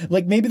polished,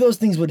 like maybe those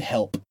things would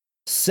help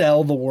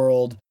sell the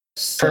world.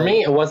 For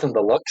me, it wasn't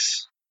the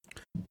looks.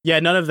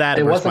 Yeah, none of that.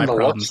 It wasn't wasn't my the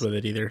problems looks with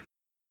it either.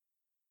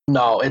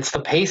 No, it's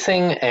the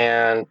pacing,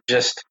 and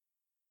just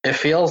it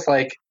feels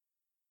like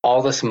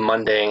all this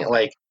mundane.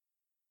 Like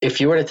if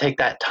you were to take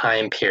that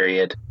time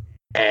period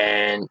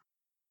and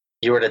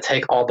you were to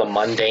take all the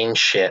mundane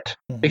shit,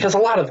 because a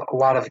lot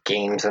of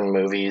games and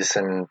movies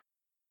and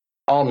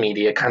all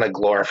media kind of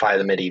glorify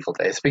the medieval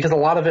days because a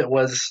lot of it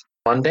was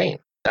mundane.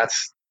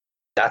 That's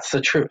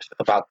the truth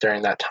about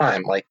during that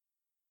time. Like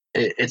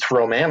it's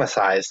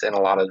romanticized in a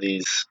lot of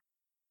these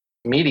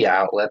media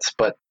outlets,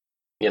 but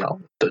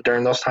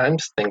during those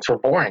times things were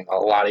boring. A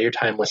lot of your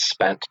time was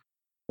spent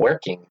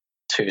working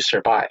to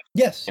survive.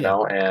 Yes, and a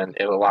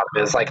lot of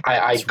it is like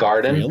I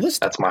garden.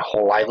 Realistic. That's my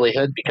whole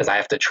livelihood because I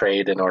have to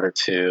trade in order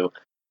to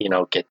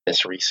get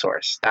this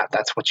resource.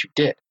 That's what you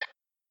did.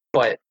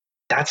 But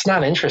that's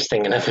not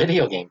interesting in a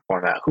video game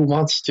format. Who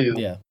wants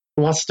to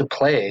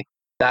play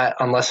that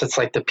unless it's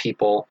like the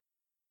people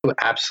who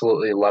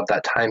absolutely love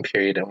that time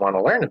period and want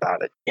to learn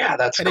about it? Yeah,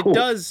 that's and cool. It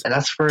does and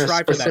that's for try a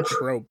specific for that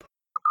trope.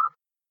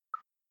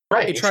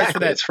 Right, it tries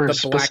exactly. for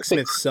the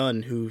blacksmith's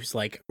son who's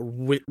like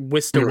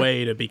whisked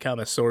away to become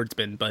a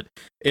swordsman, but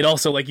it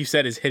also, like you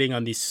said, is hitting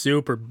on these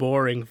super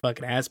boring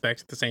fucking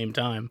aspects at the same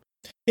time.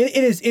 It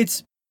is.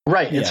 It's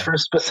right. Yeah. It's for a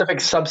specific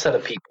subset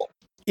of people.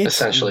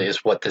 Essentially,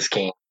 is what this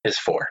game is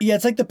for. Yeah,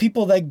 it's like the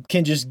people that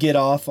can just get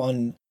off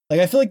on. Like,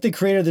 I feel like the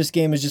creator of this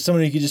game is just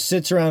someone who just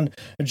sits around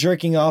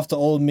jerking off to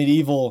old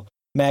medieval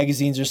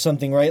magazines or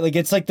something, right? Like,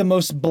 it's like the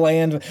most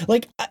bland.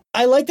 Like,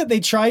 I like that they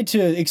tried to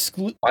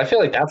exclude. I feel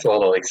like that's a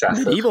little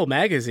excessive. Medieval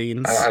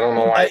magazines. I don't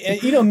know why.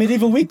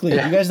 Medieval Weekly.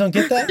 Yeah. You guys don't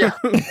get that? Yeah.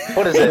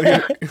 What is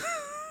it?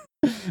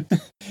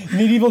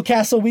 Medieval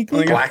Castle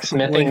Weekly.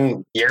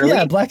 Blacksmithing Yearly.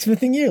 Yeah,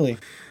 Blacksmithing Yearly.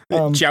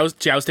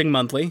 Jousting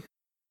Monthly.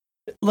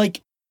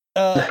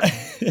 God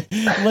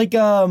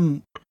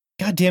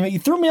damn it! You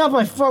threw me off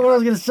my fuck. What I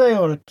was gonna say.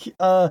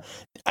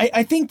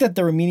 I think that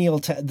the remedial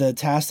the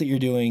task that you're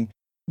doing.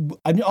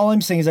 All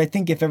I'm saying is I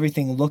think if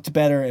everything looked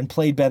better and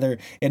played better,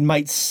 it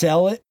might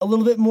sell it a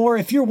little bit more.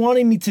 If you're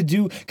wanting me to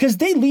do, because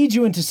they lead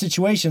you into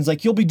situations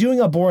like you'll be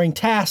doing a boring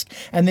task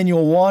and then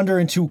you'll wander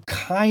into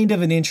kind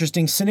of an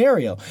interesting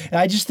scenario. And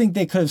I just think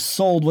they could have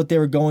sold what they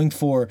were going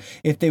for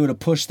if they would have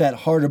pushed that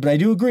harder. But I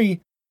do agree.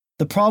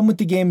 The problem with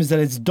the game is that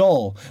it's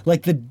dull.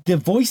 Like the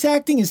voice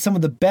acting is some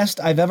of the best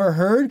I've ever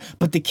heard,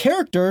 but the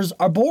characters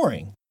are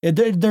boring.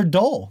 They're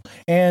dull,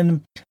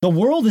 and the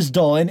world is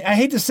dull. And I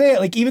hate to say it,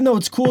 like even though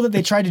it's cool that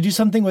they tried to do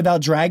something without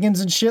dragons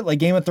and shit, like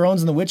Game of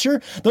Thrones and The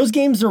Witcher, those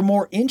games are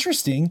more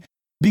interesting.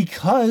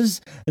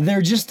 because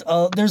they're just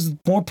there's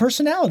more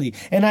personality.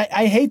 And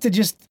I hate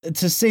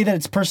to say that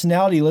it's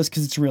personality-less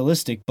because it's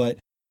realistic, but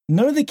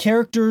none of the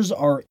characters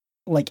are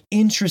like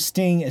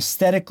interesting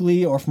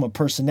aesthetically or from a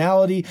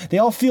personality. They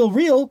all feel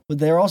real, but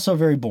they're also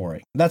very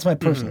boring. That's my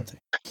personal thing.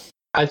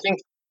 I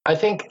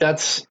think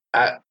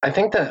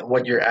that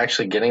what you're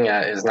actually getting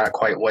at is not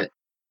quite what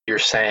you're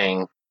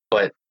saying,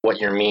 but what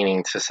you're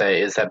meaning to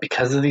say is that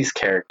because of these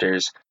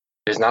characters,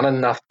 there's not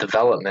enough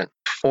development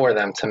for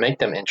them to make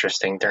them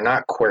interesting. They're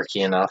not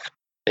quirky enough.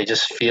 They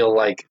just feel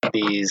like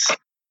these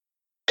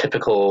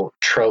typical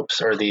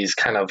tropes or these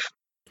kind of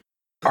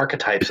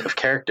archetypes of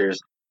characters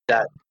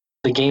that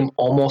the game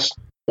almost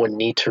would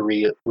need to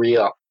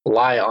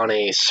rely on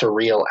a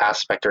surreal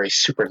aspect or a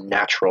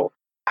supernatural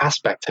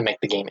aspect to make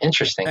the game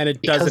interesting. And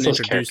it doesn't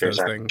introduce those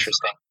things.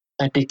 Interesting.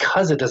 And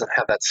because it doesn't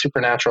have that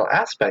supernatural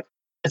aspect,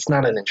 it's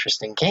not an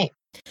interesting game.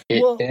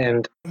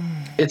 And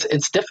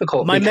it's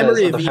difficult. My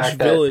memory of each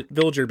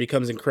villager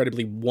becomes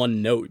incredibly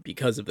one note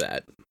because of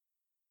that.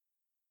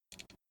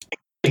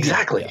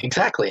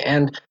 Exactly.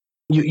 And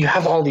you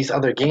have all these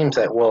other games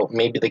that, well,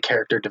 maybe the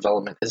character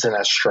development isn't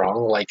as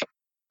strong. Like,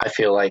 I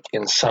feel like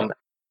in some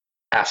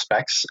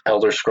aspects,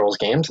 Elder Scrolls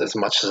games, as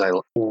much as I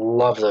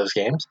love those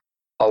games,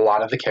 a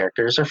lot of the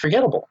characters are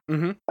forgettable.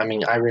 Mm-hmm. I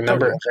mean, I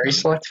remember a very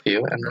select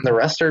few, and then the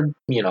rest are,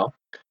 and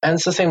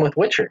it's the same with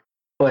Witcher.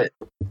 But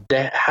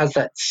that has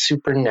that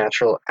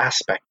supernatural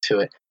aspect to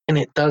it, and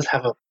it does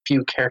have a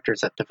few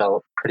characters that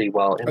develop pretty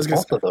well in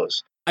both of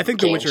those. I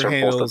think The Witcher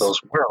handles both of those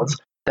worlds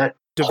that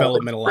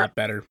development a lot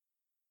better.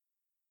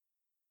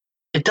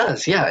 It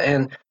does, yeah,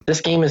 and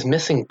this game is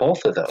missing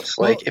both of those.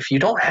 Like, if you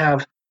don't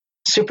have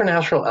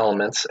supernatural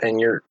elements and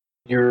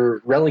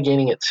you're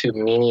relegating it to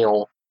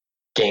menial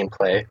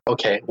gameplay,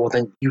 okay, well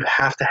then you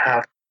have to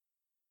have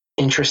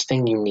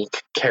interesting,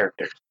 unique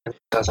characters. It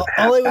doesn't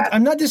have that.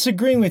 I'm not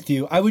disagreeing with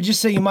you. I would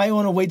just say you might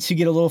want to wait to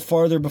get a little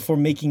farther before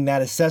making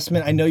that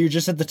assessment. I know you're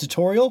just at the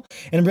tutorial,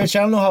 and Rich,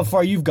 I don't know how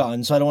far you've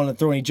gotten, so I don't want to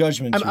throw any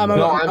judgment. I'm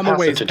a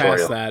ways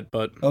past that,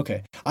 but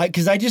okay.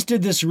 Because I just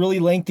did this really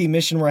lengthy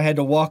mission where I had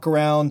to walk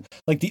around,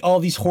 like all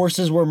these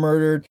horses were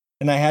murdered,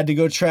 and I had to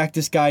go track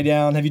this guy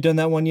down. Have you done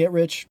that one yet,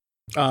 Rich?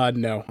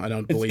 No, I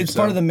don't believe it's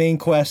part of the main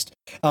quest.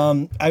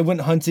 I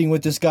went hunting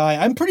with this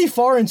guy. I'm pretty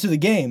far into the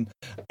game,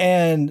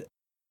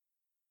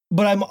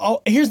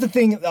 but here's the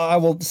thing I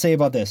will say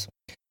about this.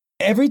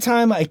 Every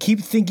time I keep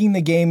thinking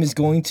the game is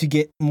going to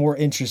get more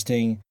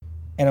interesting,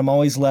 and I'm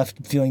always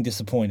left feeling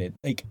disappointed.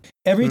 Like,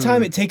 every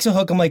time it takes a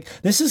hook, I'm like,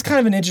 this is kind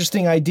of an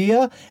interesting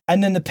idea,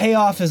 and then the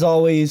payoff is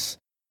always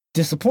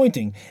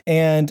disappointing.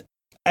 And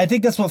I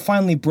think that's what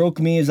finally broke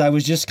me, is I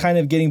was just kind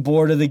of getting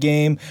bored of the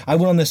game. I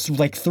went on this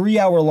like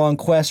 3-hour-long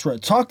quest where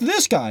talk to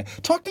this guy,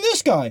 talk to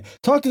this guy,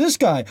 talk to this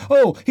guy.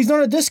 Oh, he's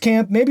not at this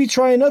camp. Maybe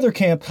try another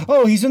camp.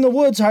 Oh, he's in the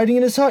woods hiding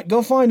in his hut.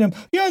 Go find him.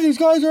 Yeah, these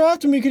guys are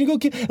after me. Can you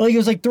go like, it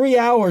was like 3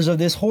 hours of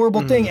this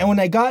horrible thing. And when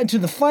I got into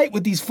the fight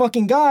with these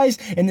fucking guys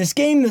in this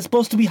game that's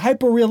supposed to be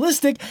hyper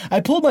realistic, I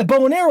pulled my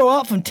bow and arrow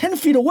out from 10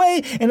 feet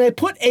away and I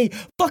put a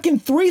fucking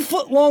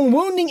 3-foot-long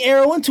wounding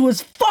arrow into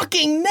his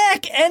fucking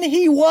neck, and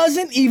he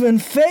wasn't even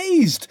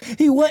phased.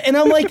 He went, and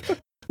I'm like,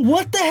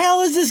 what the hell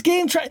is this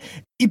game trying?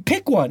 You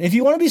pick one. If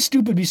you want to be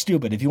stupid, be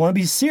stupid. If you want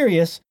to be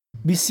serious,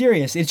 be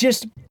serious.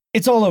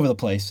 It's all over the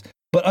place.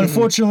 But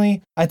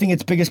unfortunately, I think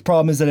its biggest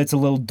problem is that it's a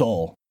little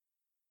dull.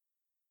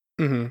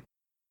 Mm-hmm.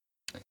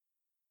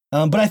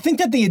 But I think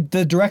that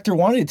the director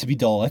wanted it to be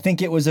dull. I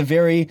think it was a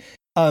very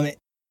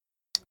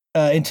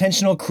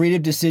intentional,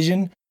 creative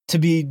decision to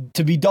be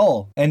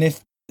dull.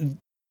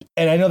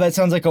 And I know that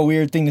sounds like a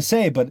weird thing to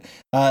say, but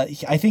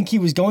I think he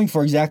was going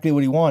for exactly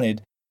what he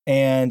wanted.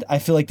 And I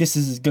feel like this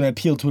is going to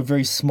appeal to a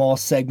very small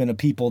segment of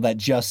people that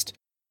just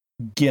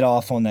get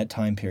off on that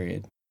time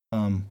period.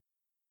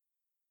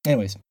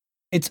 Anyways,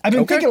 I've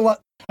been thinking a lot.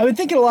 I've been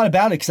thinking a lot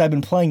about it because I've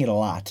been playing it a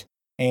lot,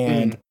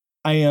 and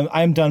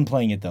I'm done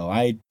playing it though.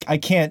 I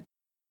can't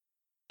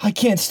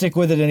stick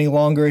with it any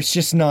longer. It's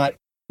just not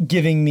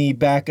giving me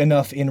back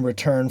enough in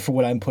return for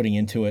what I'm putting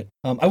into it.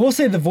 I will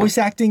say the voice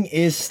acting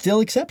is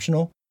still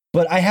exceptional.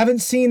 But I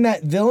haven't seen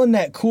that villain,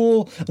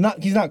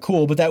 he's not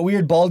cool, but that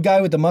weird bald guy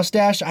with the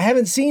mustache. I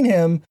haven't seen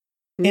him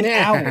in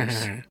hours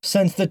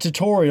since the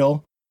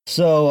tutorial.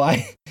 So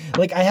I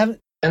haven't.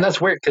 And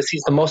that's weird because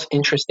he's the most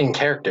interesting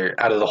character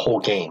out of the whole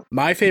game.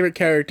 My favorite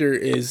character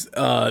is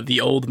the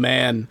old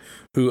man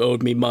who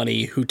owed me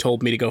money, who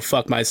told me to go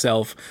fuck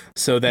myself.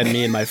 So then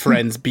me and my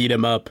friends beat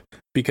him up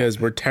because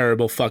we're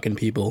terrible fucking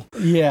people.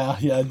 Yeah.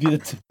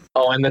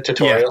 Oh, in the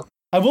tutorial? Yeah.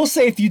 I will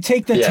say, if you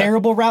take the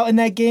terrible route in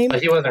that game...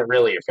 But he wasn't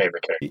really your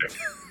favorite character.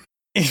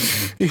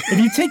 If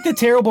you take the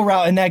terrible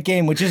route in that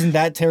game, which isn't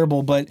that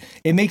terrible, but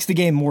it makes the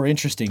game more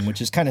interesting,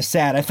 which is kind of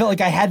sad. I felt like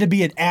I had to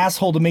be an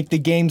asshole to make the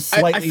game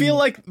slightly... I feel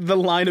like the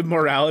line of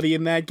morality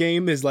in that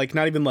game is like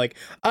not even like,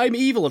 I'm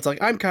evil. It's like,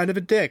 I'm kind of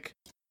a dick.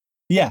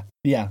 Yeah,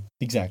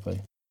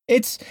 exactly.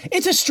 It's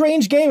a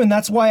strange game, and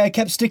that's why I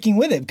kept sticking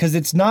with it, because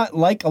it's not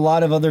like a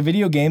lot of other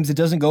video games. It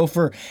doesn't go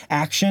for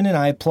action, and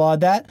I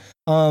applaud that.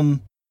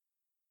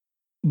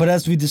 But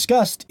as we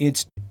discussed,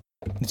 it's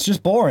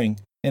just boring.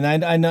 And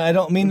I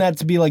don't mean that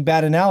to be like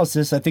bad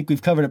analysis. I think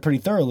we've covered it pretty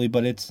thoroughly,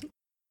 but it's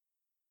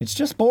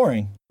just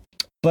boring.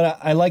 But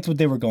I liked what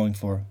they were going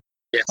for.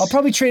 Yes. I'll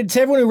probably trade it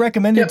to everyone who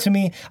recommended it to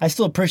me. I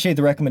still appreciate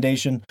the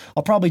recommendation.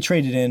 I'll probably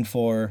trade it in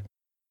for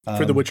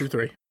The Witcher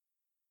 3.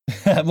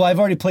 Well, I've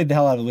already played the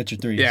hell out of The Witcher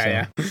 3.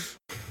 Yeah, so.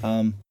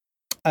 yeah.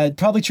 I'd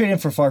probably trade in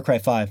for Far Cry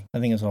 5. I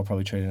think that's what I'll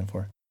probably trade in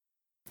for.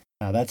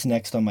 That's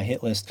next on my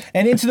hit list.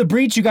 And Into the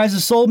Breach, you guys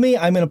have sold me.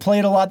 I'm going to play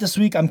it a lot this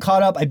week. I'm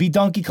caught up. I beat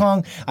Donkey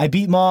Kong. I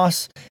beat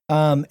Moss.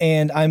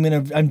 And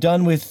I'm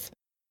done with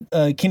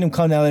Kingdom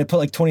Come now that I put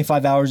like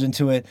 25 hours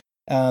into it.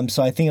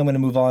 So I think I'm going to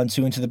move on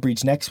to Into the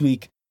Breach next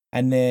week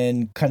and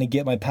then kind of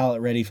get my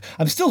palate ready.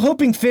 I'm still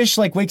hoping Fish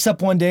like wakes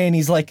up one day and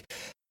he's like,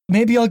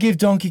 maybe I'll give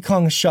Donkey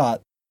Kong a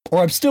shot.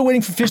 Or I'm still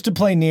waiting for Fish to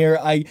play Nier.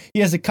 He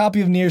has a copy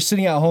of Nier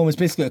sitting at home. It's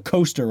basically a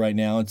coaster right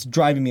now. It's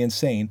driving me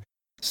insane.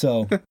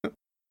 So...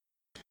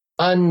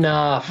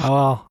 Enough. Oh,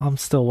 well, I'm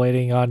still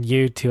waiting on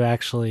you to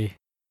actually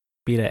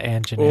beat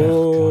an Anjanath,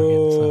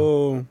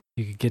 so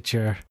you could get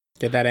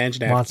that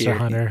Anjanath Monster gear.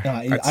 Hunter.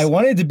 I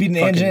wanted to beat an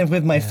Anjanath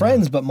with my yeah.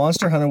 friends, but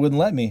Monster Hunter wouldn't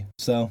let me.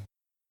 So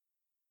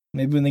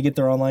maybe when they get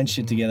their online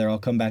shit together, I'll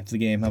come back to the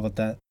game. How about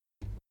that?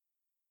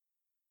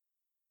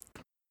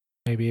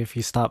 Maybe if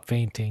you stop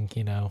fainting,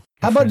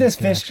 How about this,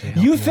 Fish?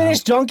 You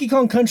finish Donkey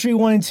Kong Country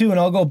 1 and 2, and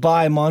I'll go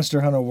buy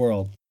Monster Hunter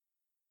World.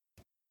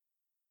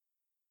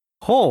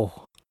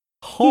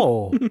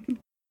 Oh,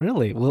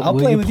 really? Will you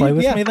play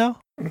with me though?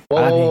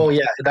 Oh,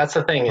 yeah, that's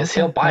the thing is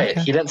he'll buy it.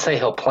 He didn't say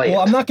he'll play it. Well,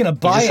 I'm not going to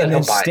buy it and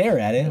then stare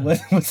at it.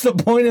 What's the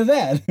point of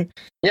that?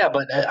 Yeah,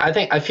 but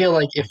I feel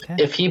like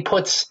if he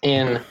puts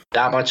in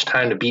that much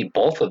time to beat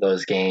both of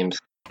those games,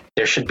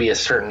 there should be a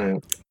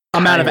certain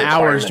amount of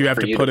hours you have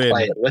to put in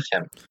play it with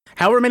him.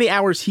 However many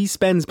hours he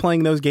spends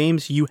playing those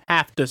games, you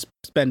have to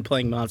spend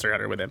playing Monster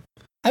Hunter with him.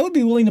 I would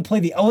be willing to play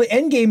the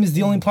end game is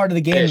the only part of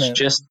the game that...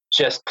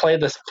 Just play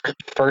this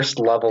first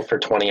level for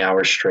 20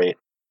 hours straight.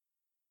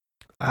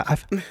 I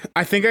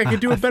think I could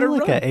do a better run.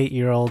 run. Like an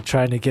 8-year-old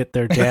trying to get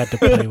their dad to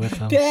play with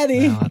them.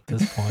 Daddy! At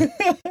this point.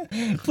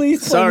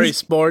 Please. Sorry,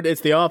 Sport. It's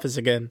the office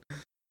again.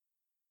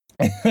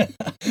 I'm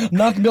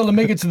not going to be able to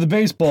make it to the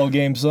baseball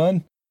game,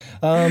 son.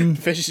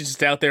 Fish is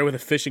just out there with a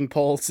fishing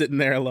pole sitting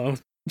there alone.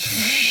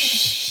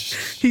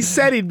 He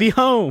said he'd be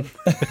home.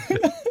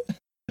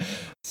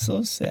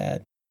 So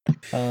sad.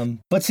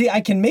 But see,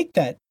 I can make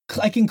that.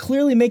 I can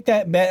clearly make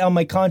that bet on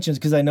my conscience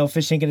because I know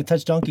Fish ain't gonna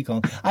touch Donkey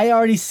Kong. I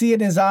already see it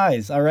in his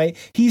eyes. All right,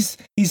 he's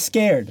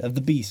scared of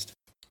the beast.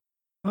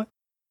 What?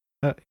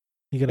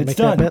 You gonna It's make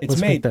done. that bet? It's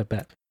Let's made. make that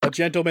bet. A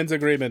gentleman's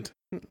agreement.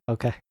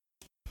 Okay.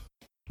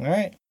 All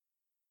right.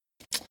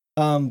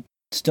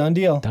 It's done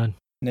deal. Done.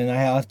 And then I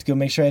have to go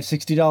make sure I have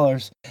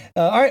 $60.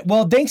 All right.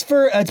 Well, thanks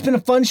for. It's been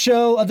a fun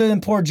show. Other than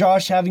poor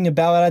Josh having to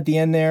bow out at the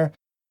end there,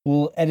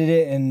 we'll edit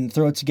it and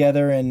throw it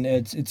together. And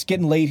it's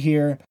getting late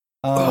here.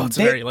 It's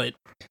very late.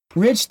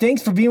 Rich,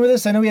 thanks for being with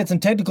us. I know we had some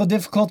technical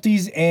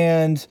difficulties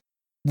and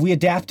we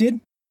adapted.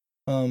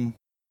 And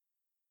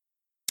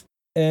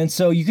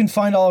so you can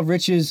find all of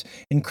Rich's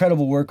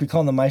incredible work. We call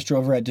him the Maestro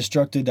over at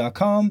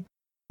Destructed.com.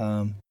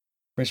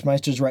 Rich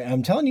Meister's right.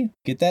 I'm telling you,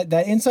 get that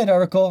inside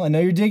article. I know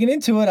you're digging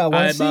into it. I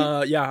want to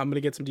see. Yeah, I'm going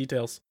to get some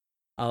details.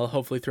 I'll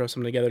hopefully throw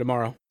something together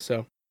tomorrow.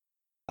 So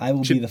I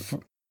will be the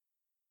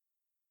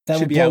that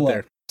should will be blow out up.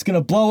 there. It's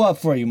gonna blow up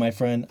for you, my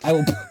friend. I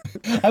will.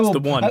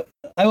 The one.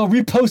 I will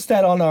repost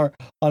that on our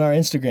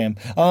Instagram.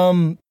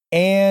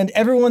 And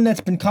everyone that's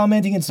been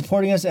commenting and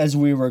supporting us as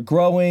we were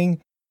growing.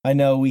 I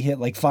know we hit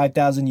like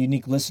 5,000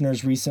 unique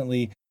listeners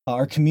recently.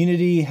 Our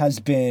community has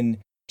been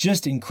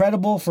just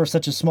incredible for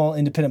such a small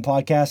independent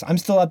podcast. I'm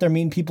still out there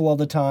meeting people all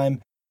the time.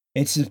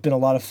 It's just been a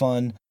lot of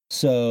fun.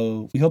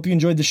 So we hope you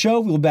enjoyed the show.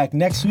 We'll be back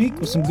next week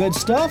with some good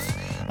stuff.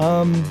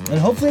 And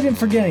hopefully I didn't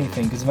forget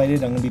anything, because if I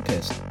did, I'm going to be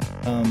pissed.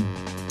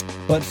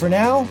 But for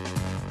now,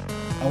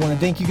 I want to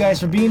thank you guys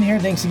for being here.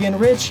 Thanks again,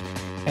 Rich.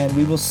 And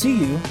we will see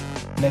you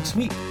next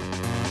week.